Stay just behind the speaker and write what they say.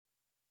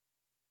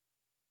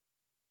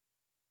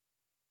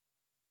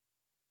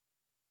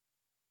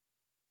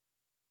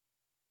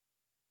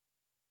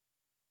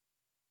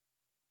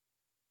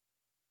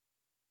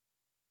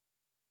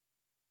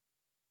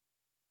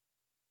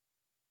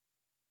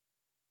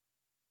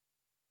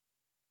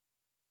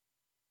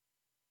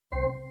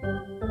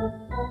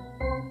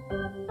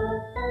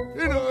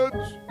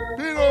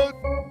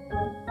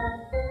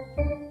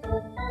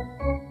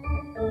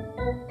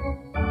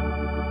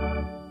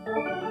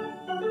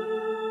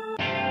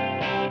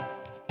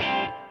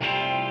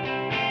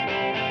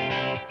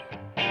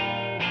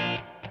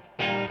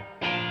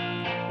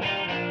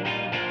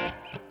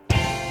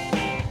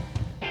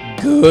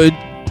Good.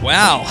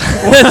 Wow.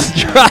 Let's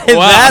try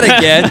that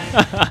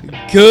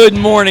again. Good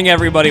morning,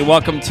 everybody.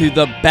 Welcome to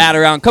the Bat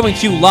Around, coming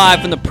to you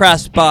live from the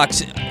Press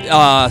Box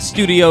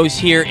studios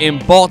here in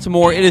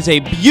Baltimore. It is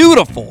a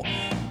beautiful,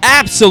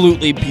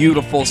 absolutely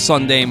beautiful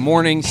Saturday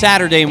morning.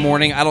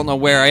 I don't know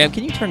where I am.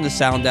 Can you turn the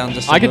sound down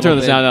just a little bit? I can turn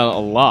the sound down a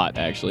lot,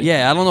 actually.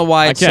 Yeah, I don't know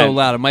why it's so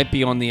loud. It might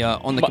be on the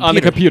computer. On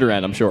the computer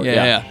end, I'm sure.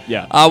 Yeah.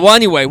 Yeah. Well,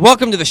 anyway,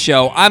 welcome to the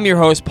show. I'm your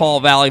host, Paul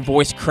Valley,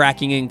 voice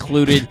cracking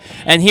included.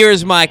 And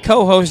here's my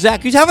co-host,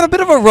 Zach, who's having a bit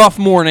of a rough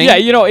morning. Yeah,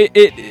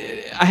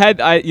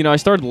 I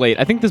started late.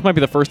 I think this might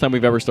be the first time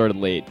we've ever started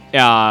late.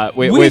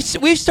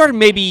 We've started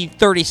maybe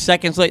 30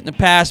 seconds late in the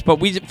past, but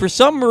we, for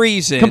some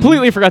reason,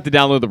 completely forgot to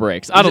download the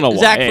breaks. I don't know why.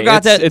 Zach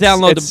forgot to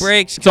download the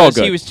breaks because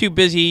he was too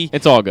busy.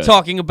 It's all good.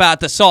 Talking about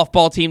the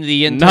softball team,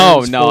 the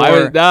interns.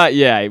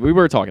 We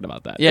were talking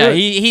about that. Yeah,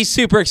 he's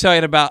super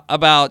excited about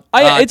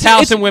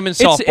Towson women's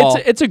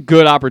softball. It's a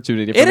good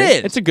opportunity. For me.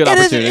 It's a good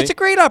opportunity. It's a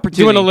great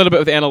opportunity. Doing a little bit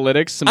with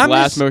analytics, some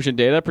blast motion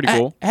data, pretty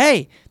cool.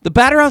 Hey, the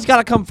bat around's got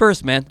to come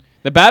first, man.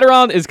 The bat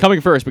around is coming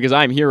first because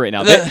I'm here right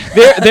now.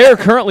 They're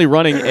currently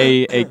running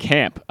a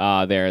camp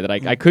there that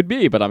I could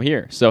be, but I'm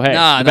here. So hey,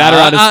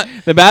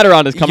 the bat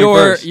around is coming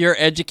first. Your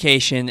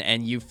education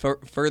and you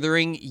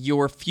furthering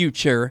your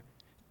future.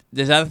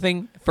 Is that a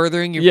thing?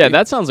 Furthering your future?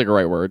 That sounds like a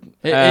right word.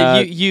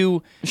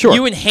 You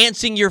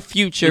enhancing your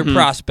future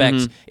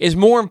prospects is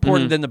more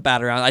important than the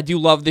bat around. I do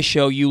love the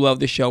show. You love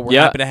the show. We're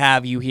happy to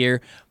have you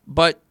here,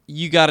 but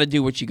you got to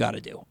do what you got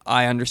to do.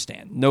 I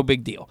understand. No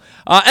big deal.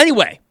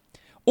 Anyway.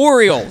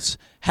 Orioles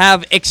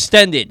have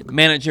extended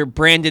manager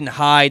Brandon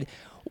Hyde.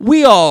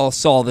 We all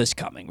saw this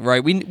coming,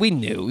 right? We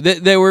knew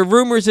that there were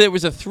rumors that it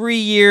was a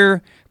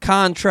 3-year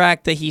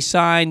contract that he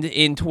signed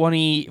in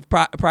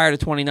prior to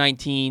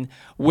 2019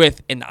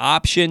 with an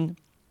option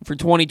for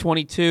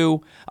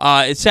 2022.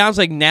 It sounds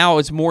like now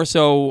it's more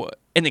so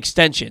an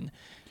extension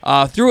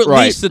through at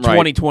least the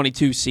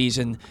 2022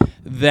 season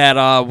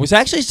that was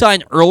actually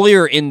signed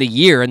earlier in the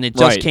year, and it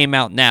just came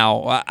out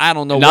now. I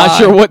don't know why. Not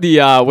sure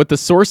what the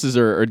sources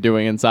are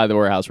doing inside the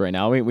warehouse right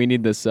now. We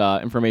need this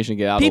information to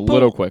get out a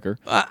little quicker.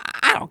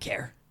 I don't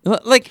care.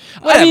 Like,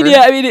 whatever.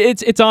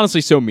 It's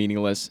honestly so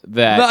meaningless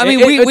that. But,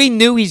 we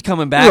knew he's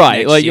coming back.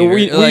 Right, next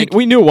year.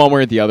 We knew one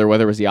way or the other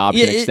whether it was the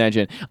option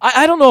extension.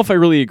 I don't know if I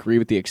really agree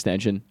with the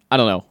extension. I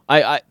don't know.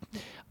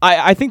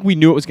 I think we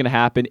knew it was going to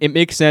happen. It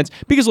makes sense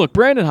because look,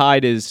 Brandon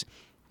Hyde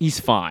he's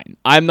fine.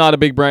 I'm not a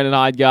big Brandon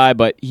Hyde guy,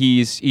 but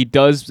he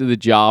does the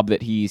job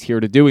that he's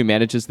here to do. He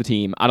manages the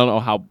team. I don't know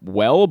how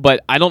well,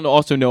 but I don't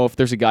also know if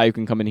there's a guy who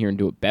can come in here and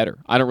do it better.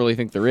 I don't really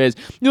think there is.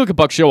 You look at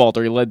Buck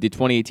Showalter. He led the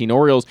 2018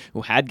 Orioles,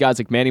 who had guys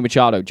like Manny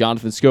Machado,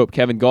 Jonathan Scope,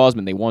 Kevin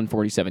Gausman. They won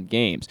 47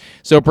 games.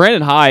 So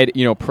Brandon Hyde,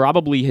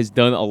 probably has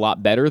done a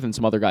lot better than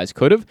some other guys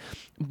could have.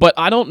 But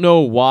I don't know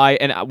why,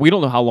 and we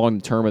don't know how long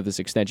the term of this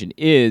extension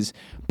is,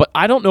 but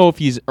I don't know if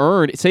he's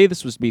earned, say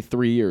this was to be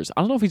 3 years,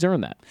 I don't know if he's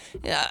earned that.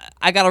 Yeah,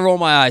 I got to roll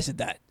my eyes at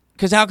that.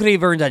 Because how could he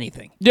have earned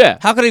anything? Yeah.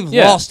 How could he have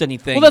lost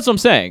anything? Well, that's what I'm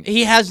saying.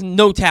 He has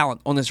no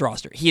talent on this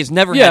roster. He has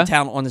never had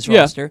talent on this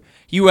roster.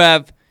 You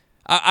have...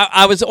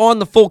 I was on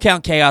the Full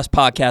Count Chaos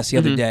podcast the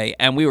other day,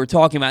 and we were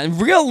talking about, and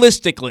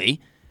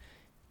realistically,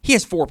 he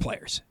has 4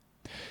 players.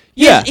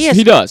 He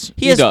does.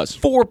 He has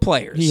 4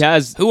 players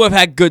who have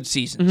had good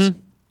seasons.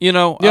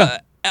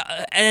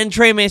 And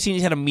Trey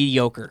Mancini's had a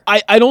mediocre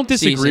I don't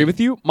disagree season. with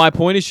you. My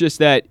point is just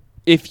that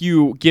if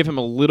you give him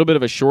a little bit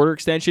of a shorter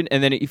extension,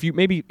 and then if you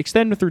maybe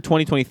extend him through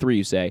 2023,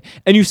 you say,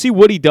 and you see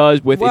what he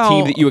does with a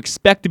team that you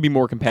expect to be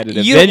more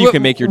competitive, then you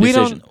can make your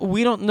decision.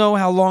 We don't know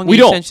how long the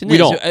extension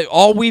is.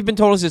 All we've been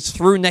told is it's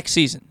through next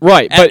season.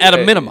 Right. But at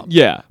a minimum.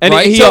 Yeah. And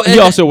right? he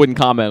also wouldn't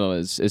comment on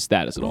his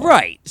status at all.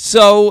 Right.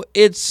 So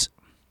it's...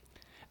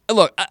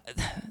 Look,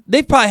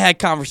 they've probably had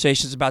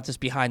conversations about this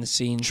behind the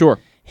scenes. Sure.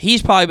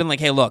 He's probably been like,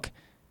 hey, look,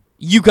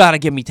 you got to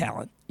give me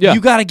talent. Yeah.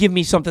 You got to give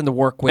me something to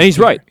work with. And he's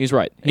right. He's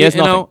right. He has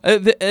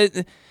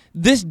nothing.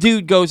 This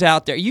dude goes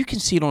out there. You can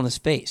see it on his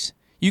face.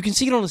 You can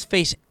see it on his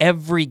face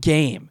every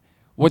game,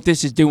 what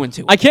this is doing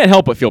to him. I can't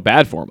help but feel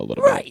bad for him a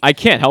little bit. I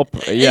can't help.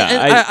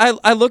 Yeah.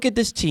 I look at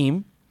this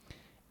team,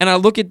 and I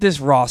look at this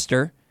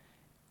roster,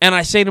 and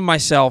I say to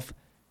myself,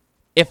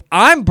 if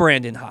I'm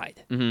Brandon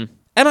Hyde, and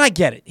I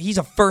get it, he's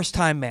a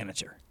first-time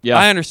manager. Yeah.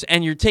 I understand.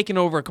 And you're taking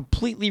over a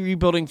completely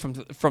rebuilding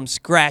from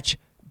scratch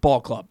ball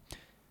club.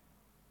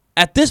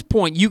 At this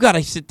point, you got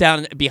to sit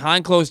down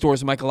behind closed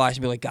doors with Michael Elias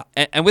and be like,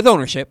 and with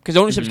ownership, because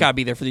ownership's got to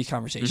be there for these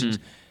conversations.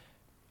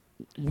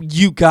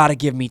 You got to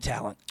give me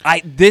talent.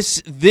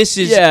 This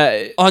is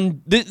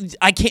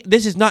I can't.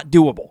 This is not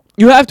doable.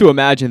 You have to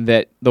imagine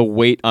that the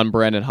weight on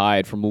Brandon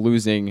Hyde from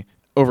losing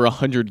over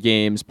 100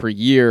 games per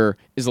year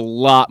is a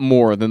lot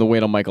more than the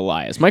weight on Mike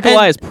Elias. Mike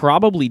Elias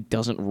probably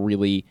doesn't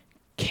really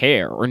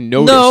care or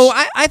notice. No,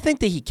 I think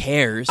that he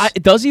cares.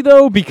 Does he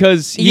though?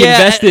 Because he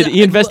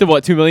invested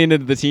what, $2 million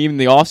into the team in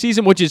the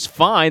offseason, which is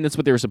fine. That's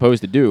what they were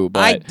supposed to do.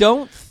 But I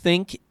don't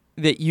think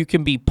that you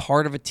can be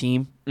part of a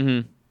team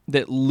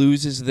that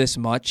loses this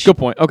much. Good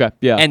point. Okay,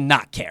 yeah, and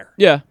not care.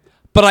 Yeah,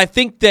 but I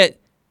think that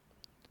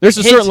There's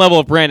a certain level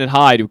of Brandon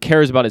Hyde who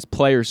cares about his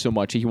players so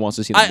much he wants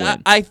to see them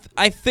win.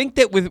 I think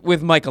that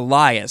with Mike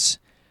Elias,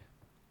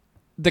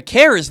 the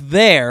care is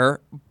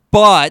there,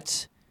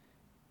 but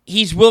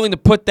he's willing to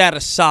put that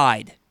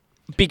aside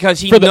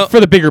because for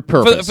the bigger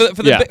purpose,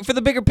 for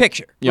the bigger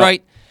picture,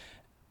 right?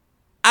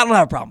 I don't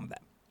have a problem with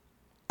that.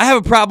 I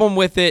have a problem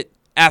with it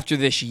after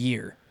this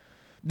year.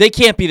 They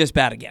can't be this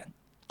bad again.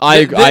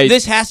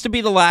 This has to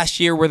be the last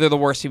year where they're the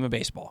worst team in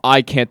baseball.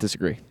 I can't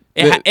disagree.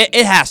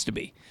 It has to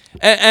be.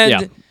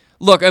 And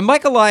look, and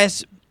Mike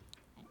Elias,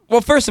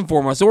 well, first and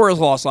foremost, the Orioles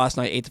lost last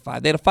night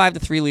 8-5. They had a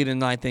 5-3 lead in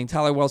the ninth inning.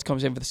 Tyler Wells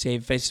comes in for the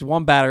save, faces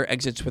one batter,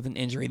 exits with an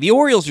injury. The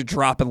Orioles are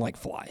dropping like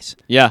flies.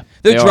 Yeah,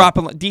 they're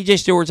dropping. DJ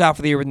Stewart's out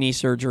for the year with knee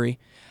surgery.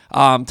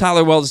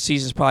 Tyler Wells'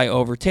 season is probably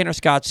over. Tanner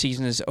Scott's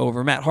season is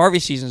over. Matt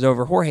Harvey's season is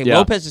over. Jorge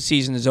Lopez's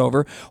season is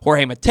over.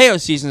 Jorge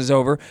Mateo's season is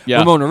over.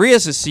 Ramon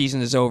Urias'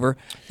 season is over.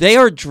 They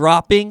are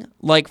dropping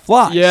like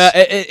flies. Yeah,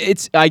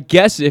 it's. I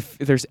guess if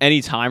there's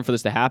any time for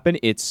this to happen,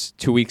 it's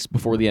 2 weeks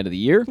before the end of the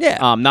year.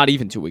 Yeah. Not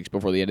even 2 weeks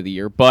before the end of the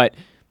year, but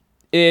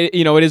it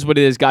is what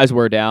it is. Guys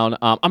wear down.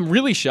 I'm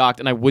really shocked,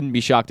 and I wouldn't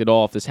be shocked at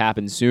all if this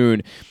happens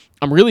soon.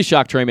 I'm really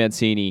shocked Trey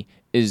Mancini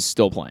is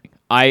still playing.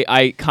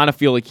 I kind of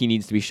feel like he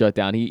needs to be shut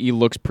down. He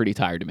looks pretty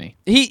tired to me.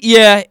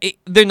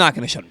 They're not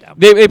going to shut him down.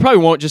 They probably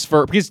won't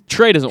because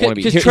Trey doesn't want to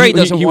be. Because Trey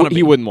doesn't want to be.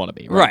 He wouldn't want to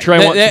be. Right.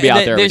 Trey wants to be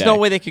out there. There's no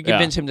way they could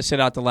convince him to sit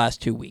out the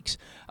last 2 weeks.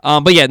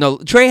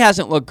 But Trey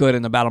hasn't looked good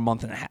in about a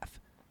month and a half,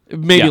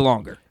 maybe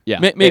longer. Yeah,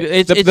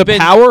 maybe the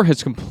power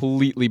has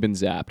completely been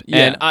zapped,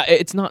 and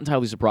it's not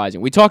entirely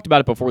surprising. We talked about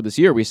it before this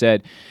year. We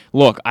said,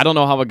 look, I don't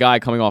know how a guy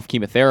coming off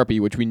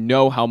chemotherapy, which we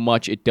know how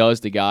much it does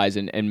to guys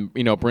and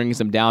brings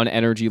them down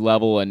energy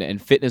level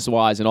and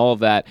fitness-wise and all of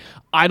that.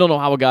 I don't know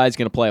how a guy's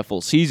going to play a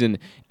full season,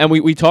 and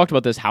we talked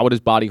about this, how would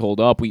his body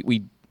hold up?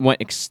 We went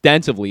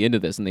extensively into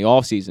this in the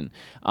offseason,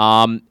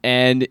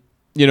 and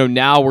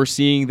now we're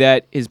seeing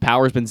that his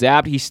power has been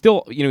zapped. He's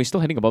still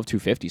hitting above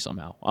 250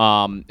 somehow.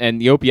 And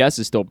the OPS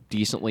is still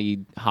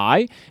decently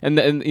high. And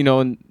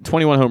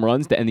 21 home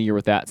runs to end the year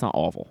with that, it's not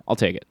awful. I'll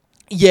take it.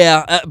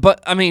 Yeah,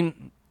 but I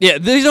mean,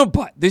 there's no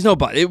but. There's no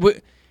but.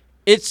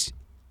 It's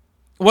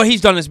what he's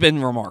done has been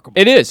remarkable.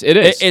 It is.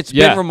 It's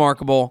been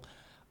remarkable.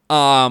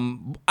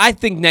 I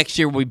think next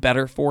year will be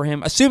better for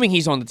him, assuming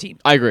he's on the team.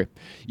 I agree.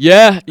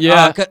 Yeah.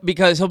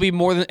 Because he'll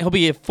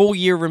be a full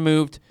year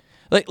removed.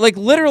 Like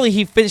literally,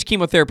 he finished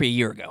chemotherapy a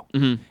year ago,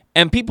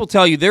 and people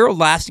tell you there are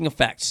lasting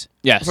effects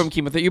from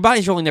chemotherapy. Your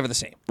body's really never the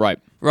same. Right.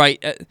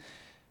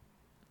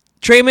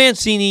 Trey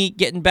Mancini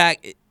getting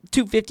back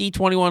 250,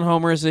 21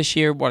 homers this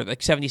year. What,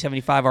 like 70,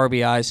 75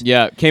 RBIs?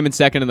 Yeah, came in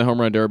second in the home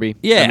run derby.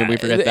 Yeah, I mean, we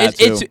forget that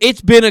too.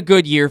 It's been a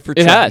good year for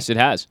Trey. It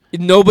has.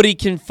 Nobody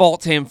can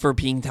fault him for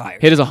being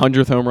tired. Hit his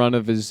 100th home run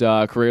of his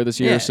career this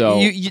year.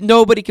 So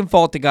nobody can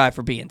fault the guy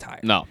for being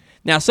tired. No.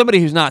 Now somebody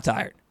who's not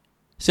tired,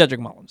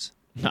 Cedric Mullins.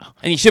 No.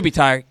 And he should be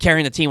tired,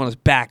 carrying the team on his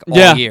back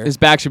all year. His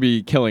back should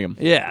be killing him.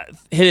 Yeah.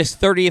 Hit his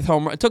 30th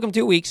home run. It took him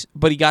 2 weeks,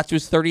 but he got to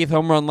his 30th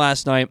home run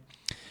last night.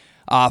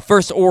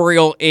 First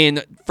Oriole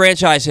in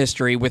franchise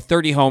history with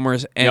 30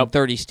 homers and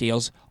 30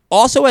 steals.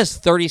 Also has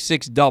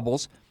 36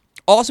 doubles.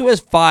 Also has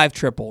 5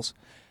 triples.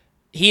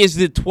 He is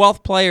the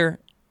 12th player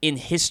in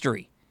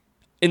history.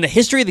 In the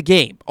history of the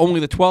game, only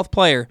the 12th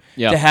player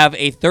to have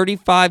a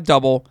 35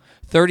 double,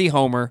 30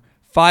 homer,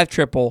 5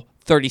 triple,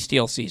 30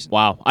 steal season.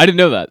 Wow. I didn't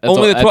know that.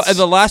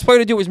 The last player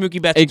to do it was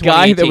Mookie Betts. A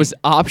guy that was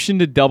optioned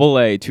to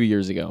Double-A 2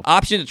 years ago.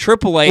 Optioned to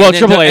Triple-A. Well,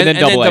 Triple-A and then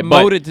Double-A. And then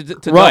demoted to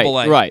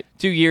Double-A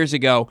 2 years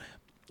ago.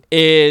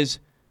 Is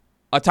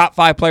a top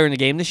 5 player in the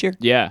game this year?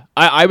 Yeah.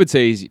 I would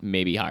say he's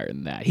maybe higher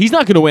than that. He's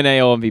not going to win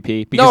AL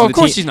MVP. Because no, of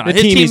course he's not.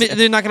 His team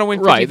they're not going to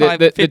win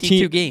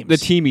 52 games. The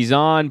team he's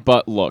on,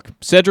 but look,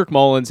 Cedric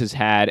Mullins has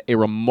had a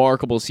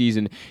remarkable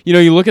season.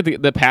 You look at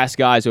the past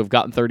guys who have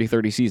gotten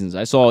 30 seasons.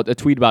 I saw a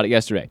tweet about it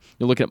yesterday.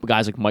 You're looking at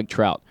guys like Mike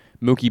Trout,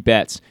 Mookie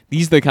Betts.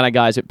 These are the kind of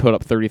guys that put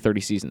up 30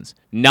 seasons.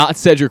 Not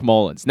Cedric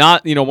Mullins.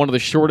 Not, one of the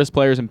shortest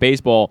players in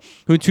baseball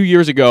who 2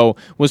 years ago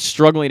was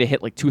struggling to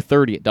hit like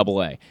 230 at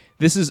Double-A.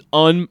 This is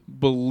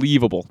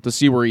unbelievable to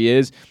see where he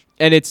is,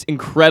 and it's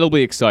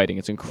incredibly exciting.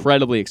 It's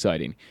incredibly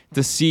exciting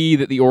to see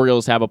that the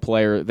Orioles have a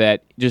player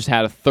that just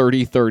had a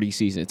 30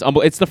 season.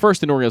 It's the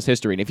first in Orioles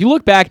history, and if you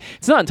look back,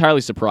 it's not entirely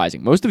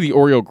surprising. Most of the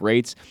Oriole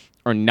greats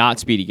are not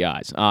speedy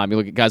guys. You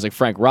look at guys like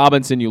Frank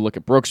Robinson, you look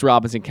at Brooks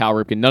Robinson, Cal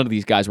Ripken. None of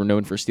these guys were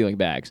known for stealing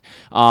bags.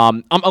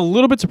 I'm a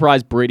little bit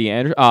surprised Brady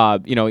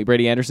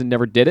Anderson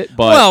never did it.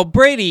 But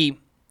Brady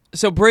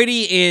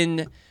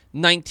in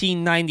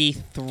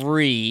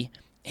 1993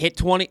 hit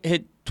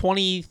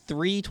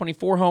 23,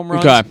 24 home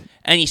runs,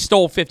 and he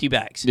stole 50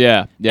 bags.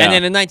 Yeah. And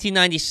then in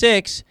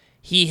 1996,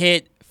 he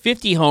hit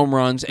 50 home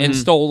runs and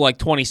stole like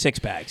 26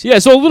 bags. Yeah,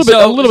 so a little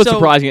bit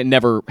surprising it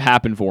never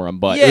happened for him,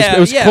 but it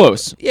was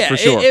close. Yeah, for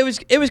sure.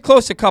 It was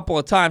close a couple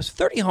of times.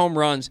 30 home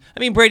runs. I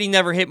mean, Brady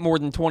never hit more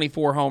than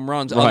 24 home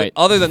runs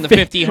other than the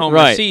 50 home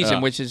run season,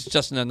 which is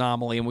just an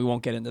anomaly, and we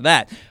won't get into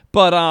that.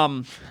 But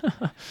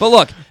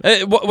look,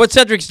 what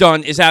Cedric's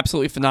done is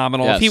absolutely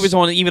phenomenal. Yes. If he was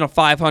on even a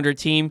 500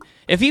 team,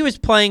 if he was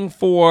playing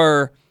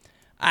for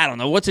I don't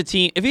know, what's a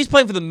team? If he's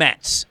playing for the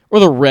Mets. Or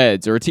the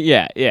Reds, or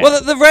yeah.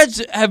 Well, the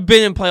Reds have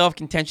been in playoff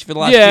contention for the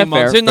last few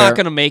months. They're not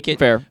going to make it.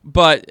 Fair.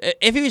 But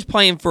if he was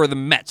playing for the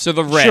Mets or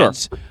the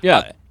Reds,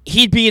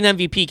 he'd be an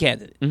MVP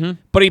candidate.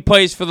 Mm-hmm. But he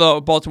plays for the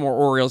Baltimore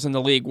Orioles in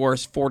the league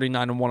worst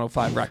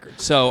 49-105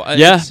 record. So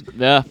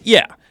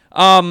yeah.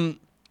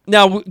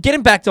 Now,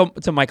 getting back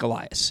to Mike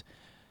Elias.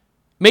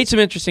 Made some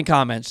interesting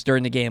comments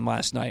during the game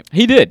last night.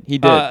 He did.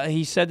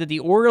 He said that the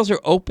Orioles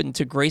are open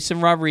to Grayson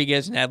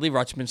Rodriguez and Adley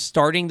Rutschman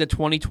starting the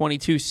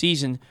 2022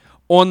 season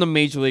on the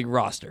Major League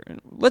roster.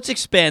 Let's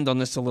expand on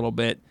this a little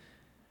bit.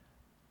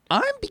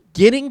 I'm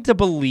beginning to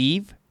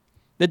believe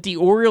that the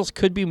Orioles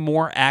could be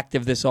more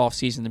active this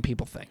offseason than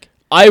people think.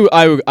 I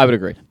would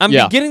agree. I'm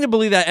beginning to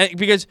believe that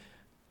because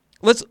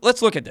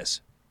let's look at this.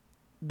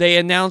 They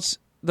announced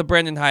the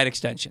Brandon Hyde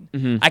extension.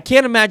 Mm-hmm. I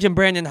can't imagine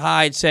Brandon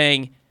Hyde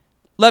saying,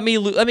 Let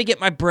me get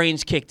my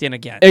brains kicked in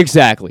again.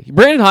 Exactly.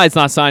 Brandon Hyde's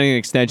not signing an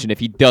extension if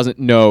he doesn't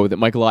know that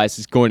Mike Elias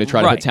is going to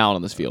try to put talent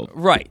on this field.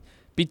 Right.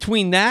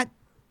 Between that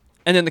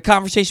and then the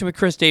conversation with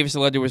Chris Davis that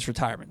led to his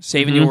retirement,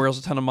 saving the Orioles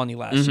a ton of money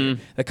last year.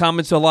 The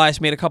comments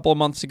Elias made a couple of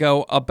months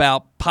ago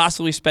about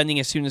possibly spending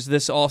as soon as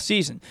this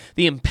offseason.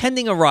 The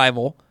impending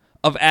arrival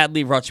of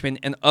Adley Rutschman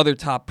and other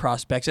top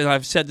prospects. And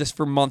I've said this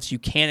for months. You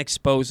can't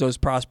expose those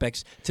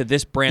prospects to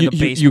this brand of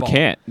baseball. You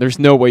can't. There's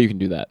no way you can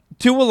do that.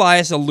 To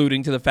Elias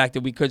alluding to the fact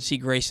that we could see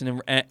Grayson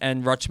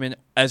and Rutschman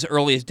as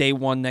early as day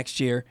one next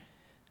year.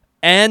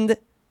 And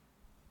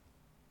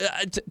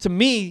to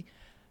me,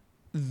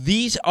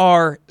 these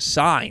are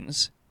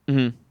signs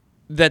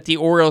that the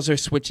Orioles are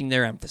switching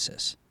their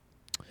emphasis.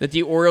 That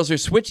the Orioles are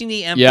switching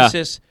the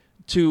emphasis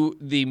to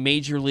the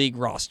Major League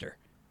roster.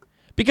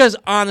 Because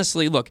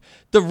honestly, look,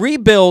 the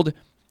rebuild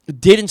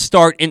didn't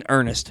start in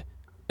earnest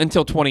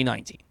until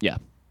 2019. Yeah.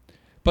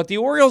 But the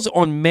Orioles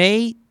on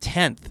May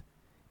 10th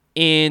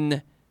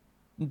in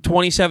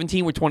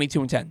 2017 were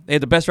 22-10. They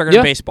had the best record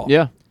in baseball.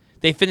 Yeah.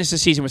 They finished the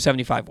season with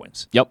 75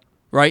 wins. Yep.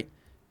 Right?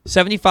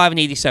 75 and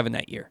 87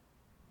 that year.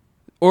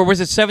 Or was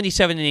it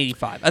 77 and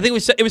 85? I think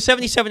it was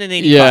 77 and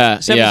 85. Yeah,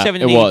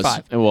 77 and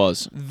 85. It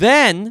was.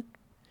 Then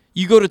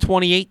you go to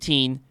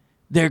 2018,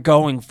 they're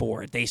going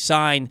for it. They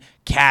sign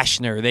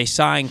Cashner, they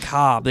sign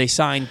Cobb, they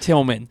sign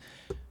Tillman,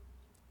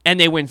 and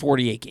they win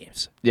 48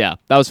 games. Yeah,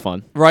 that was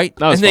fun. Right?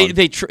 That was fun.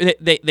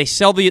 They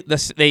sell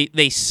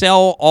they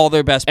sell all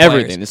their best players.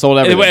 Everything. They sold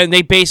everything. And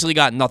they basically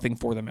got nothing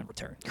for them in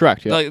return.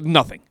 Correct, yeah. Like,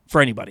 nothing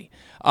for anybody.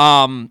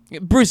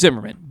 Bruce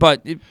Zimmerman,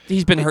 but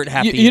he's been hurt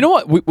half the year. You know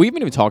what? We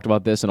haven't even talked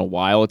about this in a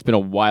while. It's been a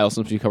while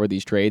since we covered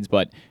these trades,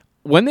 but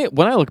when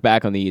I look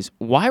back on these,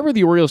 why were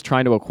the Orioles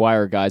trying to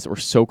acquire guys that were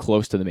so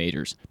close to the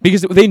majors?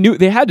 Because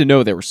they had to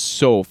know they were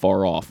so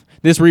far off.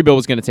 This rebuild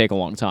was going to take a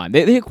long time.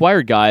 They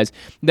acquired guys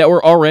that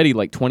were already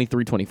like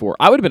 23, 24.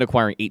 I would have been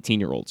acquiring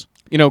 18-year-olds.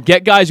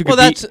 Get guys who could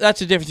that's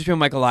the difference between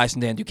Michael Elias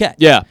and Dan Duquette.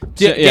 Yeah.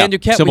 Dan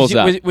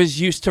Duquette was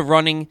used to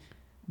running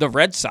the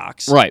Red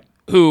Sox. Right.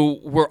 Who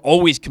were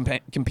always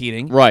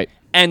competing. Right.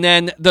 And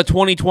then the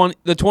 2012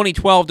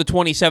 to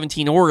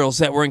 2017 Orioles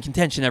that were in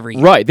contention every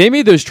year. Right. They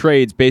made those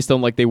trades based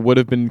on like they would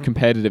have been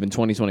competitive in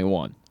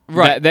 2021.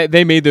 Right.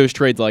 They made those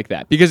trades like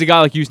that. Because a guy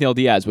like Yusniel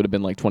Diaz would have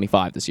been like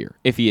 25 this year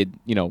if he had,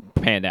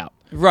 panned out.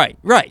 Right.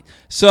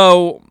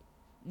 So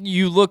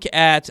you look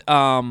at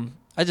I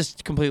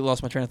just completely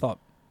lost my train of thought.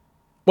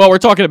 Well, we're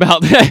talking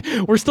about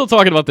we're still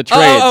talking about the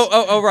trades.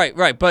 Oh,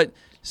 right. But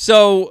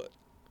so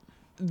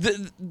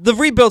the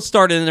rebuild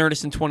started in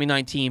earnest in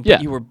 2019,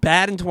 but you were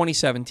bad in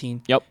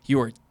 2017. Yep. You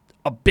were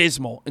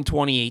abysmal in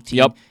 2018.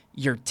 Yep.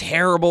 You're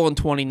terrible in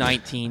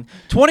 2019.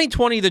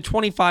 2020, the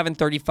 25 and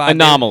 35.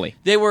 Anomaly.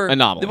 They were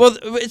anomaly. Well,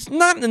 it's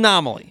not an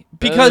anomaly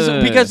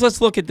because let's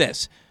look at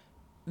this.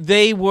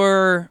 They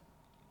weren't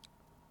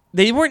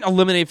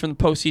eliminated from the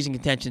postseason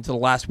contention to the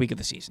last week of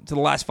the season, to the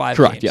last 5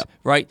 Correct, games. yeah.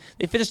 Right?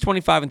 They finished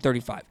 25 and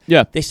 35.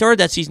 Yeah. They started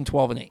that season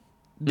 12 and 8.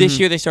 This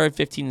year they started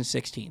 15 and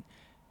 16.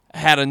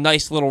 Had a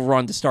nice little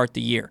run to start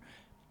the year,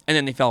 and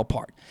then they fell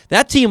apart.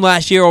 That team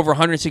last year, over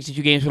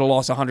 162 games, would have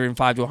lost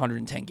 105 to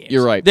 110 games.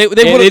 You're right.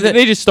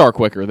 They just start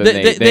quicker than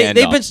they end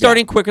They've up. been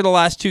starting quicker the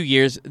last 2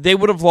 years. They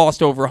would have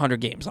lost over 100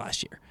 games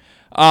last year.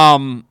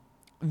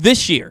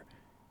 This year,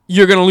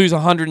 you're going to lose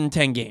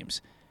 110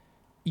 games.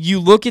 You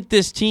look at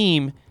this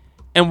team,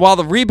 and while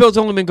the rebuild's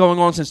only been going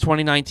on since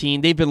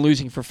 2019, they've been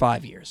losing for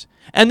 5 years,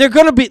 and they're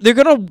going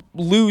to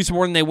lose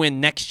more than they win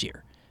next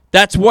year.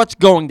 That's what's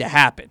going to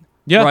happen.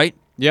 Yeah. Right.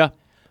 Yeah.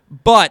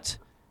 But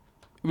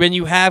when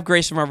you have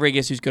Grayson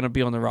Rodriguez, who's going to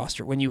be on the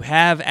roster, when you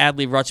have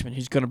Adley Rutschman,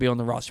 who's going to be on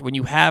the roster, when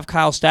you have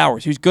Kyle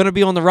Stowers, who's going to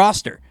be on the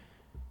roster,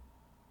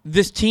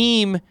 this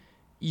team,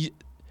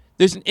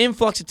 there's an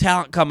influx of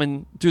talent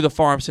coming through the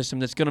farm system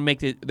that's going to make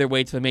their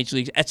way to the major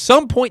leagues. At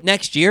some point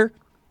next year,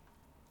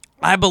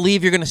 I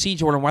believe you're going to see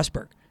Jordan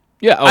Westburg.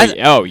 Yeah.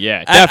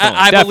 Yeah. Definitely.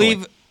 I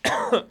believe,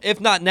 if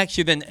not next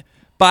year, then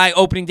by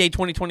opening day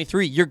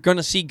 2023, you're going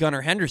to see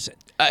Gunnar Henderson.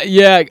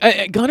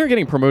 Gunnar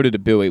getting promoted to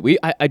Bowie.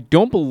 I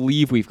don't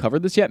believe we've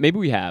covered this yet. Maybe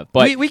we have,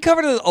 but we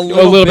covered it a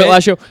little bit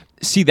last show.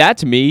 See, that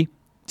to me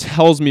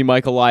tells me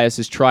Mike Elias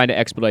is trying to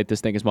expedite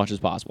this thing as much as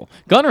possible.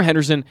 Gunnar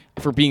Henderson,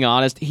 for being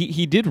honest,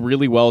 he did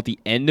really well at the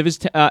end of his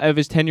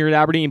tenure at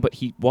Aberdeen, but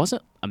he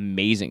wasn't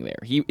amazing there.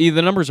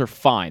 The numbers are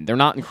fine; they're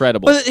not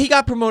incredible. But he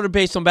got promoted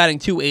based on batting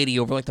 .280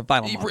 over like the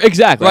final month.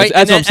 Exactly, right?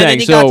 That's what I'm saying.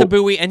 And then he got to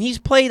Bowie, and he's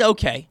played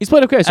okay. He's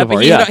played okay so far.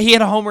 He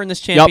had a homer in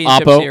this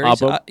championship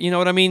series. You know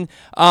what I mean?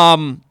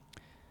 And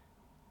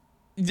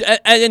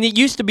it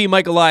used to be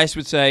Mike Elias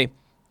would say,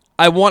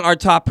 "I want our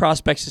top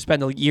prospects to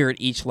spend a year at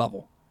each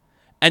level."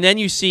 And then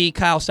you see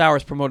Kyle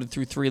Stowers promoted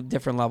through 3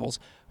 different levels.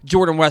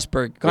 Jordan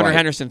Westberg, Gunnar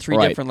Henderson, 3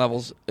 different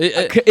levels.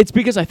 It's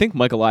because I think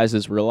Mike Elias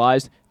has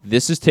realized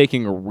this is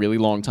taking a really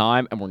long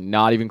time, and we're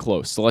not even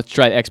close. So let's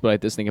try to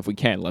expedite this thing if we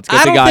can. Let's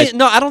get the guys.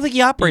 I don't think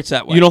he operates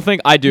that way. You don't think?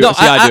 I do. No,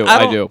 See,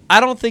 I do. I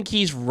don't think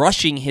he's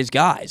rushing his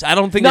guys. I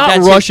don't think not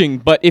that's rushing,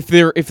 but if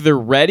they're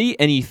ready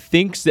and he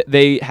thinks that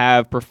they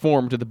have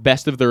performed to the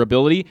best of their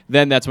ability,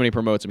 then that's when he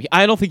promotes them.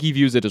 I don't think he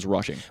views it as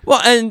rushing. Well,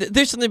 and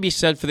there's something to be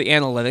said for the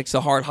analytics,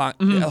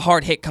 the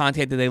hard hit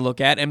content that they look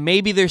at, and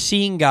maybe they're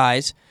seeing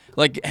guys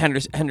like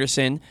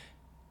Henderson,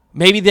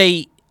 maybe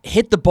they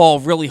hit the ball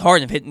really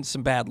hard and have hit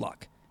some bad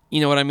luck.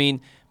 You know what I mean?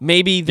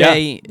 Maybe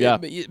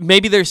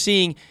maybe they're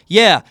seeing,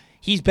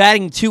 he's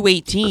batting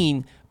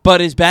 .218,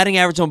 but his batting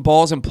average on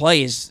balls in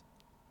play is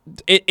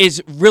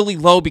really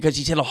low because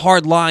he's hit a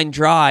hard line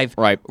drive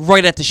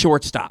right at the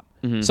shortstop.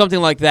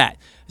 Something like that.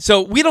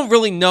 So we don't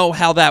really know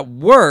how that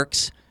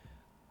works.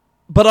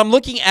 But I'm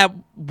looking at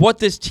what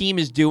this team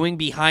is doing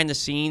behind the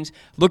scenes,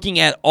 looking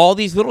at all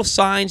these little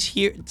signs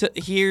here,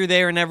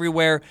 there, and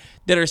everywhere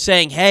that are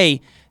saying,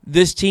 hey,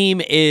 this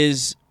team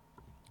is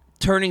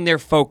turning their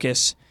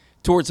focus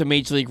towards a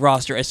Major League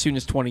roster as soon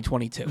as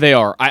 2022. They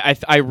are.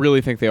 I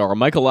really think they are.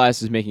 Mike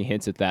Elias is making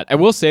hints at that. I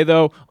will say,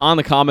 though, on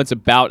the comments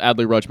about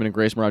Adley Rutschman and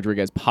Grayson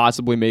Rodriguez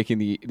possibly making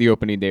the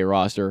opening day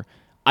roster,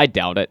 I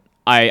doubt it.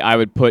 I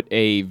would put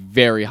a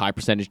very high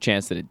percentage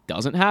chance that it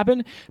doesn't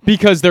happen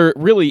because there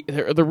really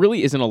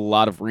isn't a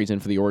lot of reason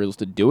for the Orioles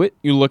to do it.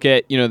 You look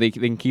at, they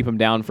can keep them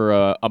down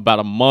for about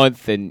a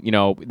month and,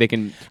 they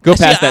can go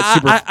past that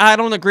super... I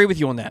don't agree with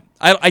you on that.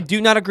 I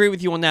do not agree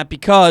with you on that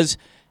because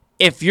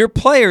if your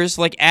players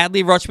like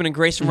Adley Rutschman and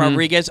Grayson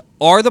Rodriguez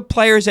are the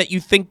players that you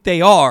think they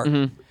are,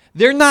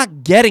 they're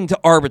not getting to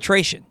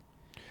arbitration.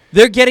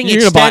 They're getting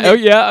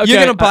extended. You're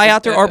going to buy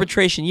out their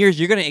arbitration years.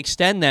 You're going to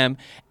extend them.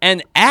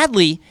 And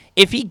Adley,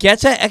 if he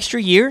gets that extra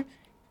year,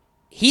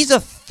 he's a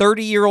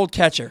 30-year-old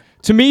catcher.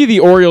 To me, the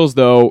Orioles,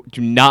 though,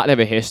 do not have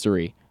a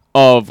history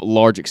of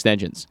large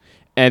extensions.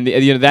 And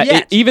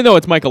even though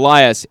it's Mike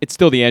Elias, it's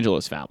still the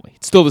Angelos family.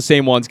 It's still the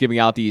same ones giving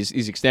out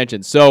these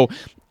extensions. So,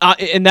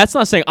 and that's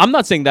not saying I'm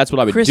not saying that's what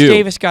I would do. Chris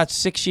Davis got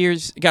 6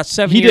 years, got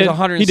 7 years,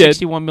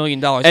 $161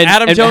 million.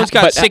 Adam Jones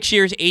got 6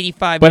 years,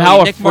 $85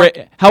 million.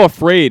 But how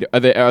afraid are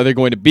they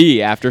going to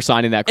be after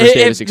signing that Chris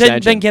Davis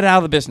extension? Then get out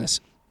of the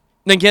business.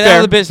 Then get out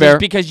of the business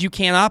because you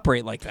can't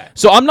operate like that.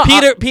 So I'm not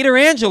Peter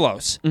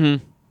Angelos.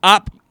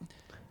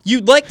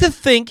 You'd like to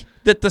think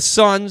that the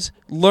sons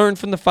learn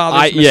from the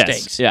father's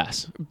mistakes.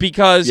 Yes.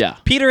 Because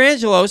Peter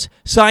Angelos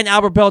signed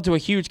Albert Bell to a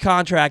huge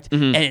contract,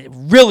 and it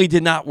really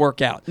did not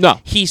work out. No.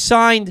 He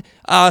signed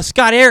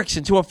Scott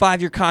Erickson to a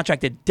 5-year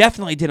contract that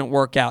definitely didn't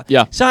work out.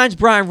 Yeah. Signs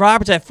Brian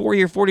Roberts at a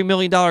 4-year, $40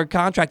 million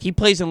contract. He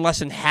plays in less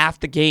than half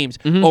the games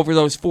over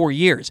those 4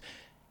 years.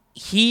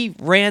 He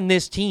ran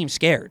this team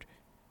scared.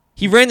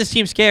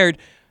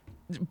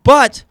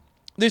 But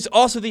there's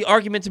also the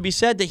argument to be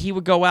said that he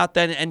would go out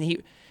then and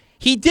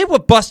he did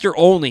what Buster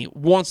Olney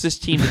wants this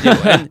team to do.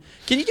 And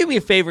can you do me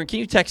a favor and can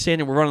you text in?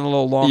 And we're running a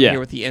little long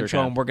here with the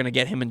intro, and we're going to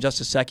get him in just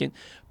a second.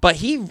 But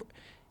he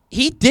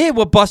did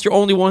what Buster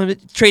Olney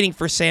wanted, trading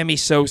for Sammy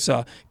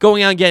Sosa,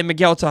 going out and getting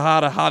Miguel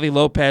Tejada, Javi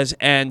Lopez,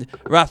 and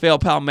Rafael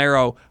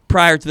Palmeiro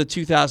prior to the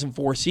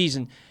 2004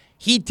 season.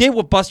 He did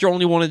what Buster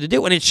Olney wanted to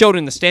do, and it showed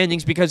in the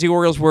standings because the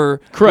Orioles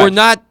were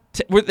not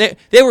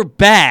they were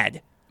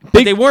bad,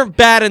 but they weren't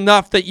bad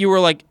enough that you were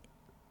like,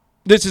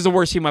 this is the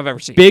worst team I've ever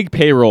seen. Big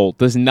payroll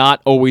does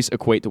not always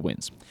equate to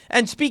wins.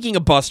 And speaking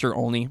of Buster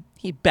Olney,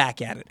 he's back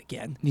at it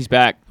again. He's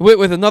back.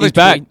 With another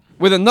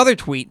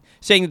tweet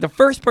saying that the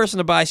first person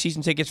to buy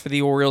season tickets for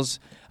the Orioles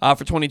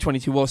for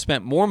 2022 will have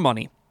spent more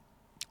money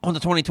on the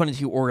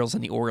 2022 Orioles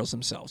than the Orioles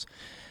themselves.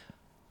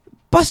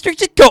 Buster,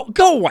 just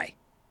go away.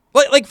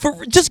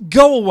 Just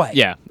go away.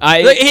 Yeah.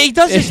 He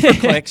does this for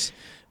clicks.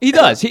 He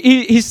does.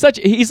 He's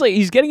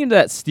getting into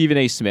that Stephen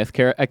A. Smith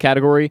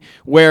category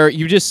where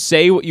you just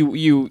say what you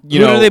Who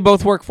do they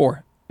both work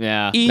for?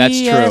 Yeah, that's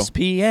true.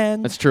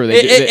 ESPN. That's true. I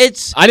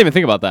didn't even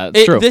think about that.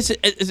 It's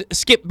true.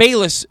 Skip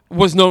Bayless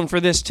was known for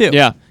this too.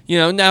 Yeah.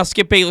 Now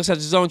Skip Bayless has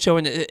his own show,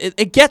 and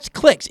it gets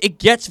clicks, it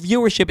gets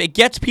viewership, it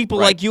gets people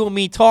like you and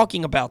me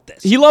talking about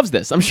this. He loves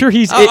this. I'm sure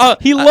he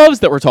loves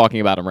that we're talking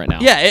about him right now.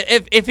 Yeah,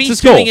 if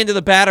he's tuning into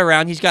the bat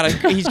around, he's got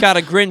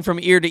a grin from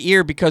ear to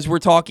ear because we're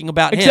talking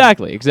about him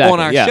exactly on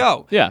our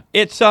show. Yeah,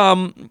 it's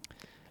and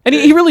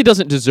he really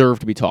doesn't deserve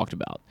to be talked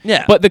about.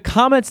 Yeah, but the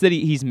comments that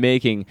he's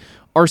making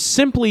are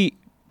simply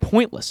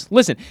pointless.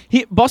 Listen,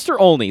 Buster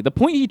Olney, the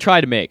point he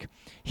tried to make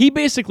He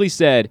basically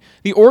said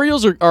the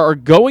Orioles are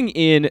going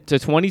into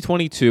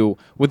 2022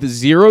 with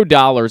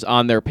 $0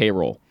 on their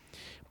payroll.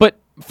 But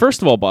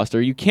first of all,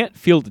 Buster, you can't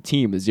field a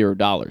team with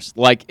 $0.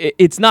 Like,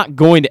 it's not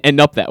going to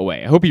end up that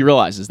way. I hope he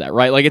realizes that,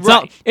 right? Like,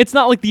 it's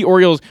not like the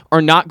Orioles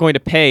are not going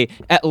to pay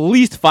at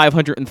least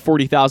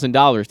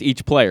 $540,000 to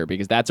each player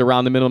because that's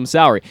around the minimum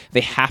salary. They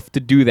have to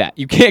do that.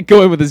 You can't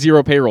go in with a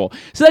zero payroll.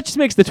 So that just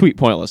makes the tweet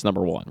pointless,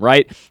 number one,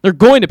 right? They're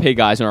going to pay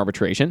guys in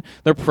arbitration.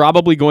 They're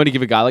probably going to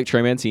give a guy like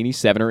Trey Mancini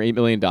 $7 or $8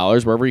 million,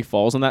 wherever he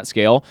falls on that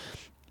scale.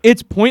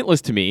 It's pointless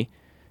to me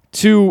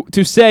to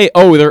say,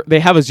 oh, they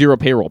have a zero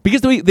payroll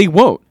because they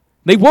won't.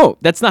 They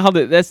won't. That's not how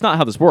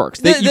this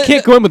works. You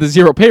can't go in with a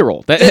zero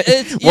payroll. What?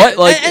 Yeah,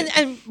 like,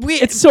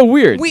 it's so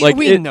weird.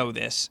 We know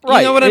this.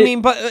 Right. You know what I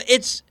mean? But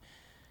it's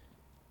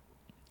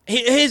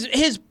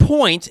his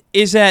point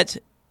is that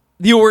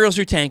the Orioles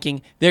are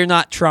tanking. They're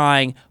not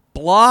trying.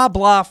 Blah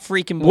blah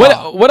freaking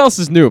blah. What else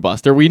is new,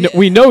 Buster?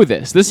 We know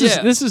this. This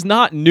is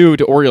not new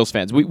to Orioles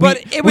fans. But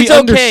it was we okay.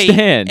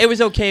 Understand. It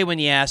was okay when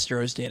the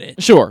Astros did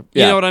it. Sure.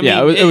 Yeah. You know what I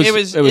mean? Yeah,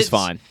 it was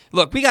fine.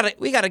 Look, we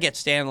gotta get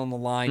Stan on the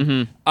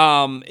line.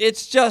 Mm-hmm.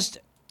 It's just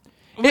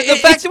the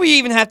fact that we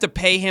even have to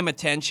pay him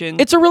attention.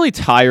 It's a really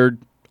tired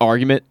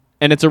argument.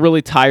 And it's a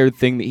really tired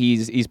thing that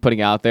he's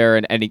putting out there,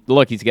 and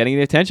he's getting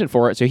the attention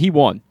for it. So he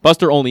won.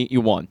 Buster Olney,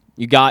 you won.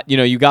 You got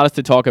us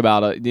to talk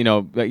about you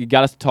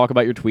got us to talk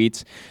about your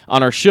tweets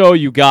on our show.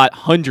 You got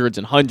hundreds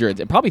and hundreds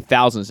and probably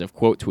thousands of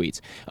quote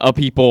tweets of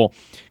people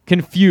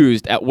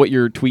confused at what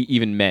your tweet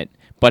even meant.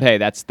 But hey,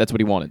 that's what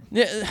he wanted.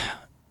 Yeah,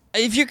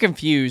 if you're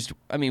confused,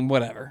 I mean,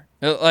 whatever.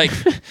 Like,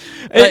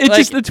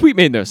 just the tweet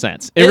made no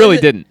sense. It really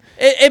didn't.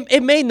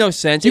 It made no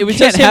sense. You it was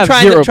can't just him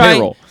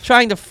have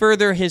trying to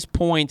further his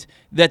point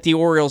that the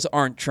Orioles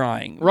aren't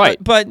trying.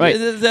 Right. But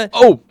right.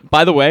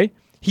 By the way,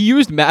 he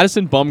used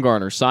Madison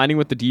Bumgarner signing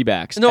with the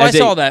D-backs. No, I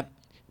saw that.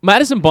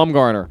 Madison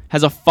Bumgarner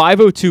has a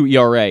 5.02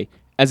 ERA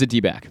as a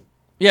D-back.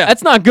 Yeah,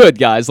 that's not good,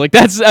 guys. Like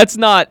that's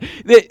not.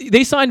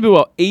 They signed him to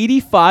an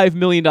 $85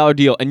 million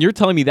deal, and you're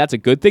telling me that's a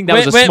good thing?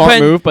 That was a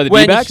smart move by the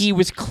D-backs. When he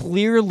was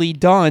clearly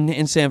done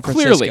in San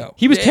Francisco. Clearly,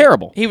 he was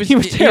terrible. He was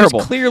terrible. He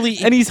was clearly,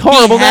 and he's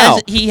horrible now.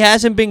 He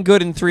hasn't been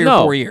good in 3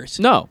 or 4 years.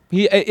 No,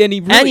 he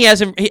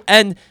hasn't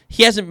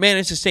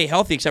managed to stay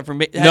healthy except for.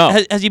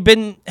 No. Has he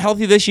been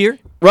healthy this year?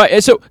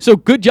 Right. So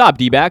good job,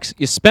 D-backs.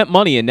 You spent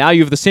money, and now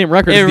you have the same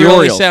record as the Orioles. It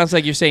really sounds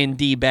like you're saying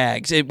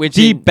D-bags.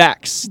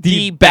 D-backs.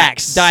 Diamond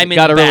backs.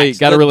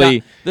 Gotta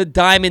really. The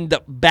diamond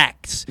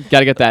backs.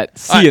 Gotta get that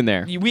C in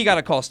there. We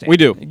gotta call Stan. We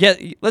do.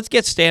 Let's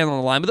get Stan on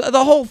the line. But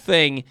the whole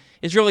thing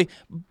is really,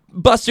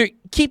 Buster,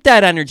 keep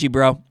that energy,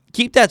 bro.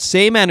 Keep that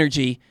same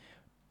energy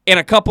in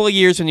a couple of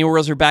years when the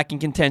Orioles are back in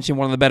contention,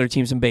 one of the better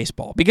teams in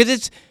baseball.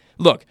 Because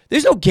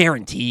there's no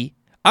guarantee.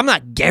 I'm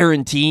not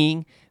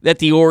guaranteeing that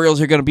the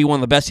Orioles are going to be one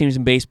of the best teams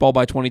in baseball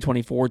by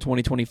 2024,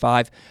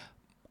 2025.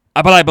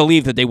 But I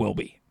believe that they will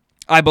be.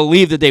 I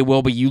believe that they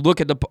will be. You look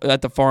at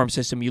the farm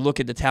system, you look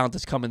at the talent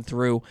that's coming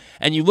through,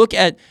 and you look,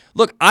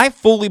 I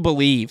fully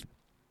believe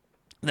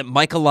that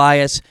Mike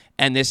Elias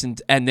and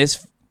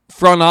this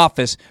front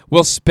office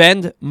will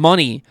spend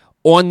money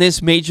on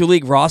this Major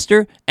League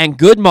roster, and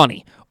good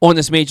money on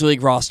this Major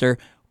League roster,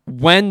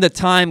 when the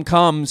time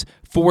comes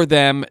for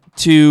them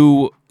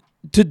to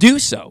do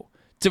so.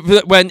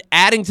 When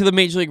adding to the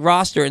Major League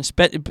roster and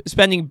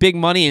spending big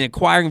money and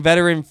acquiring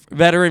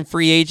veteran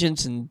free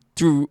agents and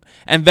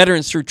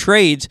veterans through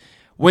trades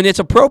when it's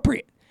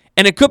appropriate.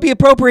 And it could be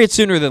appropriate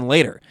sooner than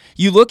later.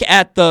 You look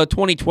at the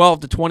 2012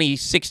 to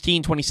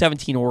 2016,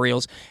 2017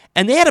 Orioles,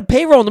 and they had a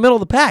payroll in the middle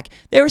of the pack.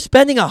 They were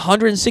spending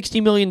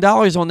 $160 million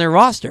on their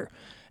roster.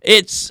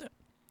 It's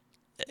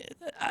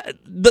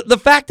the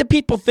fact that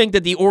people think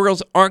that the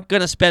Orioles aren't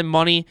going to spend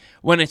money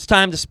when it's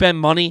time to spend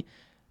money,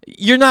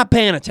 you're not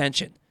paying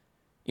attention.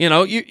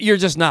 You're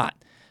just not.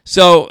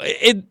 So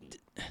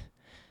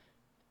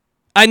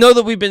I know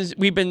that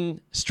we've been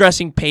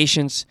stressing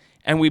patience,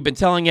 and we've been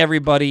telling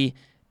everybody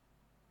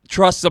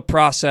trust the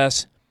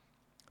process.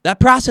 That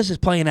process is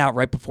playing out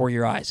right before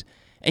your eyes.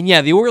 And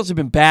yeah, the Orioles have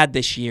been bad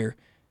this year,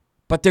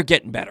 but they're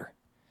getting better.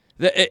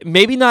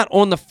 Maybe not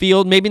on the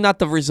field, maybe not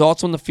the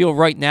results on the field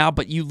right now,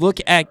 but you look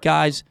at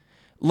guys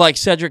like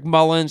Cedric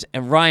Mullins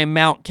and Ryan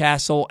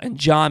Mountcastle and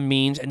John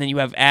Means, and then you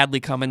have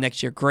Adley coming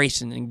next year,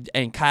 Grayson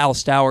and Kyle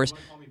Stowers.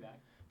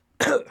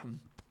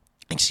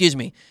 Excuse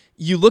me.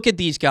 You look at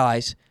these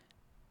guys,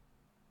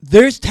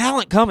 there's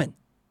talent coming.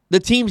 The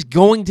team's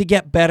going to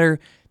get better.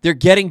 They're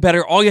getting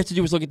better. All you have to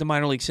do is look at the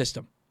minor league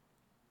system.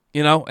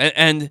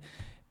 And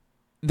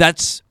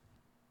that's,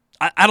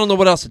 I don't know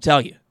what else to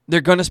tell you.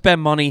 They're going to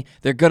spend money.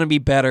 They're going to be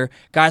better.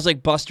 Guys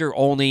like Buster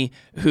Olney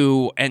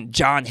and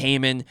John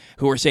Heyman,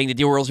 who are saying that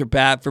the Orioles are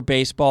bad for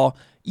baseball.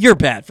 You're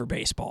bad for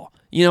baseball.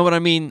 You know what I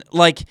mean?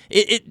 Like,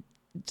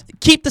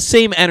 keep the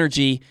same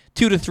energy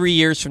 2 to 3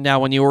 years from now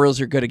when the Orioles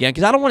are good again,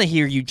 because I don't want to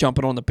hear you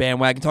jumping on the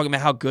bandwagon talking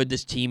about how good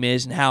this team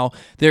is and how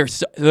they're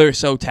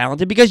so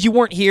talented, because you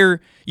weren't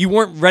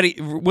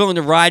willing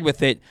to ride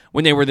with it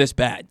when they were this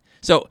bad.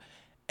 So,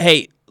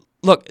 hey,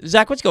 look,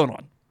 Zach, what's going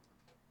on?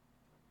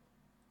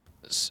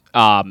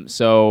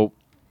 So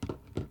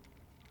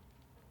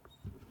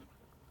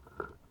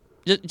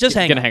Just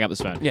hang up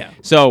this phone. Yeah.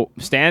 So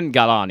Stan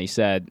got on. He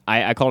said,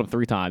 I called him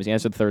 3 times. He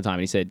answered the 3rd time,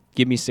 and he said,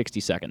 give me 60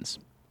 seconds.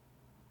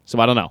 So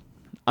I don't know.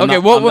 I'm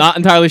not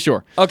entirely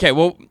sure. Okay,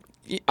 well...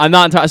 I'm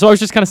not entirely... So I was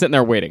just kind of sitting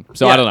there waiting.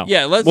 So I don't know.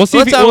 Yeah, we'll see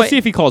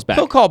if he calls back.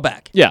 He'll call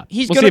back. Yeah.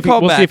 He's going to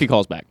call back. We'll see if he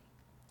calls back.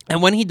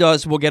 And when he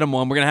does, we'll get him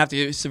on. We're going to have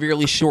to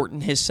severely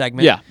shorten his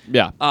segment.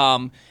 Yeah.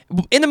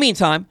 In the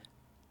meantime,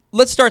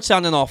 let's start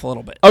sounding off a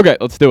little bit. Okay,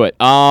 let's do it.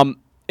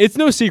 It's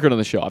no secret on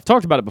the show. I've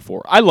talked about it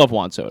before. I love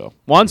Juan Soto.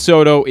 Juan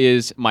Soto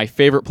is my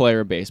favorite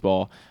player in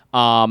baseball.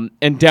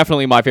 And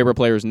definitely my favorite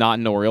player is not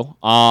an Oriole.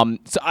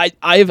 So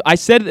I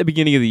said at the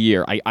beginning of the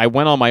year, I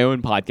went on my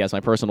own podcast,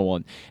 my personal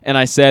one, and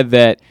I said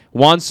that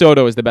Juan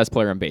Soto is the best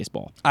player in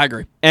baseball. I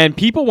agree. And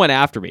people went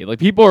after me. Like,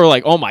 people are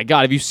like, oh my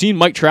God, have you seen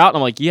Mike Trout? And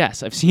I'm like,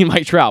 yes, I've seen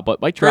Mike Trout.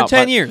 But Mike Trout, for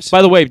 10 years.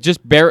 By the way,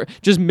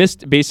 just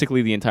missed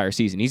basically the entire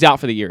season. He's out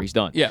for the year. He's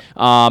done. Yeah.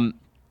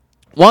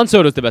 Juan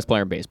Soto is the best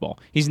player in baseball.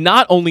 He's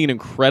not only an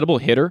incredible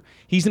hitter,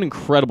 he's an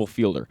incredible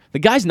fielder. The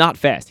guy's not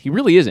fast. He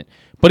really isn't.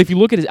 But if you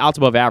look at his outs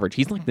above average,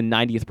 he's like the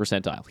 90th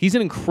percentile. He's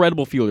an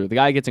incredible fielder. The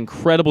guy gets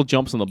incredible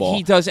jumps on the ball.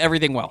 He does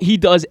everything well.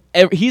 He's a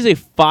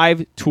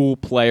 5-tool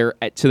player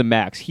to the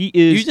max. He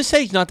is. You just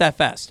say he's not that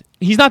fast.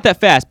 He's not that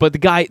fast, but the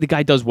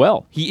guy does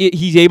well.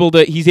 He's able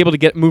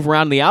to move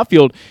around in the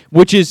outfield,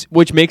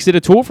 which makes it a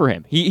tool for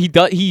him.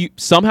 He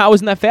somehow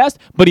isn't that fast,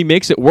 but he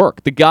makes it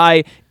work. The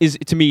guy is,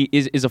 to me,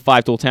 is a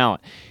 5-tool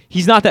talent.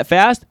 He's not that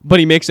fast,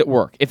 but he makes it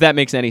work, if that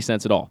makes any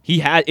sense at all.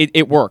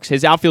 It works.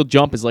 His outfield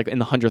jump is like in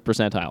the 100th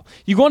percentile.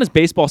 You go on his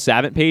Baseball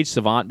Savant page,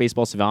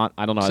 Baseball Savant,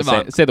 I don't know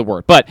how to say the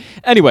word. But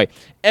anyway,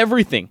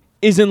 everything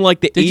is in like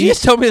the 80s. Did you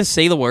just tell me to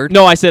say the word?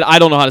 No, I said I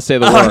don't know how to say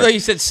the word. I thought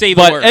you said say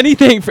the word.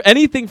 But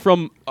anything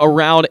from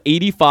around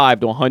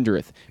 85 to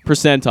 100th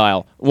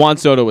percentile, Juan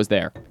Soto was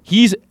there.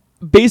 He's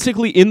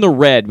basically in the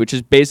red, which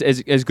is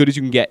as good as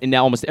you can get in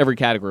almost every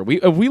category.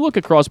 If we look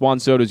across Juan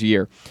Soto's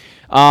year,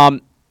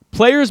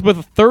 players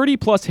with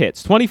 30-plus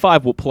hits,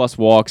 25-plus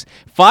walks,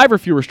 5 or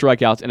fewer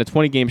strikeouts, and a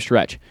 20-game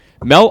stretch.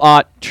 Mel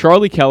Ott,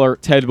 Charlie Keller,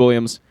 Ted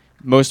Williams,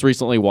 most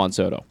recently Juan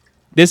Soto.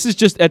 That's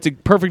a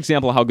perfect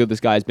example of how good this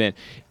guy's been.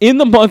 In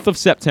the month of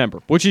September,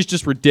 which is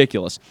just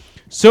ridiculous,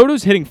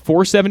 Soto's hitting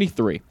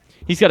 .473.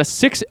 He's got a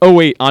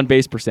 .608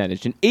 on-base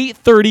percentage, an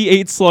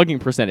 .838 slugging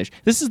percentage.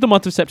 This is the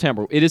month of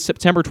September. It is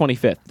September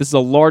 25th. This is a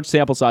large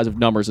sample size of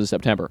numbers in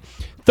September.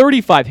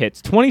 35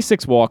 hits,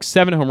 26 walks,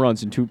 7 home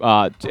runs,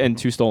 and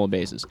 2 stolen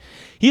bases.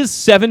 He has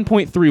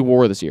 7.3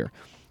 WAR this year.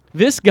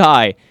 This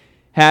guy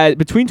had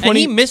between 20... And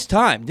he missed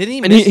time. Didn't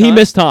he miss time? He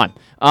missed time.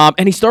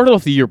 And he started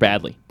off the year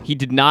badly. He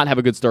did not have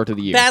a good start to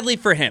the year. Badly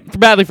for him,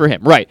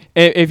 right.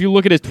 If you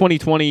look at his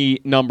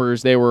 2020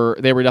 numbers, they were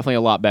definitely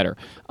a lot better.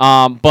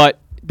 But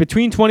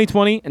between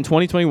 2020 and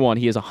 2021,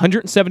 he has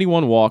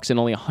 171 walks and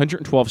only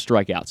 112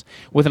 strikeouts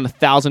with an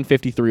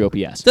 1,053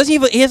 OPS.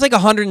 He has like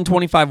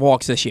 125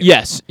 walks this year.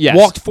 Yes.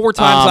 Walked 4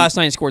 times last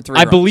night and scored 3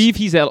 runs. I believe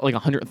he's at like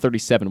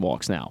 137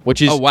 walks now,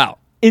 which is... Oh, wow.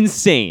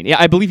 Insane.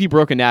 Yeah, I believe he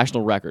broke a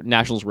nationals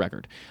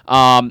record.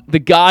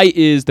 The guy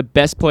is the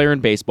best player in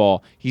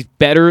baseball. He's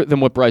better than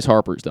what Bryce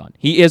Harper's done.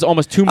 He is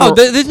almost 2 more. Oh,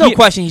 there's no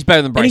question he's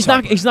better than Bryce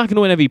Harper. He's not going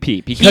to win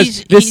MVP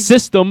because this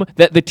system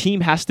that the team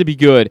has to be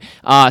good.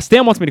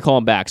 Stan wants me to call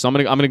him back, so I'm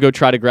gonna go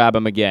try to grab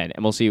him again,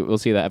 and we'll see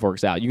that if it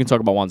works out. You can talk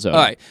about Juan Soto.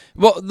 All right.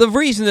 Well, the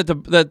reason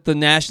that the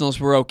Nationals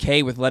were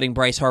okay with letting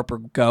Bryce Harper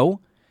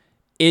go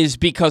is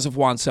because of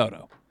Juan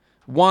Soto.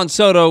 Juan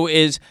Soto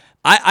is.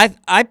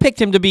 I picked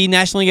him to be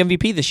National League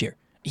MVP this year.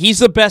 He's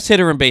the best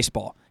hitter in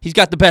baseball. He's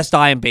got the best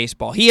eye in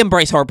baseball. He and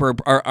Bryce Harper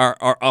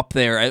are up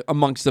there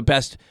amongst the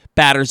best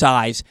batters'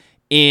 eyes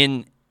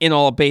in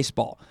all of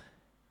baseball.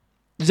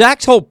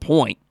 Zach's whole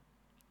point,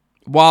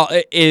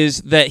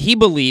 is that he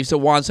believes that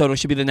Juan Soto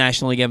should be the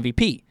National League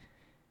MVP.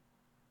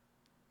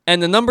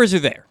 And the numbers are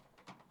there.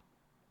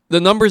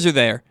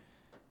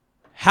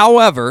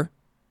 However,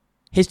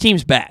 his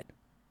team's bad.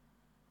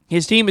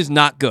 His team is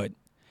not good.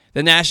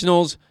 The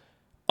Nationals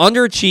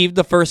underachieved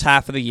the first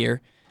half of the year.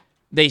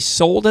 They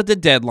sold at the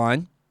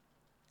deadline,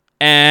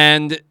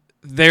 and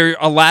they're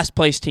a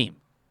last-place team.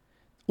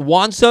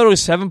 Juan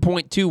Soto's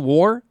 7.2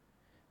 WAR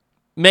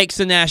makes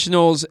the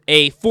Nationals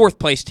a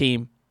 4th-place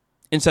team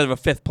instead of a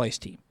 5th-place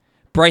team.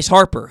 Bryce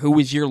Harper, who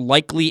is your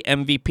likely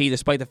MVP,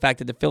 despite the fact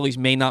that the Phillies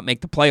may not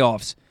make the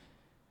playoffs,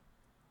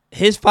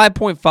 his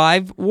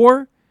 5.5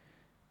 WAR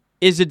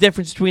is the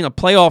difference between a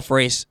playoff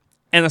race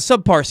and a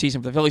subpar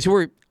season for the Phillies, who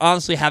are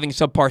honestly having a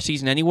subpar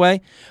season anyway.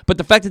 But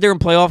the fact that they're in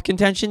playoff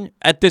contention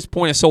at this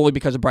point is solely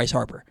because of Bryce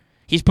Harper.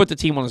 He's put the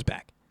team on his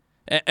back.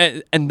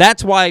 And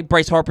that's why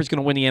Bryce Harper's going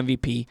to win the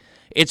MVP.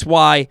 It's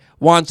why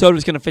Juan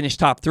Soto's going to finish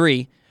top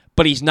 3,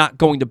 but he's not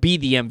going to be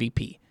the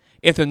MVP.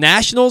 If the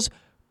Nationals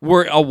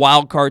were a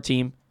wild card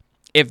team,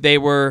 if they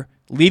were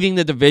leading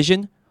the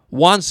division,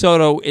 Juan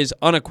Soto is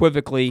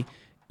unequivocally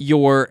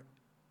your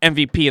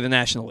MVP of the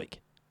National League.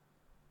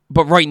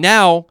 But right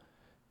now,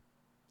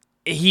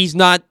 he's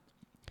not.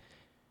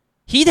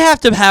 He'd have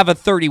to have a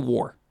 30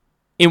 WAR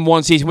in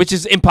one season, which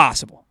is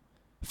impossible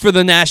for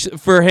the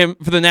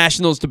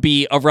Nationals to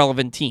be a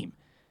relevant team.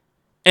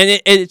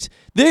 And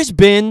there's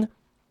been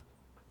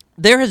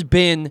there has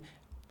been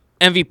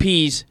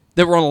MVPs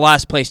that were on the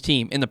last place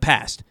team in the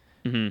past.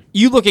 Mm-hmm.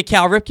 You look at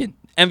Cal Ripken,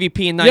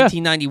 MVP in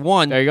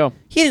 1991. There you go.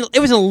 It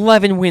was an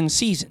 11-win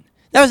season.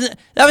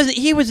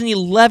 He was an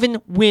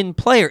 11-win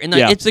player, and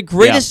it's the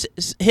greatest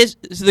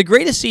the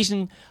greatest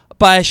season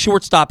by a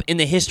shortstop in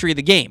the history of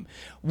the game.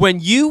 When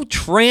you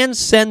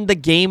transcend the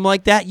game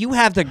like that, you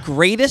have the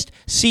greatest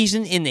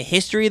season in the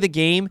history of the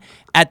game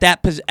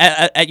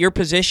at your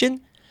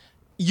position.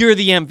 You're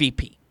the MVP.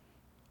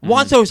 Mm-hmm.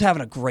 Juan Soto's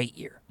having a great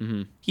year.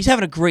 Mm-hmm. He's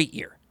having a great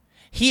year.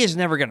 He is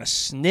never going to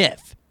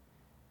sniff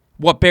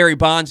what Barry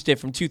Bonds did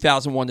from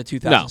 2001 to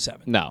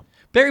 2007. No.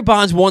 Barry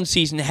Bonds one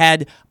season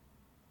had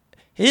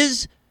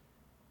he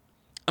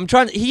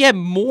had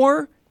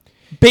more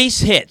base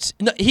hits.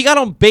 He got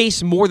on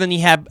base more than he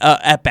had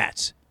at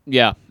bats.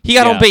 Yeah. He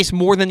got on base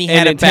more than he had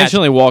at bats. And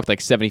intentionally walked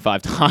like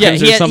 75 times. Yeah,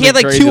 he had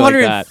like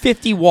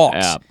 250 like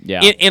walks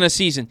in a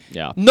season.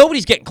 Yeah.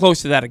 Nobody's getting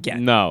close to that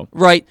again. No.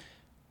 Right?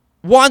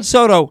 Juan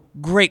Soto,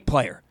 great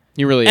player.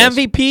 He really is.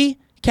 MVP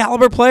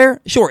caliber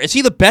player. Sure. Is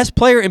he the best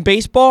player in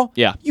baseball?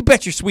 Yeah. You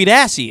bet your sweet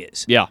ass he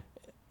is. Yeah.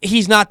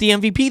 He's not the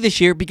MVP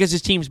this year because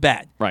his team's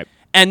bad. Right.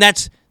 And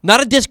that's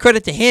not a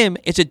discredit to him.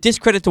 It's a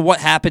discredit to what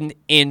happened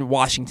in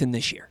Washington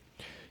this year.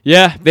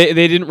 Yeah, they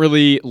didn't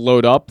really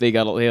load up. They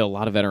had a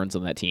lot of veterans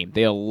on that team.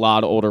 They had a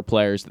lot of older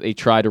players that they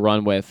tried to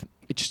run with.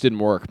 It just didn't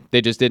work.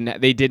 They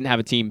didn't have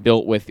a team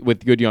built with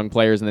good young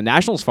players. And the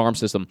Nationals farm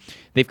system,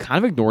 they've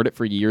kind of ignored it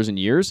for years and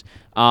years.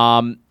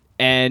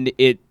 And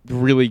it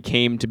really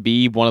came to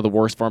be one of the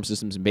worst farm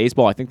systems in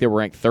baseball. I think they were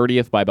ranked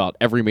 30th by about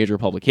every major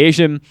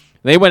publication.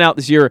 They went out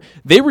this year.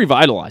 They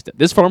revitalized it.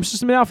 This farm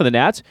system now for the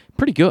Nats,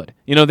 pretty good.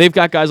 They've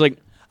got guys like...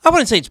 I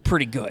wouldn't say it's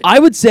pretty good. I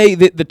would say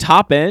that the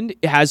top end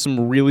has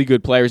some really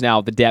good players now.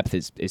 The depth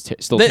is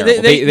still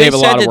terrible. They have a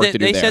lot of work to do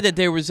there. They said that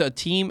there was a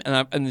team,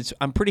 and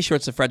I'm pretty sure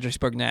it's the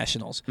Fredericksburg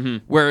Nationals,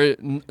 mm-hmm. where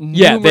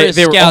numerous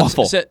they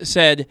scouts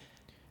said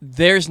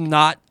there's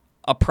not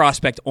a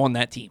prospect on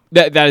that team.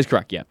 That is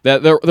correct, yeah.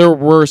 There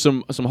were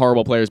some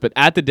horrible players, but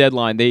at the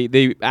deadline,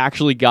 they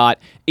actually got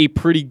a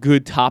pretty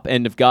good top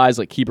end of guys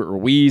like Keibert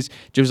Ruiz,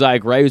 Josiah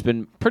Gray, who's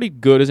been pretty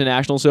good as a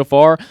National so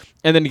far,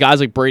 and then guys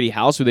like Brady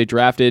House, who they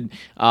drafted,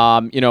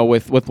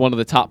 with one of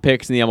the top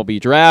picks in the MLB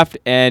draft.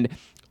 And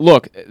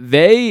look,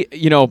 they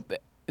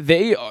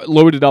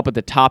loaded up at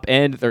the top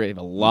end. They have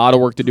a lot of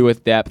work to do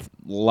with depth,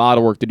 a lot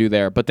of work to do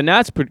there. But the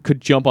Nats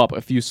could jump up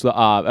a few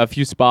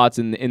spots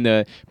in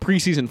the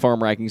preseason farm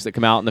rankings that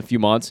come out in a few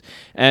months,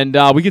 and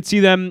we could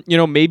see them,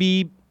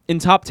 maybe in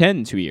top 10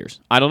 in 2 years.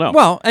 I don't know.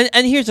 Well,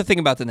 and here's the thing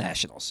about the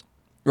Nationals,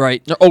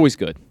 right? They're always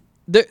good.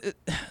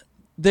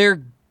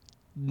 They're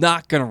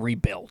not going to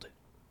rebuild.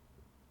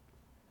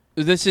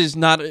 This is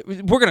not.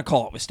 We're going to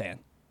call it with Stan.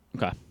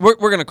 Okay. We're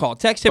going to call.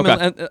 Text him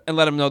okay. and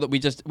let him know that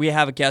we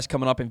have a guest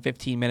coming up in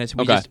 15 minutes.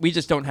 We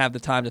just don't have the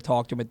time to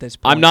talk to him at this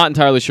point. I'm not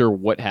entirely sure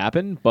what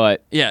happened,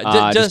 but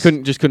just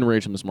couldn't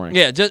reach him this morning.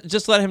 Yeah,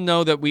 just let him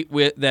know that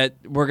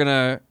we're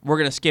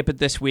gonna skip it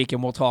this week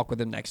and we'll talk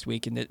with him next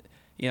week, and that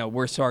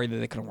we're sorry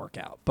that it couldn't work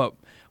out, but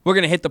we're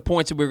gonna hit the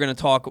points that we were gonna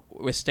talk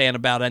with Stan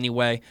about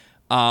anyway.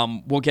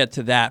 We'll get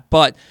to that,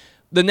 but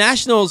the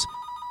Nationals.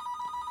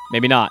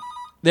 Maybe not.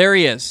 There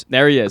he is.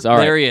 All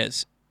right. There he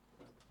is.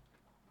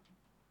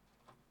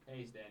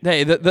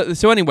 Hey,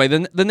 so anyway,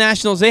 the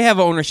Nationals, they have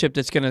ownership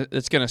that's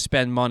gonna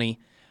spend money,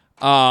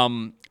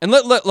 and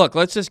look,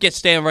 let's just get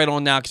Stan right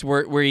on now because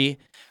we're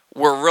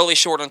really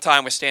short on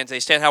time with Stan today.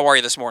 Stan, how are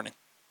you this morning?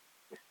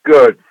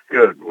 Good.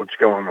 What's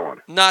going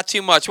on? Not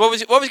too much. What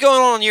was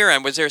going on your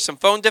end? Was there some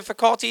phone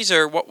difficulties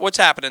or what's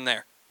happening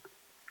there?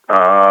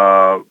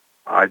 I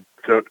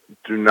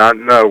do not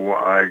know.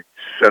 I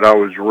said I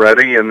was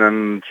ready, and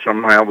then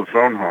somehow the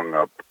phone hung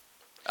up.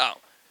 Oh.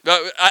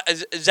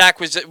 Zach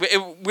we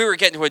were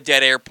getting to a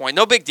dead air point.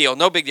 No big deal.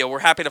 We're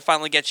happy to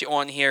finally get you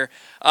on here.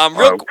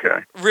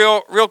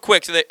 Real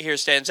quick here,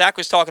 Stan. Zach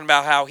was talking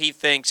about how he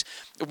thinks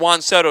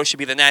Juan Soto should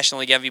be the National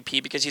League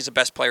MVP because he's the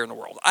best player in the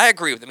world. I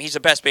agree with him. He's the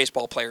best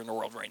baseball player in the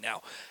world right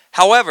now.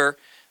 However,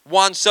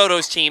 Juan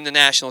Soto's team, the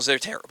Nationals, they're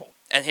terrible.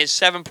 And his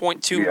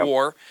 7.2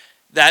 WAR,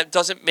 that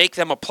doesn't make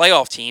them a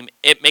playoff team.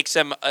 It makes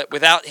them,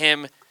 without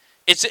him,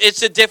 it's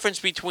the difference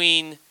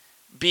between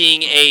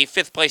being a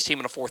fifth-place team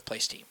and a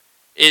fourth-place team.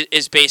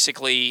 Is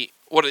basically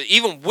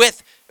even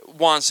with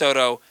Juan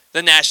Soto,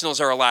 the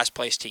Nationals are a last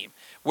place team.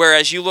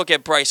 Whereas you look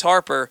at Bryce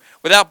Harper,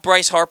 without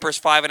Bryce Harper's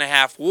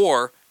 5.5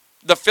 WAR,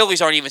 the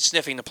Phillies aren't even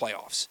sniffing the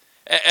playoffs.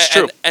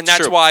 And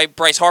that's why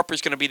Bryce Harper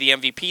is going to be the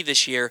MVP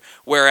this year.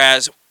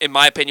 Whereas, in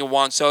my opinion,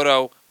 Juan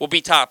Soto will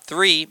be top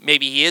 3.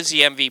 Maybe he is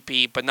the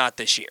MVP, but not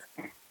this year.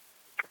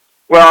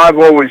 Well, I've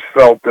always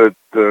felt that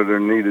there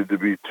needed to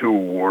be 2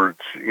 awards.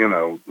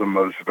 The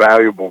most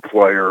valuable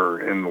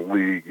player in the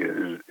league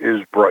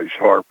is Bryce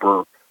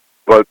Harper.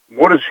 But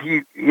what is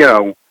he,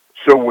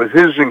 so with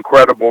his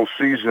incredible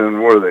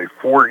season, what are they,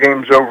 4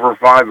 games over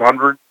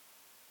 500?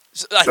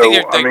 I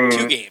think they're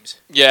 2 games.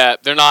 Yeah,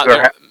 they're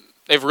not.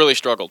 They've really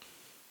struggled.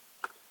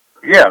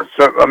 Yeah,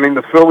 so,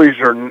 the Phillies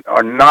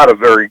are not a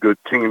very good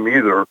team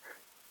either.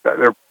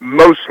 They're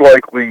most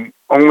likely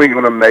only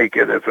going to make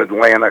it if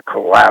Atlanta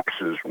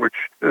collapses, which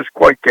is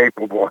quite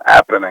capable of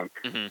happening.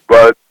 Mm-hmm.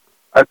 But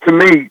to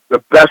me, the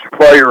best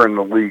player in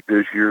the league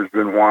this year has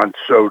been Juan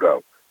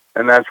Soto,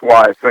 and that's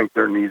why I think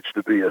there needs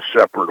to be a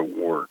separate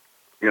award,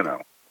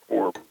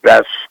 for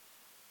best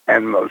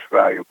and most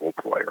valuable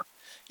player.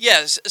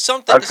 Yes,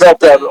 I felt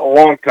that a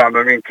long time.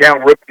 I mean, Cal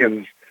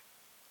Ripken's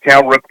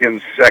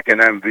second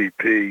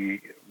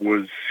MVP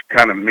was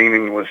kind of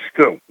meaningless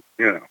too,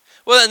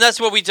 Well, and that's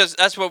what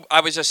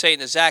I was just saying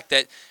to Zach,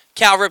 that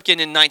Cal Ripken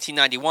in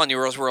 1991, the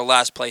Orioles were a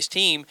last place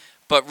team,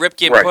 but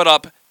Ripken put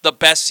up the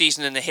best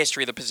season in the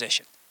history of the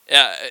position.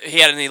 He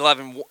had an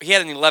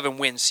 11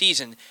 win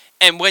season,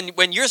 and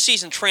when your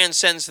season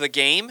transcends the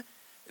game,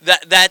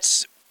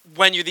 that's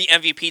when you're the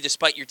MVP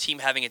despite your team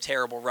having a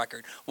terrible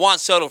record. Juan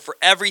Soto, for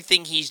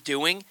everything he's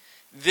doing,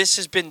 this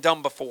has been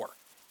done before,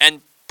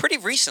 and pretty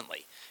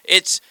recently.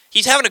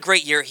 He's having a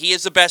great year. He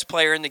is the best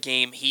player in the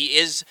game. He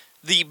is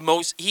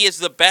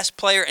the best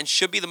player and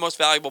should be the most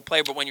valuable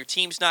player, but when your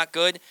team's not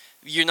good,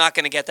 you're not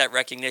going to get that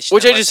recognition.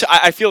 Which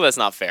I feel that's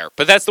not fair,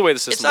 but that's the way the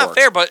system works. It's not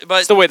fair, but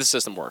it's the way the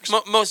system works.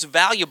 Most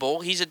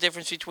valuable, he's a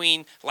difference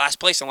between last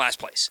place and last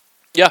place.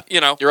 Yeah,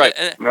 you're right.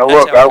 Now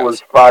look, I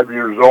was 5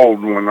 years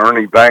old when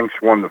Ernie Banks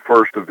won the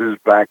first of his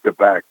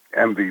back-to-back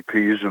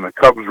MVPs, and the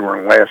Cubs were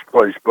in last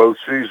place both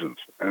seasons,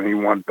 and he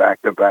won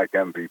back-to-back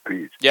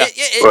MVPs. Yeah,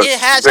 it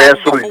has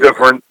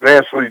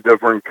vastly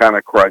different kind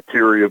of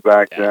criteria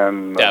back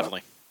then.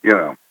 Definitely.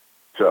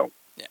 So.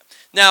 Yeah.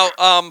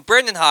 Now,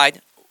 Brandon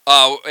Hyde,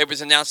 it was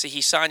announced that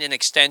he signed an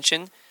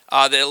extension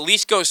that at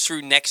least goes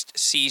through next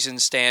season,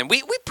 Stan.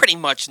 We pretty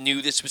much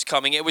knew this was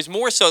coming. It was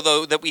more so,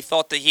 though, that we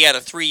thought that he had a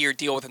 3-year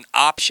deal with an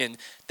option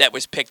that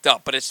was picked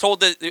up. But it's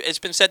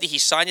been said that he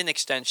signed an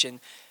extension.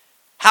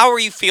 How are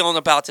you feeling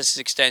about this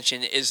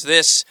extension? Is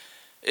this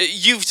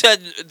you've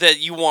said that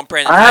you want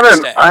Brandon Hyde to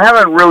stay? I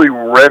haven't really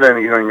read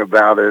anything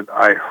about it.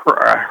 I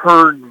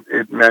heard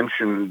it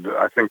mentioned,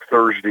 I think,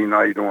 Thursday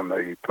night on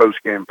the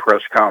post-game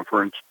press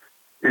conference.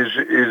 Is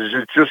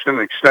it just an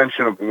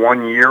extension of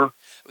 1 year?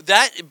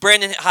 That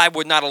Brandon Hyde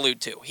would not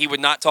allude to. He would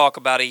not talk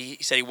about it. He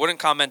said he wouldn't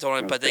comment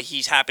on it, but that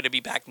he's happy to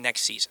be back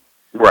next season.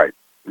 Right.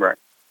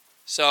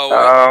 So,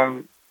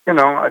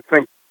 I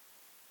think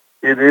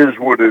it is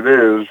what it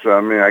is.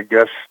 I mean, I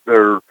guess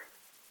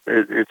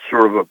it's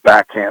sort of a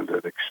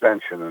backhanded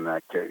extension in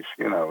that case.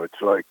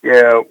 It's like,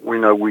 yeah, we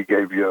know we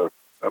gave you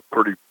a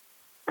pretty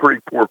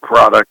poor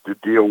product to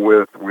deal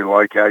with. We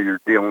like how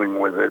you're dealing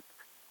with it.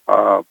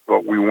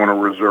 But we want to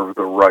reserve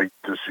the right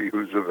to see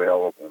who's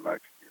available next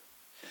year.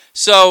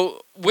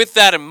 So, with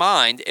that in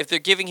mind, if they're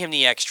giving him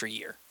the extra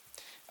year,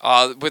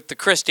 with the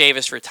Chris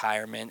Davis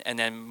retirement, and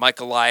then Mike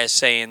Elias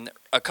saying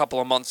a couple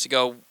of months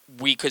ago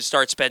we could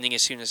start spending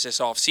as soon as this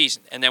offseason,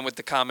 and then with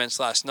the comments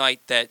last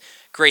night that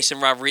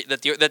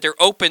that they're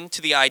open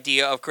to the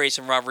idea of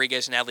Grayson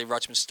Rodriguez and Adley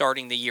Rutschman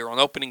starting the year on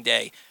opening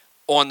day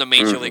on the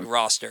Major League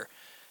roster.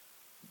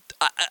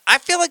 I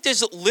feel like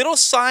there's little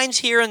signs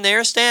here and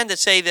there, Stan, that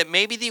say that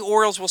maybe the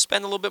Orioles will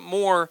spend a little bit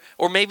more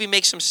or maybe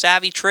make some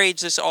savvy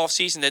trades this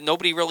offseason that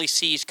nobody really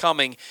sees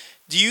coming.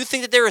 Do you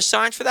think that there are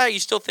signs for that, or you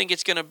still think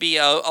it's going to be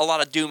a lot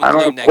of doom and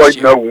gloom next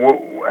year? I don't quite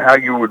know how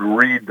you would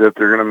read that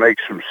they're going to make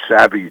some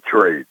savvy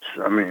trades.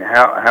 I mean,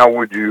 how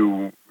would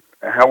you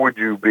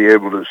be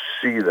able to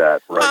see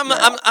that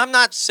now? I'm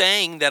not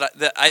saying that.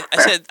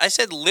 I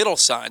said little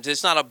signs.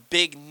 It's not a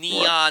big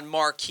neon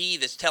marquee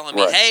that's telling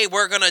me, "Hey,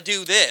 we're gonna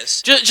do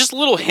this." Just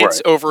little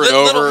hints over and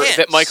over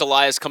that Mike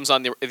Elias comes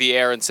on the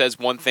air and says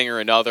one thing or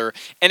another,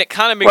 and it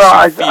kind of makes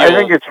you feel. I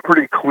think it's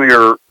pretty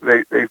clear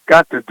they've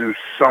got to do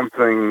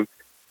something,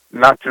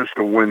 not just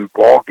to win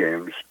ball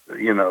games.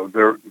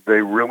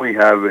 They really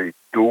have a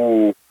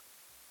dual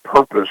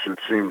purpose, it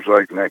seems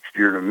like, next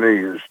year to me,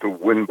 is to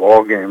win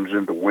ball games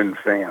and to win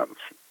fans,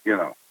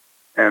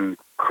 and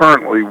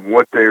currently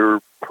what they're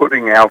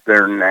putting out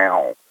there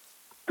now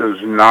does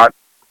not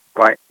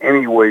by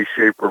any way,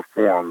 shape, or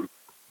form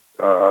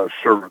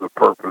serve the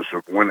purpose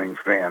of winning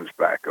fans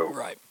back over.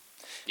 Right.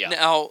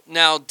 Yeah.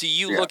 Now do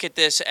you look at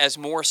this as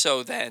more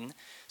so then?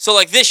 So,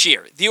 like this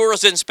year, the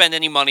Orioles didn't spend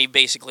any money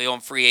basically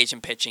on free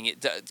agent pitching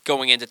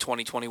going into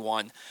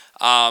 2021,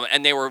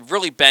 and they were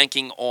really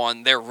banking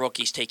on their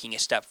rookies taking a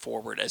step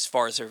forward as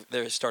far as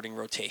their starting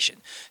rotation.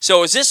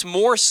 So, is this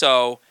more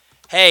so,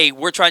 hey,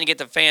 we're trying to get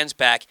the fans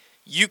back?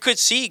 You could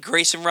see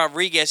Grayson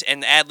Rodriguez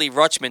and Adley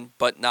Rutschman,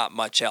 but not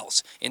much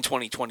else in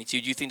 2022.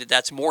 Do you think that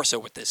that's more so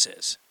what this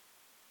is?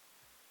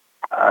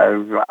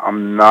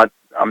 I'm not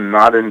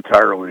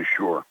entirely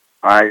sure.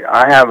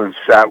 I haven't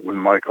sat with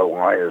Mike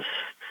Elias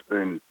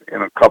in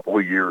a couple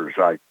of years.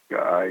 I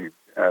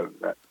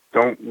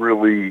haven't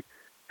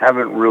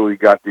really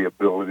got the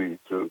ability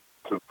to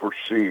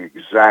foresee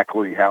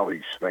exactly how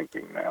he's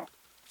thinking now.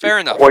 Fair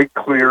enough. It's quite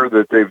clear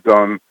that they've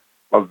done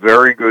a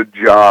very good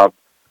job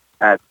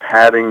at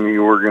padding the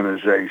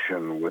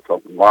organization with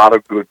a lot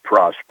of good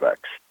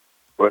prospects,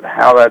 but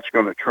how that's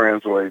going to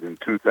translate in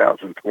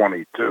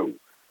 2022.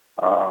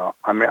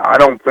 I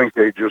don't think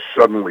they just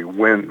suddenly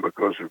win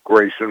because of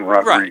Grayson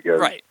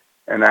Rodriguez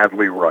and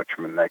Adley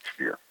Rutschman next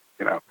year.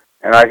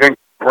 And I think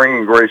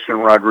bringing Grayson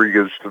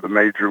Rodriguez to the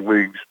major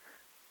leagues,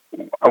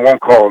 I won't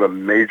call it a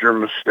major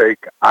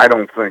mistake. I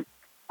don't think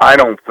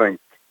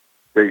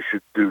they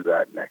should do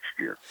that next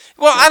year.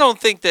 Well, I don't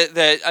think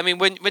that I mean,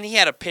 when he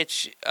had a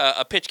pitch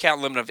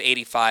count limit of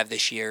 85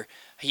 this year,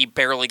 he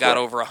barely got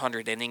over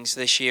 100 innings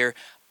this year.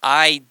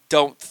 I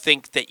don't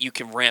think that you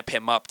can ramp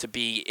him up to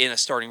be in a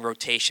starting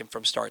rotation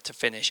from start to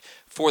finish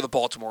for the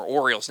Baltimore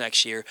Orioles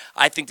next year.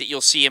 I think that you'll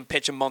see him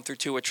pitch a month or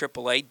two at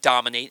AAA,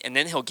 dominate, and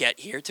then he'll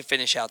get here to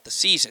finish out the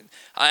season.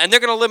 And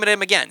they're going to limit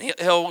him again.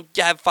 He'll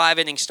have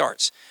 5-inning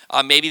starts,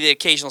 maybe the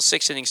occasional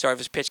 6-inning start if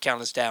his pitch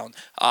count is down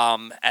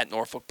at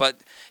Norfolk. But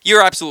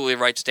you're absolutely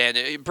right,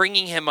 Stan.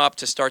 Bringing him up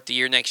to start the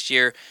year next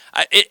year,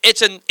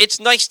 it's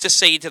nice to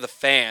say to the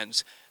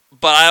fans,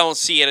 but I don't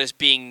see it as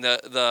being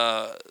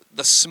the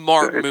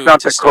smart move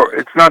to start.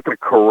 It's not the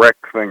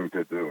correct thing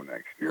to do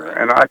next year.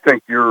 And I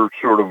think you're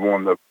sort of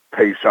on the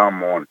pace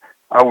I'm on.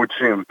 I would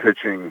see him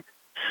pitching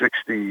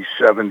 60,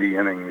 70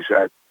 innings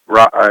at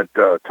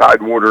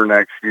Tidewater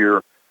next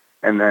year,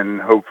 and then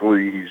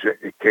hopefully he's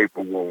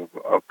capable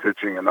of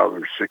pitching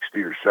another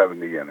 60 or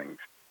 70 innings.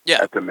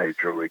 Yeah. At the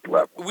major league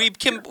level. We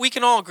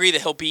can all agree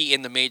that he'll be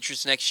in the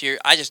majors next year.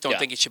 I just don't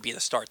think it should be the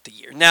start of the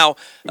year. Now,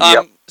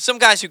 some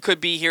guys who could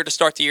be here to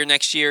start the year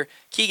next year,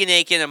 Keegan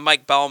Aiken and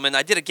Mike Bellman.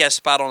 I did a guest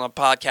spot on a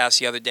podcast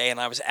the other day, and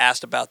I was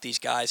asked about these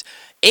guys.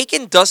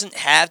 Aiken doesn't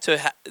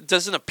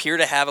appear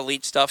to have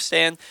elite stuff,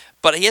 Stan,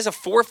 but he has a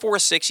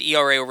 4.46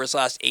 ERA over his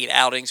last 8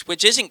 outings,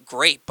 which isn't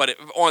great, but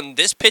on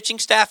this pitching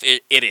staff,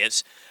 it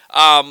is.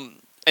 And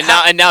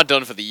now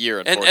done for the year,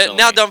 unfortunately. And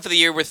now done for the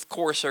year with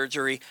core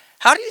surgery.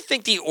 How do you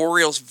think the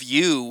Orioles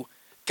view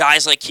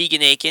guys like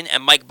Keegan Aiken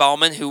and Mike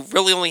Bellman, who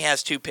really only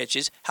has 2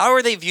 pitches? How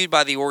are they viewed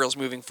by the Orioles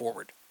moving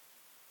forward?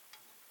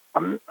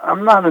 I'm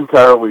not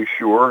entirely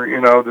sure. You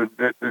know,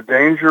 the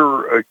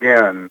danger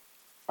again.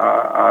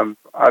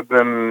 I've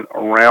been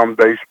around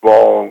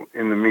baseball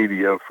in the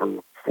media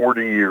for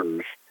 40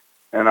 years,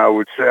 and I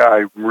would say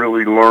I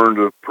really learned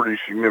a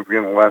pretty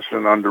significant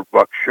lesson under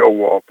Buck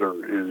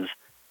Showalter is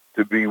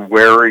to be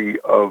wary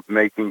of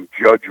making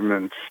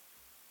judgments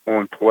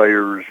on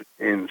players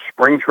in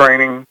spring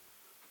training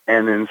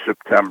and in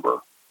September.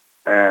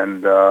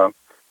 And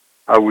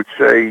I would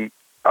say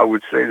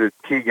that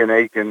Keegan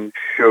Aiken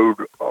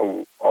showed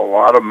a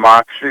lot of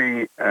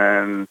moxie,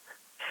 and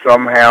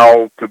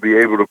somehow to be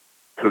able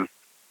to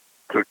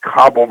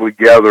cobble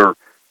together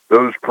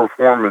those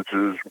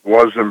performances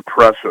was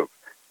impressive.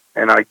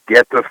 And I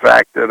get the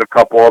fact that a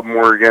couple of them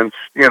were against,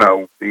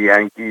 the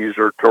Yankees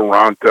or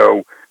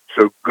Toronto,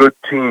 so good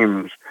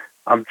teams.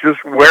 I'm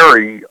just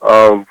wary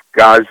of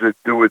guys that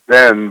do it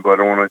then,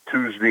 but on a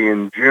Tuesday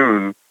in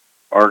June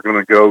are going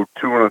to go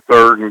 2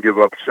 1/3 and give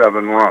up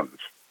 7 runs.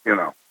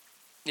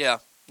 Yeah.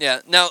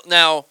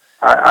 Now.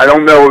 I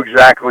don't know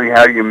exactly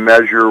how you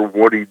measure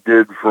what he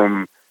did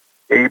from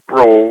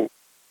April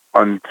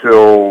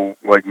until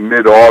like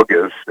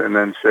mid-August, and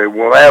then say,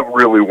 well, that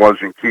really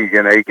wasn't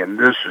Keegan Aiken.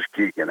 This is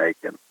Keegan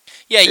Aiken.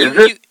 Yeah, you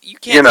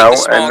can't.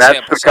 And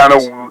that's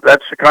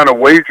the kind of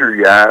wager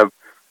you have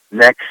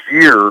next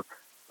year.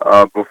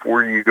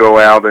 Before you go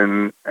out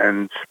and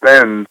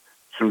spend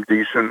some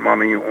decent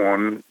money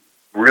on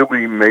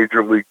really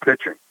major league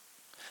pitching.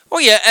 Well,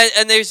 yeah,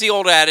 and there's the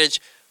old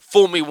adage,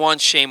 fool me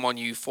once, shame on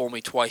you, fool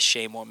me twice,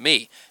 shame on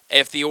me.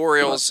 If the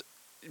Orioles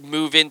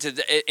move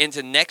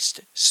into next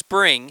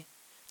spring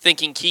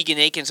thinking Keegan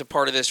Aiken's a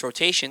part of this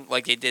rotation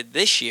like they did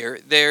this year,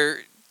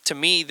 they're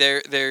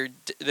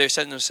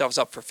setting themselves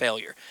up for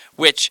failure,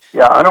 which...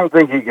 Yeah, I don't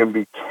think he can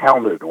be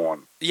counted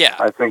on. Yeah.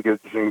 I think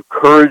it's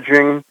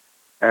encouraging,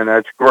 and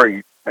that's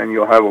great, and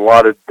you'll have a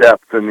lot of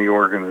depth in the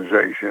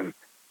organization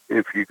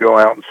if you go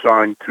out and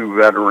sign 2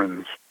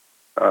 veterans,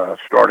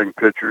 starting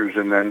pitchers,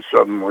 and then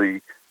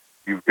suddenly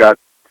you've got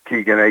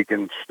Keegan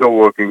Aiken still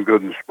looking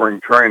good in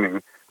spring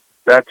training.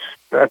 That's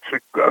a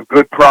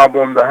good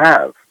problem to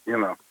have,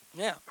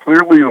 Yeah.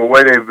 Clearly, the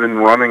way they've been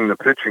running the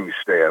pitching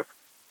staff,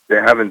 they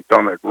haven't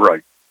done it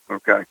right,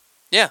 okay?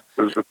 Yeah.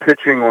 Because the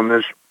pitching on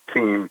this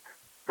team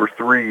for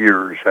 3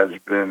 years has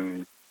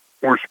been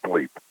horse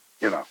bleep,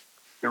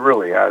 It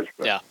really has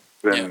been. Yeah.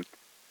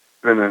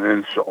 Been an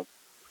insult.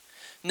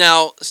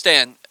 Now,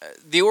 Stan,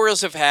 the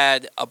Orioles have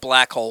had a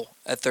black hole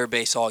at third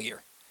base all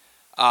year.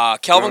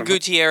 Kelvin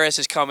Gutierrez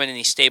has come in and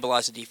he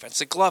stabilized the defense.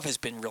 The glove has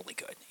been really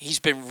good. He's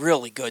been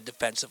really good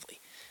defensively.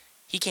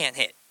 He can't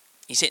hit.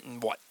 He's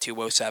hitting,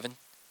 207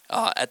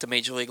 at the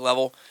major league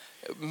level.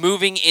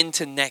 Moving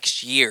into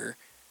next year,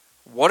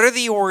 what are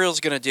the Orioles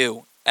going to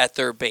do at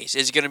third base?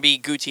 Is it going to be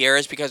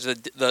Gutierrez because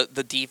of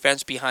the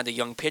defense behind a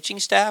young pitching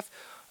staff?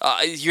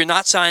 You're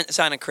not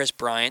signing Chris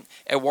Bryant.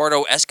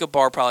 Eduardo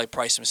Escobar probably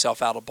priced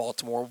himself out of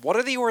Baltimore. What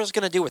are the Orioles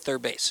going to do with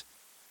third base?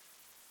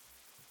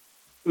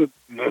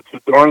 That's a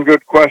darn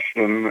good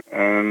question,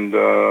 and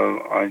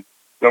I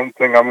don't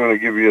think I'm going to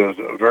give you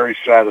a very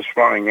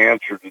satisfying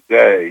answer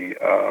today.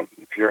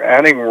 If you're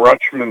adding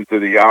Rutschman to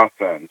the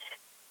offense,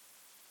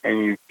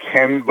 and you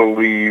can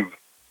believe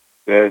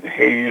that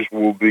Hayes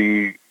will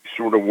be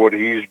sort of what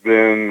he's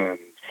been, and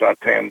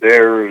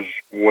Santander is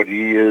what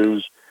he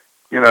is,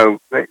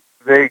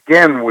 they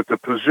again, with the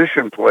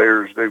position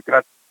players, they've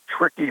got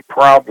tricky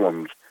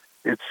problems.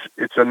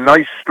 It's a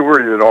nice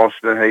story that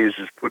Austin Hayes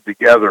has put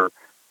together,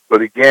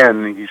 but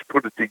again, he's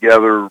put it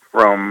together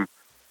from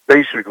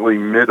basically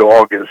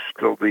mid-August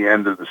till the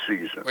end of the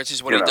season. Which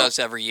is what he does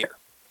every year.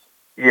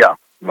 Yeah.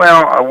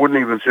 Well, I wouldn't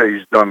even say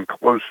he's done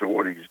close to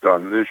what he's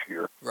done this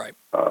year. Right.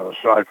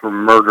 Aside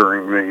from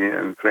murdering me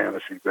in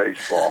fantasy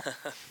baseball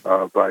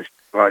by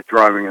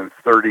driving in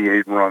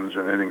 38 runs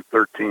and hitting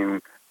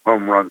 13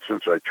 home runs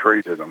since I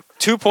traded him.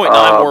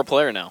 2.9 more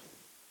player now.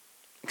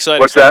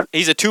 Exciting. What's that?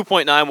 He's a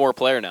 2.9 more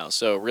player now.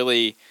 So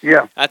really,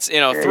 that's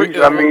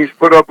he's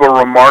put up a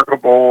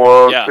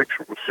remarkable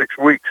 6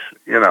 weeks.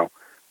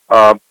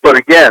 But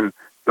again,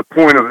 the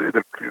point of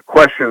the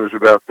question is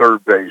about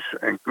third base,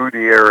 and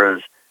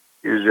Gutierrez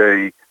is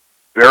a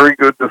very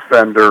good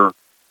defender,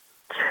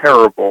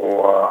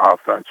 terrible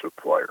offensive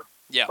player.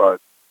 Yeah.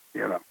 But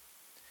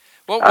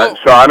well,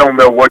 so I don't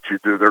know what you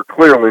do. They're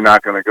clearly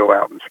not going to go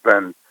out and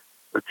spend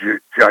a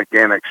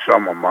gigantic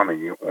sum of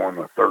money on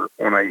a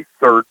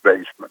third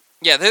baseman.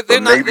 Yeah, they're so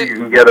not. Maybe you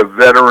can get a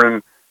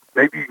veteran.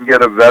 Maybe you can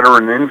get a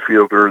veteran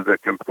infielder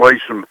that can play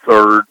some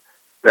third,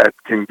 that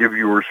can give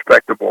you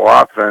respectable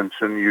offense,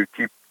 and you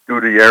keep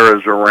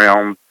Gutierrez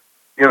around,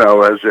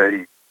 as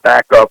a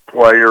backup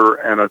player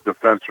and a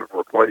defensive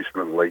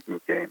replacement late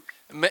in games.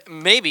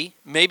 Maybe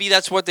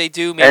that's what they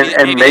do.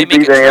 Maybe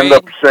they end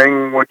up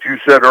saying what you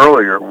said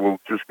earlier.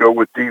 We'll just go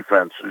with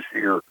defense this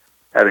year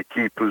at a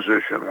key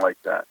position like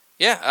that.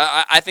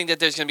 Yeah, I think that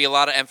there's going to be a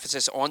lot of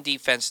emphasis on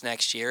defense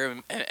next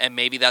year, and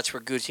maybe that's where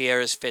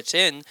Gutierrez fits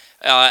in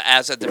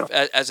as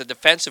a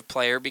defensive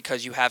player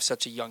because you have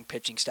such a young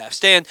pitching staff.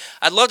 Stan,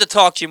 I'd love to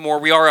talk to you more.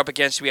 We are up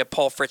against it. We have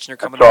Paul Fritschner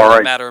coming up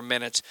in a matter of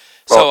minutes.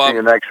 I'll see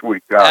you next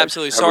week, guys.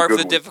 Absolutely. Sorry for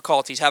the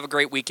difficulties. Have a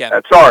great weekend.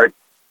 That's all right.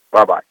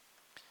 Bye-bye.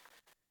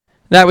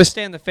 That was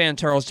Stan the Fan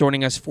Charles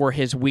joining us for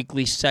his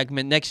weekly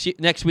segment.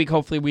 Next week,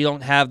 hopefully, we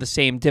don't have the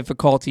same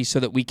difficulty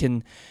so that we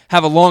can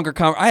have a longer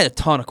conversation. I had a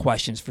ton of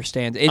questions for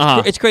Stan.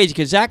 It's crazy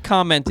because Zach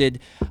commented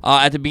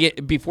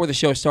before the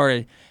show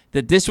started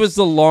that this was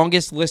the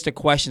longest list of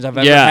questions I've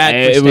ever had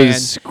for Stan. It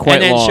was quite long.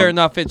 And then, sure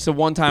enough, it's the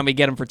one time we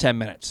get him for 10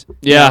 minutes.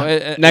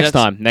 Yeah, next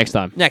time.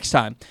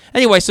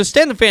 Anyway, so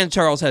Stan the Fan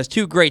Charles has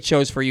two great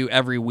shows for you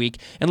every week.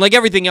 And like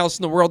everything else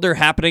in the world, they're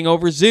happening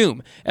over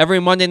Zoom. Every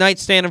Monday night,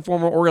 Stan and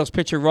former Orioles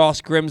pitcher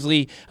Ross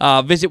Grimsley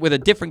visit with a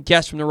different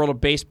guest from the world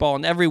of baseball.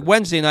 And every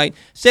Wednesday night,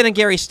 Stan and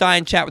Gary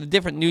Stein chat with a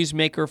different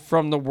newsmaker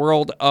from the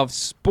world of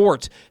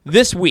sports.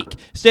 This week,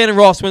 Stan and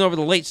Ross went over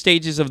the late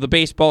stages of the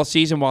baseball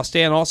season, while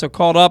Stan also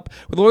caught up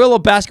with Loyola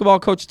basketball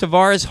coach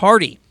Tavares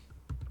Hardy.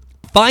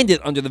 Find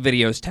it under the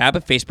videos tab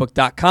at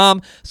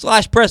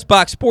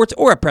facebook.com/PressBoxSports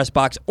or at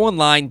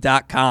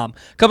PressBoxOnline.com.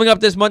 Coming up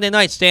this Monday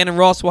night, Stan and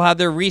Ross will have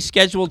their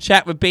rescheduled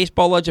chat with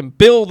baseball legend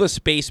Bill the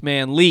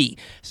Spaceman Lee.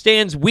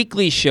 Stan's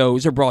weekly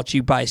shows are brought to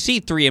you by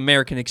C3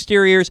 American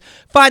Exteriors.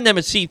 Find them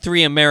at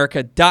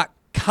c3america.com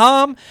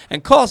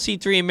and call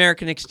C3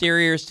 American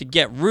Exteriors to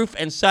get roof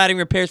and siding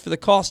repairs for the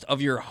cost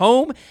of your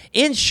home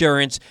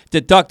insurance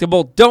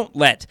deductible. Don't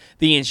let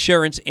the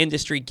insurance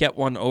industry get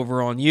one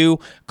over on you.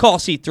 Call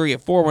C3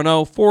 at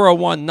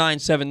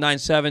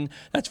 410-401-9797.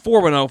 That's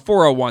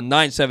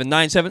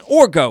 410-401-9797,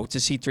 or go to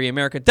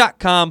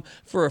c3america.com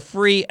for a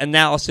free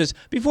analysis.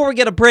 Before we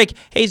get a break,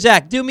 hey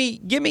Zach, give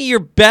me your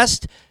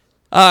best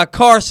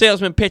car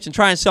salesman pitch and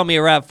try and sell me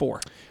a RAV4.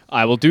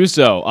 I will do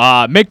so.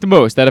 Make the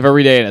most out of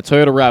every day in a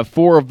Toyota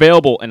RAV4,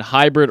 available in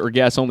hybrid or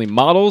gas-only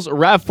models. A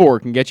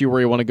RAV4 can get you where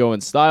you want to go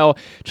in style.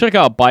 Check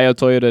out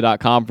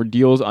biotoyota.com for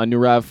deals on new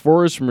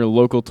RAV4s from your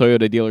local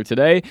Toyota dealer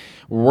today.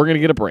 We're going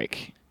to get a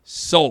break.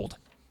 Sold.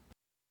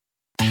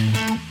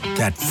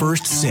 That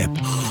first sip.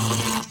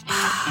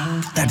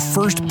 That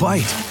first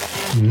bite.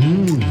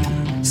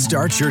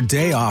 Start your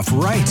day off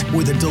right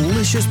with a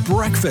delicious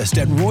breakfast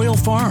at Royal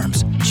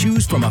Farms.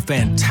 Choose from a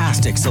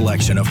fantastic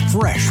selection of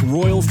fresh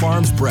Royal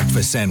Farms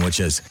breakfast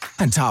sandwiches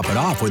and top it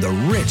off with a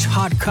rich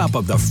hot cup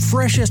of the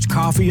freshest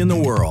coffee in the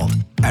world.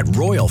 At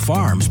Royal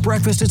Farms,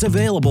 breakfast is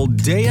available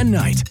day and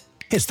night.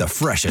 It's the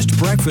freshest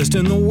breakfast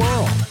in the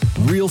world.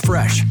 Real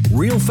fresh,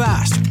 real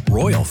fast.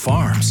 Royal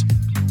Farms.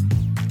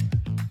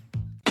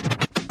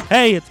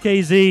 Hey, it's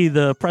KZ.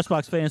 The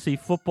PressBox Fantasy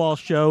Football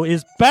Show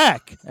is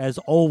back, as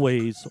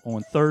always,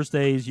 on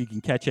Thursdays. You can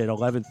catch it at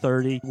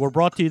 11:30. We're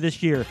brought to you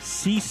this year,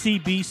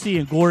 CCBC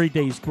and Glory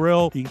Days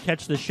Grill. You can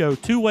catch the show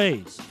two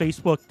ways,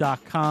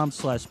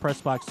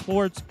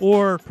 facebook.com/PressBoxSports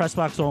or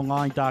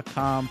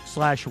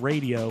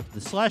PressBoxOnline.com/radio. The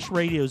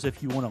 /radio is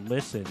if you want to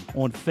listen.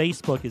 On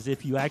Facebook is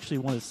if you actually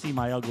want to see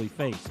my ugly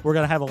face. We're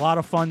going to have a lot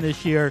of fun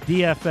this year.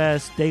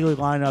 DFS, daily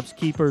lineups,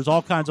 keepers,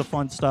 all kinds of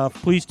fun stuff.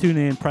 Please tune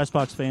in,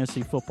 PressBox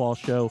Fantasy Football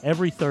Show,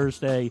 every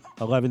Thursday,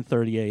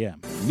 11:30 a.m.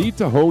 Need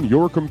to hone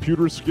your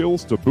computer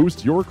skills to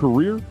boost your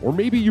career? Or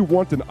maybe you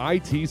want an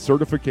IT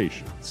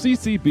certification?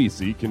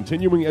 CCBC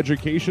Continuing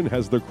Education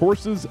has the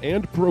courses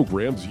and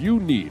programs you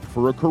need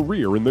for a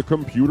career in the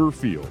computer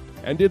field.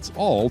 And it's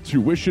all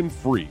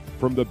tuition-free.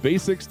 From the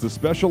basics to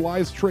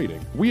specialized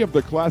training, we have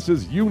the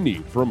classes you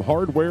need from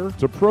hardware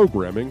to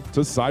programming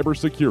to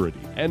cybersecurity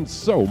and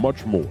so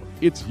much more.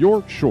 It's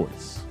your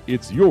choice.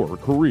 It's your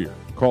career.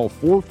 Call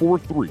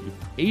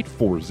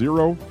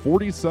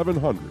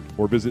 443-840-4700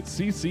 or visit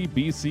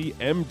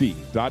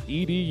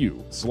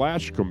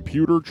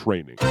ccbcmd.edu/computer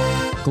training.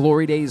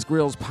 Glory Days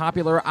Grill's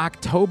popular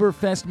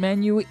Oktoberfest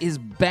menu is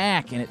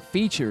back, and it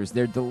features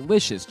their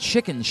delicious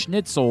chicken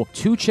schnitzel,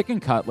 2 chicken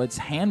cutlets,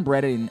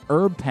 hand-breaded in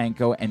herb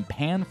panko and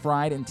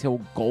pan-fried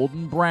until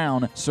golden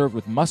brown, served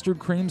with mustard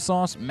cream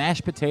sauce,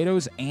 mashed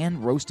potatoes,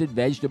 and roasted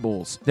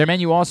vegetables. Their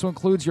menu also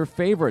includes your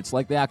favorites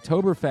like the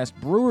Oktoberfest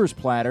Brewer's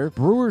Platter,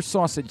 Brewer's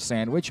Sausage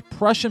Sandwich,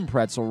 Prussian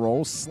Pretzel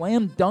Rolls,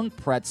 Slam Dunk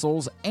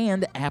Pretzels,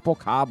 and Apple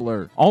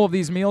Cobbler. All of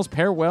these meals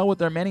pair well with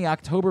their many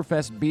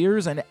Oktoberfest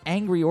beers and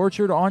Angry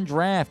Orchard on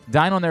draft.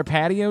 Dine on their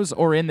patios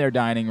or in their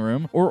dining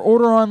room, or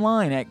order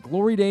online at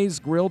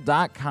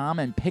glorydaysgrill.com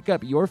and pick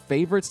up your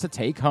favorites to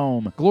take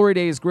home. Glory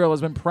Days Grill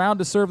has been proud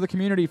to serve the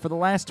community for the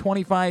last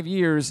 25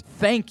 years.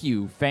 Thank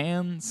you,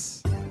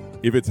 fans.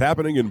 If it's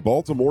happening in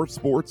Baltimore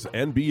sports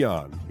and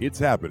beyond, it's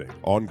happening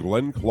on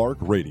Glenn Clark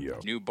Radio.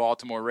 New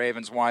Baltimore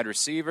Ravens wide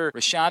receiver,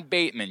 Rashad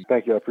Bateman.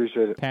 Thank you, I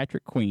appreciate it.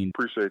 Patrick Queen.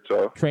 Appreciate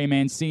y'all. Trey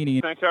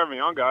Mancini. Thanks for having me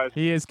on, guys.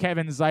 He is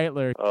Kevin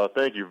Zeitler.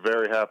 Thank you.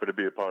 Very happy to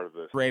be a part of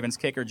this. Ravens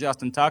kicker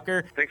Justin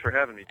Tucker. Thanks for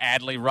having me.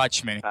 Adley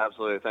Rutschman.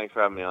 Absolutely. Thanks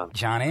for having me on.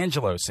 John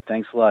Angelos.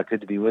 Thanks a lot.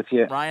 Good to be with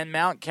you. Ryan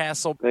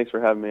Mountcastle. Thanks for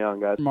having me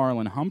on, guys.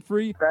 Marlon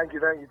Humphrey. Thank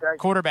you.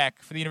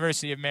 Quarterback for the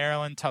University of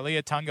Maryland,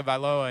 Talia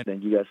Tungavailoa.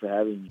 Thank you guys for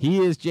having me. He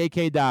is J.K.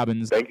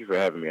 Dobbins. Thank you for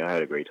having me. I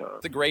had a great time.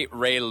 The great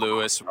Ray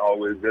Lewis.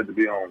 Always good to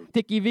be on.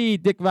 Dickie V,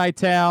 Dick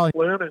Vitale.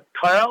 Glenn and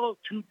Kyle,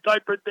 2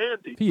 diaper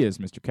dandies. He is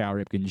Mr. Cal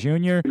Ripken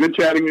Jr. Good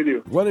chatting with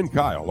you. Glenn and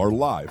Kyle are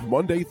live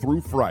Monday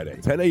through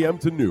Friday, 10 a.m.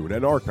 to noon,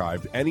 and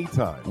archived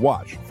anytime.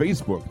 Watch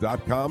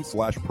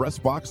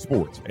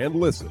Facebook.com/PressBoxSports and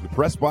listen to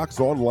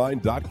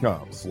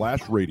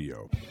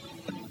PressBoxOnline.com/radio.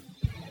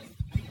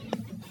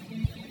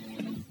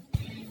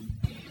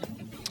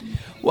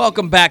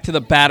 Welcome back to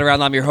the Bat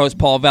Around. I'm your host,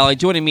 Paul Valley.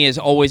 Joining me, as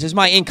always, is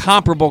my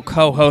incomparable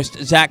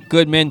co-host, Zach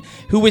Goodman,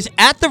 who was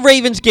at the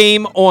Ravens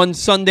game on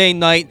Sunday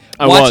night,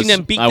 watching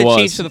them beat the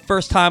Chiefs for the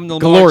first time in the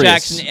Lamar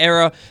Jackson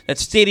era. That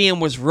stadium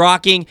was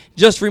rocking.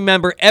 Just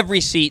remember,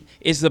 every seat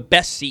is the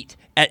best seat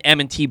at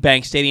M&T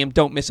Bank Stadium.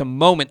 Don't miss a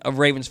moment of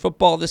Ravens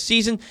football this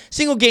season.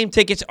 Single game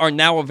tickets are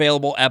now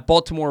available at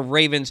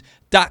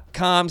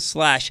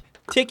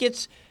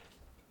BaltimoreRavens.com/tickets.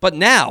 But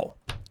now,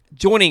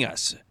 joining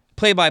us,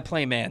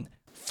 play-by-play man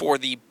for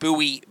the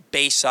Bowie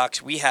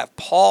Baysox, we have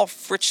Paul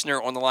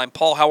Fritschner on the line.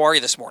 Paul, how are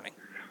you this morning?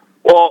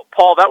 Well,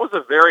 Paul, that was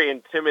a very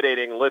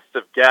intimidating list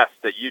of guests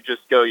that you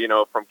just go,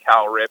 from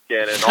Cal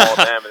Ripken and all of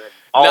them, and then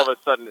all of a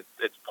sudden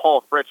it's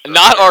Paul Fritschner.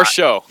 Not our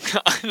show.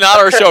 Not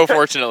our show,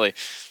 fortunately.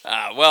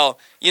 Oh,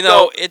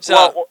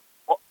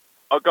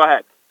 go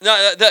ahead.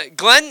 No,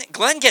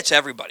 Glenn gets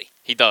everybody.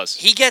 He does.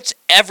 He gets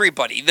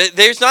everybody.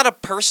 There's not a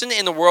person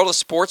in the world of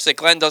sports that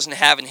Glenn doesn't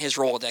have in his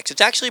Rolodex.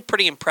 It's actually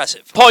pretty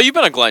impressive. Paul, you've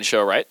been on Glenn's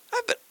show, right?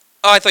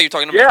 I thought you were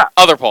talking to me. Yeah.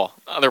 Other Paul.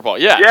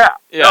 Yeah.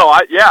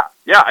 Yeah.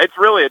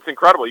 It's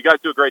incredible. You guys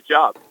do a great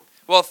job.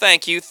 Well,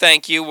 thank you.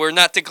 We're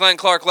not to Glenn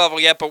Clark level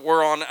yet, but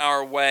we're on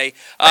our way.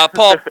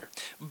 Paul,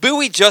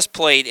 Bowie just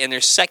played in their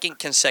second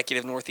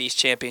consecutive Northeast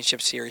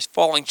Championship Series,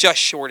 falling just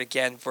short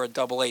again for a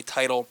Double-A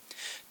title.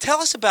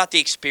 Tell us about the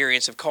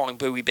experience of calling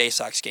Bowie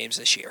Baysox games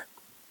this year.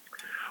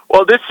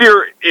 Well, this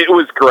year it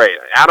was great.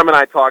 Adam and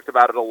I talked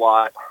about it a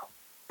lot.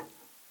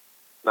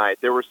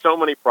 There were so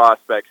many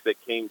prospects that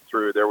came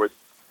through. There was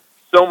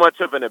so much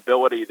of an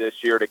ability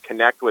this year to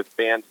connect with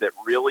fans that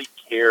really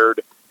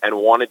cared and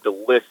wanted to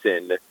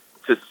listen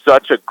to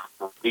such a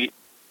great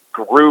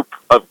group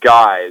of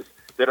guys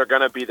that are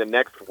going to be the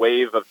next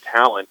wave of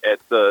talent at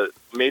the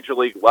major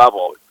league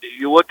level.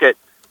 You look at,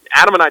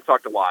 Adam and I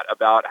talked a lot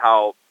about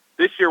how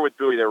this year with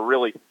Bowie, there were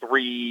really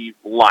 3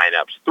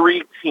 lineups,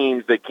 3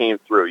 teams that came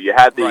through. You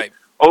had the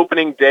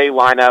opening day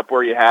lineup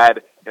where you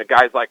had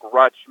guys like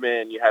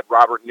Rutschman, you had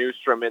Robert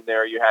Newstrom in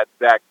there, you had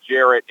Zach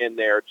Jarrett in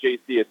there,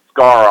 J.C.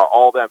 Escara,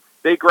 all them.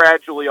 They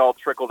gradually all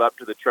trickled up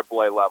to the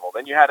AAA level.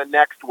 Then you had a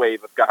next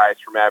wave of guys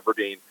from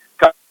Aberdeen,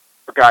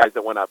 guys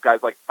that went up,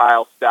 guys like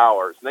Kyle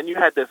Stowers. And then you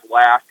had this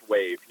last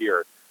wave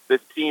here,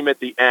 this team at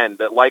the end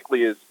that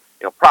likely is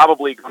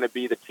probably going to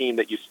be the team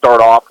that you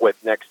start off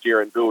with next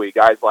year in Bowie.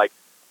 Guys like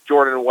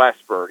Jordan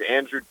Westberg,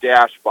 Andrew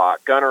Dashbach,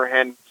 Gunnar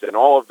Henson,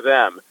 all of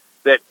them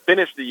that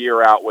finished the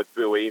year out with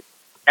Bowie.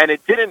 And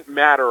it didn't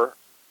matter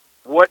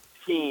what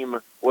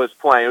team was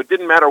playing. It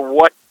didn't matter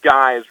what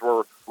guys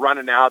were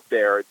running out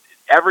there.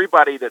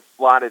 Everybody that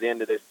slotted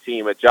into this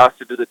team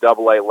adjusted to the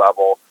Double-A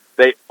level.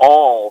 They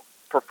all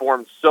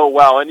performed so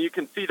well, and you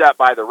can see that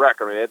by the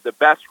record. I mean, it's the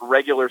best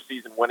regular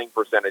season winning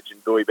percentage in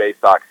Bowie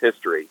Baysox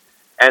history.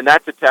 And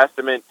that's a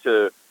testament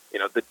to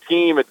the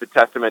team. It's a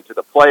testament to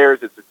the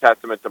players. It's a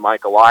testament to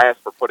Mike Elias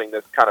for putting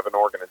this kind of an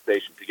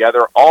organization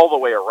together all the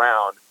way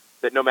around,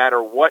 that no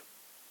matter what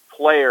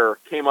player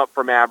came up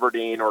from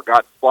Aberdeen or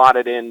got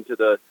slotted into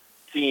the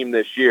team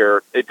this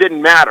year, it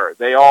didn't matter.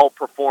 They all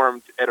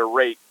performed at a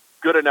rate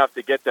good enough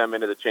to get them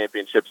into the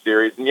championship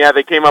series. And, yeah,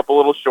 they came up a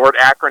little short.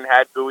 Akron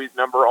had Bowie's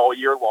number all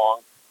year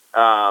long.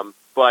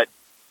 But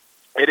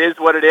it is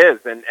what it is,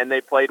 and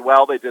they played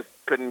well. They just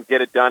couldn't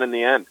get it done in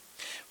the end.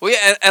 Well,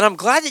 yeah, and I'm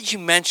glad that you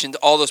mentioned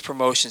all those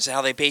promotions and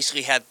how they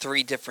basically had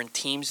 3 different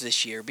teams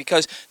this year,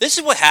 because this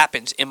is what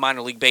happens in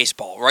minor league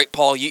baseball, right,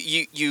 Paul?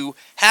 You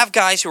have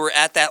guys who are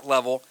at that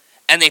level,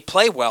 and they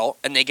play well,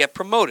 and they get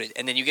promoted.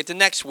 And then you get the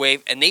next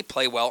wave, and they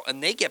play well,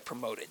 and they get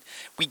promoted.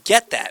 We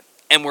get that,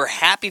 and we're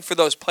happy for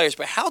those players.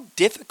 But how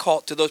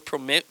difficult do those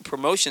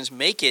promotions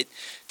make it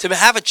to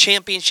have a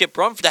championship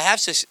run, to have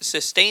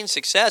sustained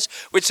success,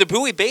 which the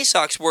Bowie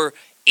Baysox were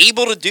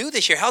able to do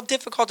this year? How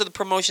difficult do the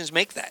promotions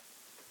make that?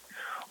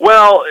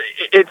 Well,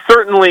 it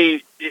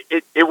certainly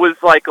it was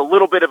like a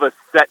little bit of a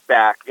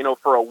setback,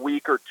 for a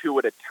week or two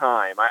at a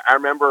time. I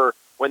remember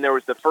when there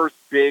was the first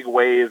big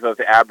wave of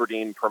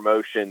Aberdeen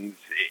promotions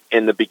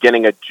in the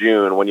beginning of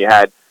June, when you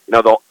had,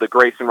 the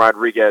Grayson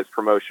Rodriguez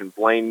promotion,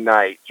 Blaine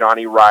Knight,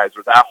 Johnny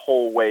Reiser, that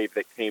whole wave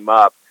that came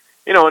up,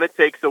 and it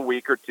takes a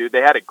week or two.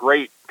 They had a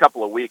great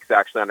couple of weeks,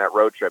 actually, on that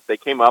road trip. They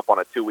came up on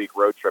a 2-week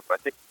road trip.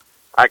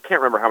 I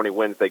can't remember how many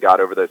wins they got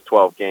over those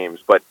 12 games,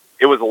 but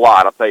it was a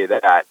lot, I'll tell you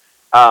that.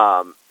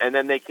 And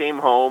then they came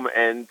home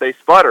and they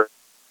sputtered.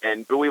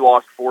 And Bowie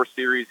lost 4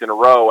 series in a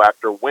row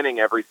after winning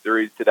every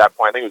series to that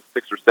point. I think it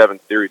was 6 or 7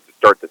 series to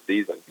start the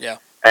season. Yeah.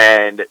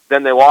 And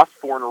then they lost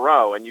 4 in a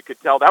row. And you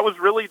could tell that was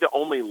really the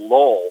only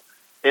lull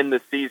in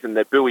the season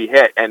that Bowie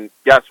hit. And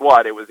guess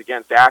what? It was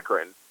against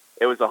Akron.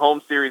 It was a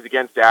home series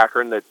against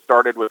Akron that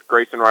started with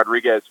Grayson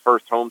Rodriguez's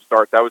first home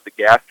start. That was the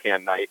gas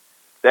can night.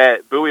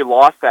 That Bowie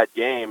lost that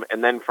game.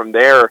 And then from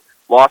there,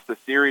 lost the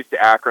series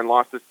to Akron,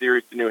 lost the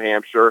series to New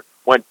Hampshire,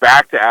 went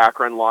back to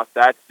Akron, lost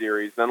that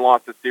series, then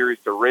lost the series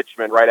to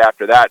Richmond right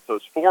after that. So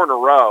it's 4 in a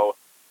row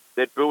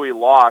that Bowie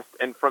lost.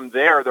 And from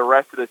there, the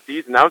rest of the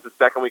season, that was the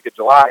second week of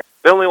July,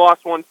 they only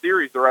lost 1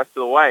 series the rest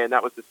of the way, and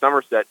that was the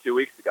Somerset 2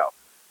 weeks ago.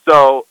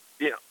 So,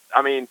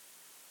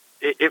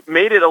 it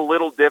made it a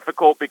little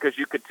difficult because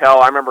you could tell.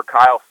 I remember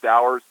Kyle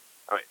Stowers,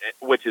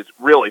 which is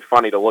really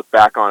funny to look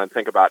back on and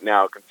think about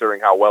now,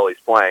 considering how well he's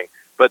playing.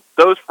 But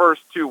those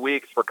first 2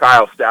 weeks for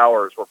Kyle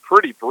Stowers were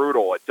pretty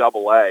brutal at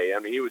Double-A. I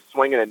mean, he was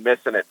swinging and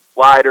missing at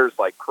sliders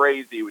like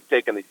crazy. He was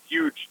taking these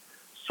huge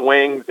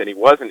swings, and he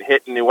wasn't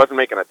hitting. He wasn't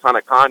making a ton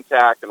of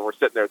contact. And we're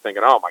sitting there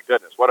thinking, "Oh my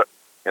goodness, what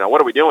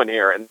are we doing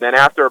here?" And then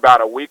after about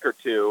a week or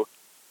two,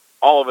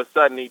 all of a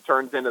sudden he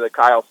turns into the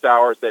Kyle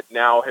Stowers that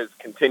now has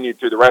continued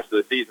through the rest of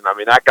the season. I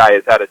mean, that guy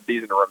has had a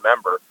season to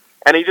remember.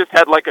 And he just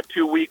had like a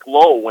 2-week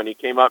lull when he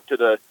came up to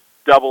the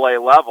Double-A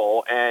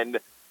level, and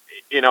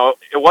it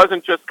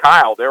wasn't just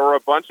Kyle. There were a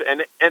bunch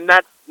and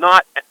that's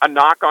not a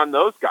knock on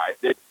those guys.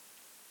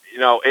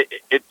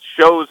 It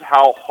shows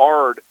how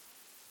hard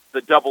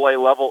the Double-A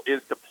level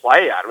is to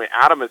play at. I mean,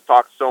 Adam has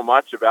talked so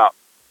much about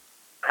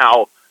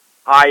how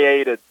high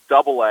A to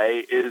Double-A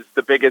is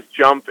the biggest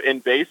jump in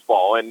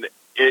baseball, and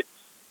it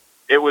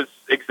was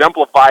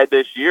exemplified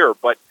this year,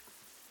 but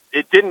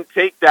it didn't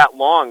take that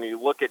long. You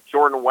look at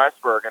Jordan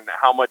Westberg and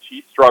how much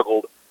he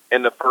struggled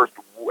in the first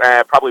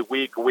probably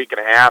week and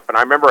a half. And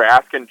I remember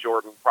asking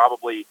Jordan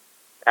probably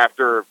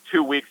after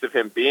 2 weeks of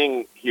him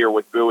being here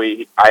with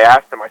Bowie, I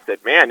asked him, I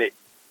said, "Man,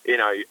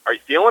 are you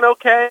feeling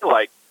okay?"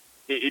 Like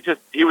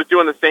he was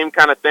doing the same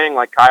kind of thing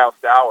like Kyle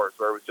Stowers,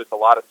 where it was just a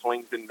lot of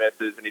swings and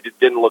misses, and he just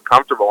didn't look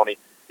comfortable. And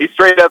he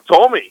straight up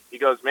told me, he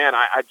goes, "Man,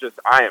 I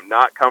am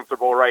not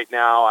comfortable right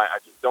now. I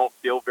just don't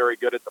feel very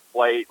good at the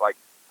plate. Like,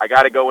 I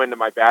got to go into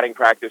my batting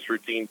practice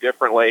routine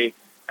differently."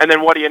 And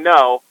then what do you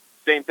know?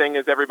 Same thing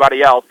as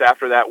everybody else.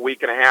 After that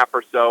week and a half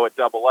or so at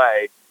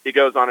Double-A, he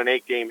goes on an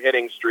 8-game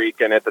hitting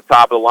streak, and at the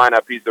top of the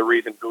lineup, he's the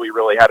reason Bowie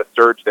really had a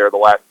surge there the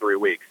last 3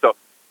 weeks. So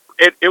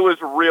it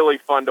was really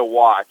fun to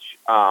watch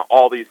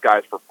all these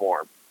guys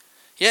perform.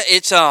 Yeah,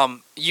 it's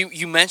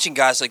you mentioned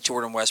guys like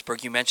Jordan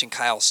Westberg, you mentioned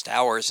Kyle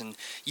Stowers, and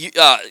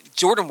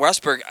Jordan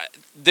Westberg.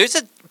 There's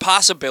a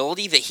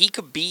possibility that he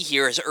could be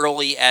here as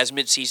early as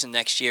midseason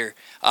next year,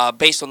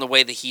 based on the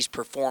way that he's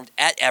performed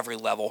at every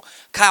level.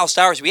 Kyle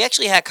Stowers, we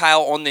actually had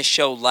Kyle on this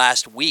show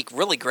last week.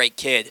 Really great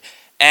kid,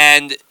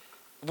 and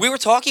we were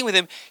talking with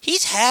him.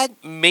 He's had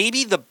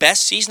maybe the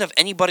best season of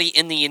anybody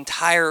in the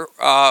entire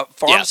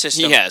farm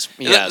system. He has.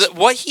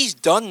 What he's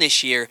done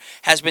this year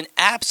has been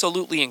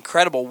absolutely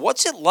incredible.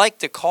 What's it like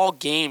to call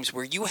games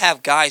where you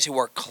have guys who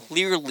are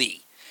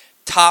clearly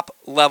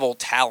top-level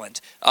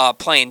talent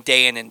playing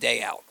day in and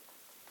day out?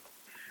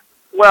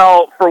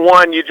 Well, for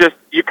one, you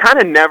kind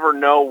of never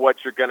know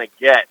what you're going to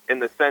get, in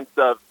the sense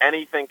of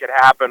anything could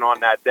happen on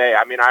that day.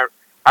 I mean, I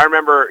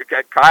remember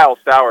Kyle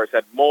Stowers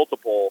had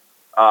multiple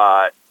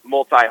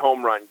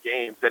multi-home run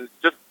games, and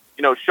just,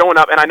 showing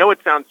up. And I know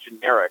it sounds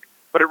generic,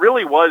 but it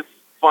really was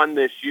fun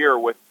this year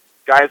with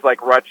guys like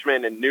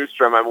Rutschman and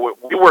Newstrom. I mean,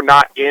 we were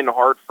not in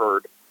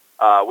Hartford.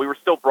 We were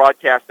still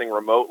broadcasting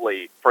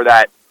remotely for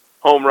that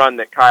home run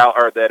that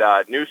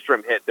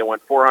Newstrom hit that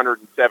went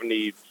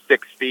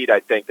 476 feet, I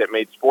think, that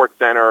made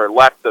SportsCenter,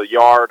 left the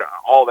yard,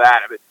 all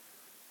that. I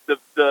mean,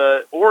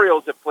 the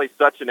Orioles have placed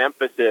such an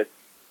emphasis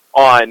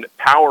on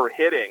power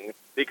hitting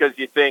because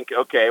you think,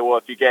 okay, well,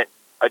 if you get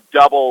a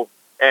double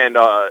and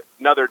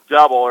another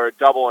double or a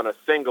double and a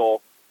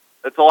single,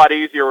 it's a lot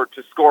easier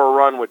to score a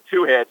run with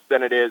 2 hits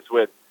than it is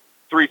with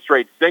 3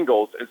 straight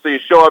singles. And so you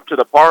show up to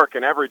the park,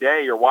 and every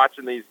day you're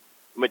watching these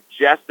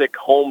majestic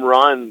home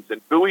runs.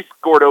 And Bowie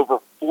scored over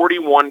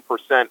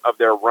 41% of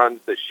their runs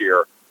this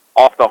year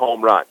off the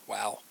home run.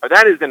 Wow.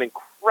 That is an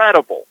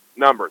incredible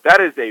number.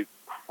 That is a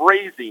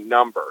crazy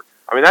number.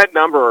 I mean, that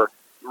number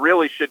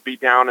really should be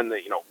down in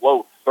the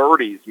low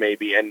 30s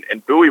maybe,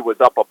 and Bowie was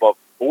up above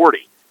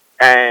 40.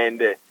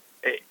 And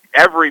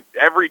every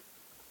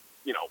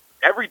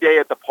day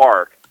at the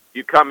park,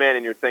 you come in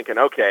and you're thinking,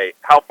 okay,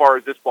 how far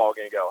is this ball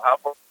going to go? How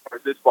far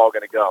is this ball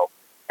going to go?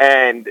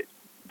 And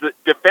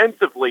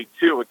defensively,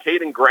 too,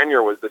 Caden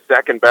Grenier was the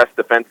second best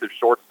defensive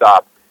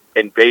shortstop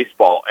in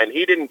baseball, and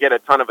he didn't get a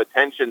ton of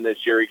attention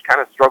this year. He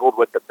kind of struggled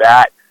with the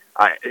bat.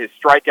 His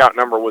strikeout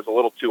number was a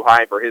little too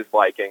high for his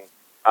liking.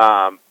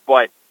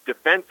 But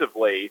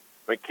defensively,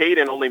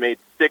 Caden only made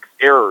 6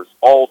 errors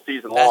all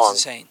season long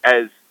insane.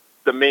 As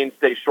the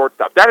mainstay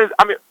shortstop.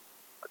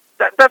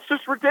 That's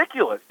just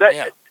ridiculous.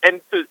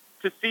 And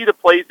to see the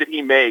plays that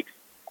he makes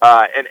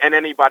and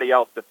anybody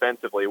else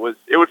defensively, it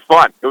was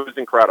fun. It was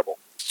incredible.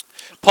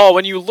 Paul,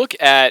 when you look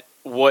at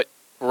what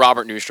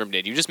Robert Newstrom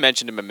did, you just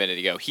mentioned him a minute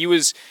ago. He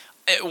was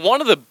one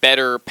of the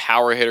better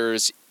power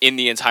hitters in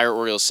the entire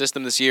Orioles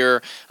system this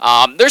year.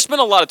 There's been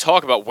a lot of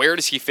talk about where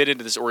does he fit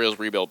into this Orioles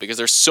rebuild because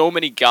there's so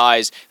many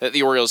guys that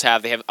the Orioles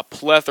have. They have a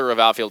plethora of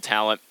outfield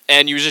talent,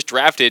 and you just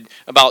drafted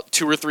about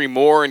 2 or 3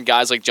 more in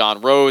guys like John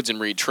Rhodes and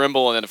Reed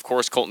Trimble and then, of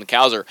course, Colton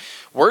Cowser.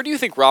 Where do you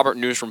think Robert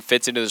Newstrom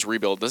fits into this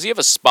rebuild? Does he have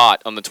a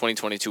spot on the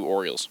 2022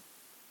 Orioles?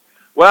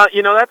 Well,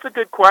 that's a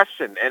good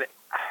question, and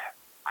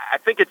I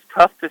think it's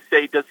tough to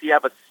say, does he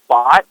have a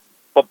spot?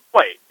 But,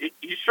 boy,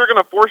 he's sure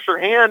going to force your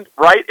hand,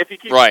 right? If he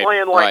keeps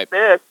playing like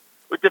this,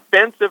 but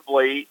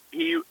defensively,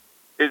 he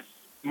is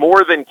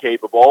more than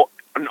capable.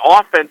 And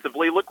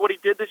offensively, look what he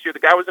did this year. The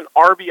guy was an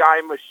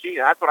RBI machine.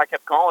 That's what I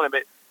kept calling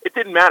him. It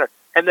didn't matter.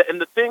 And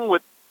the thing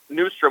with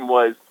Newstrom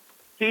was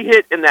he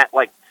hit in that,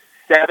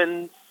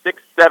 7,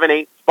 6, 7,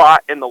 8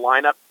 spot in the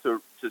lineup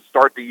to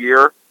start the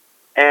year.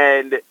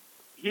 And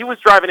he was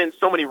driving in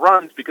so many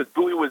runs because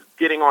Bowie was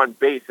getting on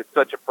base at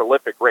such a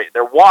prolific rate.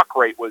 Their walk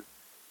rate was,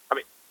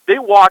 they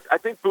walked, I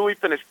think Bowie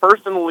finished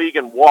first in the league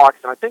in walks,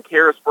 and I think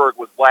Harrisburg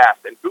was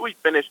last. And Bowie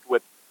finished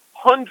with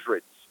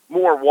hundreds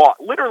more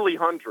walks, literally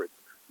hundreds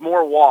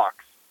more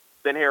walks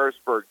than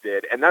Harrisburg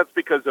did. And that's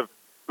because of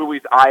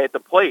Bowie's eye at the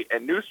plate.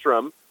 And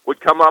Newstrom would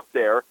come up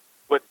there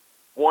with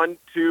 1,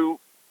 2,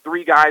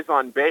 3 guys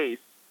on base,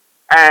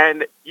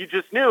 and you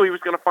just knew he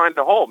was going to find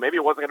a hole. Maybe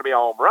it wasn't going to be a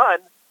home run,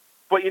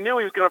 but you knew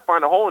he was going to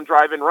find a hole and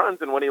drive in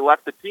runs. And when he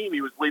left the team,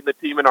 he was leading the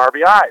team in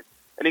RBIs.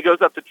 And he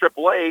goes up to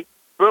AAA,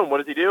 boom, what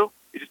does he do?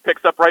 He just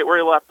picks up right where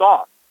he left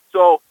off.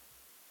 So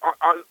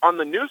on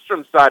the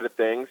Newstrom side of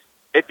things,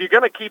 if you're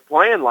going to keep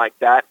playing like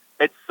that,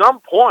 at some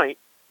point,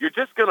 you're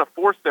just going to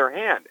force their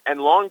hand.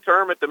 And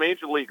long-term at the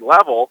major league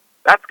level,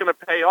 that's going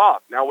to pay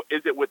off. Now,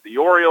 is it with the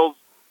Orioles?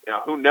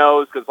 Who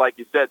knows? Because like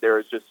you said, there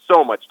is just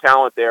so much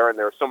talent there, and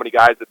there are so many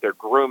guys that they're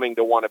grooming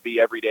to want to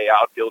be everyday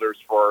outfielders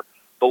for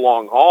the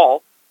long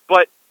haul.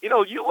 But,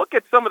 you look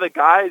at some of the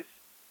guys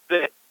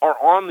that are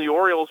on the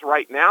Orioles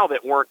right now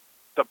that weren't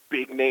the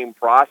big-name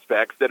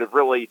prospects that have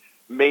really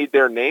made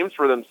their names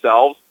for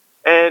themselves,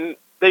 and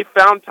they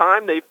found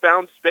time, they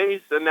found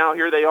space, and now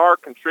here they are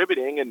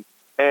contributing, and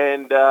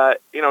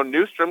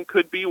Newstrom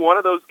could be one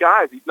of those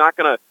guys. He's not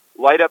going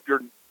to light up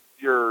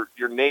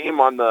your name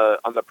on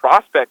the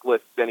prospect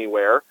lists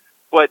anywhere,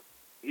 but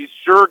he's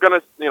sure going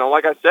to,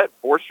 like I said,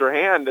 force your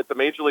hand at the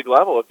major league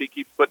level if he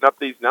keeps putting up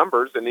these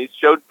numbers, and he's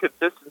showed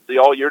consistency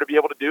all year to be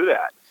able to do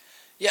that.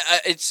 Yeah,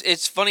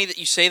 it's funny that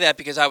you say that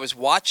because I was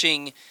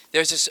watching. There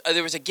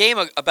was a game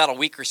about a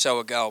week or so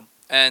ago,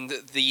 and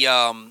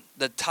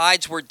the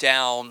Tides were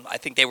down. I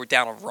think they were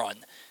down a run.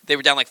 They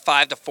were down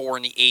 5-4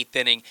 in the 8th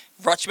inning.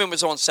 Rutschman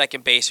was on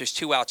second base. There's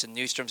 2 outs, and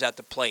Newstrom's at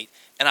the plate.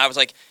 And I was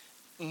like,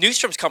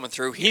 Newstrom's coming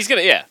through here. He's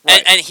gonna, yeah.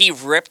 Right. And he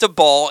ripped a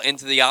ball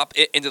into the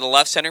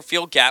left center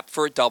field gap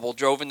for a double,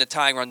 drove in the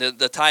tying run.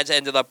 The Tides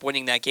ended up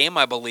winning that game,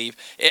 I believe.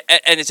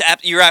 And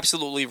you're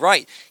absolutely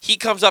right. He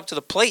comes up to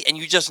the plate, and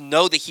you just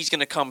know that he's going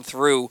to come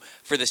through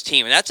for this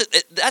team. And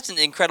that's an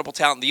incredible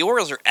talent. The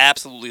Orioles are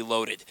absolutely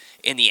loaded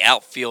in the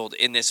outfield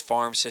in this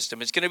farm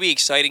system. It's going to be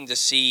exciting to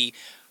see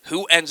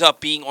who ends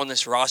up being on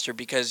this roster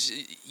because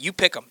you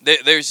pick them.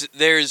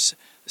 There's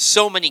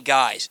so many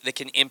guys that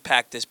can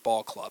impact this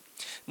ball club.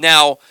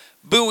 Now,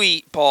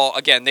 Bowie, Paul,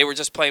 again, they were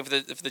just playing for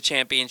the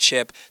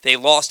championship. They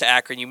lost to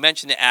Akron. You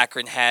mentioned that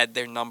Akron had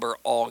their number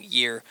all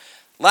year.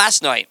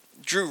 Last night,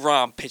 Drew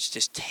Rom pitched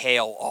his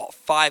tail off.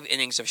 5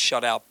 innings of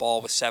shutout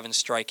ball with 7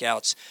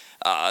 strikeouts.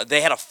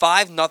 They had a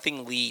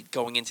 5-0 lead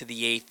going into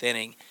the 8th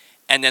inning.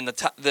 And then the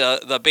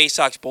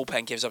Baysox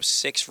bullpen gives up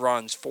 6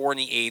 runs, 4 in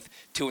the 8th,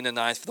 2 in the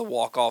 9th for the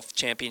walk-off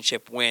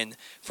championship win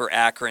for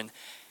Akron.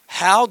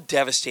 How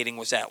devastating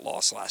was that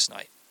loss last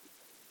night?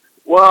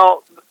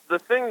 Well, the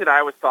thing that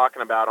I was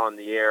talking about on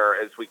the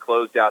air as we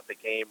closed out the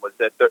game was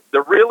that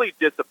the really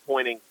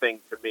disappointing thing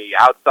to me,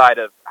 outside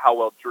of how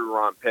well Drew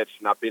Ron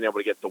pitched, not being able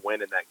to get the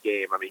win in that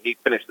game. I mean, he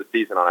finished the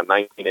season on a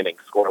 19-inning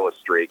scoreless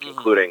streak,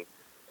 including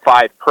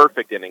 5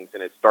 perfect innings in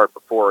his start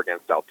before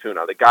against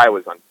Altoona. The guy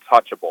was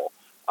untouchable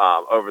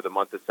over the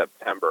month of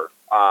September.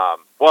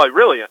 Well,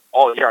 really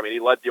all year. I mean, he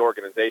led the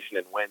organization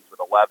in wins with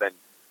 11.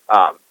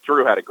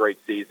 Drew had a great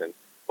season.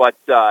 But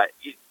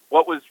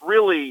what was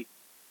really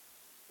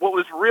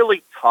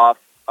tough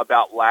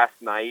about last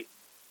night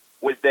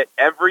was that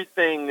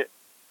everything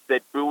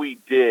that Bowie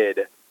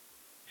did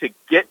to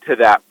get to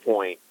that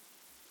point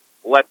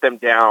let them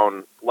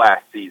down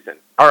last season,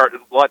 or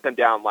let them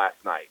down last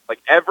night. Like,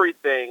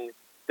 everything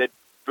that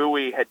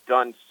Bowie had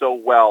done so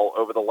well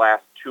over the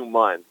last 2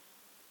 months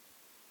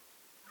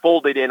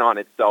folded in on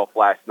itself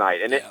last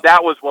night. And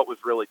that was what was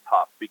really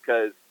tough,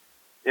 because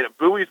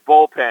Bowie's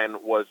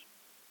bullpen was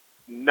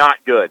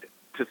not good,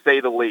 to say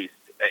the least,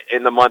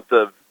 in the month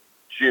of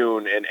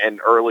June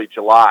and early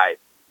July.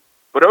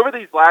 But over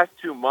these last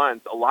 2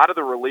 months, a lot of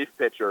the relief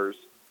pitchers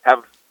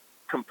have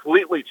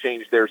completely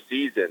changed their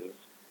seasons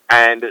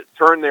and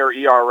turned their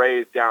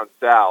ERAs down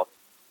south,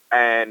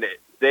 and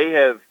they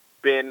have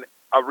been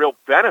a real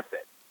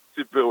benefit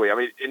to Bowie. I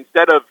mean,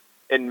 instead of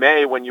in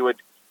May when you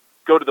would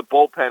go to the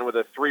bullpen with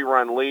a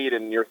 3-run lead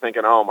and you're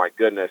thinking, oh my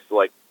goodness,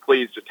 like,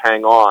 please just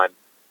hang on.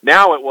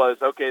 Now it was,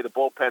 okay, the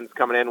bullpen's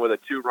coming in with a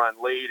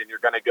 2-run lead, and you're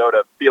going to go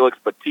to Felix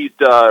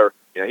Bautista, or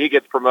he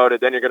gets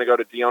promoted, then you're going to go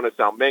to Dionis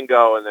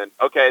Almingo, and then,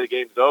 okay, the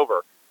game's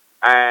over.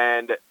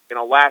 And,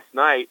 last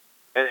night,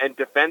 and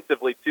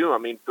defensively too, I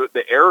mean,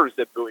 the errors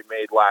that Bowie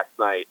made last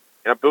night.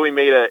 Bowie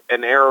made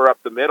an error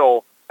up the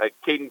middle.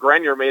 Caden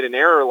Grenier made an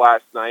error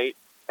last night,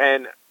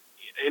 and,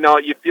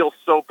 you feel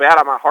so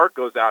bad. My heart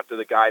goes out to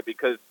the guy,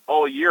 because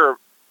all year,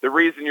 the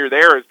reason you're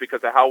there is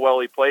because of how well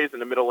he plays in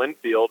the middle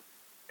infield.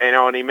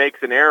 And he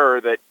makes an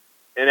error that,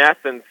 in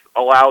essence,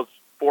 allows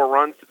 4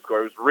 runs to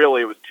score.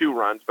 It was 2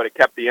 runs, but it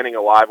kept the inning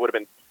alive. It would have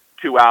been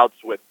 2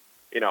 outs with,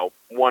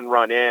 1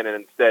 run in, and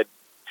instead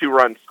 2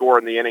 runs score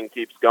and the inning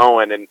keeps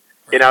going. And,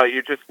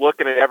 you're just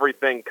looking at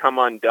everything come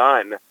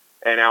undone.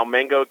 And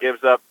Almingo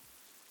gives up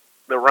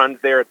the runs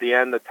there at the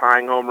end, the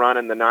tying home run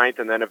in the 9th,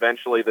 and then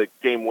eventually the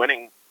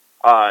game-winning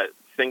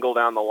single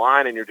down the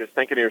line. And you're just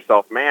thinking to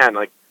yourself, man,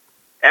 like,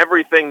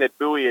 everything that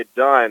Bowie had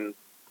done,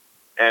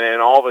 and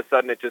then all of a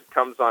sudden it just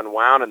comes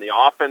unwound, and the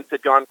offense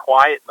had gone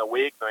quiet in the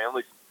week. They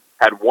only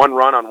had 1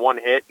 run on 1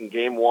 hit in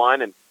Game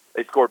 1, and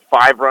they scored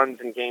 5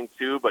 runs in Game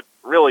 2, but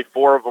really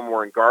 4 of them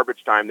were in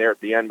garbage time there at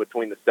the end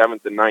between the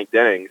 7th and 9th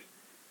innings.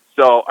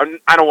 So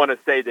I don't want to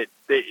say that,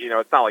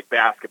 it's not like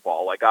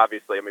basketball. Like,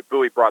 obviously, I mean,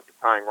 Bowie brought the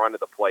tying run to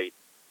the plate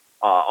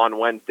on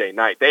Wednesday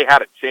night. They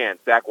had a chance.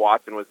 Zach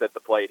Watson was at the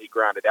plate. He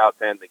grounded out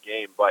to end the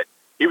game, but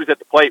he was at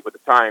the plate with the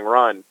tying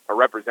run, or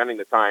representing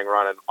the tying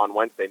run on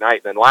Wednesday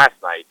night. And then last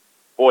night,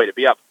 boy, to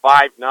be up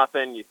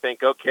 5-0, you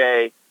think,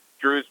 okay,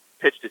 Drew's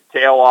pitched his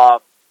tail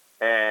off,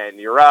 and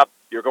you're up,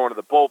 you're going to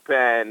the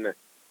bullpen,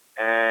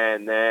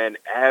 and then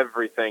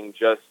everything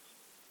just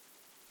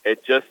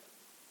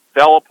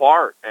fell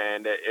apart.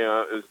 And it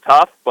was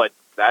tough, but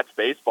that's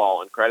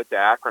baseball, and credit to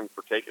Akron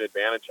for taking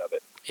advantage of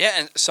it. Yeah,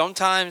 and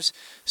sometimes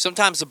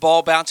the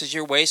ball bounces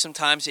your way,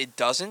 sometimes it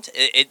doesn't.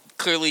 It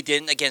clearly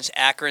didn't against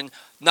Akron,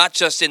 not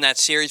just in that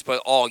series,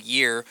 but all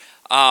year.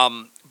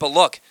 But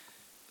look,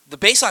 the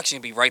Baysox are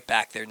going to be right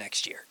back there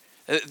next year.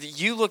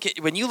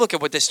 When you look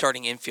at what this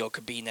starting infield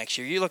could be next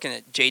year, you're looking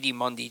at J.D.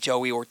 Mundy,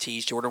 Joey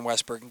Ortiz, Jordan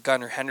Westberg, and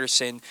Gunnar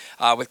Henderson,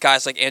 with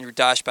guys like Andrew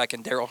Dashbeck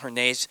and Daryl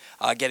Hernandez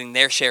getting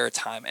their share of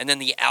time. And then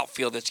the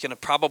outfield, that's going to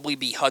probably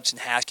be Hudson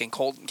Haskin,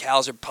 Colton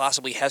Cowser,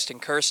 possibly Heston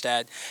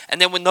Kjerstad.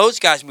 And then when those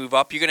guys move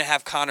up, you're going to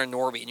have Connor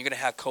Norby, and you're going to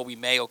have Kobe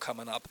Mayo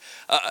coming up.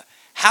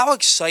 How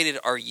excited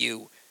are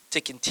you to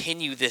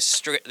continue this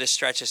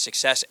stretch of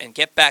success and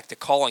get back to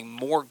calling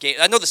more games?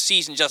 I know the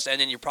season just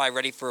ended and you're probably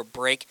ready for a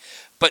break,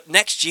 but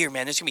next year,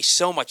 man, there's going to be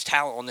so much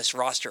talent on this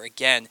roster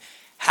again.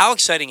 How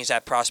exciting is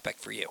that prospect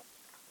for you?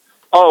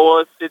 Oh,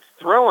 well, it's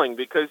thrilling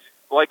because,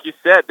 like you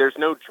said, there's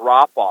no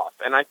drop-off.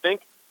 And I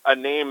think a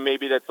name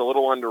maybe that's a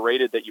little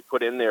underrated that you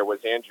put in there was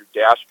Andrew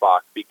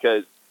Dashbach,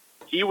 because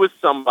he was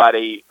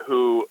somebody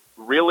who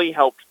really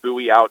helped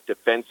Bowie out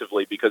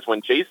defensively, because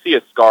when J.C.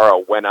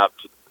 Escarra went up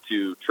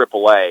to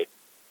AAA,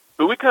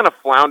 Bowie kind of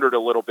floundered a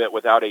little bit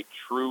without a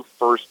true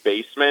first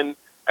baseman,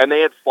 and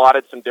they had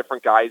slotted some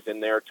different guys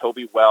in there,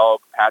 Toby Welk,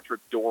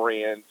 Patrick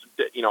Dorian,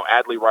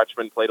 Adley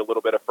Rutschman played a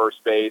little bit of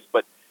first base,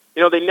 but,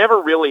 they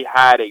never really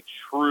had a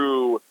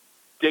true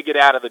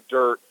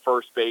dig-it-out-of-the-dirt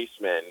first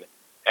baseman.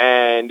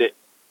 And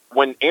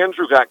when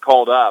Andrew got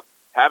called up,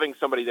 having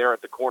somebody there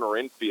at the corner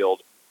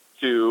infield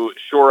to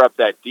shore up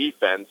that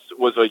defense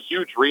was a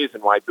huge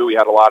reason why Bowie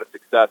had a lot of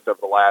success over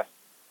the last,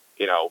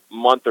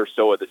 month or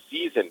so of the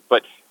season.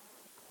 But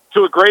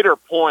to a greater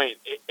point,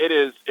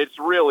 it's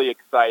really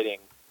exciting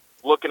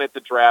looking at the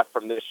draft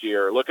from this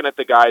year, looking at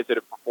the guys that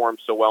have performed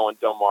so well in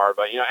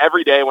Delmarva.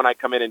 Every day when I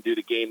come in and do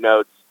the game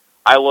notes,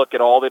 I look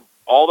at all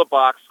the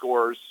box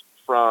scores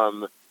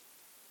from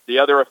the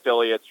other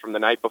affiliates from the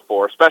night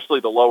before, especially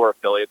the lower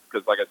affiliates,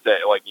 because like I said,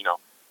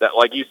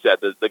 like you said,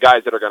 the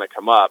guys that are going to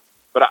come up.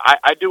 But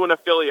I do an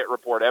affiliate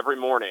report every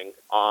morning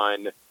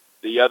on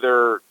the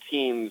other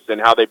teams and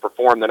how they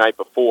perform the night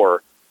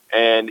before.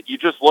 And you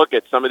just look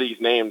at some of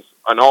these names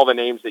and all the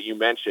names that you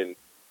mentioned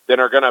that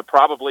are going to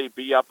probably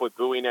be up with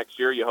Bowie next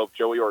year. You hope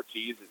Joey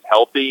Ortiz is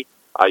healthy.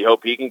 You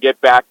hope he can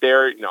get back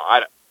there.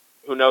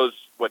 Who knows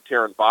what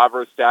Taron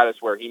Vavra's status,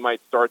 where he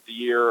might start the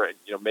year, and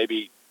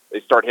maybe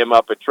they start him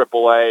up at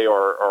AAA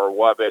or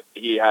what. But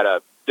he had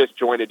a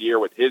disjointed year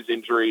with his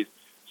injuries.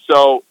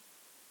 So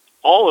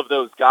all of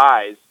those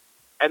guys,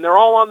 and they're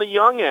all on the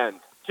young end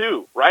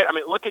too, right? I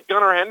mean, look at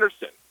Gunnar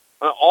Henderson.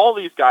 All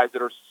these guys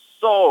that are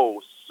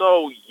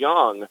so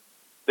young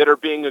that are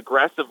being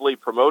aggressively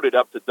promoted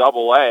up to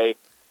AA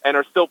and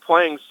are still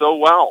playing so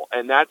well.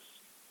 And that's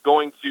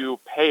going to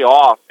pay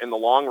off in the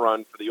long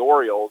run for the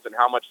Orioles and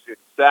how much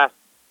success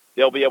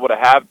they'll be able to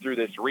have through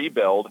this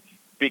rebuild,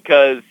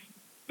 because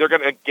they're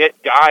going to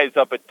get guys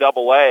up at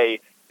AA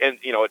and,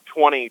 at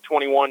 20,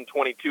 21,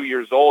 22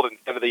 years old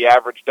instead of the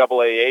average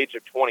AA age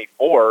of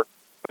 24.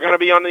 They're going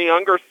to be on the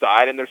younger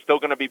side, and they're still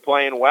going to be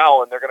playing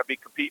well, and they're going to be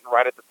competing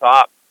right at the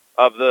top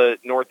of the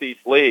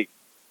Northeast League.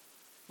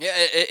 Yeah,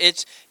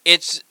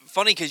 it's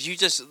funny because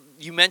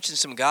you mentioned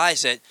some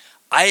guys that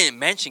I didn't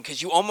mention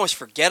because you almost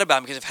forget about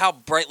them because of how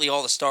brightly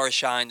all the stars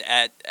shined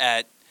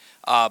at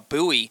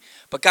Bowie.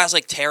 But guys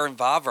like Taron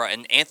Vavra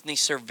and Anthony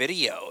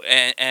Servideo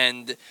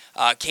and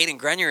Caden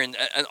Grenier and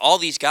all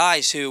these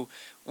guys who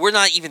we're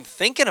not even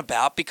thinking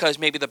about because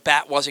maybe the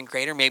bat wasn't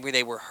great or maybe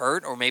they were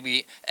hurt or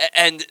maybe –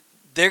 and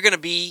they're going to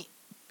be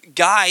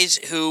guys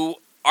who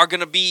are going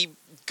to be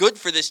good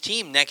for this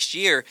team next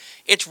year.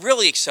 It's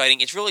really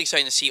exciting. It's really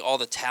exciting to see all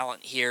the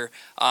talent here.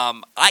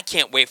 I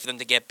can't wait for them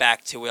to get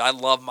back to it. I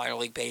love minor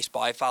league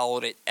baseball. I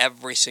followed it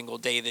every single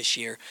day this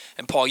year.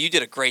 And, Paul, you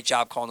did a great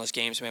job calling those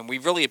games, man. We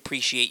really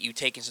appreciate you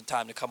taking some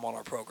time to come on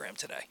our program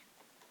today.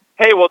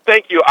 Hey, well,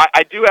 thank you.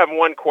 I do have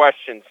one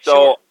question.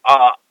 So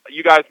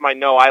you guys might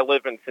know I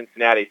live in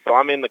Cincinnati, so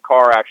I'm in the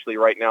car actually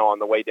right now on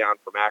the way down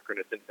from Akron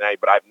to Cincinnati,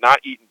 but I've not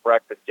eaten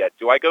breakfast yet.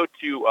 Do I go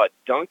to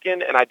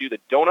Dunkin' and I do the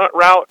donut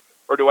route,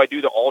 or do I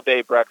do the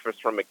all-day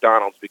breakfast from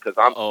McDonald's because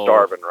I'm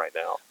starving right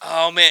now?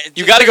 Oh, man.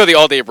 You got to go the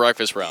all-day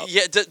breakfast route.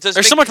 Yeah,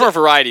 There's so much more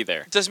variety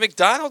there. Does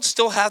McDonald's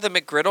still have the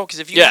McGriddle? Because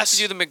if you have to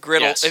do the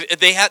McGriddle, if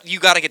they have, you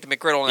got to get the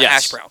McGriddle and the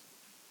hash brown.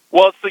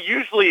 Well, so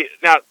usually,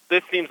 now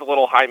this seems a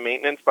little high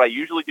maintenance, but I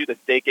usually do the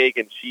steak, egg,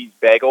 and cheese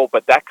bagel,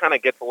 but that kind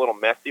of gets a little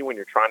messy when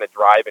you're trying to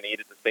drive and eat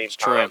at the same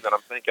time. And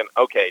I'm thinking,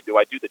 okay, do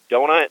I do the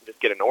donut and just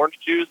get an orange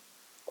juice,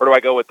 or do I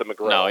go with the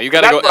McGriddle? No, you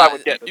got to go. That's what I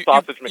would get, the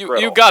sausage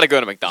McGriddle. You got to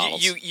go to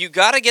McDonald's. You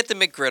got to get the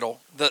McGriddle.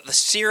 The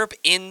syrup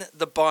in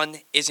the bun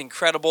is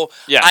incredible.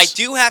 Yes. I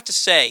do have to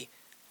say,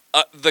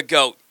 the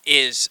GOAT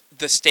is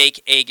the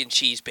steak, egg, and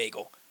cheese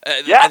bagel.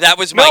 That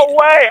was no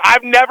way.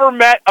 I've never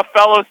met a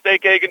fellow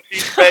steak, egg, and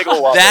cheese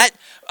bagel lover.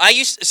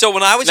 So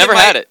when I was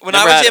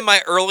in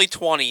my early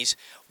 20s,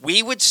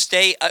 we would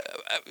stay.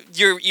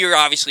 You're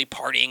obviously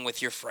partying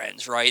with your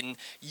friends, right? And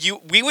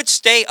we would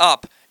stay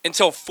up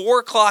until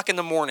 4:00 in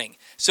the morning,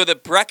 so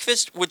that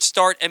breakfast would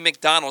start at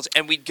McDonald's,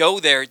 and we'd go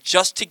there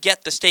just to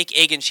get the steak,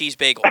 egg, and cheese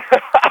bagel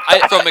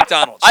from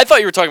McDonald's. I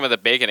thought you were talking about the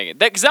bacon egg,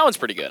 because that one's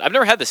pretty good. I've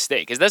never had the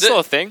steak. Is that still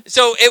a thing?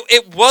 So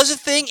it was a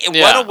thing. It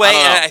went away,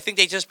 and I think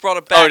they just brought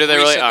it back. Oh, did they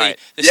really? All right.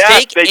 The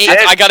steak, egg,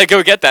 I got to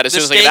go get that as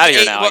soon as I get out of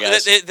here now. I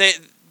guess.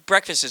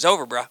 Breakfast is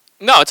over, bro.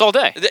 No, it's all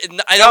day.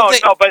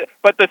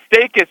 But the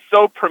steak is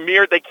so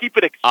premier, they keep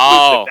it exclusive.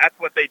 Oh. That's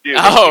what they do.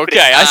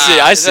 Okay.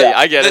 I see.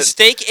 I get it. The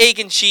steak, egg,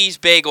 and cheese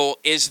bagel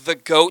is the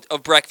GOAT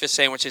of breakfast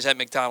sandwiches at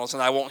McDonald's,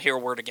 and I won't hear a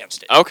word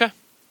against it. Okay.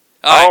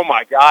 Oh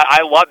my God,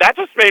 I love that.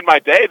 Just made my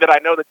day that I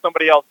know that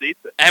somebody else eats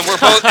it. And we're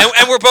both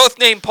and we're both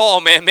named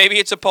Paul, man. Maybe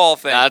it's a Paul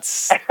thing.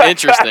 That's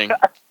interesting.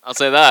 I'll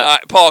say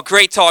that. Paul,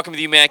 great talking with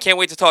you, man. I can't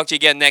wait to talk to you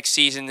again next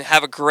season.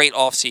 Have a great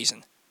off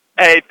season.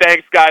 Hey,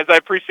 thanks, guys. I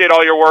appreciate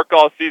all your work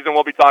all season.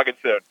 We'll be talking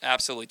soon.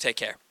 Absolutely. Take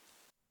care.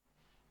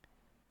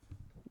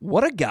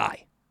 What a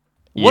guy.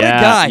 What a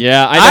guy.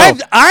 Yeah, I know.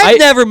 I've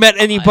never met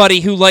anybody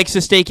who likes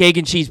a steak, egg,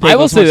 and cheese bagel I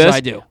will say as much this. as I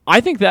do. I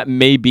think that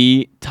may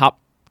be top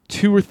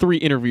 2 or 3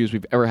 interviews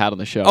we've ever had on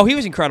the show. Oh, he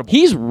was incredible.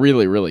 He's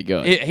really, really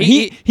good.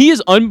 He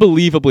is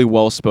unbelievably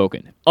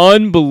well-spoken.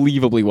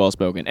 Unbelievably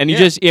well-spoken. And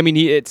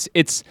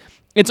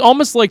it's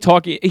almost like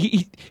talking.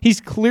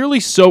 He's clearly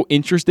so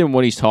interested in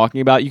what he's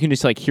talking about. You can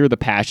just hear the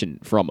passion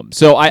from him.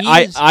 So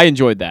I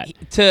enjoyed that.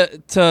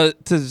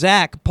 To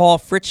Zach, Paul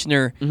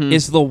Fritschner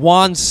is the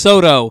Juan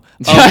Soto.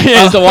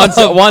 It's the Juan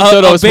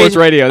Soto of sports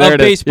radio. There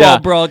it is. Baseball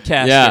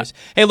broadcasters. Yeah.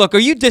 Hey, look, are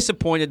you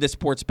disappointed that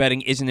sports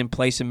betting isn't in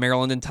place in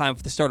Maryland in time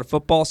for the start of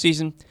football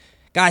season?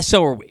 Guys,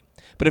 so are we.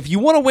 But if you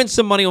want to win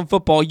some money on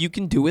football, you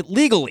can do it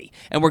legally.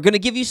 And we're going to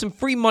give you some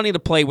free money to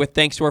play with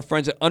thanks to our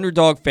friends at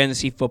Underdog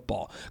Fantasy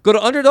Football. Go to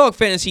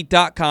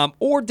UnderdogFantasy.com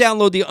or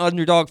download the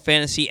Underdog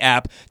Fantasy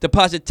app,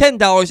 deposit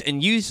 $10,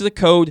 and use the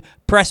code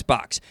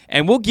PressBox,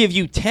 and we'll give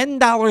you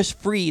 $10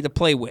 free to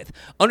play with.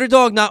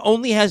 Underdog not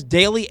only has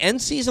daily and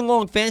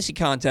season-long fantasy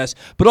contests,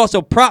 but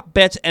also prop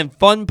bets and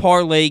fun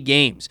parlay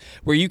games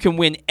where you can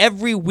win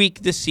every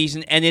week this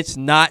season, and it's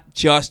not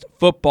just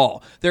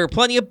football. There are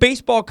plenty of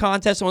baseball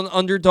contests on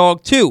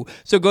Underdog too,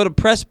 so go to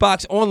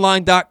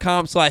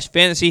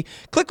PressBoxOnline.com/fantasy,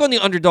 click on the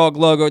Underdog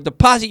logo,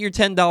 deposit your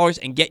 $10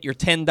 and get your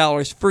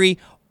 $10 free,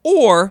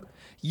 or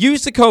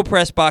use the code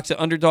PressBox at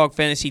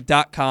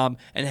UnderdogFantasy.com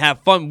and have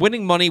fun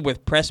winning money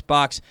with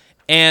PressBox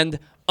and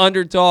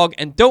Underdog.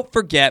 And don't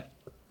forget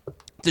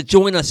to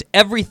join us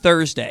every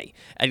Thursday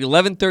at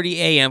 11:30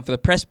 a.m. for the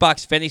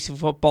PressBox Fantasy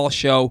Football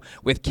Show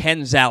with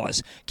Ken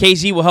Zales.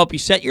 KZ will help you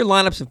set your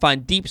lineups and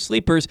find deep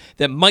sleepers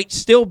that might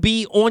still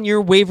be on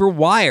your waiver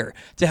wire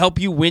to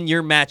help you win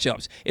your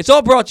matchups. It's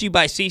all brought to you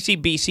by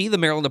CCBC, the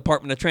Maryland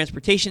Department of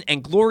Transportation,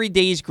 and Glory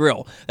Days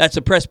Grill. That's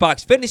the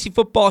PressBox Fantasy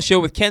Football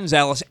Show with Ken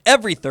Zales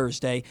every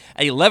Thursday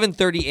at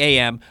 11:30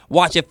 a.m.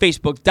 Watch at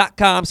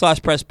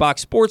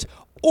Facebook.com/PressBoxSports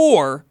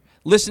or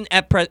listen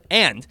at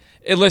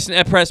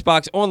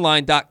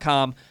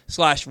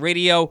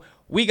PressBoxOnline.com/radio.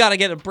 We got to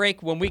get a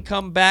break. When we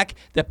come back,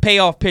 the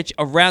payoff pitch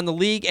around the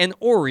league and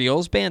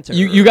Orioles banter.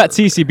 You got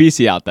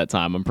CCBC out that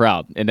time. I'm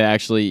proud. And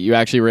you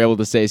actually were able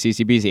to say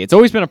CCBC. It's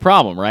always been a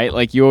problem, right?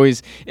 Like you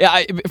always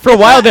for a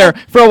while there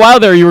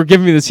you were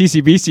giving me the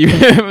CCBC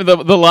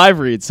the live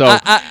read. So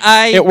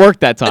it worked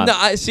that time. No,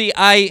 I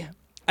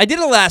did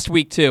it last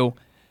week too.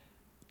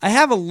 I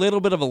have a little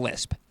bit of a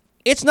lisp.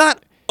 It's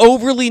not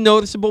overly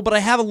noticeable, but I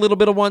have a little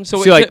bit of one. So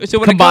when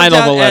combine it comes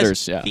all the out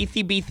letters, as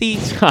CCBC,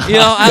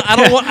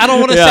 I don't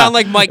want to sound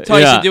like Mike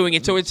Tyson doing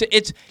it. So it's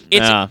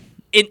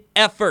an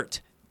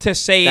effort to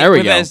say it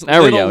with as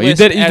little lisp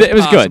as it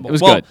was possible. good. It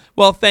was good.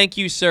 Well, thank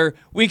you, sir.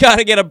 We got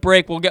to get a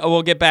break.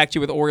 We'll get back to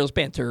you with Orioles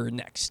banter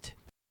next.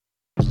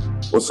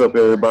 What's up,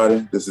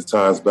 everybody? This is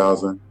Tyus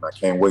Bowser. I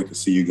can't wait to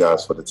see you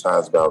guys for the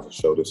Tyus Bowser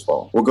Show this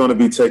fall. We're going to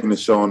be taking the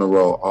show on the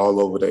road all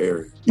over the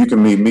area. You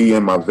can meet me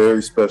and my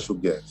very special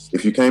guests.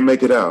 If you can't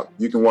make it out,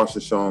 you can watch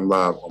the show on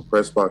live on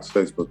PressBox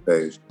Facebook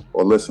page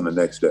or listen the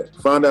next day.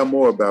 Find out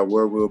more about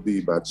where we'll be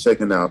by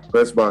checking out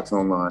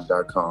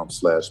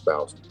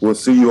PressBoxOnline.com/Bowser. We'll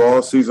see you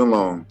all season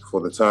long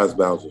for the Tyus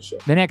Bowser Show.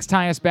 The next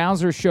Tyus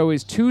Bowser Show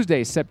is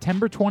Tuesday,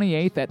 September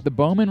 28th at the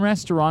Bowman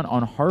Restaurant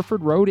on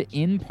Harford Road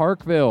in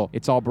Parkville.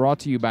 It's all brought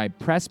to you by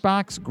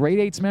PressBox, Grade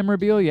 8's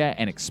Memorabilia,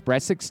 and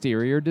Express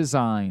Exterior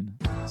Design.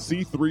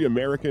 C3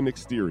 American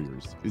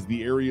Exteriors is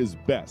the area's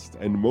best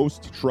and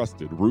most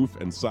trusted roof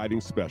and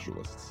siding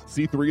specialists.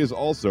 C3 is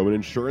also an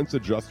insurance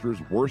adjuster's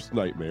worst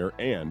nightmare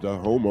and a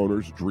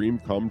homeowner's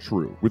dream come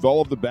true. With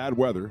all of the bad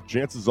weather,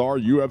 chances are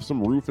you have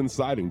some roof and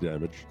siding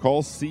damage.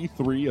 Call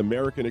C3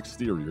 American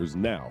Exteriors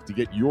now to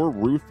get your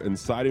roof and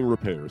siding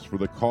repairs for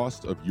the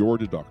cost of your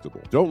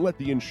deductible. Don't let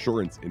the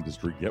insurance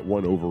industry get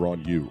one over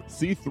on you.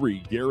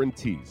 C3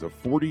 guarantees a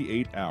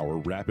 48-hour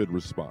rapid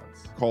response.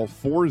 Call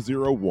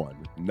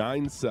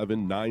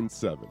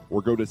 401-9797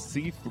 or go to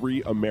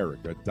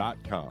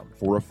c3america.com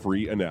for a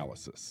free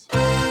analysis.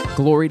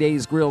 Glory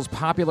Days Grill's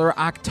popular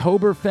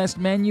Oktoberfest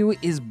menu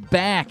is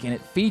back, and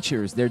it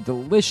features their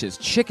delicious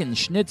chicken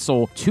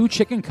schnitzel, 2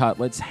 chicken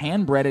cutlets,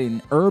 hand-breaded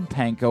in herb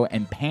panko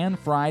and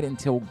pan-fried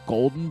until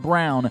golden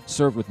brown,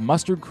 served with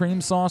mustard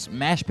cream sauce,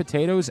 mashed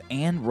potatoes,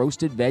 and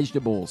roasted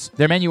vegetables.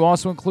 Their menu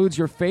also includes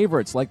your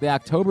favorites like the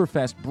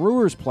Oktoberfest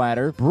Brewer's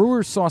Platter,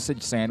 Brewer's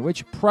Sausage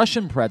Sandwich,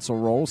 Prussian Pretzel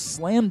Roll,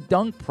 Slam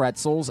Dunk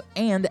Pretzels,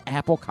 and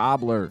Apple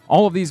Cobbler.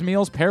 All of these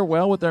meals pair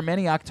well with their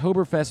many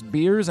Oktoberfest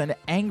beers and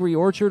Angry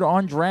Orchard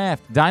on draft.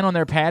 Dine on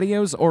their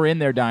patios or in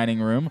their dining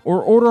room,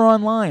 or order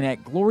online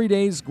at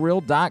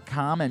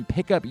glorydaysgrill.com and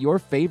pick up your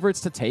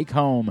favorites to take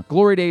home.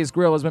 Glory Days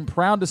Grill has been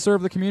proud to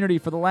serve the community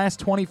for the last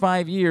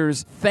 25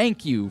 years.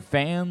 Thank you,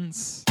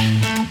 fans.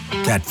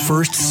 That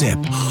first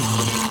sip.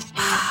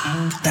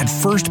 That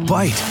first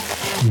bite.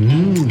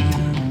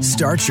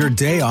 Start your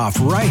day off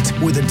right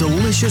with a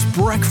delicious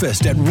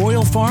breakfast at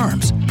Royal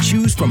Farms.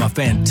 Choose from a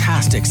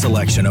fantastic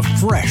selection of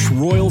fresh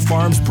Royal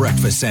Farms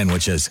breakfast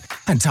sandwiches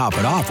and top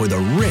it off with a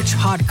rich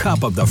hot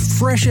cup of the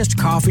freshest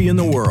coffee in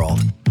the world.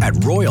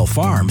 At Royal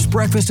Farms,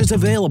 breakfast is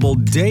available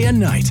day and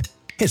night.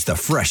 It's the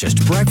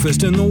freshest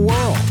breakfast in the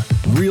world.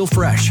 Real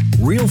fresh,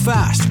 real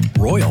fast.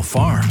 Royal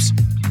Farms.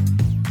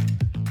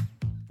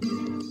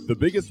 The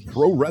biggest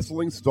pro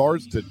wrestling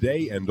stars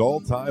today and all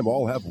time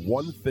all have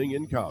one thing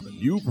in common.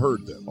 You've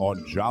heard them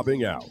on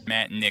Jobbing Out.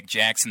 Matt and Nick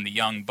Jackson, the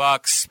Young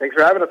Bucks. Thanks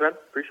for having us, man.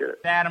 Appreciate it.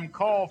 Adam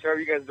Cole. How are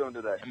you guys doing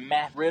today?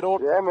 Matt Riddle.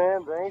 Yeah,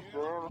 man. Thanks,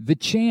 man. The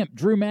champ,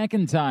 Drew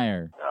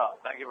McIntyre. Oh,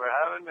 thank you for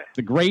having me.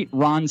 The great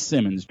Ron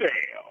Simmons. Damn.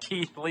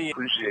 Keith Lee.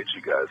 Appreciate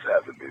you guys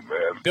having me,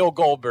 man. Bill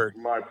Goldberg.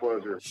 My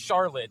pleasure.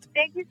 Charlotte.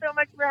 Thank you so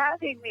much for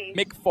having me.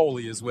 Mick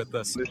Foley is with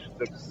us. This is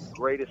the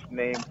greatest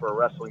name for a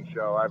wrestling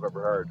show I've ever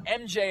heard.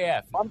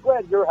 MJF. I'm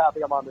glad you're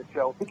happy I'm on this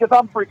show because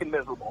I'm freaking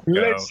miserable.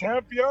 Le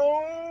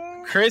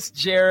champion. Chris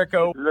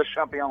Jericho. Le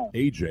champion.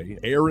 AJ,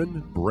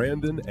 Aaron,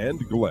 Brandon, and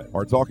Glenn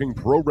are talking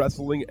pro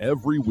wrestling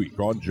every week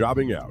on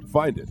Jobbing Out.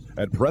 Find it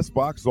at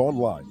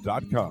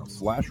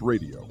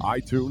PressBoxOnline.com/radio,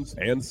 iTunes,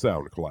 and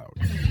SoundCloud.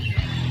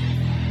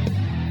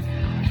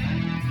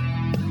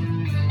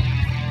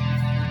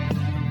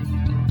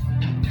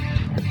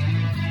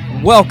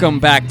 Welcome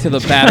back to the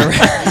Batter.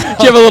 Did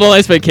you have a little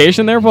nice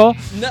vacation there, Paul?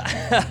 No,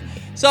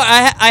 so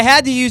I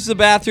had to use the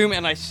bathroom,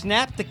 and I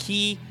snapped the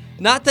key.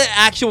 Not the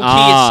actual key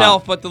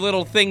itself, but the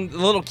little thing, the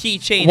little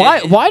keychain.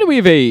 Why do we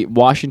have a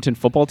Washington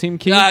football team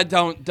key?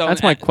 Don't.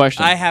 That's my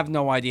question. I have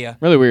no idea.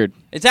 Really weird.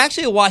 It's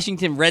actually a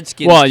Washington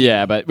Redskins. Well,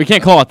 yeah, but we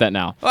can't call it that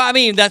now. Well, I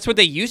mean, that's what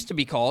they used to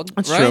be called.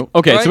 That's right? true.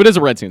 Okay, right? so it is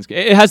a Redskins.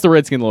 It has the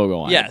Redskin logo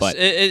on yes,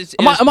 it.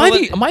 But am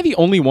I the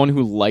only one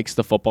who likes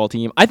the football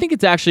team? I think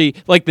it's actually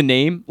like the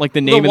name,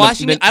 The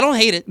Washington. I don't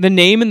hate it. The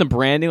name and the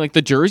branding, like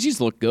the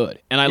jerseys look good,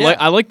 and I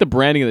like the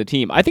branding of the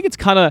team. I think it's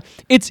kind of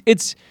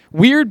it's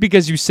weird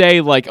because you say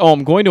like, oh,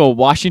 I'm going to a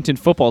Washington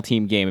football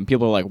team game, and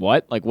people are like,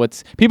 what? Like,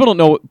 what's? People don't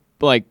know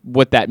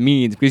what that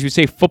means because you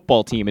say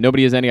football team and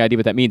nobody has any idea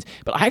what that means.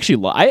 But I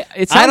actually,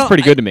 it sounds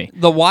pretty good to me.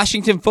 The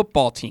Washington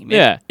football team.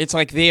 It's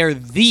like they are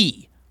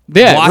the.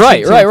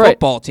 Washington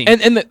football team.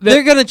 And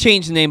they're going to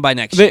change the name by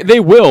next year. They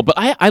will, but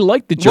I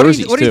like the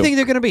jerseys, What do you think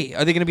they're going to be?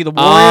 Are they going to be the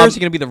Warriors? Are they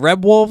going to be the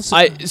Red Wolves?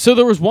 So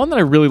there was one that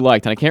I really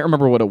liked, and I can't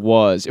remember what it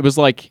was. It was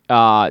like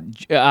there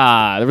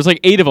was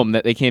like 8 of them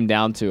that they came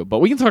down to. But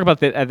we can talk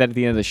about that at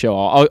the end of the show.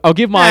 I'll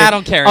give my I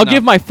don't care. I'll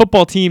give my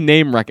football team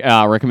name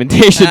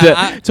recommendation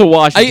to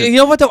Washington. You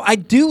know what though? I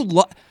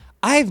do.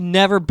 I've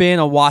never been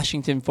a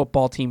Washington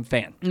football team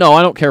fan. No,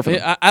 I don't care for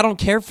them. I don't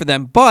care for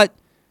them, but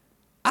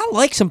I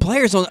like some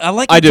players. I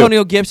like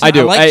Antonio Gibson.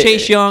 I like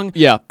Chase Young.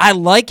 Yeah. I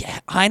like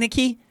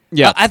Heineke.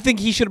 Yeah. I think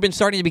he should have been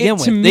starting to begin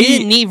with. They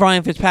didn't need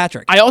Ryan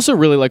Fitzpatrick. I also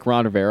really like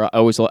Ron Rivera.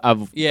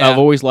 I've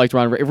always liked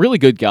Ron Rivera. A really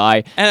good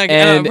guy.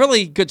 And a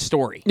really good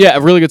story. Yeah,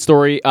 a really good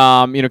story.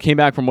 Came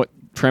back from what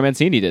Trey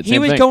Mancini did. He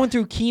was going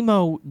through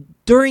chemo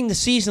during the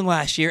season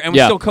last year and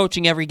was still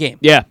coaching every game.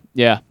 Yeah.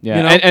 You know?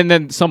 And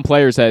then some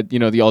players had,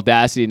 the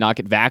audacity to not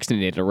get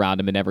vaccinated around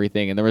him and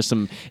everything, and there was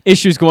some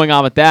issues going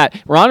on with that.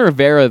 Ron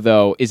Rivera,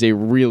 though, is a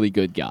really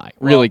good guy.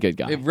 A really good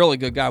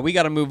guy. We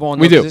got to move on.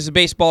 We do. This is a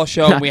baseball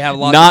show, and we have a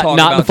lot to talk about.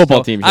 Not the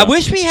football team show. I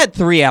wish we had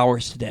 3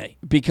 hours today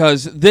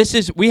because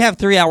we have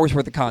 3 hours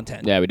worth of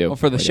content. Yeah, we do.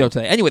 For the show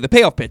today. Anyway, the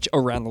payoff pitch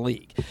around the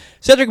league.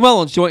 Cedric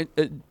Mullins joined...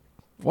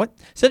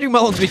 Cedric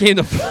Mullins became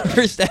the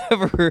first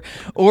ever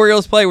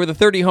Orioles player with a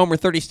 30-homer,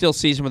 30-steal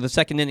season with a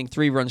second-inning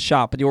 3-run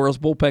shot, but the Orioles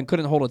bullpen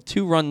couldn't hold a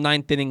 2-run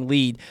ninth-inning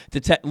lead,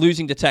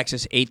 losing to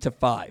Texas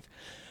 8-5.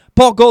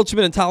 Paul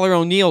Goldschmidt and Tyler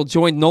O'Neill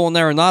joined Nolan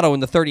Arenado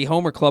in the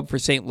 30-homer club for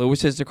St.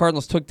 Louis as the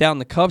Cardinals took down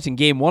the Cubs in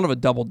Game 1 of a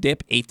double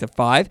dip,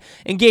 8-5.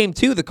 In Game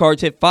 2, the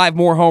Cards hit 5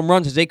 more home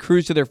runs as they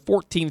cruised to their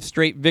 14th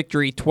straight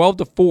victory,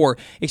 12-4,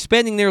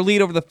 expanding their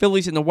lead over the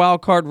Phillies in the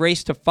wild card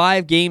race to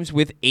 5 games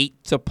with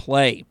 8 to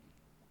play.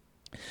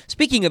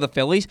 Speaking of the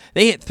Phillies,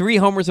 they hit 3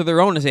 homers of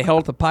their own as they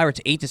held the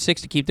Pirates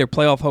 8-6 to keep their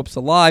playoff hopes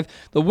alive.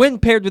 The win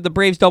paired with the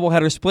Braves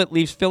doubleheader split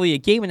leaves Philly a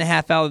game and a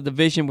half out of the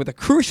division with a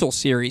crucial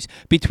series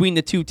between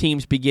the two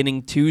teams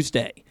beginning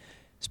Tuesday.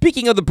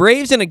 Speaking of the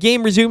Braves, in a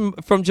game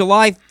resumed from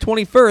July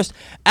 21st,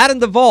 Adam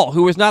Duvall,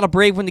 who was not a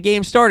Brave when the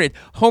game started,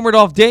 homered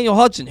off Daniel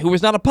Hudson, who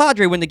was not a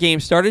Padre when the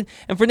game started,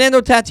 and Fernando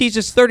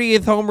Tatis's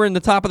 30th homer in the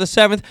top of the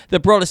 7th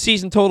that brought a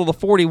season total to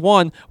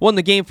 41, won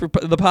the game for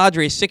the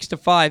Padres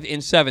 6-5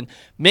 in 7.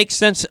 Make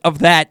sense of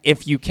that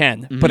if you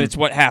can, but it's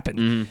what happened.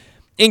 Mm-hmm.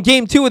 In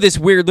Game 2 of this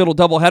weird little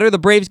doubleheader, the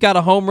Braves got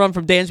a home run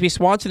from Dansby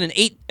Swanson and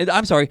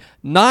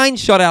 9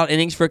 shutout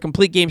innings for a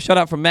complete game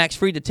shutout from Max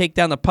Fried to take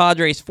down the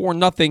Padres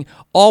 4-0,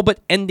 all but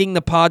ending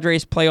the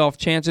Padres' playoff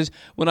chances.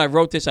 When I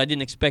wrote this, I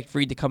didn't expect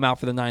Fried to come out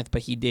for the 9th,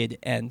 but he did,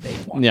 and they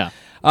won. Yeah.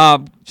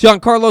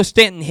 Giancarlo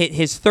Stanton hit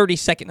his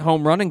 32nd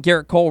home run, and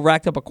Garrett Cole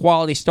racked up a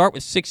quality start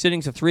with 6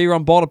 innings, a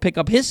 3-run ball to pick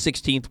up his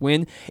 16th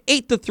win,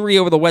 8-3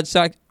 over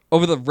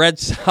the Red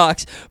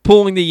Sox,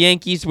 pulling the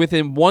Yankees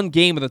within 1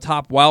 game of the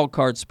top wild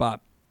card spot.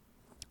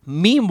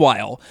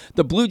 Meanwhile,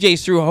 the Blue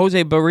Jays threw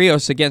Jose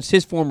Barrios against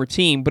his former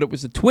team, but it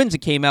was the Twins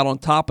that came out on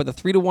top with a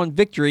 3-1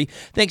 victory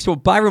thanks to a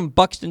Byron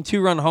Buxton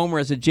 2-run homer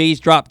as the Jays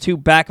dropped 2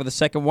 back of the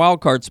second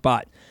wild card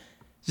spot.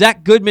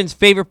 Zach Goodman's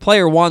favorite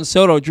player, Juan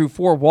Soto, drew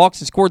 4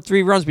 walks and scored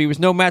 3 runs, but he was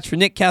no match for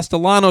Nick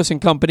Castellanos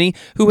and company,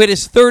 who hit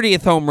his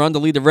 30th home run to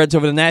lead the Reds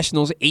over the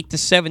Nationals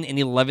 8-7 in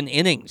 11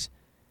 innings.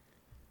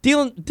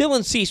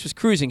 Dylan Cease was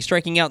cruising,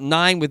 striking out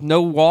 9 with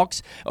no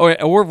walks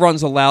or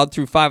runs allowed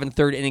through 5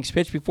 1/3 innings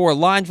pitched before a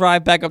line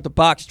drive back up the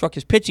box struck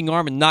his pitching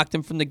arm and knocked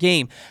him from the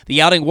game.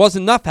 The outing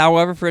wasn't enough,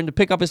 however, for him to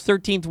pick up his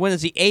 13th win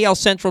as the AL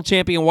Central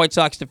champion White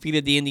Sox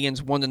defeated the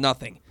Indians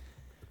 1-0.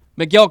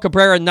 Miguel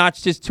Cabrera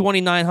notched his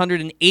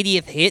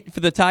 2,980th hit for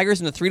the Tigers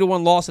in the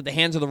 3-1 loss at the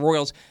hands of the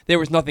Royals. There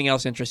was nothing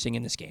else interesting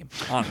in this game,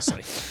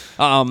 honestly.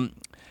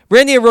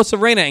 Randy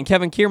Arozarena and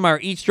Kevin Kiermaier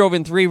each drove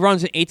in 3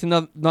 runs and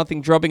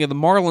 8-0 drubbing of the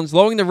Marlins,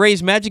 lowering the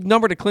Rays' magic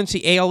number to clinch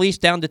the AL East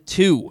down to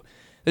 2.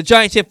 The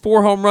Giants hit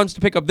 4 home runs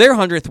to pick up their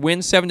 100th win,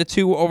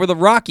 7-2 over the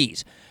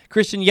Rockies.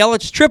 Christian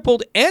Yelich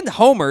tripled and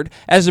homered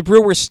as the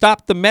Brewers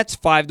stopped the Mets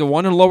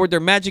 5-1 and lowered their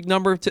magic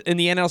number in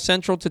the NL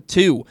Central to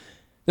 2.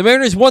 The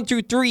Mariners' 1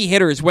 through 3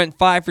 hitters went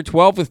 5 for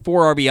 12 with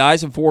 4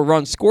 RBIs and 4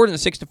 runs scored in a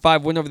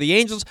 6-5 win over the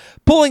Angels,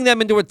 pulling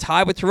them into a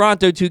tie with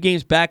Toronto 2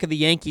 games back of the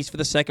Yankees for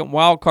the second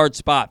wild card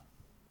spot.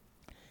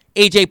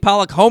 A.J.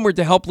 Pollock homered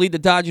to help lead the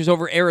Dodgers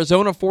over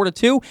Arizona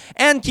 4-2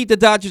 and keep the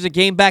Dodgers a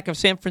game back of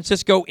San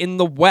Francisco in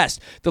the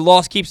West. The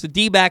loss keeps the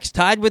D-backs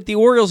tied with the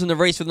Orioles in the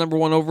race for the number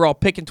 1 overall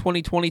pick in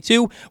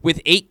 2022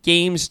 with 8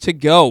 games to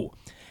go.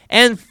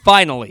 And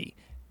finally,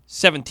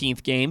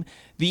 17th game,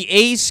 the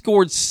A's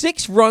scored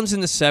 6 runs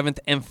in the 7th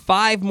and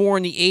 5 more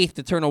in the 8th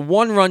to turn a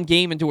 1-run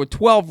game into a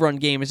 12-run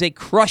game as they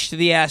crushed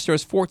the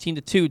Astros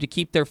 14-2 to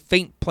keep their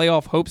faint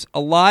playoff hopes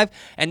alive.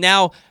 And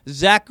now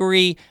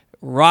Zachary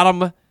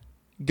Rodham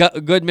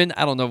Goodman,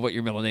 I don't know what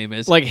your middle name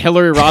is. Like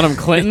Hillary Rodham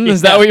Clinton?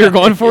 Is that what you're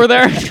going for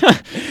there?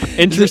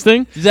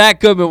 Interesting.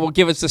 Zach Goodman will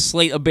give us a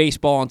slate of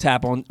baseball on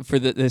tap for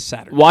this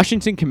Saturday.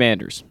 Washington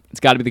Commanders. It's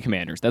got to be the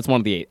Commanders. That's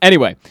one of the 8.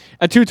 Anyway,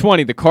 at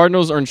 2:20, the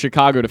Cardinals are in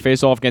Chicago to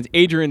face off against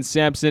Adrian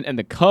Sampson and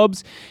the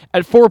Cubs.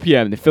 At 4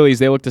 p.m., the Phillies,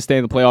 they look to stay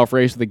in the playoff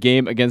race with a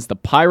game against the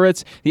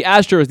Pirates. The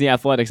Astros and the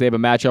Athletics, they have a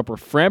matchup where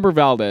Framber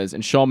Valdez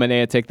and Shawn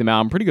Manaea take them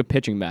out. Pretty good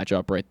pitching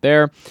matchup right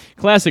there.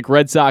 Classic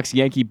Red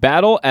Sox-Yankee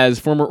battle as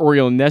former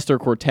Oriole Nestor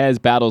Cortez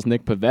battles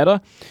Nick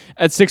Pivetta.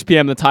 At 6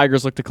 p.m., the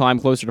Tigers look to climb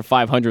closer to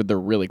 500. They're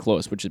really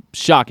close, which is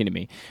shocking to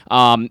me,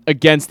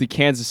 against the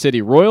Kansas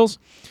City Royals.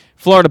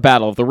 Florida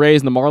battle of the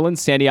Rays and the Marlins,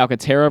 Sandy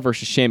Alcantara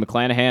versus Shane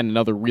McClanahan,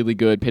 another really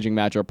good pitching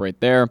matchup right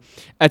there.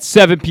 At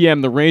 7 p.m.,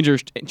 the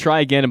Rangers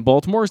try again in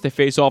Baltimore as they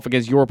face off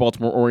against your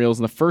Baltimore Orioles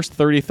in the first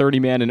 30-30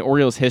 man in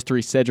Orioles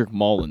history, Cedric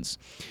Mullins.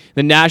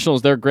 The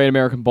Nationals, their Great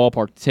American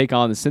Ballpark, to take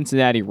on the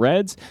Cincinnati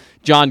Reds.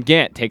 John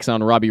Gant takes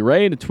on Robbie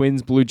Ray in the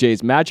Twins-Blue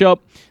Jays matchup.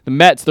 The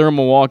Mets, they're in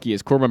Milwaukee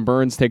as Corbin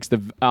Burns takes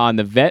on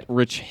the vet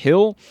Rich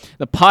Hill.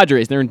 The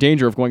Padres, they're in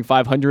danger of going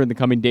 500 in the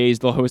coming days.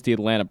 They'll host the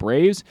Atlanta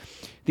Braves.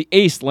 The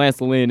ace,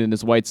 Lance Lynn, and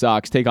his White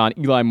Sox take on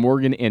Eli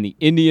Morgan and the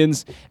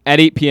Indians.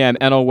 At 8 p.m.,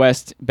 NL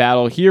West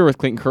battle here with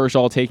Clayton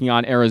Kershaw taking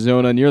on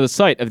Arizona near the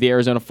site of the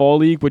Arizona Fall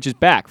League, which is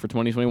back for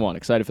 2021.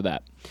 Excited for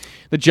that.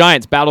 The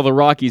Giants battle the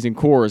Rockies in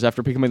Coors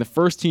after becoming the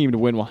first team to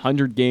win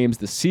 100 games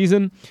this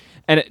season.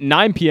 And at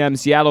 9 p.m.,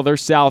 Seattle, they're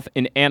south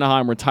in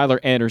Anaheim, where Tyler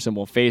Anderson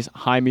will face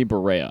Jaime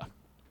Barrea.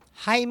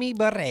 Jaime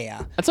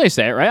Barrea. That's how you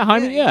say it, right?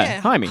 Jaime?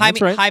 Yeah. Jaime. That's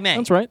right. Jaime.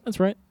 That's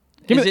right.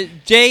 Is it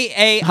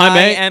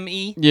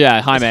Jaime?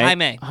 Yeah,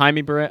 Jaime.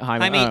 Jaime Barrea.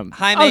 Jaime.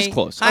 I was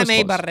close.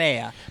 Jaime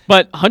Barrea.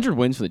 But 100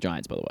 wins for the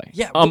Giants, by the way.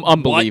 Yeah,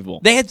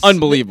 unbelievable.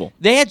 Unbelievable.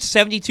 They had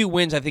 72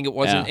 wins, I think it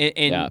was,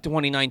 in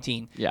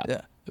 2019. Yeah.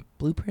 The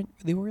blueprint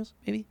for the Orioles,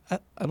 maybe? I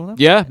don't know.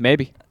 Yeah,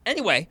 maybe.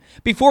 Anyway,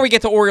 before we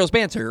get to Orioles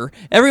banter,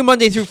 every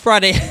Monday through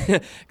Friday,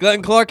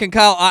 Glenn Clark and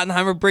Kyle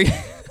Ottenheimer bring...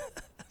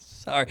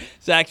 Sorry,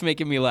 Zach's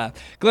making me laugh.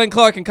 Glenn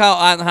Clark and Kyle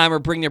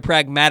Ottenheimer bring their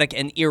pragmatic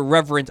and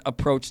irreverent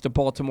approach to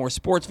Baltimore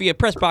sports via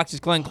PressBox's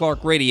Glenn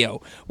Clark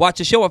Radio. Watch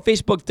the show at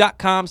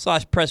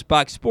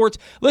Facebook.com/PressBoxSports.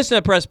 Listen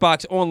at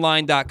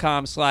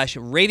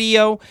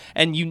PressBoxOnline.com/radio.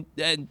 And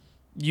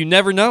you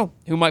never know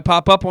who might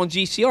pop up on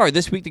GCR.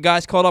 This week, the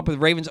guys caught up with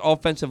Ravens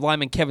offensive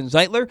lineman Kevin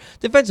Zeitler,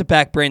 defensive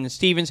back Brandon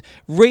Stevens,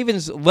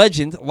 Ravens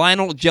legend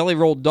Lionel Jelly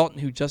Roll Dalton,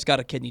 who just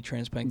got a kidney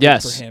transplant.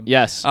 Good for him.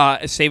 Yes.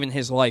 Saving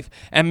his life.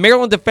 And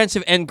Maryland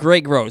defensive end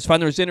Greg Rose.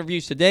 Find those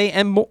interviews today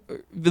and more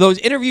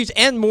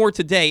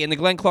today in the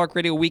Glenn Clark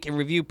Radio Week in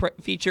Review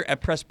feature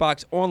at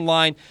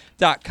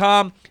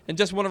PressBoxOnline.com. And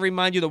just want to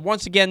remind you that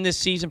once again this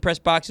season,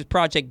 PressBox's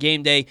Project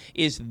Game Day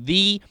is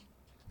the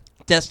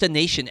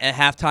destination at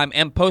halftime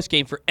and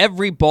postgame for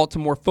every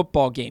Baltimore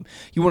football game.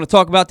 You want to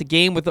talk about the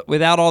game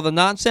without all the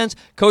nonsense,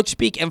 coach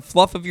speak, and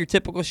fluff of your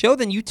typical show?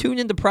 Then you tune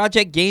into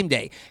Project Game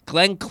Day.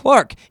 Glenn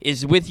Clark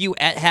is with you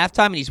at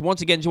halftime, and he's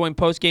once again joined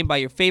postgame by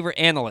your favorite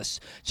analysts.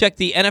 Check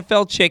the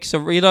NFL chicks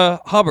of Rita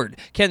Hubbard,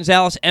 Ken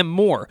Zales, and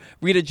more.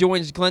 Rita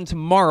joins Glenn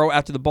tomorrow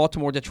after the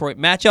Baltimore-Detroit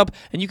matchup,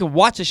 and you can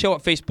watch the show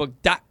at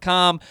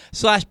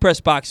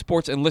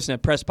Facebook.com/PressBoxSports and listen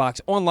at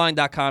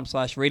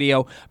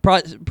PressBoxOnline.com/radio.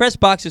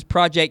 PressBox is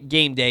Project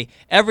Game Day,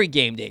 every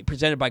game day,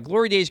 presented by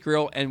Glory Days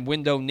Grill and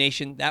Window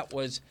Nation. That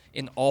was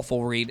an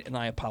awful read, and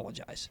I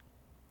apologize.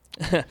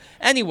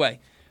 Anyway,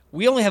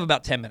 we only have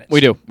about 10 minutes.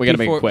 We do. We got to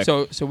make it quick.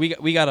 So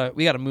we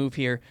gotta move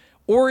here.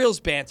 Orioles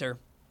banter.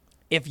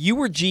 If you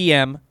were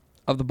GM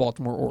of the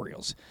Baltimore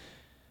Orioles,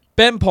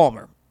 Ben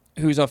Palmer,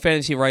 who's a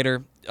fantasy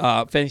writer,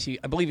 I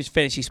believe he's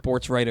fantasy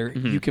sports writer.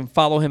 Mm-hmm. You can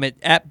follow him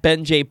at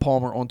Ben J.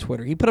 Palmer on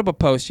Twitter. He put up a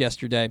post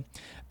yesterday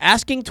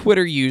asking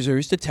Twitter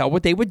users to tell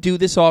what they would do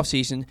this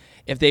offseason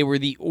if they were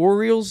the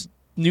Orioles'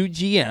 new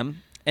GM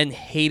and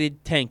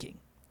hated tanking.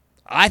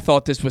 I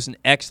thought this was an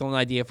excellent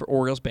idea for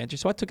Orioles banter,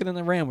 so I took it and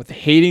I ran with it.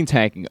 Hating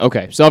tanking.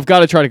 Okay, so I've got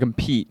to try to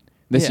compete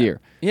this year.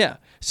 Yeah.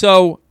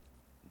 So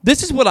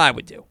this is what I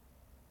would do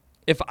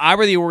if I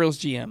were the Orioles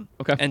GM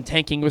and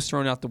tanking was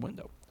thrown out the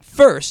window.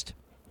 First,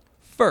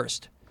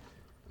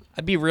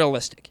 I'd be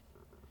realistic,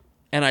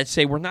 and I'd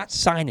say we're not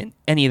signing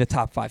any of the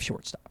top 5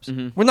 shortstops.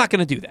 Mm-hmm. We're not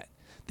going to do that.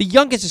 The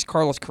youngest is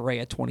Carlos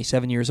Correa,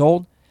 27 years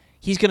old.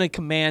 He's going to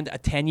command a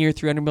 10-year,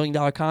 $300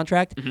 million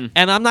contract,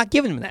 and I'm not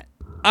giving him that.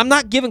 I'm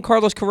not giving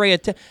Carlos Correa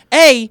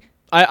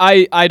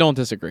I don't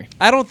disagree.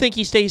 I don't think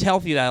he stays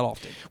healthy that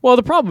often. Well,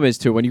 the problem is,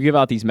 too, when you give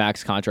out these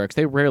max contracts,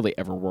 they rarely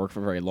ever work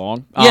for very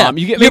long. Yeah,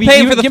 you're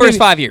paying for the first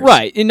 5 years.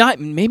 Right,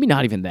 and maybe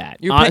not even that.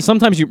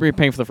 Sometimes you're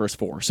paying for the first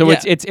 4. So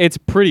it's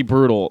pretty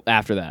brutal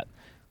after that.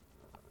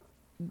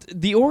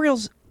 The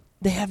Orioles,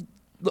 they have...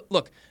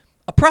 Look,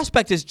 a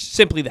prospect is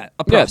simply that,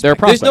 a prospect. Yeah, they're a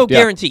prospect. There's no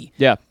guarantee.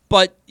 Yeah.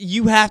 But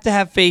you have to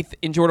have faith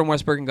in Jordan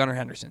Westburg and Gunnar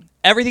Henderson.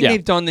 Everything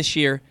they've done this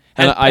year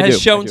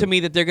has shown to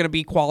me that they're going to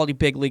be quality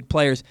big league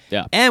players.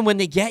 Yeah. And when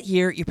they get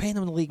here, you're paying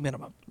them the league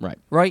minimum.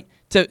 Right.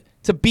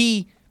 To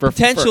be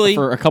potentially...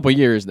 For a couple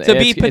years. To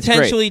be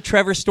potentially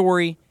Trevor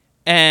Story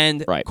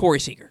and Corey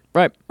Seager.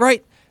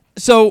 Right.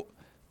 So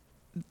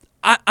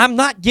I'm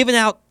not giving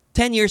out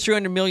 10 years,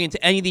 $300 million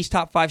to any of these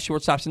top 5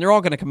 shortstops, and they're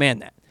all going to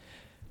command that.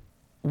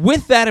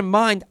 With that in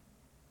mind,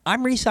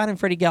 I'm re-signing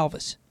Freddie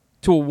Galvis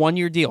to a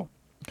 1-year deal.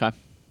 Okay.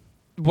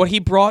 What he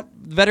brought,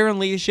 veteran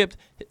leadership,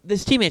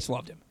 his teammates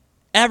loved him.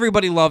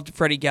 Everybody loved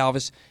Freddie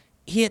Galvis.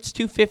 He hits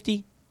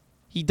 .250.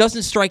 He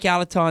doesn't strike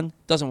out a ton,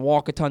 doesn't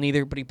walk a ton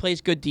either, but he plays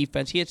good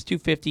defense. He hits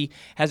 .250,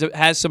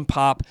 has some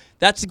pop.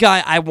 That's the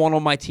guy I want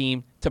on my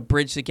team to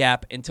bridge the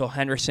gap until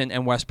Henderson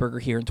and Westburg are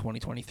here in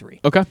 2023.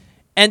 Okay.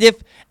 And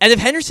if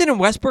Henderson and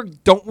Westburg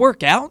don't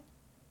work out,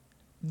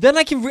 then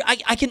I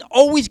can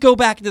always go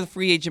back into the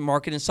free agent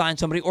market and sign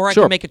somebody, or I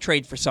can make a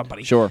trade for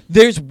somebody. Sure.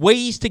 There's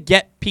ways to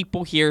get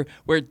people here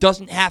where it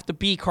doesn't have to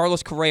be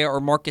Carlos Correa or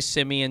Marcus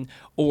Semien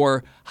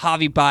or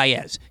Javi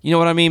Baez. You know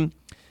what I mean?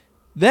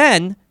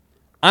 Then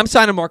I'm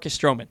signing Marcus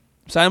Stroman.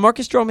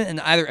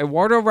 And either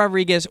Eduardo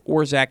Rodriguez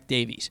or Zach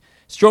Davies.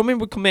 Stroman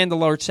would command a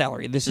large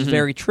salary. This is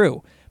very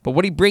true. But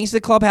what he brings to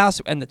the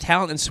clubhouse and the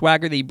talent and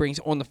swagger that he brings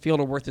on the field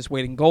are worth his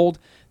weight in gold.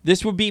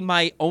 This would be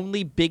my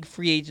only big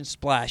free agent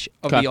splash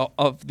of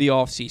the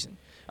offseason.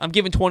 I'm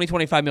giving $20,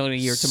 $25 million a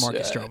year to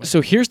Marcus Stroman.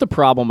 So here's the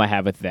problem I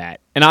have with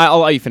that. And I'll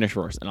let you finish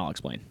first, and I'll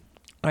explain.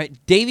 All right,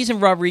 Davies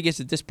and Rodriguez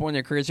at this point in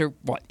their careers are,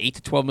 $8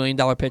 to $12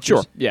 million pitchers?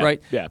 Sure, yeah.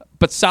 Right? Yeah.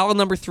 But solid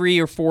number 3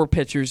 or 4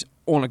 pitchers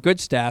on a good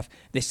staff.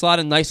 They slot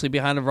in nicely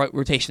behind the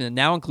rotation that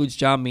now includes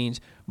John Means,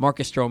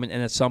 Marcus Stroman,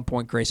 and at some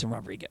point Grayson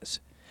Rodriguez.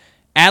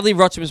 Adley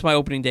Rutschman is my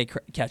opening day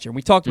catcher. And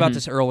we talked about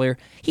this earlier.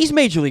 He's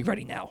major league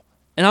ready now.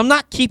 And I'm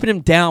not keeping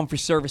him down for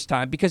service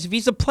time because if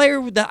he's a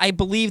player that I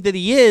believe that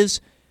he is,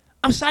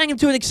 I'm signing him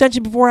to an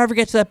extension before I ever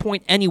get to that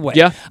point anyway.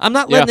 Yeah. I'm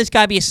not letting this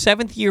guy be a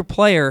 7th-year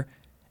player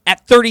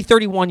at 30,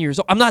 31 years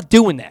old. I'm not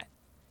doing that.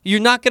 You're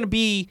not going to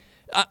be...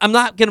 I'm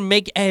not going to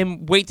make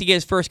him wait to get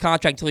his first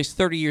contract until he's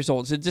 30 years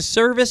old. It's a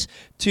disservice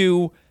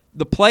to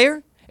the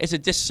player. It's a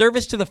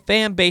disservice to the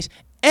fan base.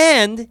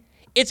 And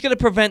it's going to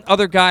prevent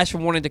other guys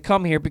from wanting to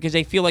come here because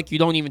they feel like you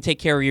don't even take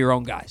care of your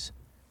own guys.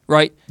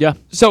 Right? Yeah.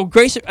 So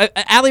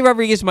Adley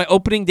Rodriguez is my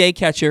opening day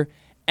catcher.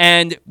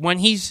 And when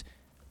he's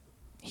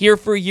here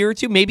for a year or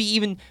two, maybe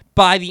even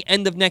by the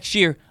end of next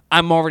year,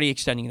 I'm already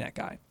extending that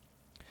guy.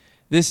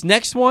 This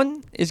next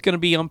one is going to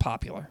be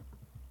unpopular.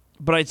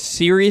 But I'd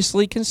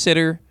seriously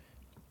consider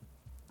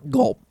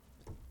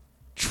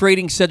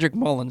trading Cedric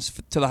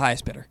Mullins to the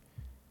highest bidder.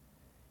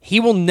 He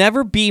will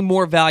never be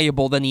more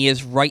valuable than he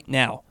is right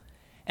now.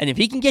 And if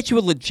he can get you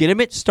a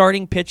legitimate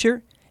starting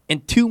pitcher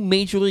and 2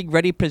 major league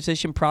ready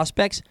position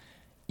prospects,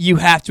 you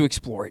have to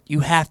explore it.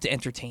 You have to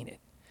entertain it.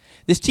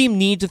 This team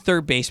needs a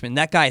third baseman.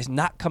 That guy is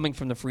not coming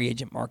from the free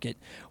agent market,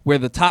 where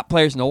the top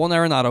player is Nolan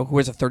Arenado, who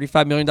has a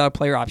 $35 million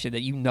player option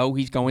that you know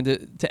he's going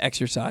to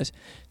exercise.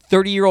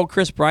 30-year-old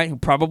Chris Bryant, who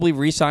probably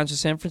re-signs with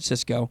San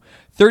Francisco.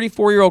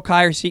 34-year-old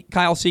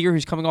Kyle Seager,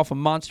 who's coming off a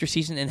monster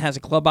season and has a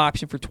club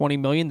option for $20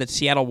 million that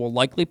Seattle will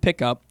likely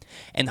pick up.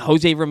 And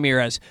Jose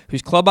Ramirez,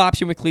 whose club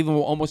option with Cleveland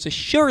will almost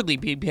assuredly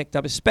be picked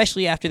up,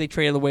 especially after they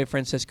traded away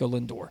Francisco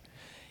Lindor.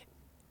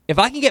 If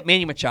I can get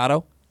Manny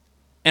Machado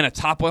and a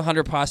top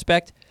 100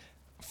 prospect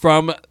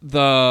from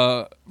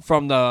the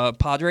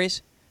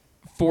Padres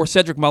for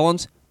Cedric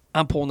Mullins,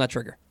 I'm pulling that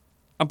trigger.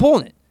 I'm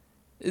pulling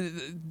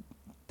it.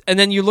 And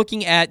then you're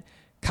looking at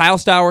Kyle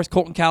Stowers,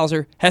 Colton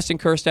Cowser, Heston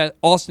Kjerstad,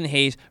 Austin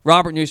Hayes,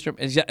 Robert Newstrom,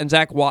 and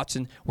Zach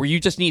Watson, where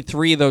you just need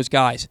 3 of those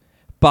guys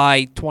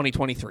by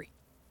 2023.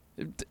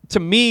 To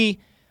me,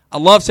 I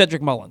love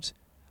Cedric Mullins.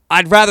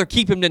 I'd rather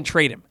keep him than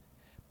trade him.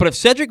 But if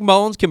Cedric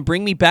Mullins can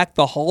bring me back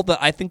the haul that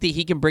I think that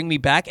he can bring me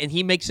back, and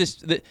he makes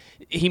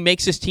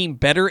this team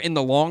better in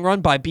the long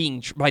run by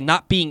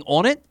not being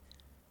on it,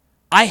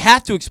 I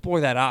have to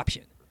explore that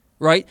option,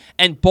 right?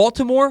 And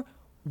Baltimore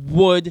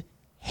would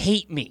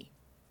hate me.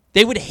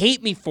 They would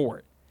hate me for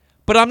it.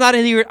 But I'm not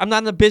in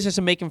the business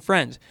of making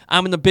friends.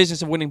 I'm in the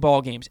business of winning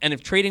ball games. And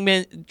if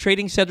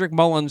trading Cedric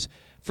Mullins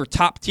for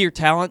top tier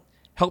talent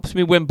helps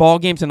me win ball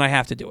games, then I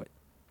have to do it.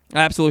 I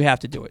absolutely have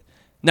to do it.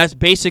 And that's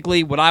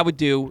basically what I would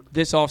do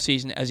this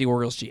offseason as the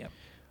Orioles GM.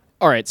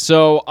 All right,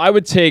 so I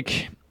would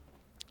take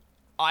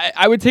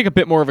a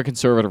bit more of a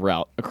conservative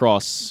route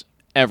across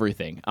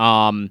everything.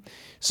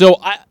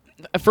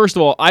 First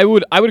of all, I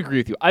would agree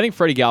with you. I think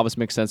Freddie Galvis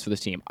makes sense for this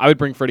team. I would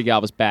bring Freddie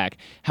Galvis back.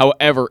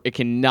 However, it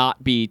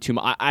cannot be too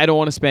much. I don't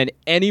want to spend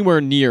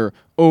anywhere near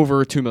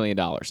over $2 million.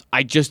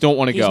 I just don't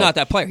want to go. He's not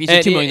that player. He's a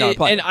 $2 million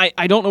player. And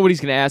I don't know what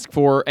he's going to ask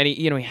for. And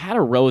he had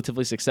a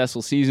relatively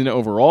successful season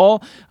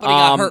overall. But he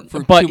got hurt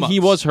for 2 months. He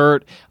was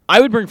hurt. I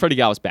would bring Freddie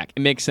Galvis back.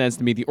 It makes sense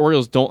to me. The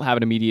Orioles don't have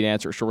an immediate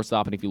answer at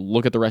shortstop, and if you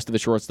look at the rest of the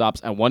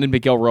shortstops, I wanted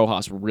Miguel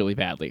Rojas really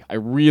badly. I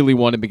really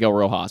wanted Miguel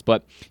Rojas,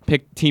 but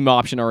team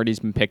option already has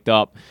been picked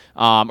up,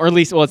 or at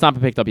least, it's not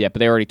been picked up yet, but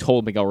they already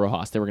told Miguel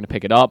Rojas they were going to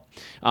pick it up.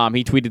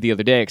 He tweeted the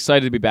other day,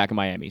 excited to be back in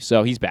Miami,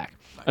 so he's back,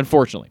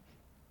 unfortunately.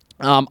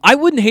 I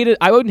wouldn't hate it.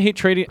 I wouldn't hate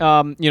trading,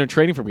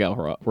 trading for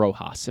Miguel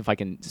Rojas, if I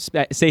can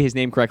say his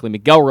name correctly,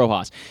 Miguel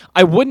Rojas.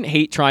 I wouldn't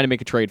hate trying to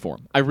make a trade for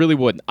him. I really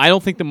wouldn't. I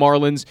don't think the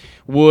Marlins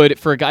would,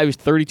 for a guy who's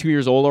 32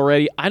 years old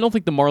already, I don't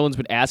think the Marlins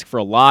would ask for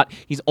a lot.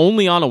 He's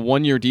only on a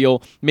 1-year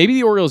deal. Maybe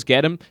the Orioles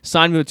get him,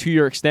 sign him with a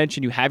 2-year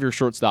extension. You have your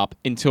shortstop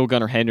until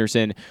Gunnar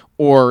Henderson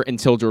or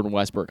until Jordan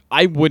Westbrook.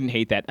 I wouldn't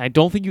hate that. I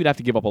don't think you'd have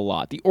to give up a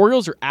lot. The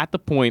Orioles are at the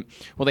point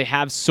where they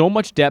have so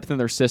much depth in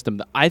their system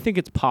that I think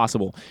it's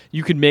possible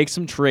you could make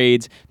some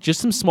trades, just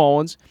some small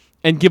ones,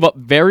 and give up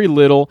very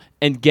little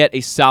and get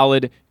a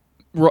solid,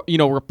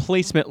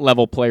 replacement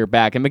level player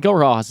back. And Miguel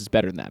Rojas is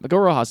better than that. Miguel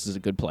Rojas is a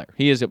good player.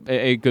 He is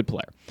a good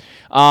player.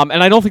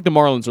 And I don't think the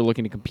Marlins are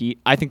looking to compete.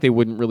 I think they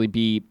wouldn't really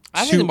be.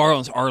 I think the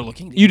Marlins are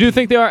looking to You do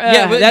think they are?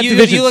 Yeah, but that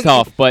division's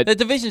tough, but the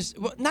division's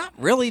not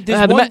really. The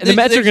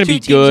Mets are going to be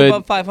good.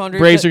 Above 500,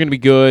 Braves are going to be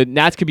good.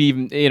 Nats could be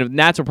even.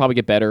 Nats will probably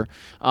get better.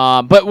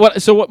 But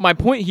what my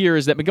point here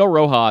is that Miguel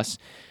Rojas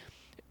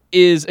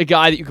is a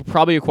guy that you could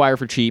probably acquire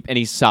for cheap, and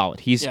he's solid.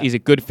 He's a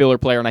good filler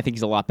player, and I think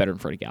he's a lot better than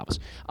Freddie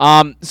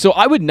Galvis. So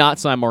I would not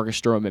sign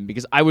Marcus Stroman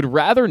because I would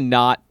rather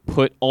not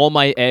put all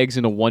my eggs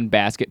into one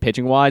basket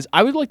pitching-wise.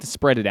 I would like to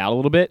spread it out a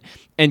little bit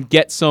and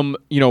get some,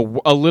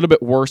 a little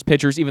bit worse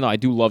pitchers, even though I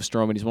do love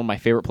Stroman. He's one of my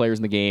favorite players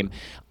in the game.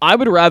 I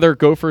would rather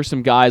go for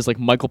some guys like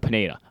Michael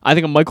Pineda. I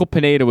think a Michael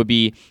Pineda would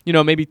be,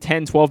 maybe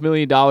 $10, $12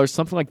 million,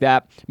 something like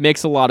that.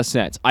 Makes a lot of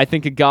sense. I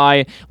think a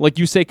guy like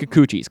Yusei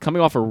Kikuchi is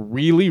coming off a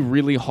really,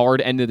 really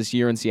hard end of this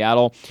year in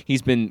Seattle.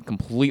 He's been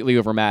completely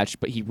overmatched,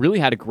 but he really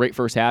had a great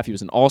first half. He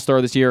was an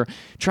all-star this year.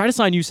 Try to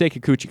sign Yusei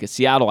Kikuchi because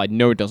Seattle, I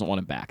know, doesn't want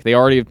him back. They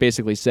already have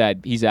basically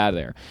said he's out of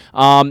there.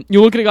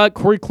 You look at a guy like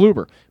Corey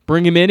Kluber.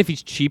 Bring him in if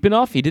he's cheap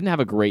enough. He didn't have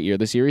a great year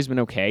this year. He's been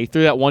okay. He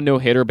threw that one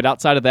no-hitter, but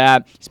outside of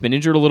that, he's been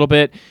injured a little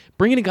bit.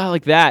 Bring in a guy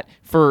like that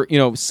for,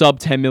 sub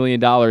 $10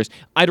 million.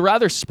 I'd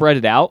rather spread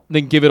it out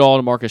than give it all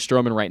to Marcus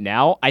Stroman right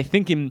now. I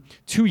think in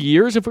 2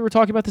 years, if we were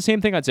talking about the same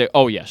thing, I'd say,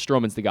 oh, yeah,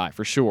 Stroman's the guy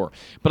for sure.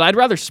 But I'd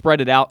rather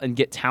spread it out and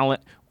get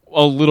talent,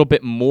 a little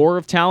bit more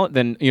of talent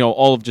than,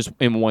 all of just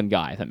in one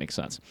guy, if that makes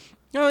sense.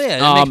 Oh, yeah,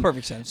 that makes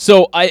perfect sense.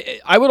 So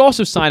I would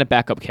also sign a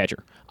backup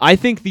catcher. I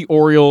think the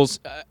Orioles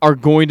are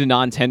going to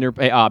non-tender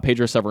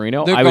Pedro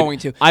Severino. They're going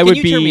to. Can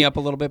you turn me up a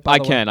little bit, by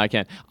the way? I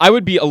can. I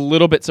would be a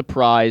little bit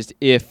surprised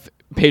if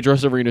Pedro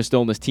Severino is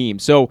still in this team.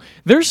 So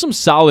there's some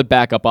solid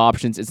backup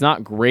options. It's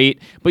not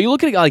great, but you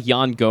look at a guy like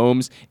Yan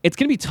Gomes, it's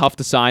going to be tough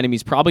to sign him.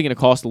 He's probably going to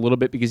cost a little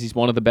bit because he's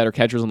one of the better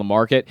catchers on the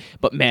market.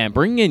 But man,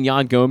 bringing in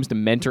Yan Gomes to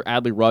mentor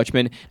Adley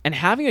Rutschman and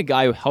having a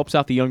guy who helps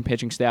out the young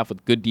pitching staff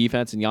with good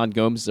defense, and Yan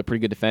Gomes is a pretty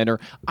good defender,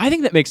 I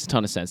think that makes a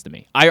ton of sense to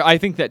me. I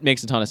think that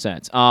makes a ton of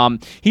sense.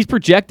 He's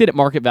projected at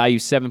market value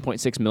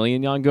 $7.6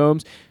 million, Yan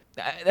Gomes.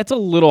 That's a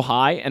little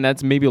high, and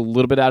that's maybe a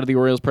little bit out of the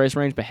Orioles' price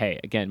range. But hey,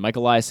 again, Mike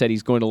Elias said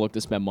he's going to look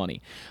to spend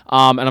money.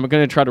 And I'm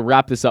going to try to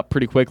wrap this up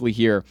pretty quickly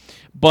here.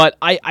 But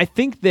I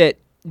think that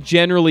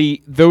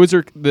generally those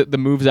are the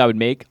moves I would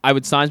make. I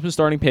would sign some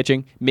starting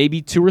pitching, maybe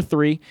 2 or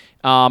 3.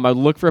 I would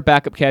look for a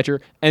backup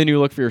catcher, and then you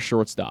look for your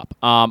shortstop.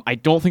 I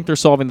don't think they're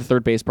solving the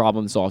third base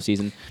problem this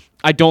offseason.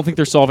 I don't think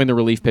they're solving the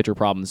relief pitcher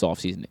problem this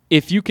offseason.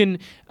 If you can,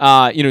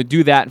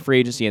 do that in free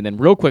agency, and then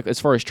real quick, as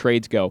far as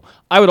trades go,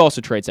 I would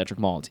also trade Cedric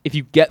Mullins. If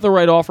you get the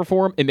right offer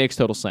for him, it makes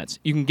total sense.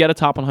 You can get a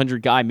top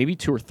 100 guy, maybe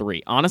 2 or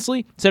 3.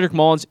 Honestly, Cedric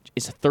Mullins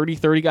is a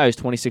 30-30 guy who's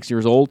 26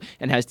 years old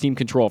and has team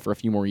control for a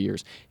few more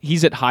years.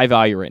 He's at high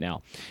value right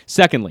now.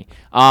 Secondly,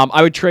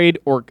 I would trade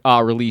or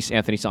release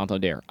Anthony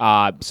Santander.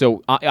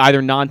 So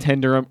either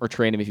non-tender him or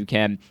trade him if you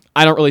can.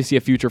 I don't really see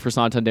a future for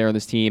Santander on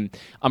this team.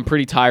 I'm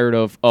pretty tired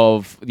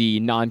of the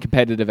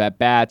non-competitive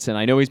at-bats, and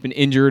I know he's been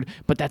injured,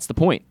 but that's the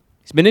point.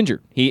 He's been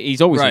injured.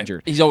 He's always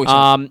injured. He's always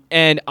injured.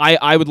 And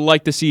I would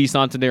like to see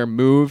Santander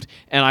moved,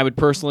 and I would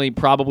personally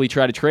probably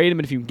try to trade him.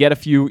 And if you can get a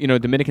few,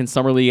 Dominican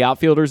Summer League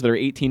outfielders that are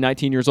 18,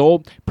 19 years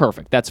old,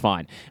 perfect. That's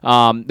fine.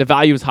 The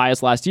value was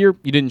highest last year.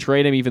 You didn't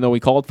trade him, even though we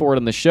called for it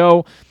on the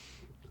show.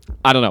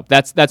 I don't know.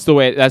 That's the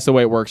way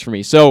it works for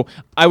me. So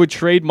I would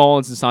trade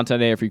Mullins and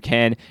Santander if you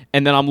can,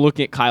 and then I'm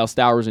looking at Kyle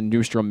Stowers and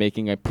Newstrom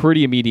making a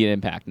pretty immediate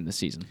impact in this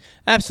season.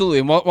 Absolutely.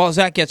 And while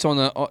Zach gets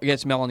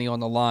Melanie on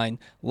the line,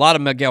 a lot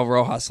of Miguel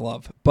Rojas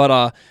love.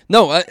 But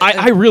no,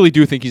 I really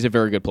do think he's a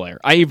very good player.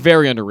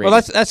 Very underrated.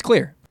 Well, that's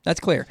clear. That's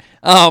clear.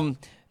 No,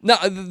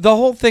 the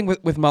whole thing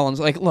with Mullins,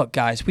 look,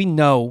 guys, we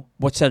know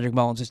what Cedric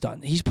Mullins has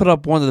done. He's put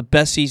up one of the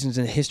best seasons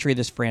in the history of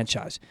this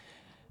franchise.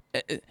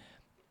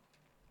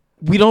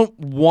 We don't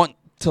want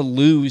to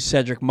lose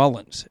Cedric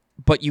Mullins,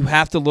 but you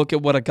have to look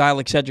at what a guy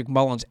like Cedric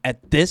Mullins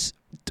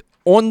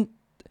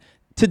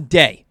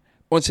today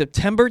on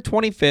September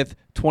 25th,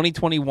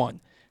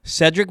 2021,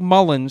 Cedric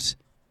Mullins,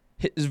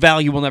 his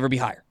value will never be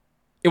higher.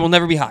 It will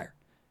never be higher.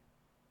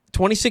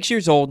 26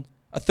 years old,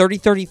 a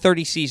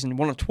 30-30-30 season,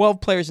 one of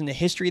 12 players in the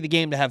history of the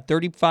game to have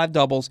 35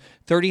 doubles,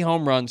 30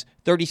 home runs,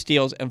 30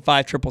 steals, and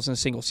 5 triples in a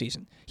single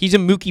season. He's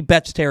in Mookie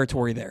Betts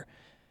territory there.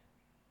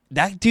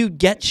 That dude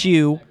gets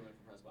you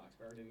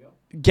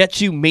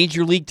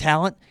major league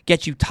talent,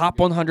 gets you top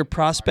 100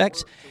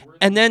 prospects,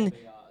 and then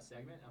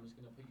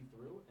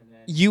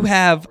you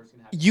have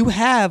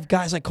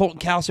guys like Colton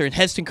Cowser and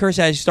Heston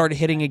Kjerstad started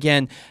hitting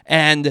again,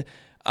 and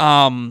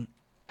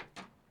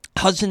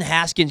Hudson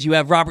Haskins, you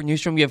have Robert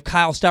Newstrom, you have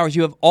Kyle Stowers,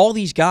 you have all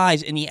these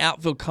guys in the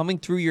outfield coming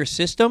through your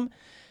system.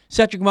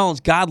 Cedric Mullins,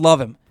 God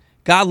love him.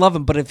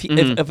 But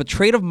if a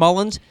trade of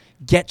Mullins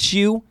gets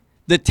you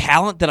the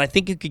talent that I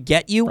think it could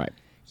get you, right.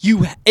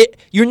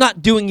 You're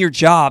not doing your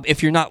job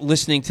if you're not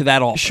listening to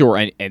that offer. Sure,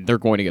 and they're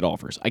going to get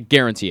offers. I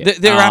guarantee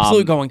it. They're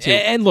absolutely going to.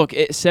 And look,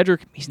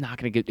 Cedric, he's not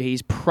going to get.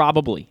 He's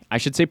probably, I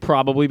should say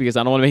probably because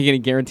I don't want to make any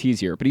guarantees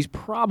here, but he's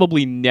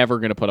probably never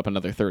going to put up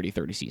another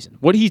 30-30 season.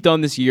 What he's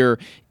done this year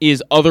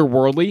is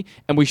otherworldly,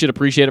 and we should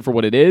appreciate it for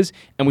what it is,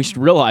 and we should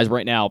realize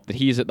right now that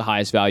he is at the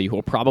highest value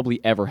he'll probably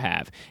ever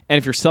have. And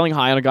if you're selling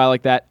high on a guy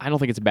like that, I don't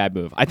think it's a bad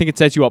move. I think it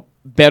sets you up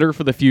better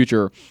for the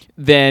future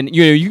than,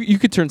 you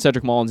could turn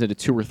Cedric Mullins into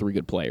 2 or 3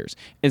 good players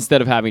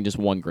instead of having just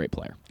one great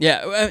player.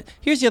 Yeah,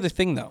 here's the other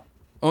thing, though.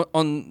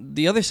 On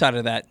the other side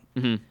of that,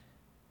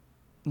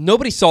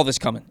 nobody saw this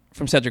coming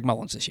from Cedric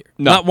Mullins this year.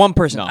 No. Not one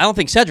person. No. I don't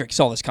think Cedric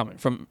saw this coming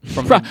from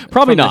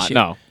probably from not. this year.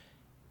 No.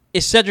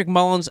 Is Cedric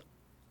Mullins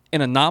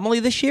an anomaly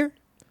this year,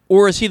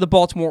 or is he the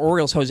Baltimore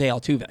Orioles' Jose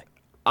Altuve?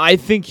 I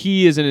think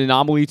he is an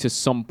anomaly to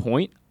some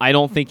point. I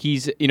don't think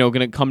he's going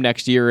to come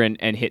next year and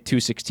hit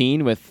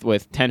 216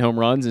 with 10 home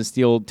runs and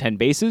steal 10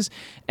 bases,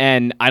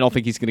 and I don't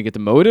think he's going to get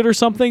demoted or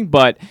something,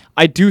 but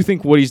I do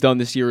think what he's done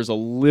this year is a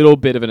little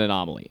bit of an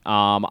anomaly.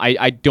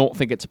 I don't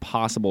think it's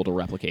possible to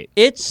replicate.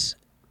 It's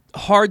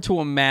hard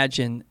to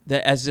imagine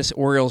that as this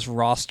Orioles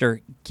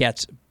roster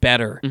gets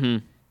better,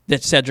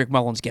 that Cedric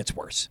Mullins gets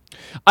worse.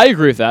 I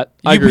agree with that.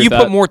 You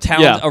put more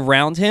talent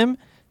around him,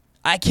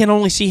 I can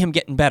only see him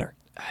getting better.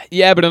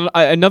 Yeah, but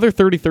another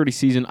 30-30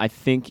 season I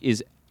think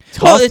is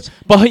tough.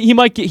 But he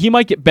might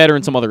get better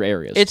in some other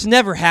areas. It's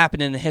never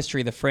happened in the history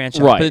of the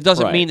franchise, right, but it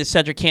doesn't right. mean that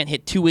Cedric can't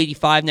hit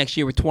 285 next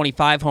year with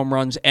 25 home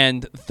runs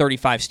and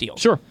 35 steals.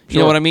 Sure. You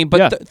know what I mean?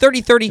 But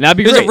 30-30, That'd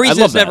be there's great. a reason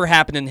I love it's that. never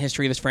happened in the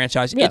history of this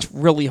franchise. Yeah. It's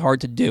really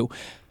hard to do.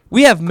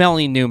 We have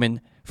Melanie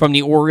Newman from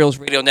the Orioles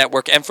Radio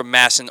Network and from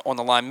Masson on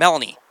the line.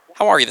 Melanie,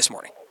 how are you this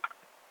morning?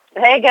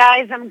 Hey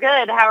guys, I'm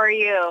good. How are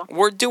you?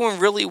 We're doing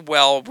really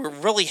well. We're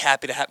really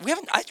happy to have.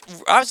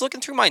 I was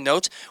looking through my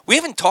notes. We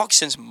haven't talked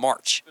since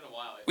March. It's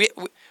been a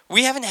while.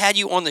 We haven't had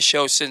you on the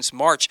show since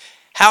March.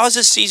 How has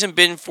this season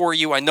been for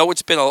you? I know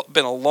it's been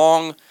a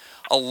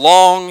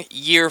long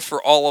year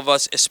for all of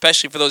us,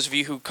 especially for those of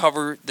you who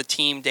cover the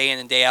team day in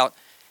and day out.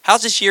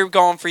 How's this year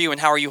going for you,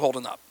 and how are you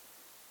holding up?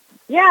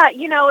 Yeah,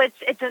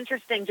 it's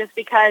interesting just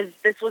because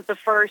this was the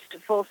first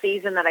full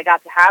season that I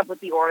got to have with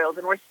the Orioles,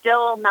 and we're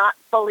still not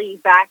fully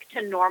back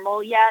to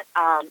normal yet.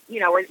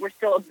 We're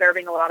still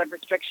observing a lot of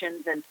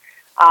restrictions, and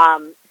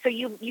so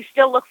you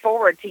still look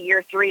forward to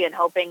year 3 and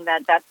hoping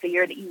that that's the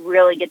year that you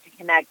really get to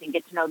connect and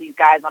get to know these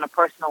guys on a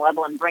personal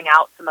level and bring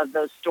out some of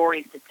those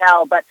stories to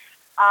tell. But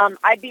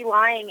I'd be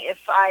lying if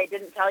I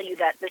didn't tell you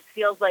that this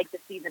feels like the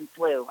season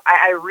flew.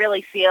 I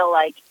really feel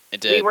like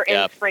we were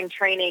in spring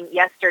training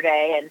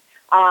yesterday, and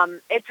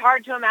it's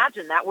hard to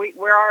imagine that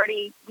we're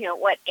already,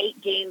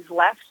 8 games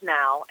left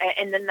now,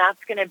 and then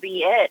that's going to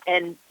be it.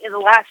 And in the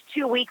last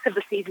 2 weeks of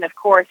the season, of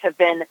course, have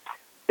been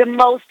the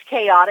most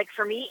chaotic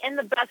for me in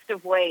the best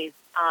of ways.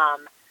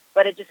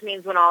 But it just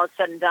means when all is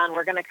said and done,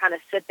 we're going to kind of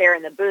sit there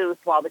in the booth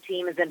while the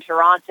team is in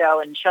Toronto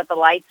and shut the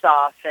lights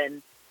off.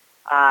 And,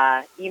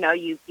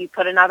 you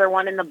put another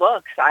one in the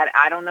books.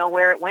 I don't know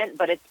where it went,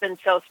 but it's been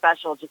so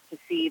special just to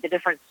see the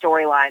different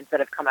storylines that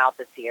have come out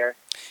this year.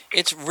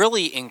 It's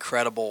really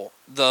incredible.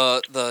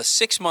 The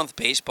 6-month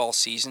baseball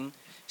season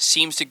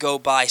seems to go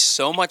by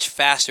so much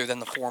faster than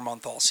the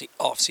 4-month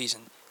off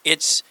season.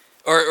 It's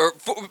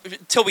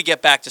till we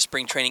get back to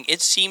spring training,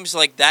 it seems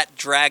like that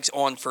drags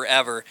on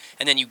forever,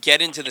 and then you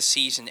get into the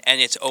season and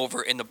it's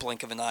over in the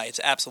blink of an eye. It's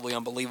absolutely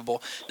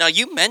unbelievable. Now,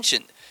 you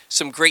mentioned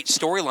some great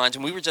storylines,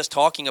 and we were just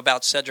talking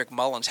about Cedric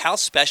Mullins. How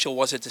special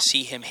was it to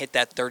see him hit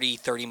that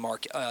 30-30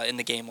 mark in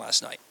the game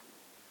last night?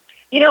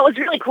 It was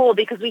really cool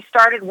because we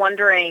started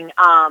wondering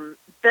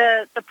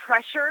the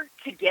pressure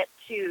to get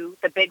to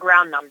the big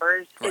round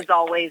numbers is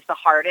always the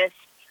hardest.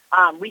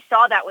 We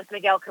saw that with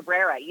Miguel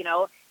Cabrera.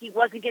 He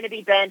wasn't going to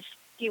be benched.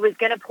 He was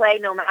going to play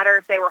no matter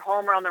if they were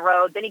home or on the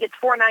road. Then he gets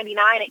 $4.99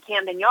 at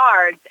Camden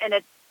Yards, and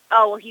it's,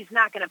 he's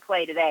not going to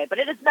play today. But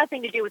it has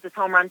nothing to do with his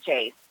home run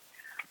chase.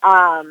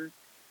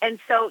 And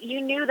so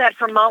you knew that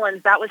for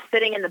Mullins, that was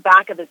sitting in the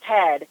back of his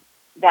head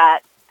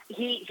that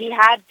he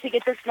had to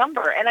get this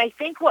number. And I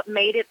think what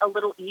made it a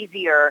little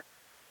easier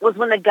was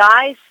when the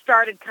guys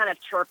started kind of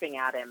chirping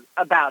at him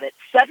about it.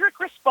 Cedric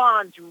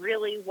responds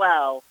really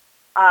well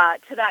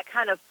to that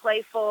kind of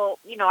playful,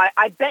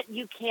 I bet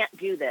you can't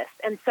do this.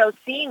 And so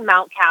seeing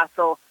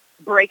Mountcastle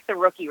break the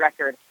rookie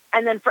record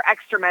and then for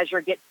extra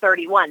measure get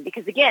 31,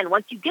 because again,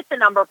 once you get the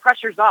number,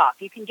 pressure's off.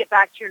 You can get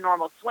back to your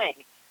normal swing.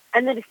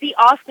 And then to see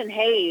Austin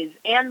Hayes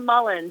and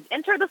Mullins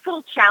enter this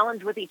little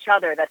challenge with each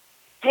other, that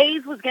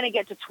Hayes was going to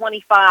get to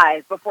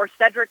 25 before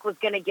Cedric was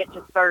going to get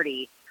to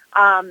 30.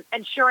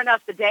 And sure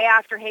enough, the day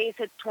after Hayes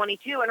hits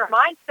 22 and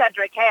reminds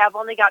Cedric, hey, I've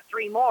only got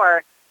 3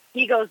 more,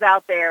 he goes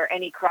out there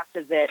and he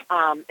crushes it.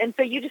 And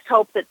so you just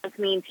hope that this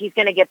means he's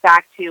going to get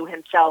back to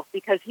himself,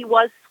 because he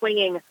was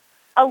swinging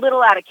a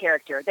little out of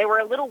character. They were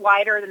a little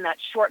wider than that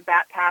short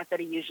bat path that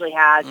he usually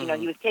has.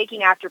 Mm-hmm. He was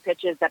taking after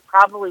pitches that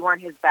probably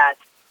weren't his best.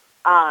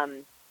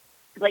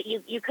 But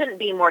you couldn't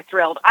be more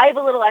thrilled. I have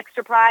a little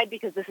extra pride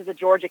because this is a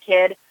Georgia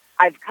kid.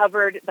 I've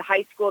covered the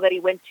high school that he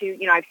went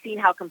to. I've seen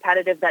how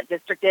competitive that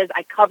district is.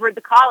 I covered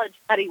the college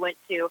that he went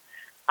to.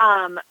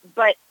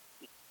 But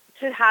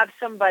to have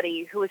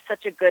somebody who is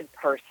such a good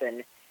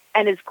person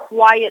and is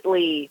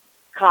quietly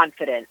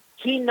confident,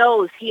 he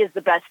knows he is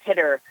the best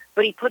hitter,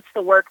 but he puts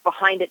the work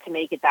behind it to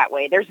make it that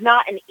way. There's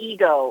not an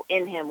ego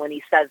in him when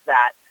he says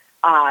that.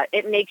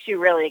 It makes you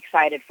really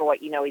excited for what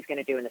he's going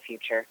to do in the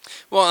future.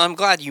 Well, I'm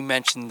glad you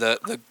mentioned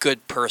the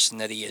good person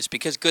that he is,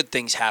 because good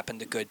things happen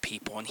to good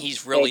people, and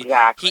he's really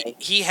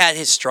he had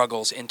his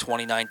struggles in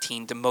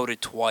 2019,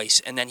 demoted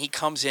twice, and then he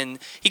comes in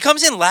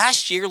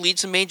last year,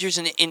 leads the majors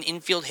in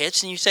infield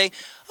hits, and you say,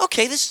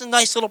 okay, this is a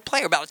nice little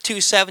player, about a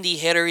 270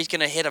 hitter. He's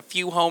going to hit a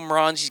few home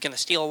runs. He's going to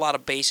steal a lot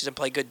of bases and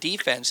play good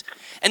defense.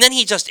 And then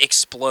he just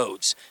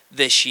explodes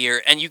this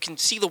year, and you can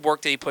see the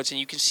work that he puts in.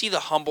 You can see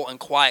the humble and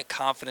quiet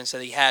confidence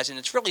that he has, and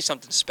it's really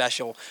something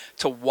special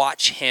to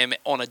watch him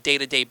on a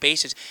day-to-day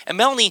basis. And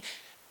Melanie,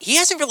 he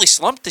hasn't really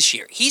slumped this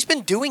year. He's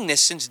been doing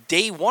this since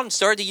day one,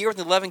 started the year with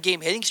an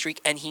 11-game hitting streak,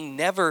 and he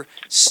never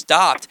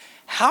stopped.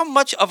 How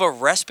much of a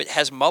respite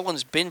has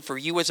Mullins been for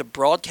you as a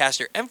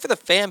broadcaster and for the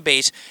fan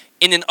base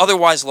in an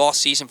otherwise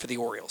lost season for the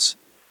Orioles?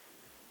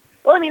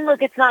 Well,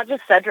 look, it's not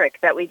just Cedric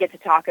that we get to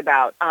talk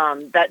about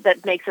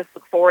that makes us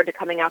look forward to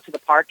coming out to the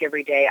park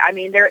every day.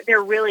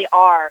 There really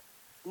are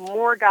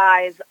more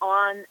guys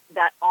on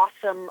that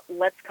awesome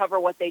let's cover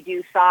what they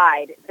do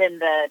side than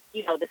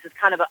this is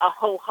kind of a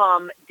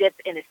ho-hum dip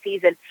in a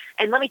season.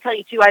 And let me tell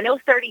you, too, I know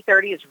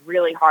 30-30 is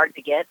really hard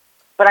to get,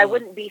 but I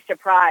wouldn't be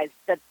surprised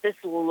that this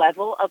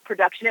level of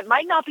production, it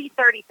might not be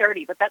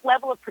 30-30, but that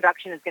level of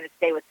production is going to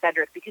stay with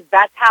Cedric, because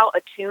that's how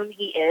attuned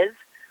he is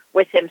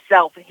with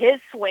himself. His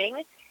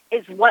swing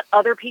is what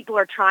other people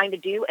are trying to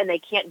do and they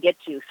can't get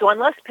to. So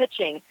unless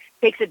pitching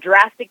takes a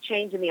drastic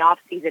change in the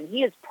offseason,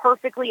 he is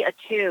perfectly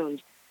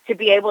attuned to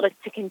be able to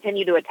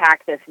continue to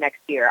attack this next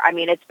year.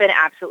 It's been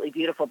absolutely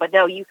beautiful. But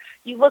no, you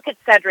look at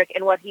Cedric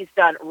and what he's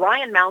done.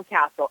 Ryan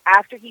Mountcastle,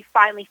 after he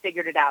finally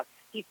figured it out,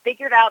 he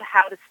figured out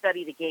how to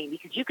study the game,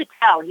 because you could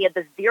tell he had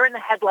this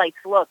deer-in-the-headlights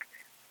look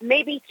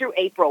maybe through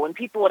April when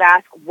people would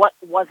ask what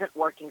wasn't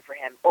working for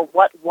him or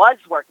what was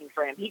working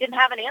for him. He didn't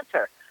have an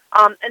answer.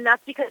 And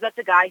that's because that's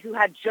a guy who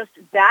had just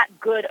that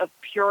good of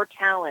pure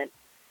talent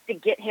to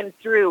get him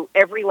through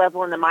every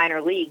level in the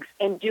minor leagues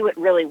and do it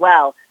really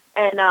well.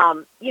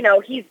 And,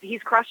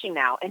 he's crushing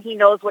now, and he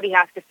knows what he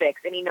has to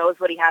fix, and he knows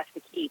what he has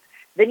to keep.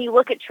 Then you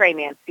look at Trey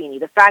Mancini,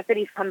 the fact that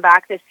he's come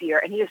back this year,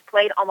 and he has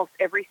played almost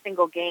every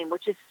single game,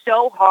 which is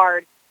so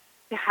hard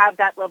to have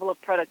that level of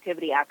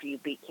productivity after you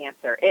beat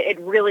cancer. It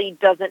really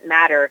doesn't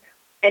matter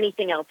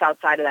anything else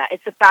outside of that.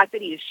 It's the fact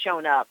that he has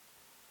shown up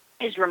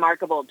is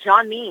remarkable.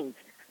 John Means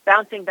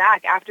bouncing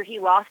back after he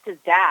lost his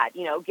dad,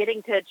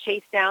 getting to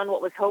chase down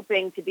what was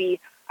hoping to be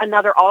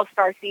another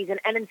all-star season,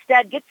 and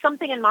instead get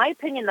something, in my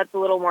opinion, that's a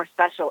little more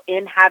special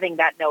in having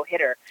that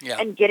no-hitter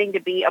and getting to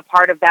be a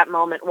part of that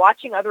moment,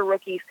 watching other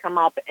rookies come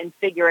up and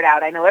figure it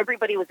out. I know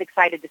everybody was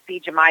excited to see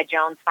Jahmai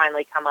Jones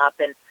finally come up,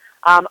 and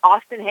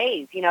Austin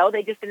Hayes,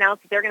 they just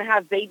announced that they're going to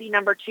have baby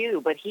number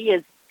 2, but he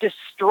is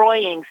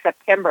destroying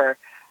September.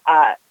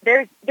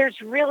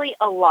 There's really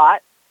a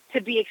lot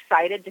to be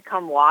excited to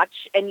come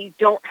watch, and you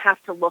don't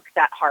have to look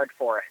that hard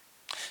for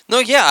it. No,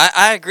 yeah,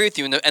 I agree with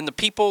you, and the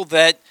people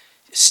that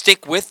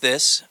stick with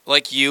this,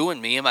 like you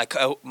and me and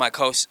my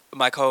co-host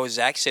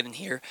Zach sitting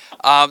here,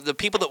 the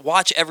people that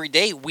watch every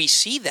day, we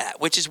see that,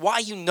 which is why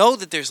you know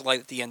that there's light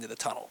at the end of the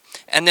tunnel.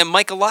 And then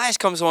Mike Elias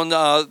comes on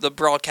the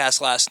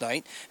broadcast last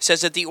night,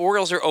 says that the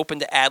Orioles are open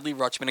to Adley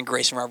Rutschman and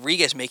Grayson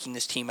Rodriguez making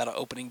this team out of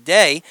opening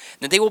day,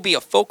 and that they will be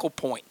a focal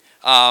point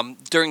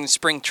during the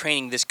spring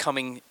training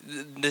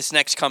this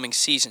next coming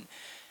season.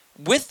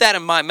 With that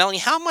in mind, Melanie,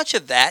 how much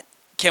of that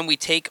can we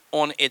take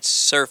on its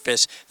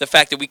surface, the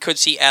fact that we could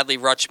see Adley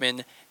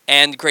Rutschman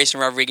and Grayson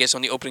Rodriguez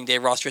on the opening day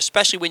roster,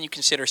 especially when you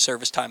consider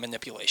service time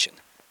manipulation?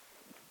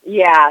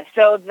 Yeah,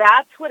 so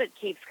that's what it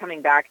keeps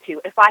coming back to.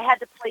 If I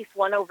had to place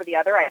one over the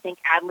other, I think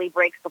Adley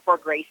breaks before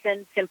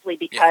Grayson, simply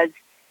because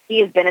he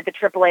has been at the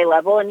AAA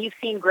level, and you've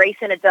seen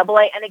Grayson at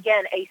AA, and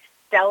again, a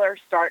stellar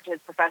start to his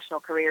professional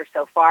career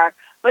so far,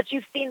 but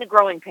you've seen the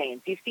growing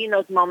pains. You've seen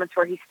those moments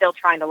where he's still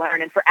trying to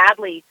learn, and for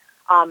Adley,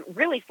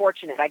 really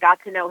fortunate. I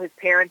got to know his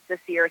parents this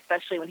year,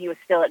 especially when he was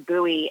still at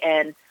Bowie,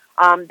 and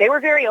they were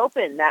very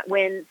open that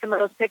when some of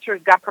those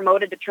pitchers got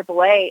promoted to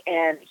AAA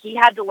and he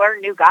had to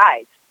learn new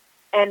guys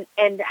and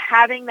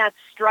having that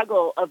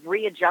struggle of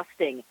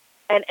readjusting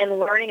and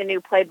learning a new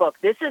playbook.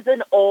 This is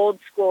an old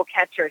school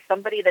catcher,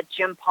 somebody that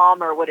Jim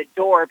Palmer would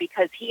adore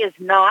because he is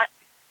not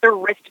the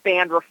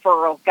wristband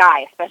referral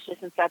guy, especially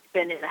since that's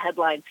been in the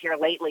headlines here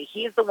lately.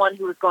 He's the one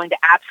who is going to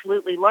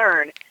absolutely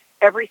learn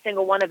every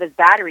single one of his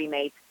battery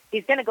mates.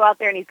 He's going to go out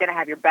there and he's going to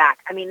have your back.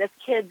 I mean, this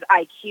kid's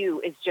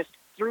IQ is just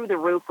through the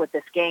roof with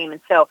this game.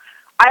 And so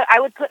I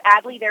would put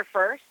Adley there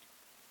first.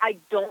 I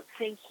don't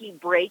think he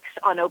breaks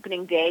on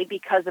opening day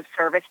because of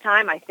service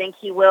time. I think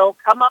he will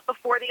come up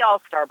before the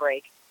All-Star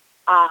break.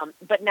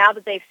 But now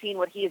that they've seen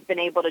what he has been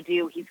able to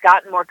do, he's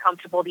gotten more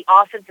comfortable. The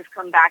offense has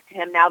come back to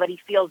him now that he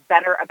feels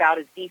better about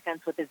his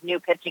defense with his new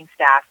pitching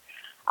staff.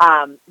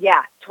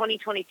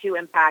 2022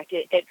 impact,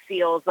 it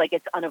feels like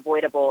it's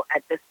unavoidable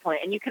at this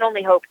point. And you can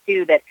only hope,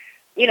 too, that,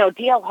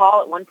 DL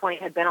Hall at one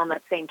point had been on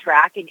that same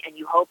track, and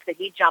you hope that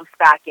he jumps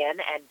back in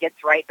and gets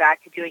right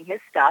back to doing his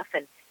stuff.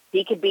 And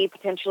he could be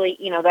potentially,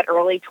 that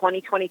early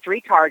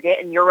 2023 target,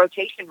 and your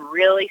rotation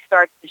really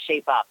starts to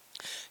shape up.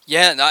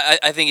 Yeah, and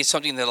I think it's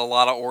something that a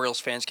lot of Orioles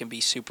fans can be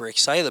super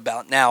excited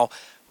about. Now,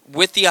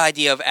 with the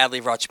idea of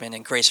Adley Rutschman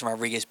and Grayson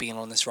Rodriguez being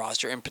on this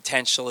roster and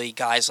potentially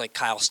guys like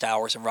Kyle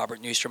Stowers and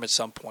Robert Newstrom at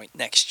some point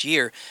next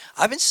year,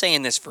 I've been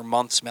saying this for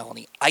months,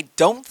 Melanie. I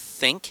don't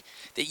think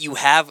that you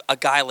have a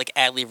guy like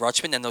Adley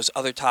Rutschman and those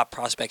other top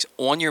prospects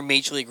on your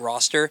Major League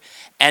roster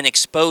and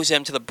expose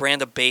them to the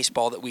brand of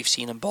baseball that we've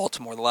seen in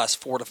Baltimore the last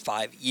 4 to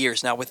 5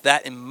 years. Now, with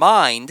that in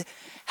mind,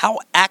 how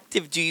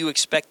active do you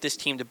expect this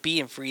team to be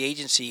in free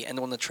agency and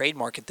on the trade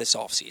market this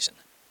offseason?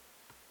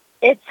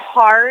 It's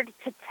hard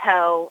to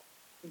tell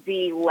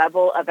the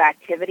level of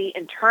activity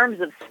in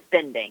terms of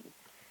spending.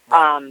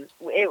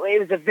 It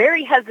was a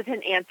very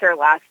hesitant answer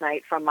last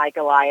night from Mike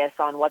Elias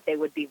on what they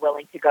would be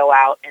willing to go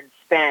out and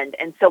spend.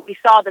 And so we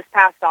saw this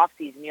past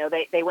offseason,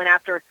 they went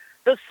after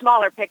those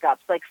smaller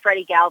pickups like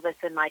Freddie Galvis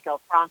and Michael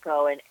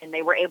Franco, and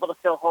they were able to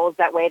fill holes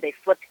that way. They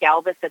flipped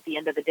Galvis at the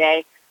end of the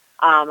day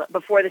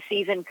before the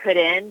season could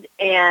end.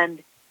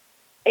 And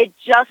it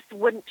just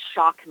wouldn't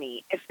shock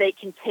me if they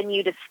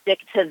continue to stick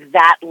to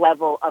that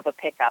level of a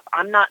pickup.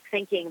 I'm not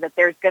thinking that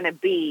there's going to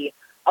be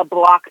a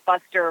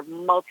blockbuster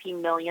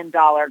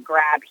multi-million-dollar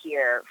grab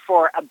here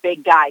for a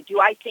big guy.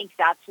 Do I think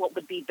that's what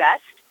would be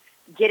best?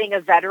 Getting a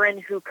veteran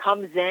who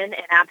comes in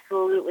and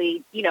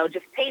absolutely,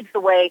 just paves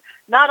the way,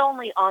 not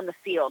only on the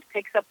field,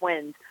 picks up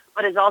wins,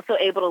 but is also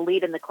able to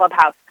lead in the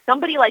clubhouse.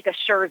 Somebody like a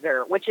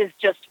Scherzer, which is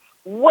just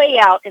way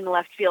out in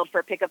left field for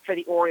a pickup for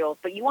the Orioles.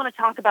 But you want to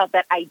talk about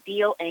that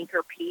ideal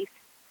anchor piece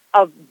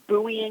of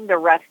buoying the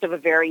rest of a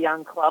very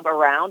young club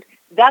around.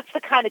 That's the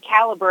kind of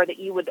caliber that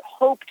you would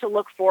hope to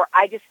look for.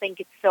 I just think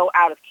it's so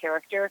out of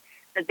character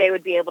that they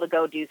would be able to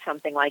go do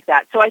something like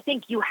that. So I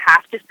think you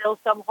have to fill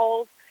some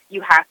holes.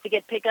 You have to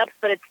get pickups,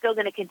 but it's still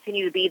going to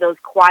continue to be those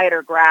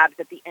quieter grabs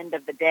at the end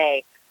of the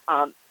day.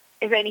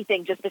 If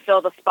anything, just to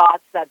fill the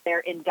spots that they're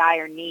in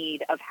dire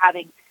need of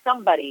having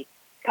somebody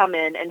come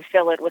in and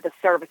fill it with a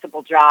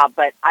serviceable job,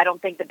 but I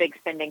don't think the big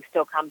spending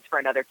still comes for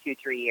another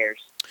 2-3 years.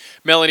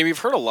 Melanie, we've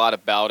heard a lot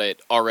about it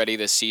already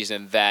this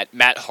season that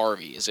Matt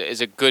Harvey is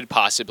a good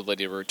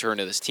possibility to return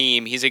to this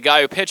team. He's a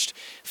guy who pitched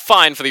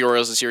fine for the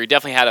Orioles this year. He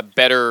definitely had a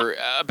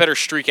better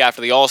streak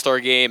after the All-Star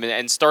game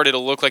and started to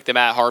look like the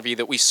Matt Harvey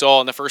that we saw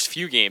in the first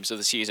few games of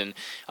the season.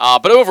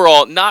 But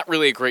overall, not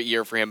really a great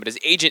year for him. But his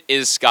agent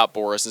is Scott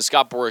Boras, and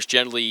Scott Boras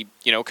generally,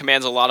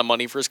 commands a lot of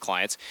money for his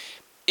clients.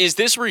 Is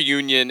this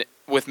reunion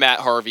with Matt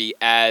Harvey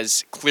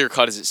as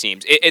clear-cut as it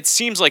seems? It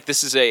seems like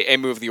this is a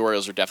move the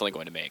Orioles are definitely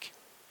going to make.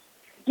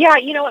 Yeah,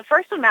 at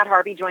first when Matt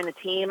Harvey joined the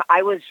team,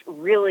 I was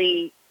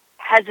really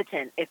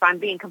hesitant, if I'm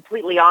being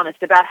completely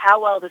honest, about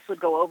how well this would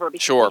go over.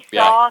 Because we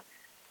saw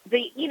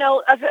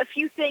a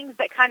few things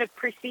that kind of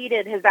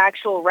preceded his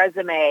actual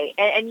resume,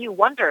 and you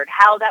wondered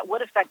how that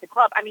would affect the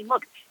club. I mean,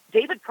 look,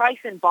 David Price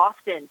in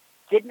Boston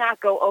did not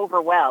go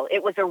over well.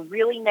 It was a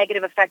really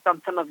negative effect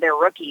on some of their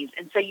rookies.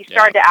 And so you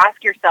started to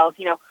ask yourself,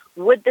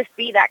 would this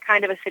be that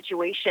kind of a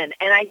situation?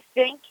 And I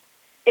think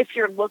if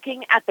you're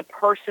looking at the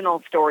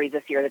personal stories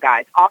this year, the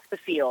guys off the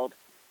field,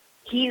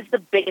 he's the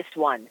biggest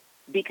one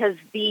because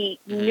the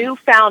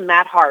newfound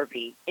Matt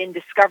Harvey in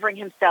discovering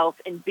himself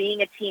and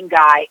being a team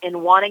guy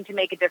and wanting to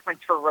make a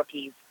difference for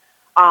rookies,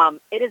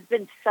 it has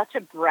been such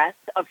a breath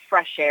of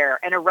fresh air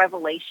and a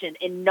revelation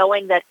in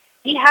knowing that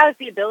he has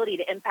the ability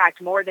to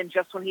impact more than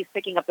just when he's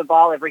picking up the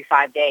ball every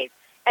 5 days.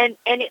 And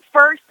at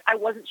first, I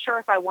wasn't sure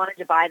if I wanted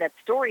to buy that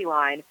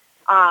storyline.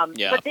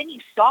 But then you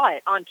saw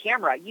it on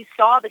camera. You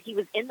saw that he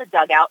was in the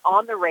dugout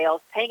on the rails,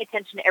 paying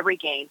attention to every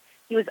game.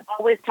 He was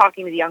always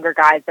talking to the younger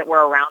guys that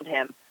were around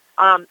him.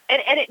 And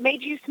it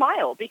made you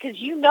smile because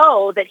you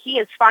know that he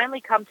has finally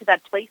come to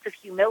that place of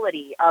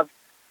humility of,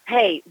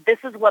 hey, this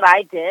is what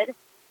I did.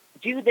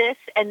 Do this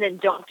and then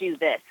don't do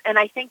this. And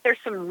I think there's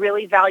some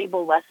really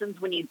valuable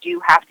lessons when you do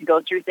have to go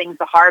through things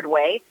the hard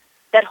way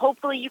that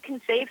hopefully you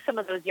can save some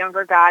of those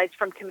younger guys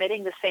from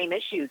committing the same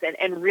issues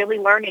and really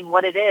learning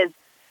what it is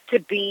to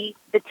be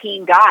the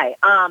team guy.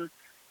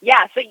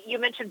 Yeah, so you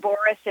mentioned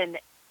Boris, and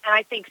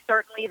I think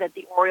certainly that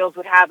the Orioles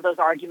would have those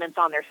arguments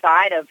on their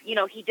side of,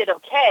 he did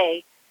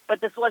okay,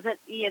 but this wasn't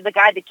the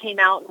guy that came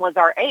out and was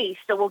our ace,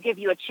 so we'll give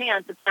you a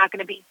chance. It's not going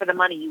to be for the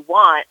money you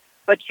want,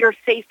 but you're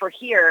safer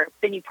here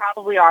than you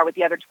probably are with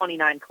the other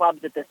 29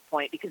 clubs at this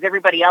point, because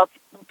everybody else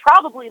will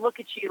probably look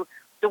at you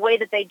the way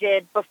that they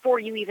did before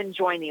you even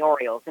joined the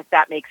Orioles, if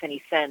that makes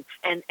any sense.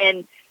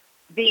 And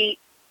the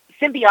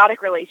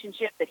symbiotic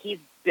relationship that he's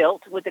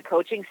built with the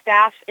coaching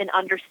staff and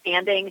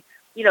understanding,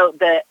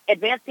 the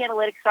advanced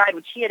analytics side,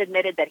 which he had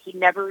admitted that he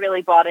never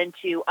really bought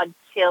into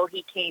until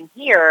he came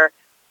here,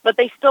 but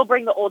they still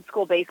bring the old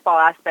school baseball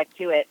aspect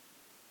to it.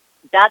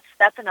 That's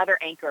another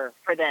anchor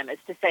for them, is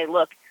to say,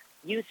 look,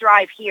 you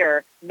thrive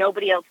here.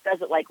 Nobody else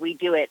does it like we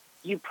do it.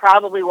 You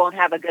probably won't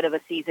have a good of a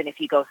season if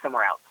you go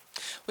somewhere else.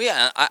 Well,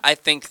 yeah, I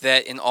think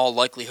that in all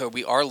likelihood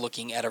we are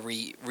looking at a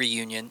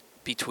reunion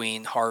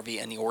between Harvey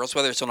and the Orioles.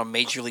 Whether it's on a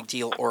major league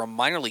deal or a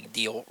minor league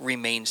deal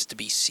remains to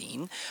be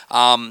seen.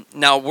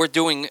 Now, we're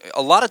doing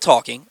a lot of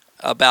talking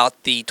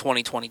about the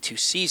 2022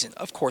 season.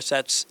 Of course,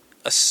 that's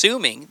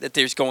assuming that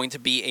there's going to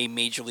be a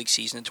major league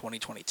season in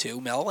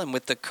 2022, Mel, and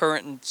with the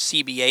current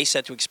CBA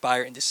set to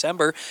expire in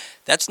December,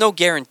 that's no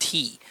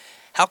guarantee.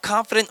 How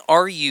confident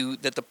are you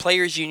that the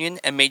Players Union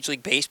and Major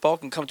League Baseball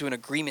can come to an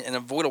agreement and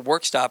avoid a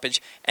work stoppage?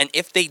 And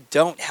if they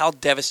don't, how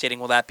devastating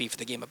will that be for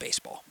the game of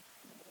baseball?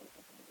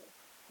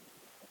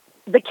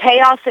 The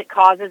chaos it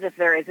causes if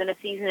there isn't a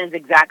season is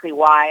exactly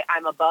why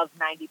I'm above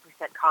 90%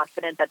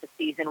 confident that the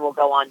season will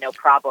go on no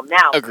problem.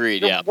 Now,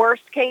 agreed, the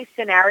worst case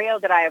scenario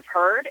that I have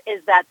heard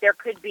is that there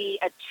could be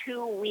a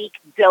 2-week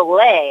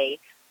delay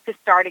to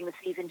starting the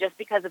season just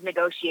because of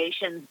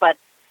negotiations, but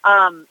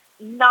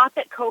not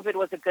that COVID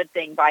was a good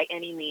thing by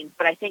any means,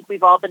 but I think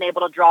we've all been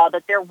able to draw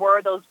that there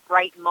were those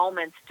bright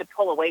moments to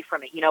pull away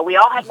from it. We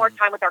all had more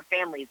time with our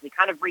families. We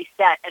kind of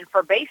reset. And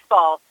for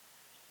baseball,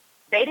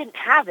 they didn't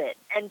have it.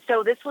 And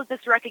so this was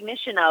this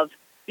recognition of,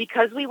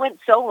 because we went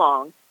so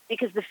long,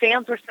 because the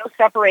fans were so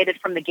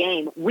separated from the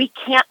game, we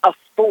can't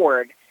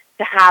afford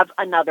to have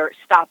another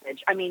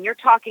stoppage. I mean, you're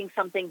talking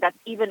something that's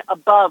even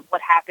above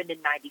what happened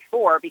in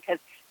 94, because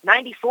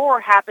 94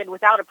 happened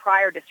without a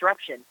prior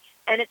disruption.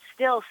 And it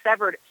still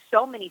severed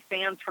so many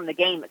fans from the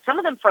game, some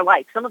of them for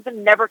life. Some of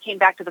them never came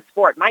back to the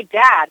sport. My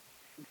dad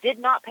did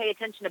not pay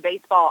attention to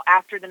baseball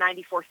after the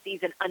 94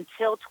 season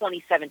until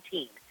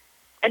 2017.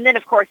 And then,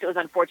 of course, it was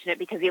unfortunate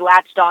because he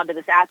latched on to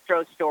this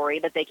Astros story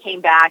that they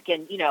came back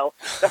and,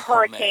 the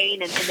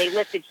hurricane and they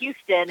lifted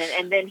Houston,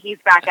 and then he's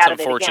back out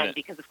of it again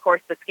because, of course,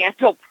 the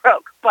scandal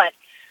broke. But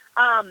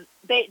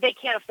they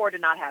can't afford to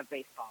not have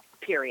baseball,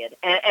 period.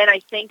 And I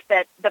think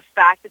that the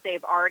fact that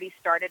they've already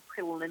started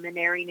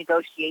preliminary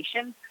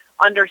negotiations,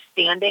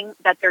 understanding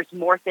that there's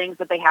more things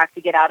that they have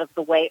to get out of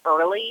the way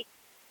early,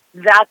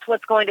 that's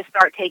what's going to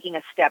start taking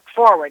a step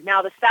forward.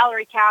 Now, the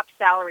salary cap,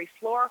 salary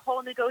floor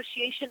whole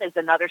negotiation is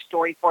another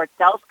story for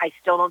itself. I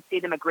still don't see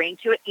them agreeing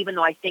to it, even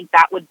though I think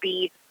that would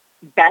be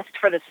best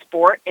for the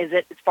sport as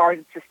far as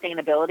its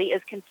sustainability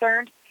is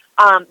concerned.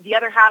 The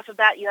other half of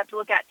that you have to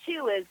look at,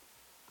 too, is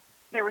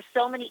there were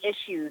so many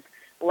issues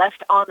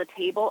left on the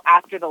table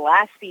after the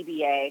last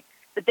CBA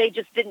that they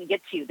just didn't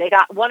get to. They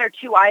got 1 or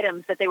 2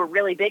 items that they were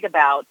really big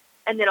about,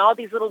 and then all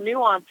these little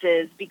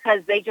nuances, because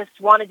they just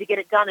wanted to get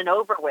it done and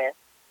over with,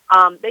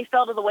 they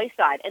fell to the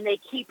wayside, and they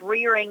keep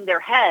rearing their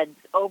heads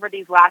over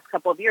these last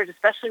couple of years,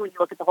 especially when you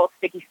look at the whole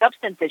sticky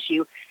substance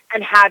issue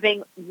and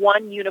having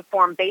one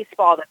uniform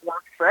baseball that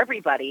works for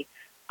everybody.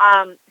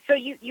 So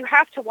you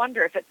have to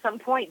wonder if at some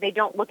point they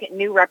don't look at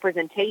new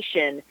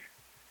representation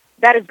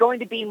that is going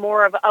to be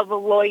more of a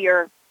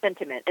lawyer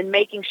sentiment and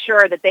making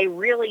sure that they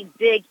really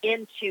dig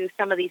into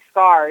some of these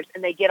scars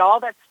and they get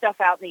all that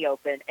stuff out in the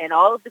open and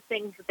all of the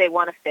things that they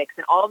want to fix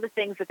and all of the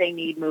things that they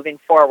need moving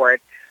forward.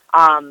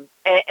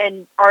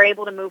 And are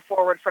able to move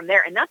forward from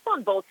there. And that's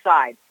on both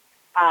sides.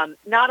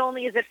 Not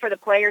only is it for the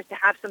players to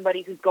have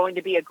somebody who's going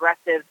to be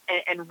aggressive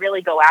and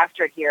really go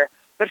after it here,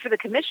 but for the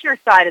commissioner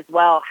side as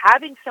well,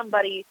 having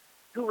somebody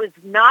who is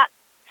not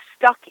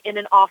stuck in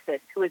an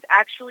office, who is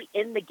actually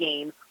in the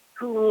game,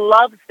 who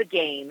loves the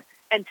game,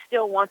 and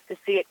still wants to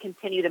see it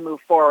continue to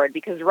move forward.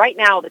 Because right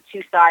now the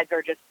two sides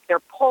are they're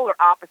polar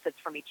opposites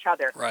from each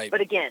other. Right.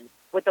 But again,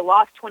 with the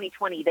lost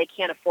 2020, they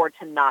can't afford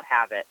to not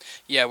have it.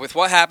 Yeah, with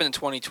what happened in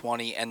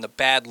 2020 and the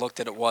bad look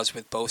that it was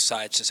with both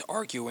sides just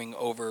arguing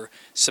over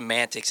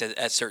semantics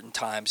at certain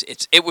times,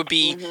 it would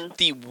be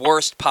the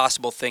worst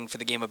possible thing for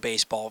the game of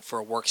baseball for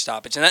a work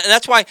stoppage. And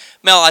that's why,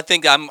 Mel, I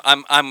think I'm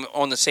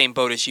on the same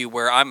boat as you,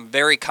 where I'm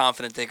very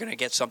confident they're going to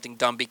get something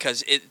done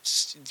because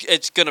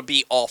it's going to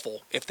be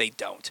awful if they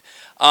don't.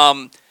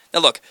 Now,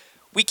 look,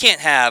 we can't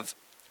have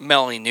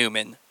Melanie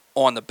Newman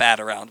on the bat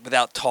around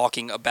without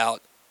talking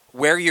about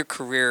where your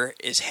career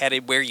is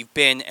headed, where you've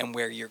been, and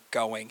where you're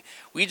going.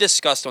 We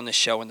discussed on the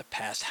show in the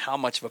past how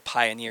much of a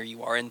pioneer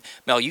you are. And,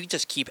 Mel, you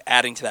just keep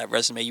adding to that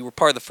resume. You were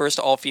part of the first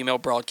all-female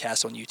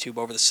broadcast on YouTube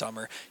over the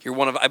summer. You're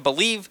one of, I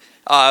believe,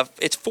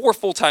 it's 4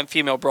 full-time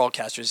female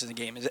broadcasters in the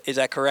game. Is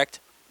that correct?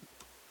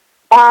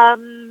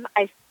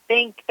 I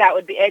think that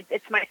would be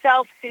it's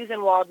myself,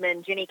 Susan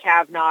Waldman, Ginny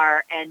Kavnar,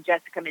 and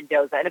Jessica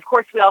Mendoza. And, of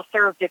course, we all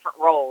serve different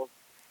roles.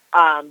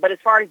 But as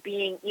far as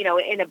being,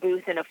 in a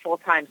booth in a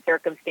full-time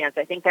circumstance,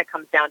 I think that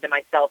comes down to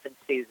myself and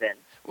Susan.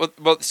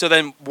 Well, so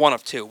then one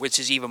of two, which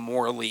is even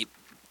more elite.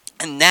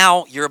 And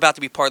now you're about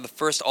to be part of the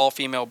first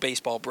all-female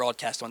baseball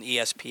broadcast on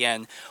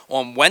ESPN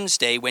on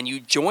Wednesday when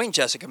you join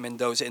Jessica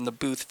Mendoza in the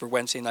booth for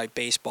Wednesday Night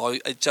Baseball.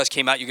 It just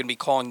came out you're going to be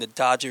calling the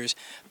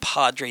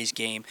Dodgers-Padres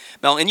game.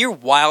 Mel, in your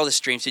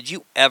wildest dreams, did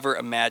you ever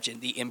imagine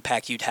the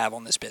impact you'd have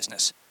on this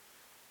business?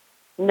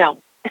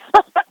 No.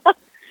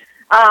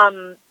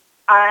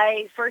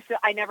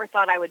 I never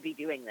thought I would be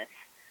doing this.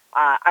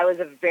 I was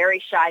a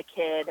very shy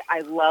kid. I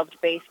loved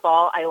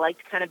baseball. I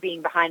liked kind of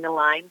being behind the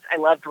lines. I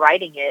loved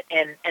writing it.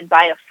 And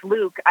by a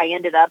fluke, I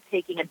ended up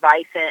taking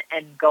advice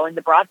and going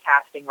the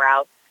broadcasting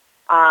route.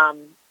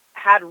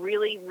 Had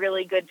really,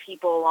 really good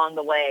people along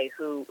the way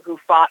who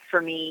fought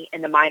for me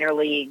in the minor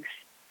leagues.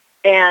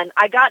 And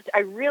I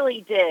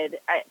really did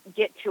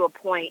get to a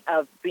point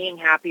of being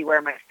happy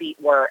where my feet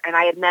were. And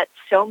I had met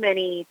so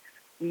many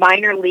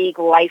minor league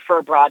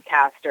lifer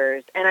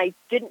broadcasters, and I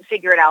didn't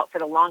figure it out for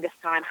the longest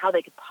time how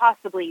they could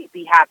possibly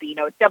be happy,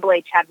 at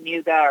AA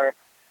Chattanooga or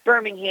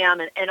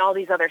Birmingham and all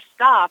these other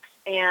stops.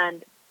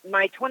 And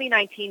my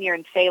 2019 year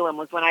in Salem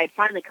was when I had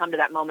finally come to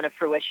that moment of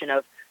fruition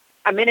of,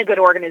 I'm in a good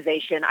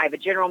organization. I have a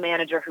general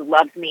manager who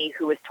loves me,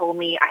 who has told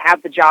me I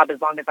have the job as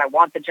long as I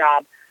want the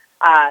job.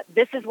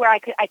 This is where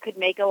I could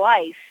make a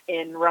life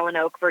in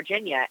Roanoke,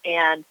 Virginia.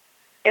 And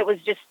it was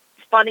just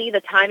funny, the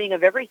timing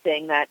of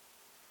everything, that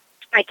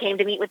I came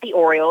to meet with the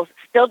Orioles.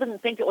 Still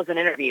didn't think it was an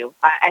interview.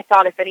 I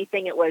thought, if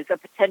anything, it was a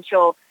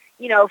potential,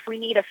 if we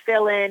need a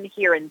fill-in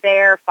here and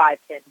there, 5-10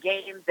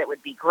 games, that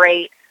would be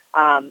great.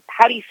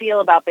 How do you feel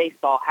about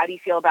baseball? How do you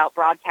feel about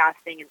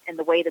broadcasting and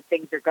the way that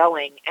things are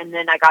going? And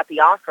then I got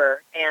the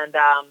offer, and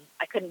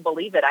I couldn't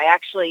believe it. I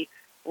actually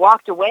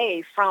walked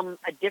away from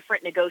a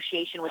different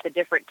negotiation with a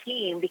different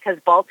team because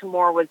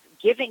Baltimore was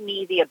giving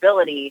me the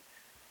ability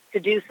to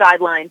do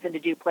sidelines and to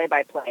do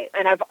play-by-play.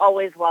 And I've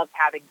always loved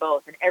having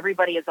both. And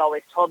everybody has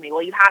always told me,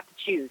 well, you have to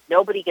choose.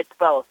 Nobody gets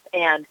both.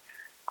 And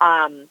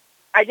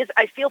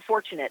I feel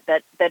fortunate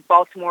that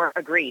Baltimore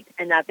agreed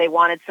and that they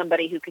wanted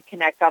somebody who could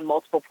connect on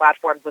multiple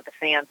platforms with the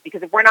fans.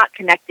 Because if we're not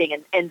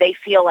connecting and they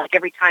feel like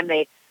every time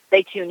they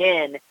tune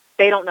in,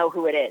 they don't know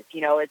who it is.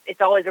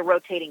 It's always a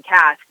rotating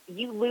cast.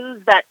 You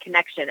lose that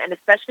connection. And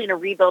especially in a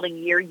rebuilding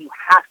year, you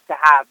have to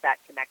have that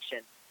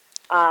connection.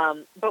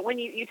 But when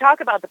you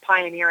talk about the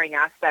pioneering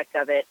aspect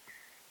of it,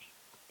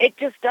 it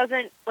just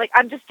doesn't,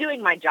 I'm just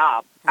doing my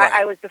job. Right.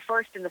 I was the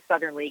first in the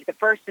Southern League, the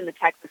first in the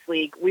Texas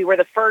League. We were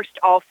the first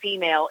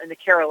all-female in the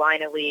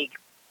Carolina League.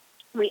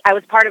 I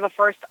was part of a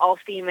first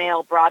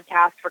all-female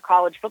broadcast for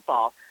college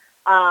football.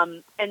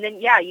 And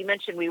then, you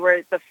mentioned we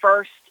were the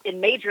first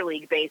in Major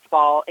League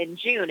Baseball in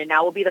June, and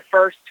now we'll be the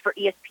first for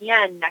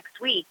ESPN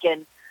next week.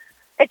 And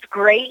it's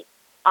great.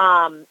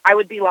 I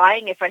would be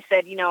lying if I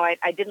said,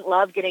 I didn't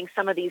love getting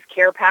some of these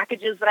care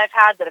packages that I've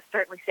had that have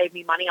certainly saved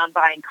me money on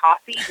buying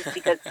coffee just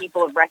because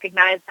people have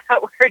recognized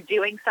that we're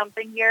doing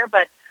something here.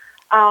 But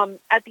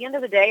at the end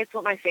of the day, it's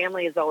what my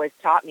family has always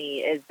taught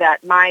me, is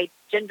that my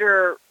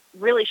gender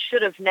really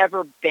should have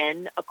never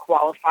been a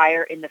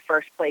qualifier in the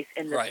first place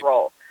in this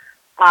role.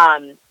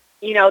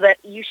 That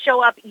you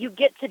show up, you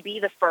get to be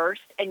the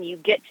first, and you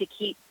get to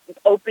keep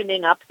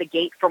opening up the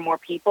gate for more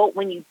people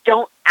when you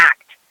don't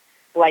act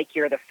like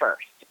you're the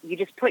first. You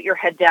just put your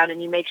head down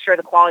and you make sure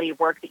the quality of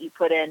work that you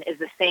put in is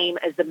the same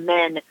as the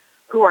men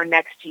who are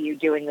next to you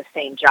doing the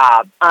same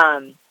job.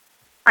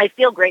 I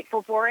feel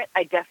grateful for it.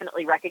 I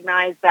definitely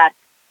recognize that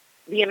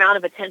the amount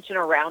of attention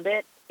around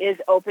it is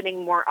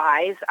opening more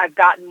eyes. I've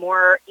gotten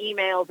more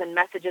emails and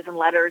messages and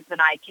letters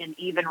than I can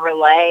even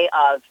relay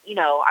of,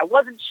 I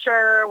wasn't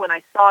sure when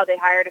I saw they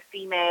hired a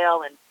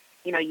female, and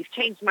you've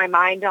changed my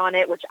mind on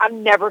it, which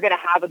I'm never going to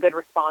have a good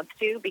response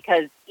to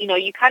because,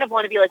 you kind of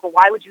want to be like, well,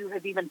 why would you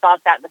have even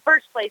thought that in the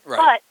first place? Right.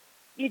 But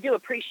you do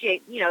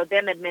appreciate,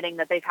 them admitting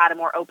that they've had a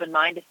more open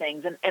mind to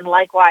things. And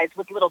likewise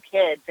with little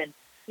kids. And,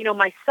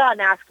 my son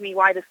asked me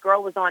why this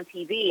girl was on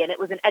TV, and it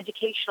was an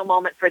educational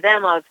moment for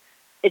them of,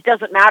 it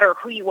doesn't matter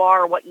who you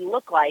are or what you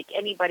look like.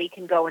 Anybody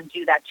can go and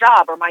do that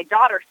job. Or my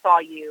daughter saw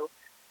you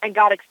and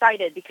got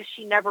excited because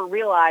she never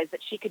realized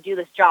that she could do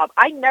this job.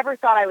 I never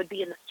thought I would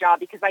be in this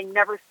job because I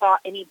never saw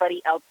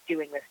anybody else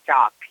doing this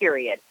job,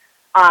 period.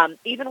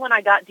 Even when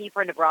I got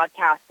deeper into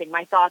broadcasting,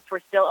 my thoughts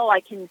were still, I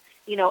can,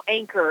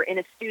 anchor in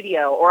a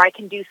studio, or I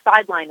can do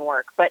sideline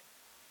work. But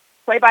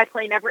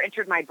play-by-play never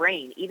entered my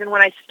brain. Even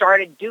when I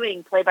started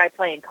doing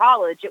play-by-play in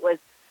college, it was,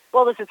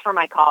 well, this is for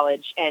my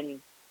college,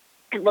 and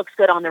it looks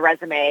good on the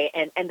resume,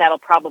 and that'll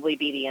probably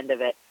be the end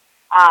of it.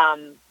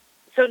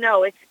 So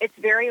no, it's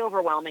very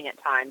overwhelming at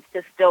times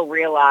to still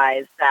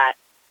realize that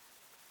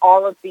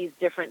all of these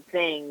different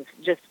things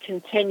just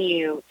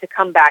continue to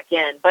come back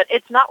in, but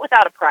it's not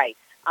without a price.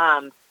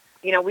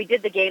 We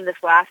did the game this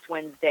last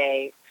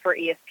Wednesday for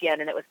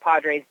ESPN, and it was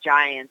Padres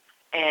Giants,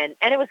 and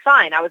it was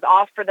fine. I was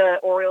off for the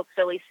Orioles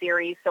Phillies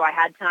series, so I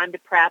had time to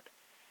prep,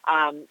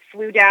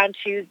 Flew down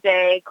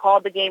Tuesday,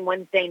 called the game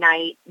Wednesday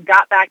night,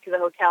 got back to the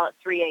hotel at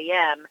 3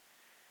 a.m.,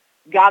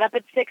 got up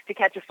at 6 to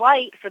catch a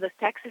flight for this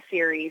Texas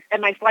series,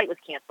 and my flight was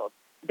canceled.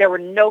 There were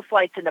no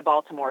flights into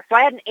Baltimore. So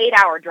I had an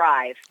 8-hour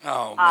drive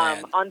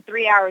on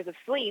 3 hours of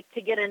sleep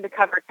to get in to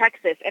cover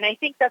Texas. And I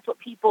think that's what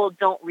people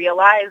don't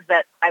realize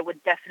that I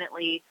would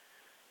definitely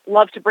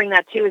love to bring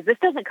that to, is this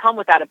doesn't come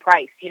without a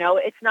price.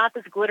 It's not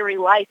this glittery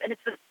life, and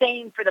it's the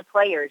same for the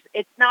players.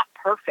 It's not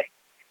perfect.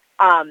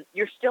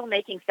 You're still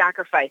making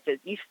sacrifices.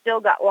 You've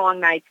still got long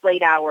nights,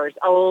 late hours,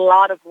 a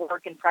lot of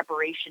work and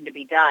preparation to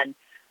be done.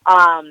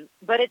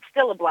 But it's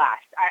still a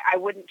blast. I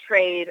wouldn't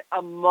trade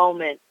a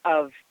moment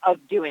of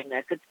doing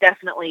this. It's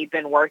definitely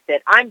been worth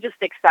it. I'm just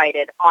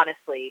excited,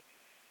 honestly,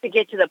 to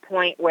get to the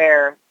point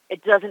where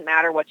it doesn't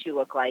matter what you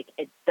look like.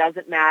 It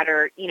doesn't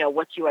matter,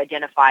 what you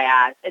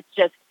identify as. It's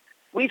just,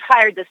 we've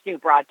hired this new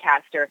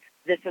broadcaster.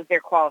 This is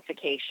their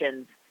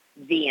qualifications,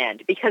 the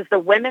end. Because the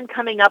women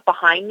coming up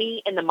behind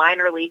me in the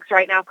minor leagues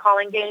right now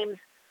calling games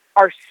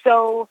are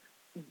so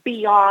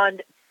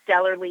beyond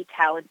stellarly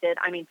talented.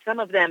 I mean, some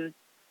of them,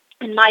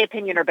 in my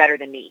opinion, are better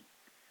than me.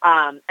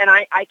 And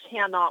I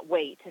cannot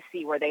wait to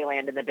see where they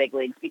land in the big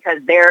leagues, because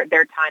their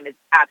time is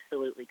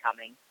absolutely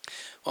coming.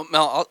 Well,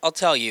 Mel, I'll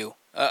tell you,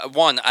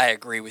 one, I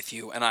agree with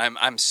you, and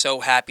I'm so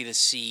happy to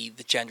see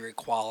the gender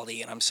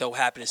equality, and I'm so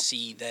happy to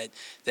see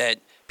that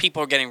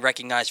people are getting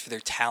recognized for their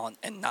talent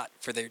and not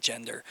for their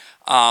gender.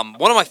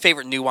 One of my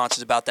favorite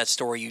nuances about that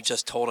story you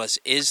just told us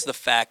is the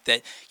fact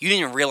that you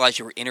didn't even realize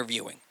you were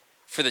interviewing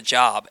for the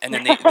job, and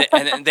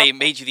then they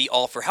made you the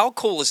offer. How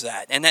cool is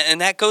that? And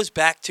that goes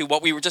back to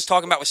what we were just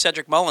talking about with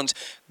Cedric Mullins.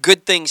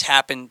 Good things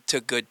happen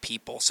to good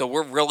people. So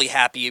we're really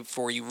happy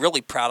for you,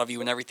 really proud of you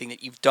and everything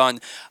that you've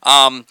done.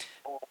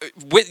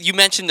 You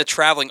mentioned the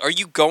traveling. Are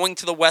you going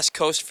to the West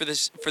Coast for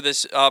this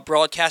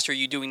broadcast, or are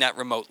you doing that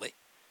remotely?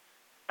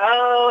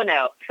 Oh,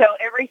 no. So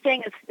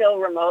everything is still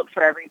remote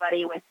for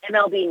everybody. With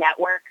MLB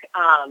Network,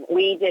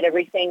 we did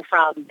everything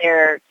from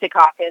their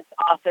Secaucus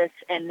office,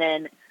 and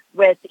then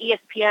with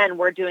ESPN,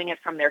 we're doing it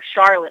from their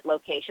Charlotte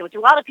location, which a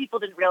lot of people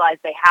didn't realize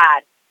they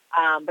had,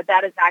 but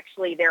that is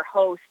actually their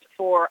host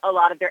for a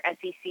lot of their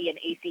SEC and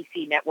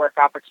ACC network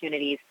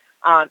opportunities.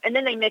 And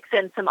then they mix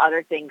in some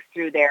other things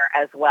through there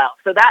as well.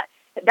 So that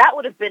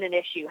would have been an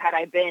issue had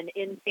I been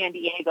in San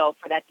Diego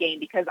for that game,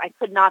 because I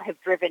could not have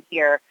driven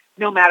here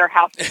no matter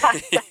how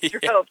fast I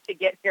drove to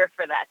get here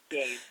for that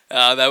game.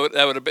 That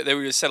would have been, they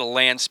would have set a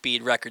land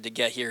speed record to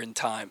get here in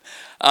time.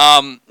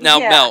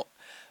 Mel,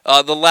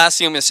 the last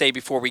thing I'm going to say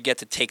before we get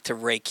to take to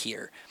rake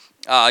here,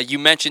 you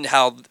mentioned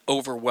how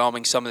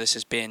overwhelming some of this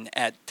has been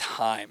at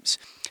times.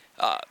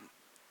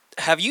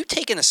 Have you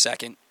taken a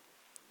second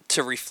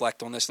to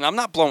reflect on this? And I'm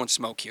not blowing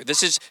smoke here.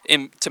 This is,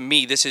 to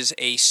me, this is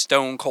a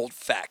stone cold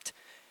fact.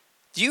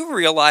 Do you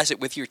realize that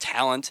with your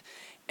talent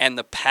and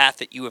the path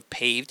that you have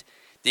paved,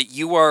 that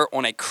you are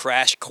on a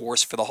crash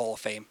course for the Hall of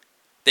Fame?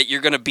 That you're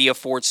going to be a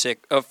Ford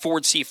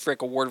C.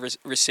 Frick Award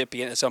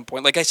recipient at some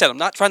point? Like I said, I'm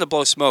not trying to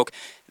blow smoke.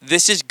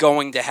 This is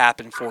going to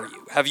happen for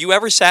you. Have you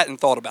ever sat and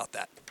thought about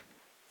that?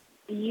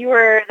 You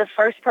were the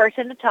first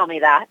person to tell me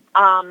that.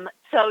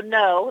 So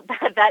no,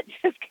 that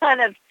just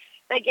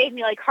that gave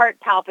me like heart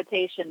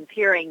palpitations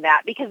hearing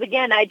that, because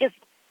again,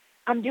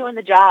 I'm doing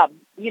the job,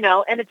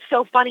 and it's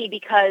so funny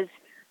because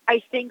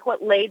I think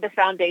what laid the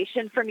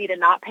foundation for me to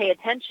not pay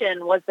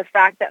attention was the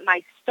fact that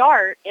my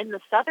start in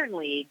the Southern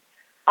League,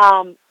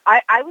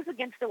 I was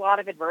against a lot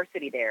of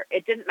adversity there.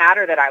 It didn't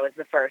matter that I was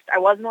the first. I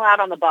wasn't allowed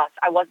on the bus.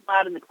 I wasn't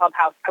allowed in the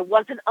clubhouse. I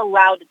wasn't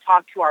allowed to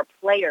talk to our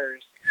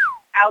players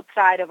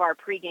outside of our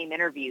pregame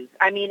interviews.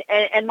 I mean,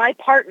 and my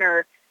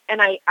partner,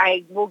 and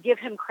I will give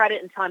him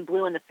credit until I'm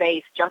blue in the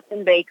face,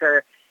 Justin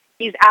Baker,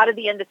 he's out of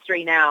the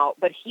industry now,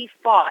 but he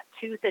fought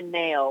tooth and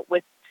nail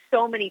with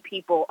so many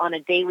people on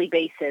a daily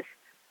basis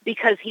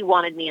because he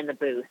wanted me in the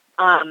booth.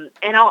 And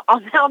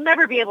I'll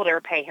never be able to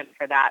repay him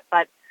for that.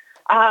 But,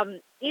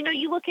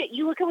 you look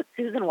at what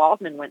Susan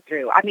Waldman went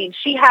through. I mean,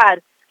 she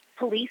had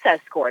police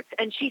escorts,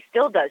 and she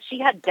still does. She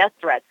had death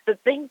threats. The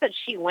things that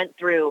she went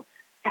through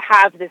to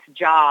have this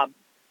job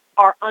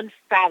are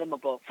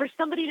unfathomable. For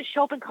somebody to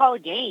show up and call a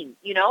game,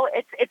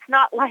 it's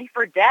not life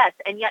or death,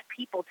 and yet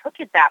people took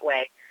it that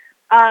way.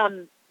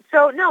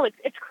 So no,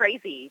 it's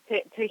crazy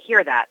to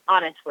hear that,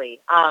 honestly.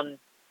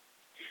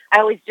 I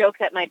always joke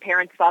that my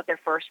parents thought their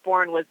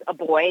firstborn was a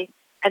boy,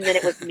 and then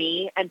it was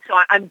me, and so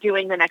I'm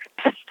doing the next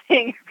best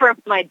thing for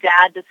my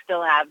dad to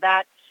still have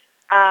that.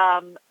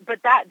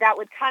 But that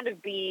would kind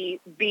of be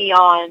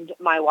beyond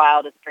my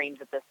wildest dreams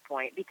at this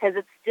point, because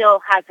it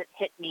still hasn't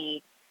hit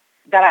me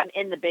that I'm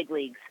in the big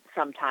leagues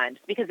sometimes,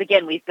 because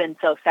again, we've been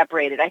so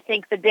separated. I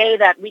think the day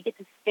that we get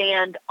to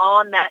stand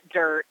on that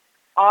dirt,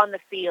 on the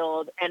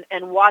field,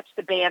 and watch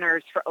the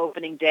banners for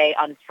opening day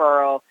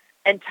unfurl,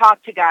 and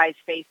talk to guys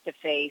face to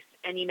face,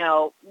 and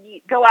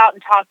go out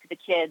and talk to the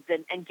kids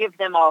and give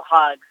them all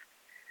hugs,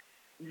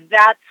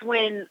 that's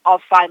when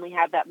I'll finally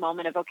have that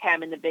moment of, okay,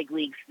 I'm in the big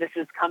leagues. This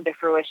has come to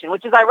fruition,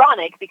 which is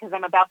ironic because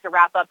I'm about to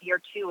wrap up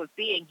year 2 of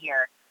being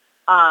here.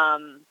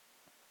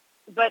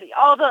 But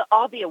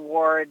all the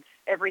awards,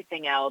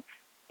 everything else,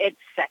 it's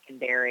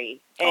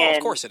secondary. Oh, and,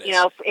 of course it is. You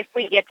know, if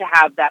we get to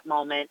have that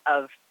moment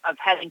of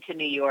heading to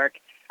New York,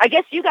 I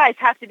guess you guys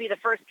have to be the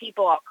first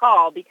people I'll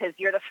call because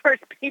you're the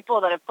first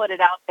people that have put it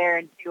out there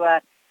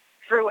into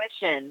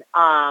fruition.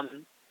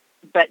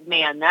 But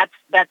man,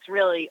 that's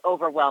really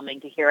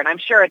overwhelming to hear. And I'm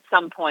sure at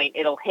some point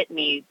it'll hit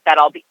me that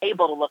I'll be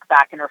able to look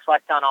back and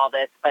reflect on all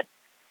this. But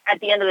at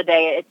the end of the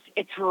day,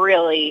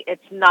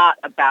 it's not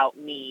about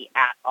me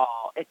at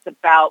all. It's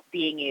about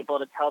being able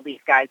to tell these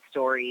guys'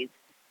 stories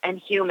and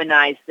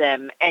humanize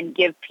them and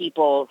give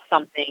people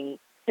something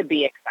to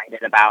be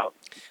excited about.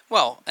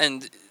 Well,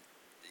 and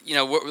you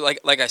know,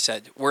 like I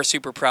said, we're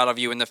super proud of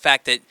you, and the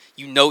fact that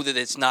you know that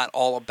it's not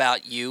all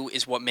about you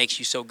is what makes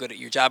you so good at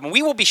your job. And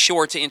we will be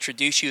sure to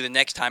introduce you the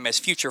next time as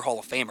future Hall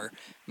of Famer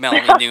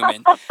Melanie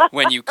Newman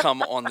when you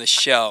come on the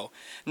show.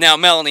 Now,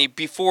 Melanie,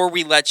 before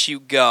we let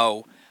you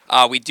go,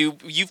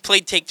 you've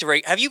played Take to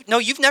Rake. Have you? No,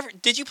 you've never.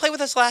 Did you play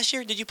with us last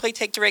year? Did you play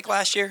Take to Rake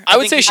last year? I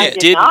would say she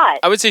didn't. Not.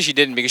 I would say she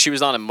didn't because she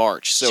was on in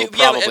March, so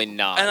probably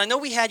not. And I know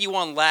we had you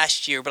on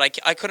last year, but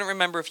I couldn't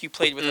remember if you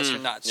played with us or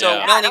not. So,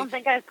 Yeah, Melanie, I don't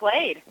think I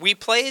played. We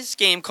play this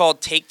game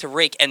called Take to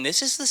Rake, and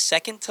this is the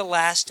second to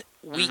last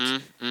week.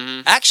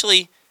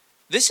 Actually,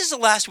 this is the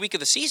last week of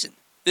the season.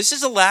 This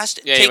is the last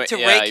Take to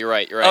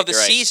Rake of the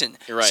season.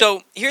 You're right.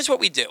 So here's what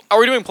we do. Are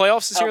we doing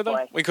playoffs this year, though?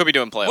 Boy. We could be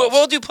doing playoffs.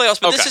 We'll do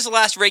playoffs, but this is the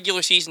last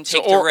regular season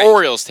Take to Rake.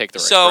 Orioles Take the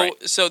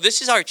Rake. So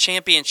this is our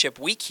championship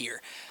week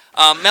here.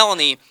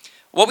 Melanie,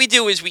 what we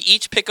do is we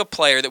each pick a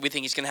player that we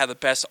think is going to have the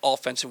best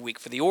offensive week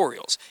for the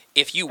Orioles.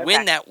 If you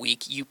win that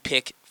week, you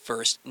pick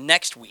first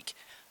next week.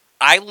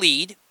 I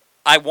lead.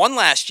 I won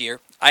last year.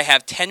 I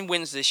have 10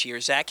 wins this year.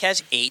 Zach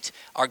has 8.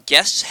 Our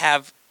guests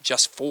have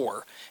just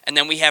 4. And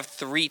then we have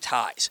 3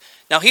 ties.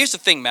 Now, here's the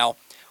thing, Mel.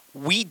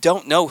 We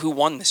don't know who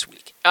won this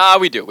week.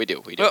 We do.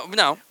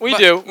 No, we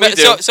do.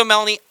 So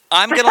Melanie,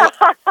 I'm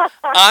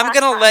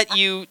gonna let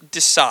you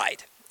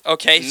decide.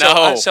 Okay.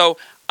 No. So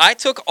I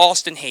took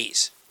Austin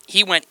Hayes.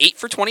 He went 8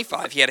 for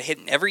 25. He had a hit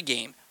in every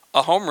game,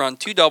 a home run,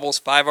 2 doubles,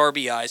 5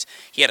 RBIs.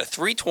 He had a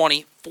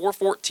 320,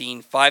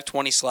 414,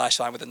 520 slash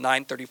line with a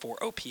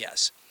 934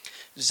 OPS.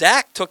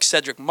 Zach took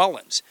Cedric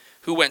Mullins,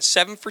 who went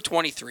 7 for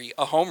 23,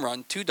 a home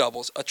run, 2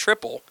 doubles, a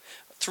triple,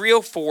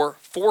 304,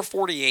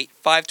 448,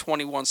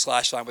 521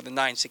 slash line with a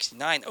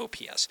 969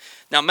 OPS.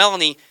 Now,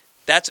 Melanie,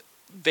 that's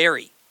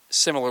very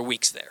similar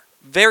weeks there.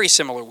 Very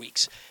similar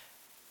weeks.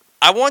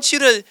 I want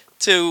you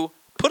to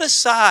put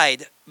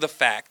aside the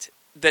fact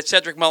that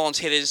Cedric Mullins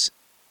hit his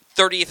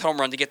 30th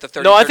home run to get the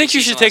 30th. No, I think you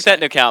should take that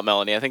into account,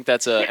 Melanie. I think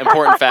that's an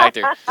important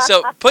factor.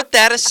 So put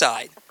that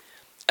aside.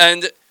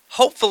 And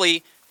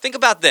hopefully, think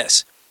about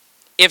this.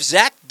 If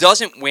Zach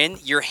doesn't win,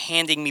 you're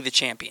handing me the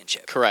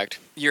championship. Correct.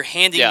 You're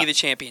handing me the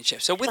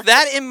championship. So with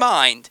that in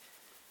mind,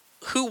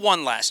 who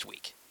won last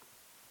week?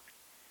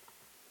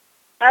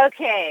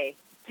 Okay.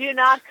 Do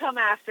not come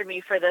after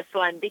me for this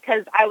one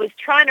because I was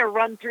trying to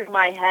run through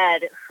my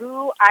head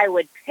who I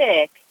would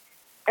pick.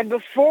 And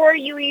before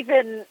you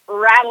even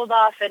rattled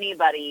off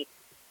anybody,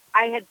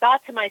 I had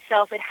thought to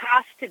myself, it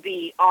has to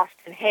be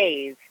Austin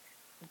Hayes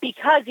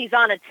because he's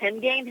on a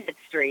 10-game hit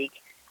streak.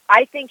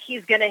 I think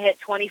he's going to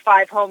hit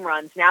 25 home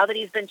runs now that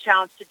he's been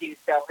challenged to do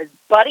so. His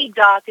buddy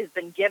Doc has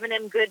been giving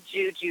him good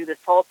juju this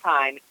whole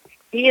time.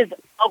 He is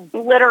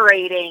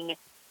obliterating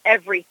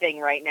everything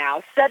right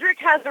now. Cedric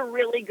has a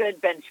really good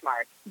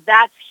benchmark.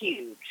 That's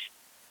huge.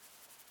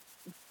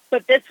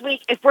 But this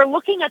week, if we're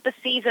looking at the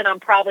season, I'm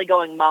probably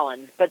going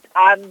Mullins, but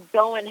I'm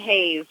going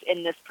Hayes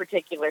in this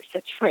particular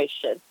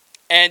situation.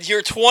 And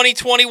your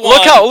 2021.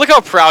 Look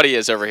how proud he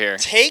is over here.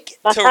 Take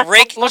to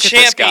Rake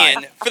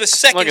champion for the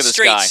second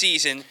straight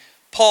season,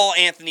 Paul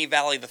Anthony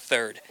Valley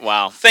III.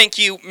 Wow. Thank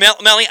you,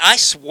 Melanie. I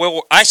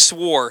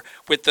swore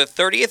with the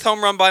 30th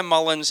home run by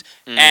Mullins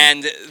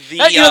and the.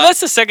 That's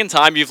the second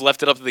time you've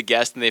left it up to the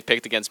guest and they've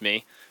picked against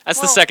me.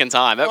 That's the second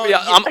time.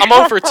 I'm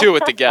 0 for 2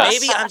 with the guest.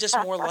 Maybe I'm just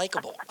more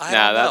likable. I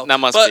don't know. That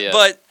must be it.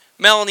 But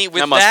Melanie,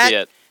 with that must be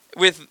it.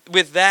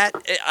 With that,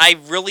 I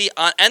really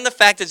and the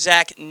fact that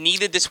Zach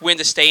needed this win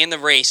to stay in the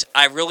race,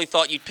 I really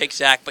thought you'd pick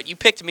Zach, but you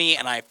picked me,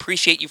 and I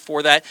appreciate you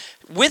for that.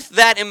 With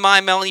that in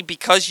mind, Melanie,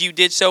 because you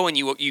did so and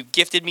you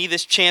gifted me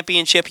this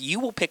championship,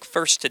 you will pick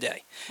first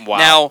today.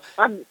 Wow.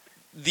 Now,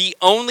 the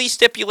only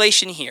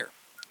stipulation here,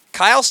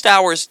 Kyle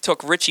Stowers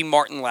took Richie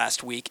Martin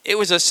last week. It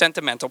was a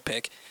sentimental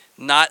pick,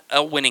 not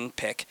a winning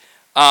pick.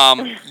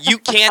 You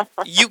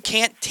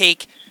can't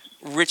take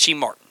Richie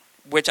Martin,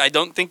 which I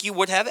don't think you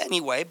would have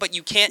anyway, but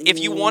you can't, if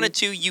you wanted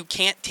to, you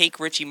can't take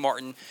Richie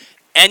Martin.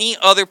 Any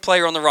other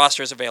player on the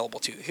roster is available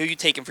to you. Who are you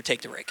taking for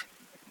Take the Rake?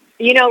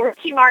 You know,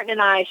 Richie Martin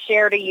and I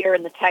shared a year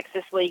in the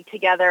Texas League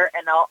together,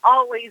 and I'll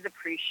always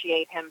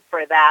appreciate him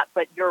for that.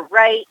 But you're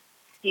right.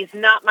 He's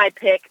not my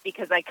pick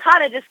because I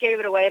kind of just gave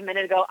it away a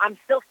minute ago. I'm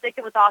still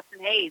sticking with Austin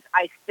Hayes.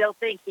 I still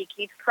think he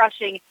keeps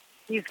crushing.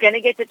 He's going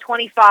to get to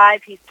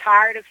 25. He's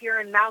tired of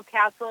hearing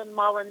Mountcastle and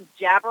Mullins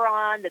jabber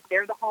on that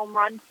they're the home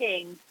run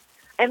kings.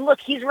 And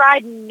look, he's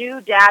riding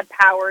new dad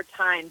power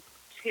times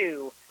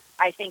 2.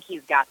 I think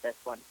he's got this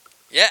one.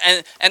 Yeah,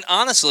 and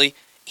honestly,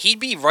 he'd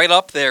be right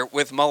up there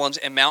with Mullins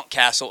and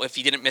Mountcastle if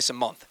he didn't miss a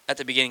month at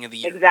the beginning of the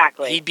year.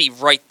 Exactly. He'd be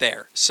right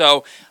there.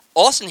 So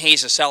Austin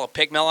Hayes is a solid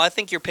pick, Mel. I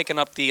think you're picking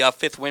up the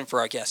 5th win for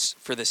our guests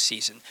for this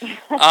season.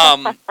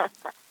 I'm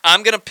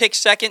going to pick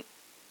second.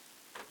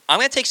 I'm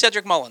going to take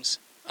Cedric Mullins.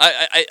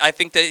 I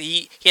think that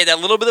he had that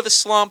little bit of a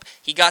slump.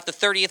 He got the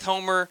 30th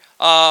homer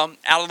out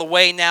of the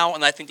way now,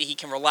 and I think that he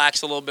can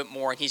relax a little bit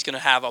more, and he's going to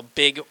have a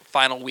big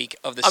final week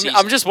of the season.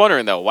 I'm just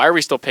wondering, though, why are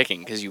we still picking?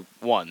 Because you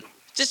won.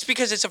 Just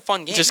because it's a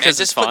fun game. Just because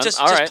it's fun? Just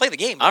play the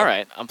game. All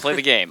right, I'm playing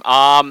the game.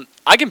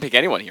 I can pick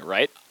anyone here,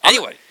 right?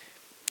 Anyone.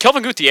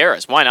 Kelvin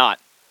Gutierrez, why not?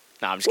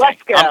 No, I'm just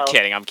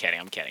kidding. I'm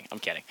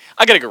kidding.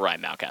 I got to go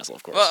Ryan Mountcastle,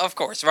 of course. Well, of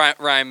course,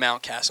 Ryan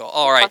Mountcastle.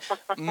 All right.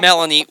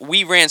 Melanie,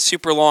 we ran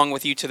super long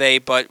with you today,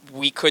 but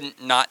we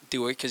couldn't not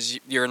do it because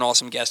you're an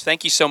awesome guest.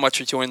 Thank you so much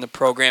for joining the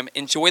program.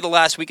 Enjoy the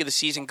last week of the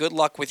season. Good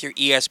luck with your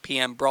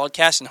ESPN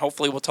broadcast, and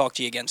hopefully we'll talk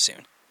to you again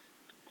soon.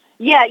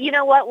 Yeah, you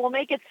know what? We'll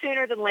make it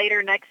sooner than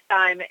later next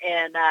time,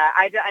 and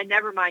I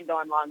never mind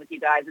going long with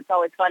you guys. It's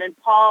always fun. And,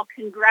 Paul,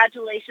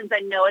 congratulations. I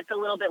know it's a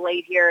little bit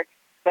late here,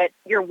 but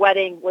your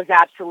wedding was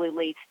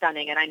absolutely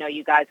stunning, and I know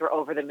you guys were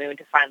over the moon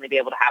to finally be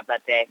able to have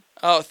that day.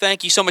 Oh,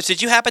 thank you so much.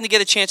 Did you happen to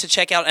get a chance to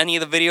check out any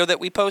of the video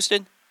that we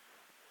posted?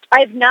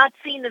 I've not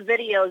seen the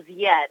videos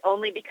yet,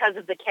 only because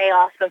of the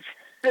chaos of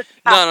this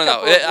past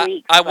couple of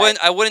weeks,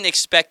 I wouldn't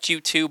expect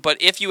you to,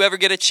 but if you ever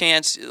get a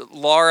chance,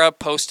 Laura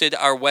posted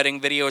our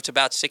wedding video. It's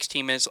about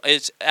 16 minutes.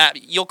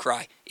 You'll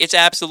cry. It's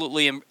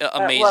absolutely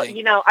amazing. Well,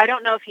 you know, I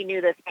don't know if you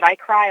knew this, but I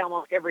cry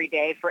almost every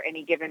day for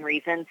any given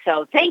reason.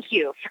 So thank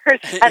you for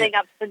setting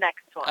up the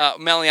next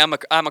one. Melanie,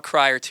 I'm a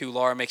crier too.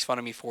 Laura makes fun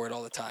of me for it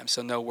all the time,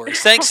 so no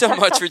worries. Thanks so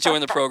much for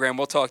joining the program.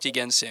 We'll talk to you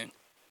again soon.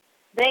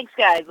 Thanks,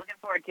 guys. Looking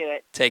forward to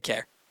it. Take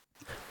care.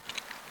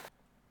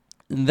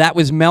 That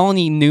was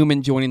Melanie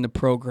Newman joining the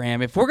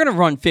program. If we're going to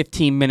run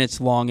 15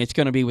 minutes long, it's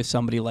going to be with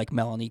somebody like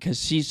Melanie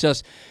because she's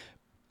just,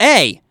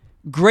 A,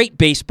 great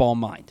baseball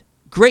mind.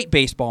 Great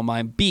baseball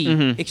mind.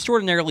 B,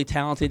 extraordinarily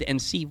talented.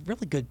 And C,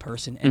 really good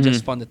person and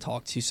just fun to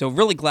talk to. So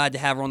really glad to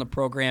have her on the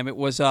program. It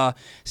was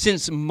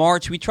since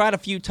March. We tried a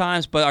few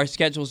times, but our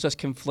schedules just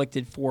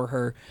conflicted for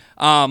her.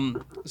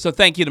 So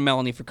thank you to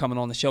Melanie for coming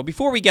on the show.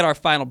 Before we get our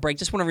final break,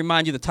 just want to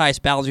remind you the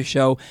Tyus Bowser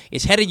Show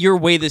is headed your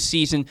way this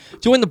season.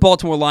 Join the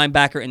Baltimore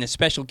linebacker and his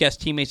special guest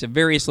teammates at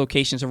various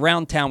locations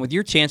around town with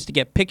your chance to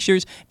get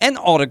pictures and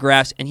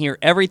autographs and hear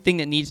everything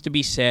that needs to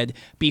be said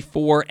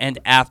before and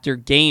after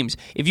games.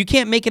 If you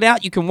can't make it out,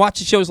 you can watch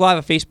the shows live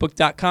at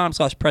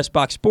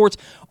facebook.com/PressBoxSports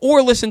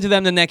or listen to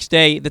them the next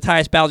day. The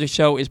Tyus Bowser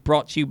Show is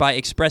brought to you by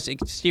Express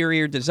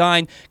Exterior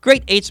Design,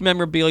 Great 8's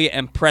Memorabilia,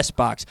 and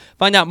PressBox.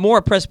 Find out more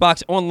at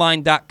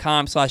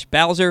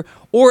PressBoxOnline.com/Bowser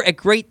or at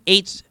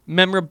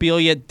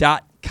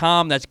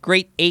Great8'sMemorabilia.com. That's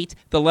Great 8,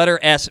 the letter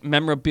S,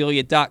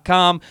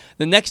 memorabilia.com.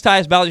 The next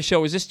Tyus Bowser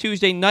Show is this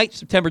Tuesday night,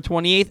 September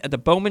 28th, at the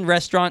Bowman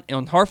Restaurant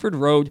on Harford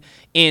Road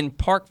in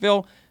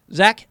Parkville.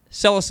 Zach,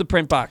 sell us the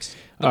print box.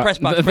 The press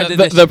box. The print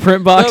box. The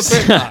print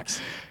box.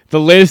 The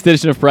latest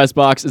edition of Press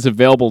Box is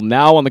available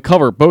now. On the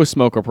cover, both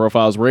smoker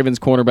profiles Ravens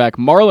cornerback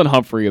Marlon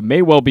Humphrey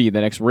may well be the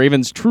next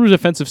Ravens true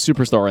defensive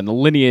superstar in the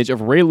lineage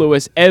of Ray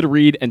Lewis, Ed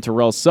Reed, and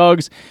Terrell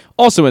Suggs.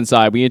 Also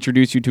inside, we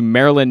introduce you to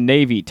Maryland,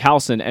 Navy,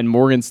 Towson, and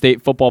Morgan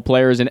State football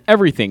players and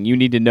everything you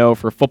need to know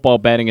for football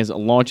betting as it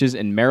launches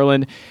in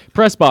Maryland.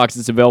 Press Box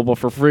is available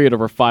for free at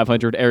over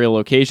 500 area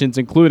locations,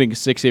 including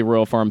 6A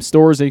Royal Farm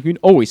stores, and you can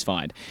always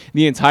find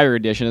the entire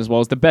edition as well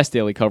as the best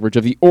daily coverage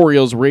of the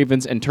Orioles,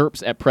 Ravens, and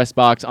Terps at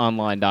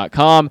PressBoxOnline.com.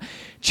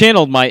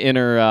 Channeled my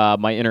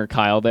inner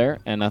Kyle there,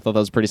 and I thought that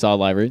was a pretty solid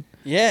live read.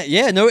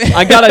 No,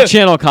 I gotta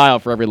channel Kyle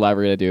for every live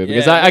read I do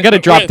because I gotta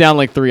drop down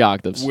like 3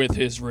 octaves with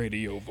his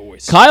radio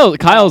voice.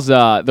 Kyle's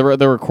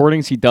the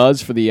recordings he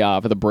does for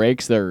the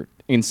breaks, they're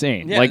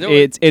insane. Yeah, like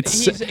he's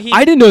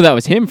I didn't know that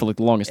was him for like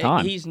the longest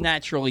time. He's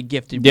naturally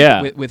gifted.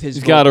 With his.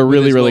 He's got a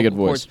really good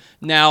voice.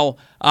 Now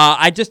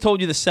I just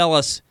told you to sell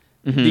us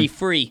the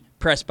free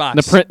Press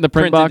Box, the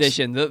print box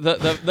edition,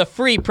 the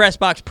free Press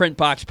Box print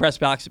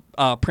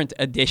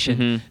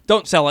edition.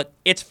 Don't sell it;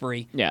 it's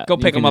free. Yeah, go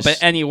pick them up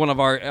at any one of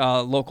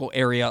our local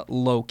area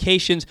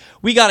locations.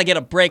 We got to get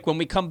a break. When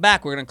we come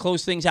back, we're going to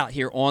close things out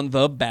here on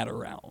the Batter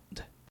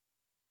Round.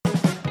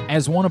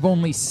 As one of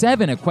only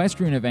 7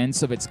 equestrian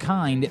events of its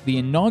kind, the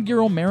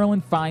inaugural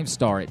Maryland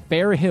 5-Star at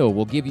Fair Hill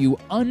will give you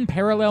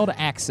unparalleled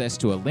access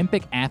to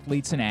Olympic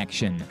athletes in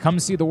action. Come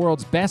see the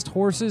world's best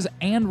horses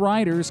and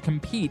riders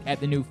compete at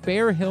the new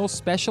Fair Hill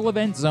Special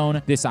Event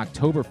Zone this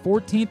October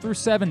 14th through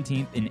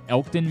 17th in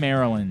Elkton,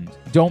 Maryland.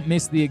 Don't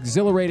miss the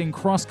exhilarating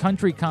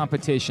cross-country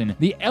competition,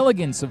 the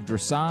elegance of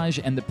dressage,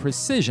 and the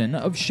precision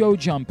of show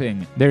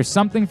jumping. There's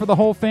something for the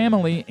whole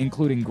family,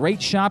 including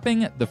great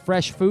shopping, the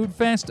Fresh Food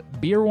Fest,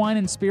 beer, wine,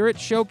 and spirit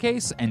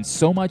showcase, and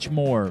so much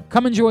more.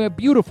 Come enjoy a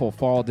beautiful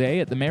fall day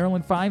at the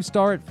Maryland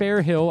 5-Star at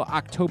Fair Hill,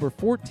 October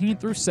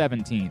 14th through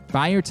 17th.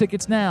 Buy your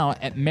tickets now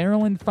at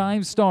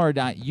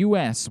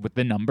maryland5star.us with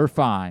the number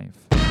 5.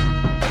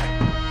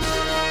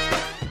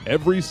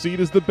 Every seat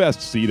is the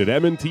best seat at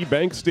M&T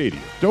Bank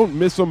Stadium. Don't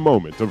miss a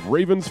moment of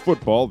Ravens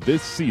football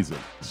this season.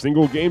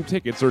 Single game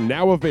tickets are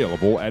now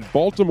available at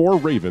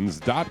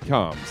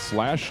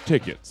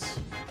BaltimoreRavens.com/tickets.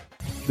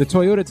 The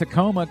Toyota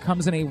Tacoma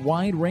comes in a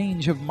wide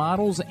range of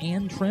models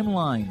and trim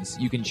lines.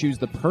 You can choose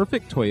the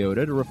perfect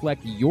Toyota to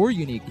reflect your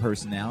unique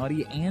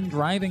personality and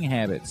driving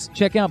habits.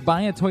 Check out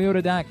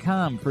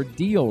buyatoyota.com for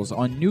deals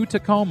on new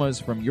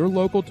Tacomas from your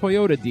local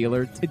Toyota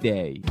dealer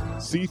today.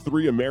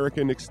 C3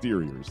 American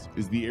Exteriors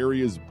is the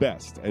area's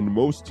best and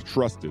most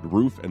trusted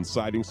roof and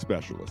siding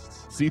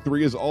specialists.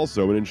 C3 is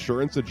also an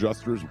insurance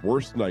adjuster's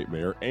worst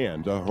nightmare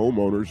and a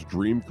homeowner's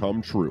dream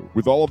come true.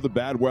 With all of the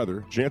bad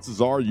weather,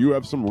 chances are you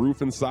have some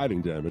roof and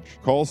siding damage.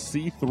 Call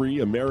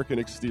C3 American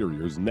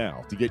Exteriors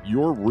now to get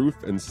your roof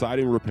and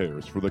siding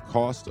repairs for the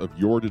cost of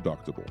your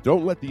deductible.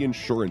 Don't let the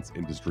insurance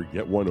industry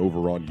get one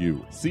over on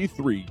you.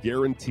 C3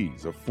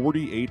 guarantees a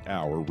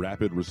 48-hour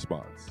rapid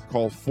response.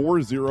 Call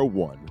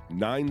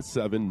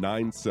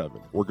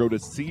 401-9797 or go to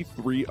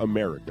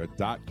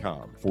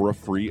c3america.com for a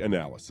free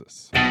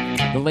analysis.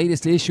 The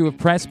latest issue of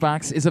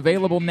PressBox is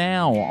available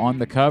now. On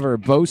the cover,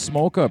 Bo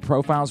Smolka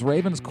profiles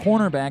Ravens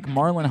cornerback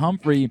Marlon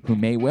Humphrey, who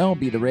may well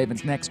be the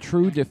Ravens' next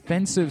true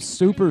defensive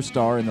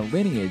superstar in the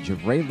lineage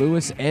of Ray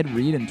Lewis, Ed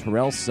Reed, and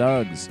Terrell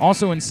Suggs.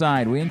 Also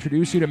inside, we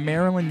introduce you to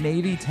Maryland,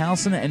 Navy,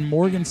 Towson, and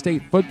Morgan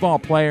State football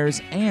players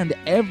and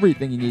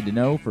everything you need to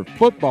know for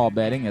football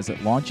betting as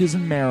it launches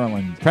in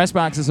Maryland.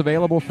 PressBox is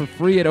available for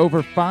free at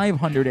over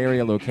 500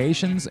 area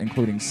locations,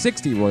 including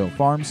 60 Royal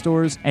Farm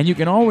stores, and you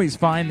can always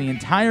find the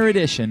entire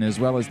edition as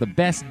well as the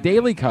best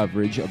daily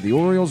coverage of the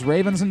Orioles,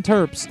 Ravens, and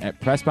Terps at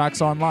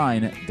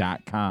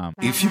PressBoxOnline.com.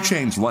 If you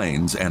change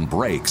lanes and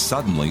brake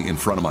suddenly in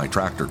front of my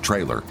tractor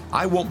trailer,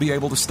 I won't be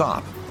able to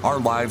stop. Our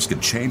lives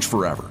could change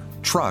forever.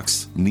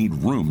 Trucks need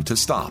room to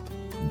stop.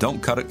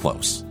 Don't cut it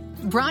close.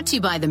 Brought to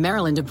you by the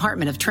Maryland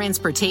Department of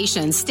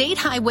Transportation State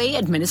Highway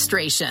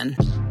Administration.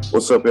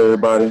 What's up,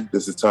 everybody?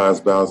 This is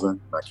Tyus Bowser.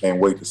 I can't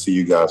wait to see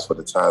you guys for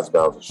the Tyus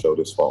Bowser Show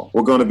this fall.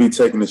 We're going to be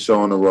taking the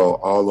show on the road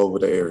all over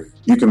the area.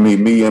 You can meet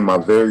me and my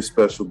very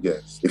special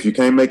guests. If you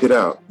can't make it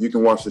out, you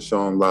can watch the show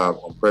on live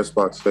on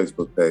PressBox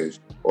Facebook page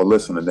or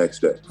listen the next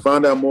day.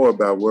 Find out more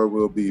about where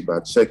we'll be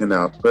by checking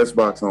out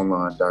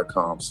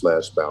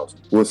PressBoxOnline.com/Bowser.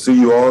 We'll see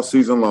you all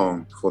season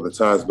long for the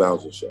Tyus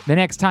Bowser Show. The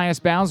next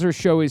Tyus Bowser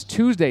Show is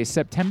Tuesday,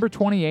 September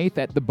 28th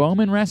at the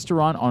Bowman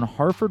Restaurant on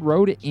Harford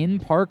Road in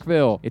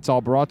Parkville. It's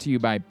all brought to you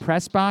by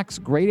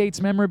PressBox, Grade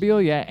 8's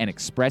Memorabilia, and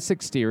Express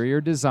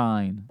Exterior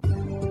Design.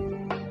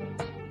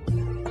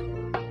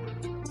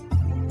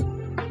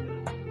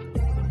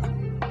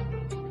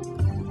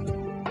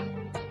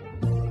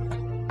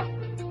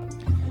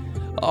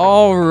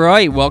 All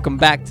right, welcome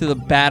back to the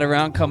Bat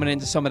Around, coming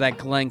into some of that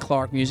Glenn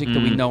Clark music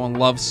that we know and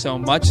love so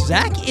much.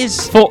 Zach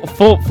is full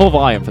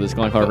volume for this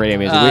Glenn Clark radio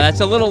music. That's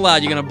a little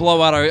loud. You're gonna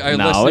blow out our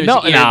listeners'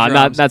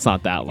 eardrums. That's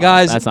not that loud.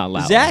 Guys, that's not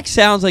loud. Zach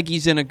sounds like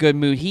he's in a good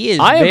mood. He is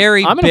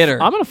very bitter.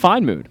 I'm in a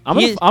fine mood. I'm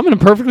in a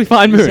perfectly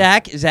fine mood.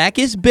 Zach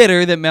is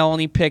bitter that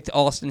Melanie picked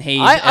Austin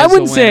Hayes. I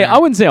wouldn't say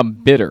I'm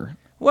bitter.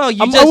 Well,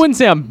 I wouldn't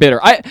say I'm bitter.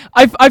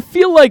 I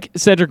feel like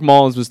Cedric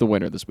Mullins was the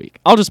winner this week.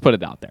 I'll just put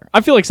it out there. I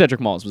feel like Cedric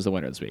Mullins was the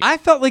winner this week. I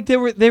felt like they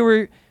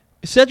were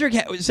Cedric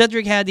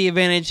had the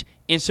advantage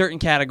in certain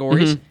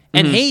categories,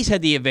 and Hayes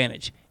had the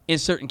advantage in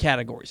certain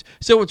categories.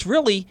 So it's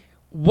really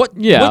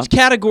which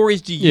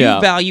categories do you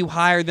value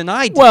higher than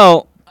I do?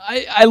 Well,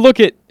 I look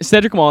at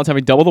Cedric Mullins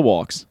having double the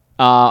walks,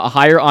 a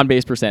higher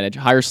on-base percentage,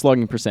 higher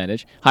slugging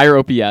percentage, higher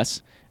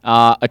OPS.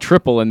 A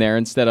triple in there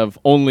instead of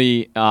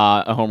only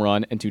a home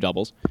run and 2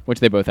 doubles, which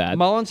they both had.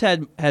 Mullins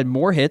had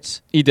more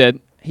hits. He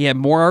did. He had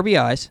more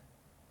RBIs.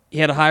 He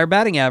had a higher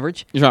batting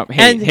average. You're talking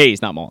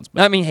Hayes, not Mullins.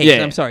 I mean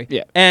Hayes. I'm sorry.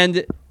 Yeah.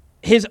 And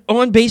his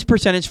on-base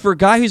percentage, for a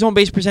guy whose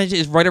on-base percentage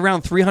is right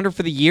around 300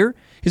 for the year,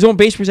 his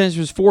on-base percentage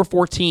was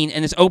 414,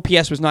 and his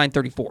OPS was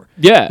 934.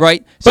 Yeah.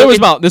 Right? So it was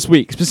about this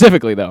week,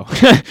 specifically, though.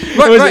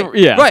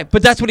 Right,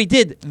 but that's what he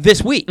did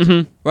this week.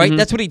 Right?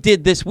 That's what he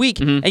did this week,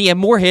 and he had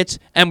more hits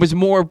and was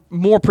more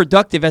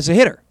productive as a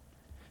hitter.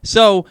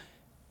 So,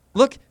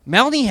 look,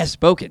 Melanie has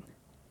spoken.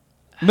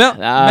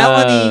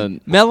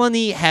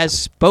 Melanie has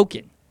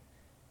spoken.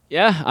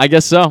 Yeah, I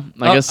guess so.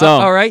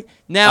 All right.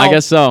 Now, I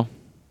guess so.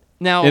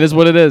 Now, it is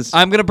what it is.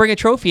 I'm going to bring a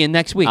trophy in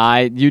next week.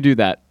 You do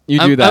that.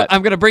 You do that.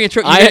 I'm going to bring a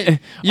trophy.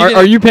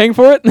 Are you paying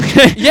for it?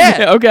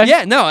 Yeah. Okay.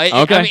 Yeah. No.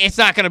 Okay. I mean, it's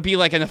not going to be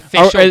like an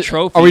official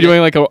trophy. Are we doing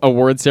like a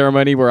award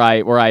ceremony where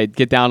I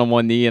get down on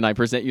one knee and I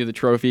present you the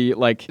trophy?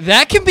 Like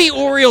that can be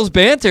Orioles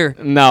banter.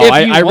 No,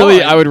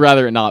 I would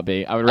rather it not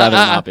be. I would rather it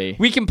not be.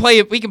 We can play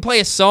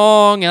a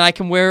song, and I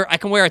can wear a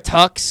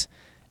tux.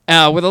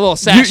 With a little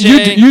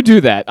sachet. You do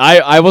that.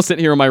 I will sit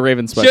here in my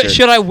Ravens sweatshirt.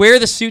 Should I wear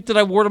the suit that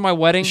I wore to my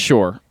wedding?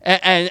 Sure.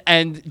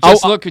 And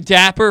just look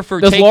dapper for.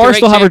 Does Laura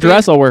still have her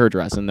dress? I'll wear her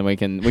dress, and then we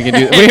can do we can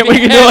do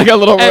like a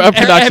little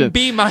production. And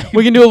be my.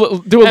 We can do a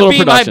little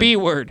production. My B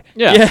word.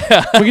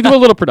 Yeah. We can do a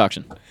little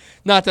production.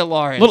 Not that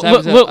Laura.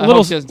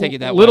 Doesn't take it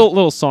that way.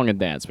 Little song and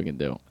dance we can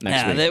do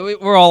next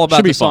week. We're all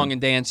about the song and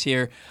dance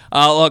here.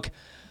 Look.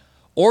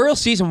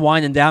 Orioles season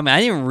winding down, man.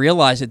 I didn't even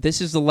realize that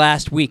this is the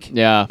last week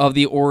of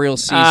the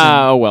Orioles season.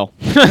 Oh, well.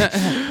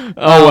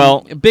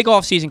 Well. Big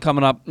offseason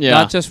coming up. Yeah.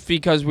 Not just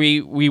because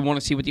we want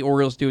to see what the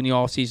Orioles do in the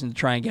offseason to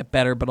try and get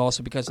better, but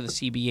also because of the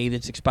CBA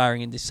that's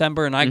expiring in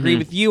December. And I agree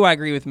with you. I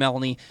agree with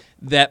Melanie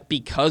that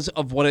because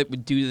of what it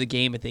would do to the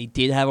game if they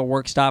did have a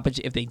work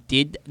stoppage, if they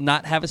did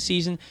not have a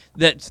season,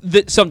 that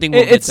something will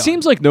get done. It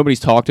seems like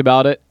nobody's talked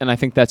about it, and I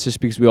think that's just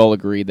because we all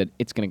agree that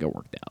it's going to get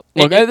worked out.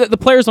 Look, the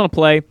players want to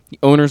play. The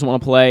owners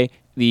want to play.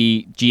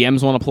 The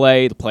GMs want to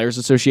play. The Players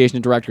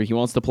Association director, he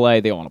wants to play.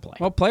 They all want to play.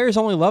 Well, players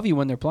only love you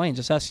when they're playing.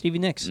 Just ask Stevie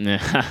Nicks.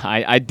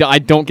 I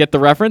don't get the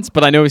reference,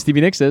 but I know who Stevie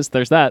Nicks is.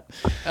 There's that.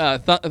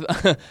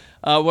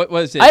 What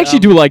was it? I actually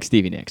do like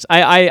Stevie Nicks.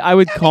 I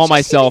would call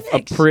myself a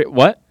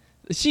what?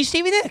 She's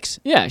Stevie Nicks.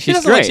 Yeah, she's she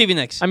doesn't great. Like Stevie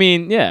Nicks. I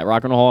mean, yeah,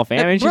 Rock and Roll Hall of Fame.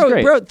 I mean, she's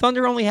great. Bro,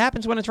 thunder only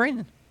happens when it's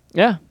raining.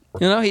 Yeah.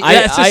 You know,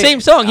 it's the same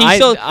song.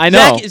 I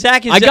know.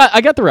 Zach is.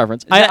 I got the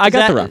reference. I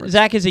got the reference.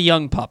 Zach is a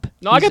young pup.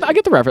 No, I get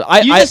the reference.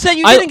 You just said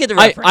you didn't get the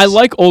reference. I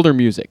like older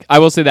music. I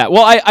will say that.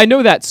 Well, I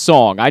know that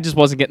song. I just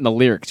wasn't getting the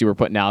lyrics you were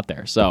putting out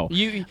there. So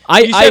you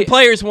said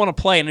players want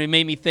to play, and it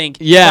made me think.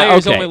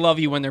 Players only love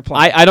you when they're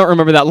playing. I don't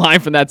remember that line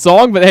from that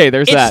song, but hey,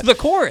 there's that. It's the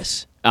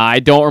chorus.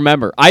 I don't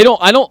remember. I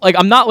don't like.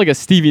 I'm not like a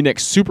Stevie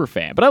Nicks super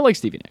fan, but I like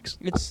Stevie Nicks.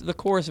 It's the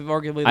chorus of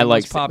arguably the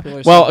most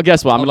popular. Well,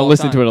 guess what? I'm going to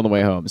listen to it on the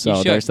way home.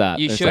 So there's that.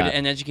 You should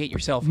and educate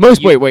yourself.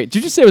 Wait. Did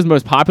you just say it was the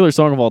most popular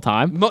song of all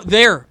time?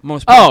 Their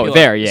most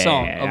popular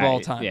song of all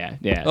time.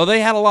 Yeah. Oh,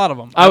 they had a lot of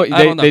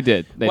them. They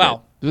did.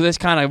 Wow. This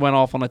kind of went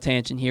off on a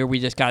tangent here. We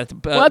just got the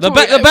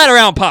bet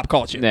around pop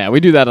culture. Yeah,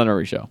 we do that on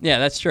every show. Yeah,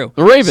 that's true.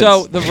 The Ravens.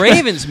 So the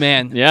Ravens,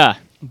 man. Yeah.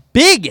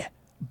 Big,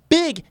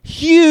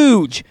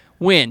 huge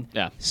win.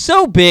 Yeah.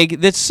 So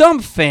big that some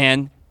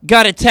fan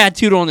got it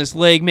tattooed on his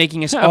leg,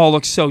 making us all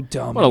look so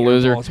dumb. What a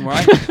loser. We don't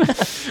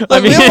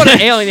want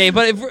to alienate,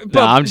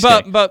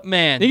 but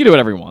man. He can do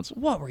whatever he wants.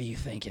 What were you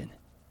thinking?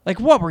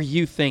 What were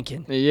you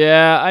thinking?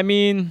 Yeah, I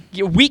mean.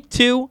 Week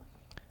 2,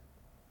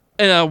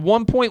 and a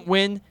 1-point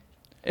win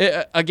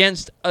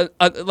against,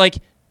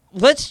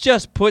 let's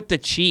just put the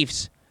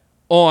Chiefs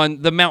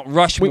on the Mount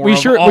Rushmore. We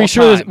sure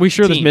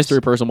teams. this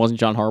mystery person wasn't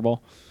John Harbaugh.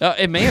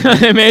 It may have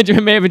been.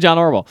 it may have been John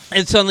Harbaugh.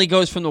 It suddenly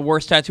goes from the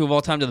worst tattoo of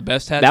all time to the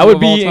best tattoo that would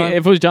of all be time.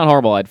 If it was John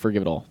Harbaugh, I'd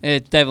forgive it all.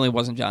 It definitely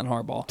wasn't John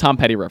Harbaugh. Tom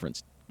Petty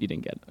reference. You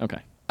didn't get it. Okay.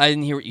 I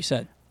didn't hear what you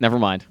said. Never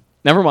mind.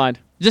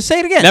 Just say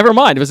it again. Never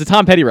mind. It was a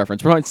Tom Petty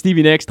reference. We're talking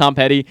Stevie Nicks, Tom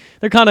Petty.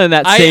 They're kind of in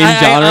that same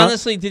genre. I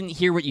honestly didn't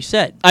hear what you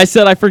said. I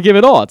said I forgive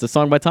it all. It's a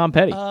song by Tom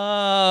Petty.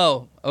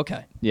 Oh,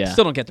 okay. Yeah.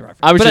 Still don't get the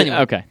reference. Anyway.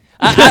 Okay.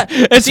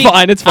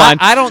 It's fine.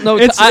 I don't know.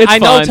 I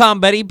know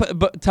Tom Petty,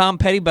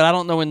 but I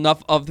don't know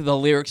enough of the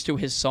lyrics to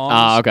his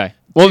songs. Okay.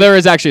 Well, there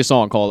is actually a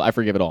song called "I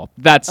Forgive It All."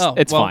 It's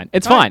fine.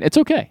 It's fine. Right. It's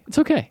okay. It's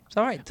okay. It's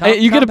all right.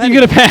 You get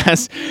a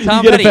pass.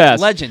 Tom you get Petty, a pass.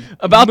 legend.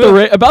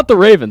 About the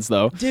Ravens,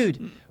 though,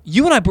 dude.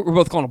 You and I were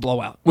both going to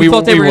blow out. We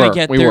thought they were going to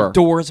get their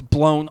doors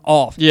blown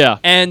off. Yeah.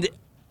 And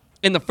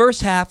in the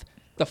first half,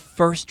 the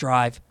first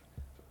drive,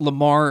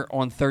 Lamar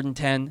on 3rd and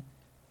 10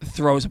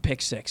 throws a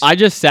pick 6. I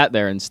just sat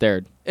there and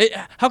stared.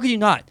 How could you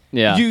not?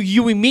 Yeah.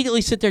 You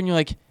immediately sit there and you're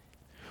like,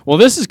 well,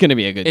 this is going to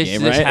be a good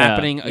game, right? Is this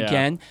happening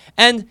again?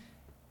 And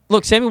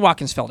look, Sammy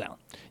Watkins fell down.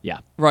 Yeah.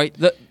 Right.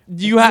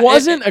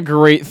 Wasn't a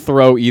great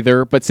throw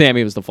either, but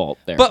Sammy was the fault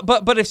there.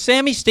 But if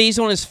Sammy stays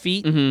on his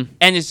feet and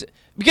is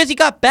because he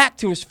got back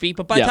to his feet,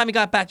 but by the time he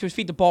got back to his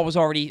feet, the ball was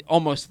already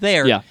almost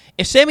there. Yeah.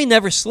 If Sammy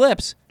never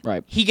slips,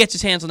 right, he gets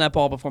his hands on that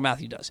ball before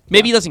Matthew does.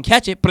 Maybe he doesn't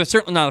catch it, but it's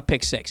certainly not a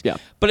pick 6. Yeah.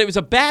 But it was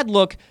a bad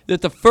look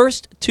that the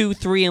first 2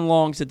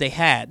 3-and-longs that they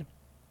had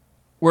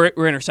were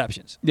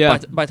interceptions. Yeah.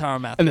 By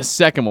Tyrann Mathieu. And the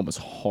second one was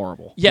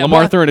horrible. Yeah,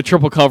 Lamar throwing a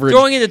triple coverage.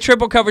 Throwing into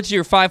triple coverage to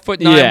your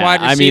 5'9"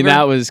 wide receiver. I mean,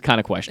 that was kind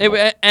of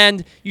questionable.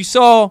 And you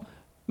saw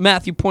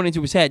Matthew pointing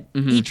to his head.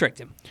 He tricked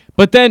him.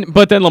 But then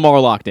Lamar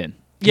locked in.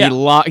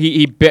 Yeah.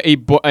 He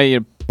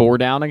bore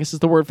down, I guess is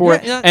the word for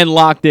it, and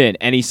locked in.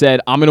 And he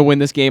said, I'm going to win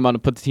this game. I'm going to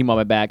put the team on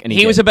my back. And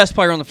he was the best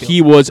player on the field.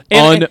 He was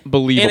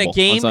unbelievable in a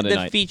game on Sunday that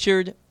night.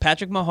 featured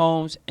Patrick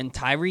Mahomes and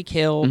Tyreek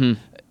Hill.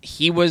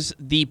 He was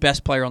the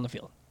best player on the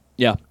field.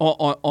 Yeah.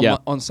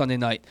 On Sunday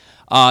night.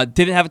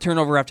 Didn't have a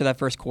turnover after that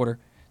first quarter.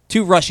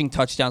 2 rushing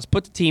touchdowns.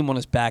 Put the team on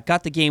his back.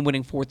 Got the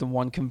game-winning 4th and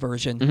 1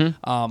 conversion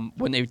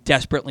when they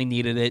desperately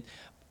needed it.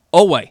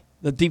 Oweh,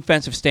 the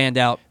defensive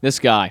standout. This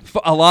guy.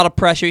 A lot of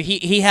pressure.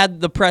 He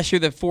had the pressure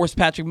that forced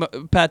Patrick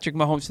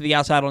Mahomes to the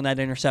outside on that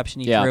interception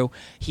he threw.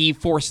 He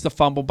forced the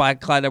fumble by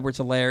Clyde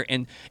Edwards-Helaire.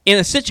 And in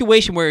a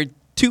situation where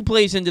 2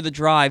 plays into the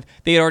drive,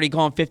 they had already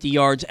gone 50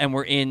 yards and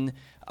were in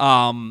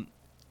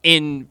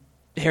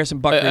Harrison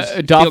Butker's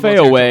field goal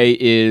Oweh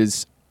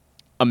is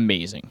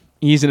amazing.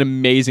 He's an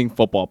amazing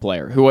football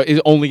player who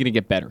is only going to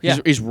get better. Yeah.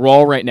 He's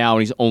raw right now,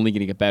 and he's only going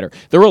to get better.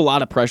 There were a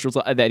lot of pressures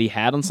that he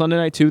had on Sunday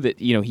night, too, that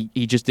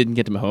he just didn't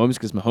get to Mahomes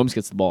because Mahomes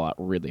gets the ball out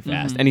really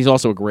fast. And he's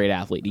also a great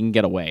athlete. He can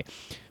get away.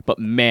 But,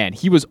 man,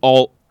 he was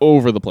all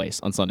over the place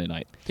on Sunday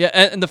night. Yeah,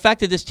 and the fact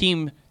that this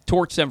team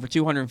torched them for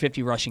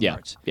 250 rushing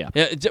yards. Yeah.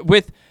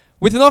 With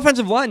an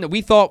offensive line that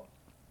we thought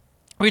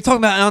 – we were talking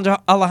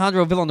about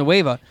Alejandro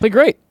Villanueva. Played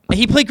great.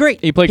 He played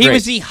great. He played great. great. He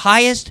was the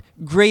highest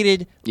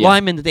graded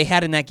lineman that they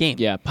had in that game.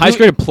 Yeah, highest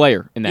graded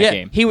player in that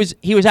game. He was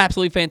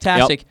absolutely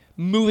fantastic. Yep.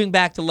 Moving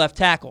back to left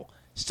tackle.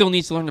 Still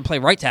needs to learn to play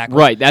right tackle.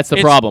 Right, that's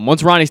the problem.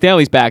 Once Ronnie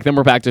Stanley's back, then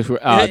we're back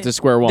to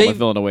square one with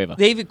Villanueva.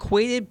 They've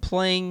equated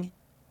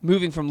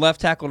moving from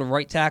left tackle to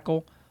right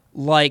tackle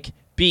like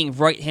being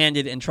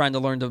right-handed and trying to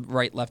learn to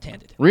write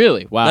left-handed.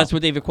 Really? Wow. That's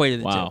what they've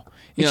equated it to.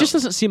 It just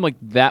doesn't seem like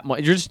that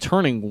much. You're just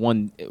turning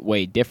one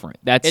way different.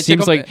 That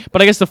seems like,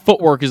 but I guess the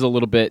footwork is a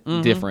little bit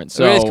different.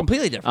 So it is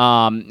completely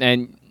different.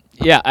 And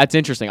yeah, that's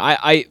interesting.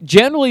 I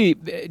generally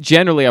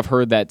I've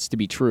heard that's to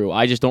be true.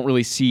 I just don't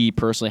really see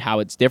personally how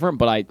it's different,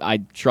 but I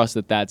trust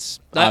that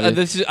that's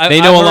they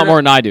know a lot more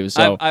than I do.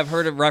 So I've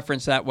heard it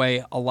referenced that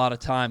way a lot of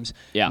times.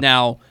 Yeah.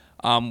 Now.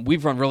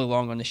 We've run really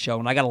long on the show,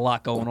 and I got a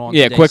lot going on.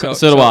 Yeah, today. quick.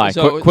 So do I.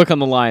 Quick on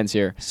the Lions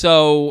here.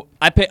 So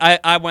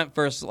I went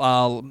first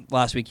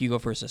last week. You go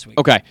first this week.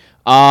 Okay.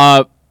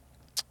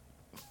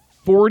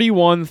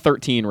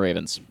 41-13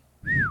 Ravens.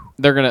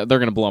 They're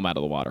gonna blow them out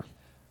of the water.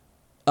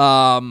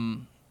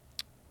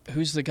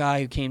 Who's the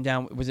guy who came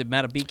down? Was it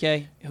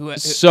Matabike?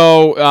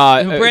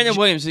 Brandon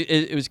Williams,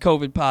 it was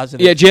COVID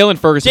positive. Yeah, Jalen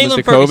Ferguson was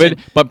the COVID,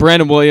 but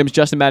Brandon Williams,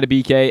 Justin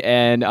Matabike,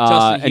 and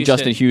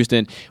Justin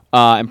Houston,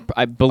 and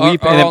I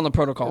believe are on the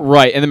protocol.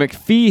 Right, and then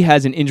McPhee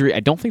has an injury. I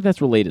don't think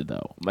that's related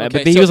though. Okay,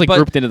 but he was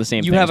grouped into the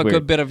same. You have a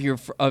good bit of your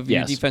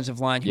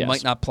defensive line who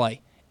might not play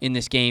in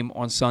this game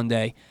on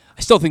Sunday.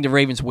 I still think the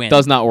Ravens win.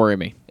 Does not worry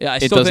me. Yeah,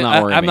 it does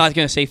not worry me. I'm not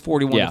going to say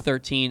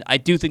 41-13. I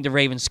do think the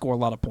Ravens score a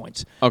lot of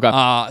points. Okay.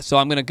 So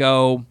I'm going to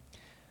go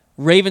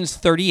Ravens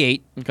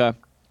 38. Okay.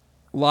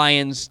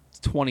 Lions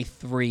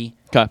 23.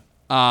 Okay.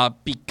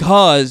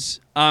 Because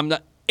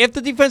if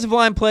the defensive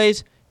line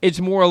plays,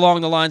 it's more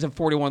along the lines of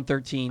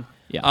 41-13.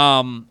 Yeah.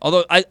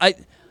 Although I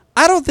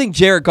don't think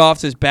Jared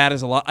Goff's as bad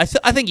as a lot. I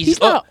think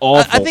he's not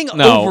awful. I think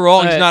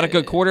overall he's not a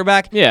good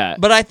quarterback. Yeah.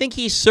 But I think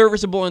he's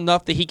serviceable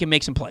enough that he can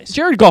make some plays.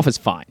 Jared Goff is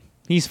fine.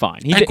 He's fine.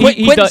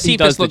 Quentin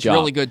Cephas looks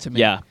really good to me.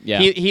 Yeah.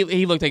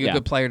 He looked like a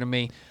good player to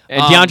me.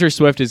 And DeAndre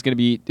Swift is going to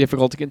be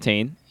difficult to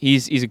contain.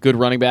 He's a good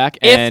running back.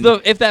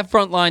 If that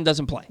front line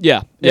doesn't play.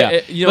 Yeah.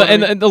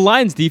 And the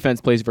Lions'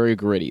 defense plays very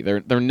gritty.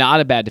 They're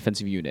not a bad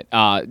defensive unit.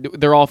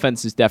 Their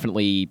offense is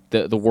definitely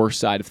the worst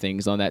side of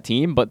things on that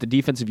team, but the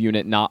defensive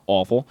unit, not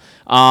awful.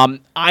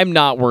 I'm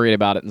not worried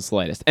about it in the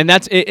slightest. And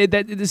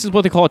this is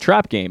what they call a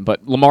trap game,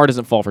 but Lamar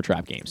doesn't fall for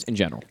trap games in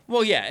general.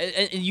 Well, yeah,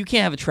 and you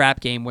can't have a trap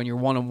game when you're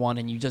 1-1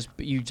 and you just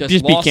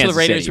lost to the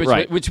Raiders,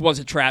 City, which was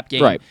a trap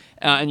game. Right.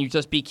 And you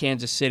just beat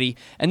Kansas City.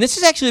 And this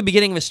is actually the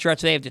beginning of a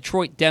stretch. They have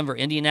Detroit, Denver,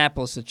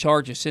 Indianapolis, the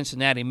Chargers,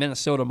 Cincinnati,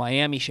 Minnesota,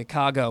 Miami,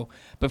 Chicago.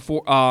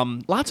 Before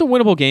lots of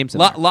winnable games.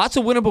 Lots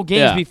of winnable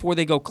games before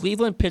they go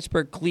Cleveland,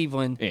 Pittsburgh,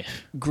 Cleveland,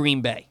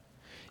 Green Bay.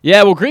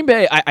 Yeah, well, Green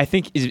Bay, I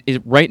think is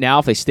right now.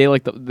 If they stay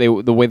like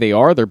the way they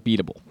are, they're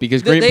beatable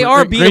because Green Bay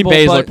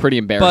look pretty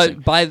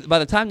embarrassing. But by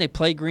the time they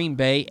play Green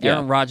Bay,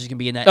 Aaron Rodgers can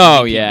be in that.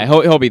 Oh yeah,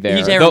 he'll be there.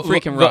 He's Aaron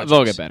freaking Rodgers.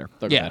 They'll get better.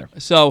 They'll get better.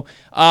 So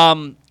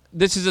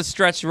this is a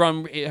stretch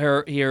run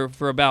here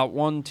for about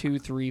 1, 2,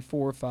 3,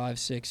 4, 5,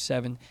 6,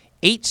 7,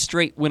 8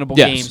 straight winnable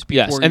games.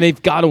 Yes, and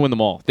they've got to win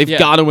them all. They've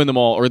got to win them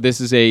all, or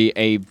this is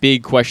a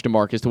big question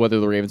mark as to whether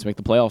the Ravens make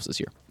the playoffs this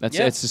year. It's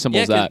as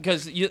simple as that.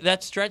 Because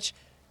that stretch.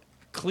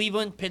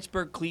 Cleveland,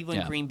 Pittsburgh,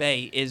 Green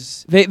Bay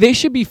is... They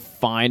should be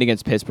fine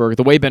against Pittsburgh.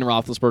 The way Ben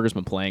Roethlisberger's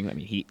been playing, I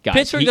mean,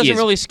 Pittsburgh doesn't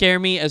really scare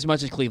me as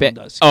much as Cleveland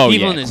does.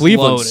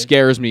 Cleveland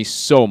scares me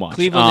so much.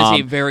 Cleveland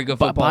is a very good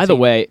football team. By the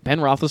way, Ben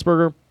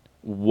Roethlisberger,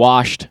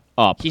 washed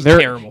up. He's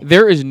terrible.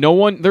 There is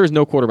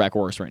no quarterback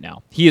worse right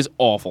now. He is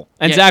awful.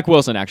 And Zach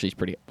Wilson actually is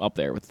pretty up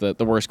there with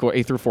the worst.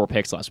 He threw 4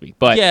 picks last week.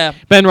 But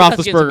Ben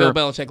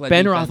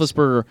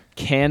Roethlisberger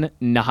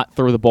cannot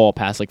throw the ball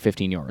past like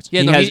 15 yards.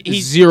 Yeah, he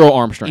has zero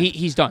arm strength.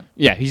 He's done.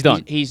 Yeah, he's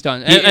done. He's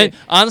done. And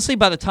honestly,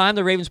 by the time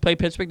the Ravens play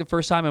Pittsburgh the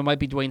first time, it might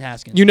be Dwayne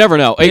Haskins. You never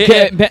know.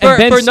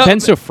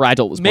 Ben's so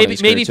fragile.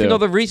 Maybe for no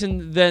other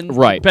reason than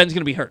Ben's going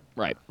to be hurt.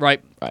 Right.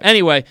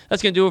 Anyway,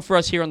 that's going to do it for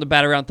us here on the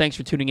Bat Around. Thanks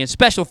for tuning in.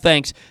 Special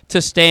thanks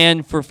to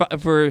Stan for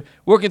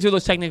working through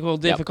those technical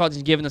difficulties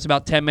and giving us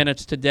about 10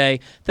 minutes today.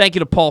 Thank you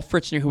to Paul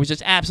Fritschner, who was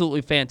just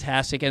absolutely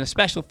fantastic. And a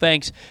special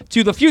thanks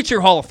to the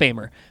future Hall of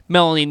Famer,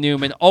 Melanie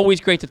Newman.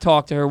 Always great to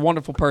talk to her.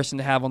 Wonderful person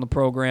to have on the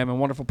program and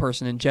wonderful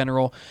person in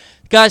general.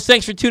 Guys,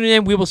 thanks for tuning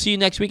in. We will see you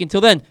next week.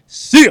 Until then,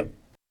 see ya!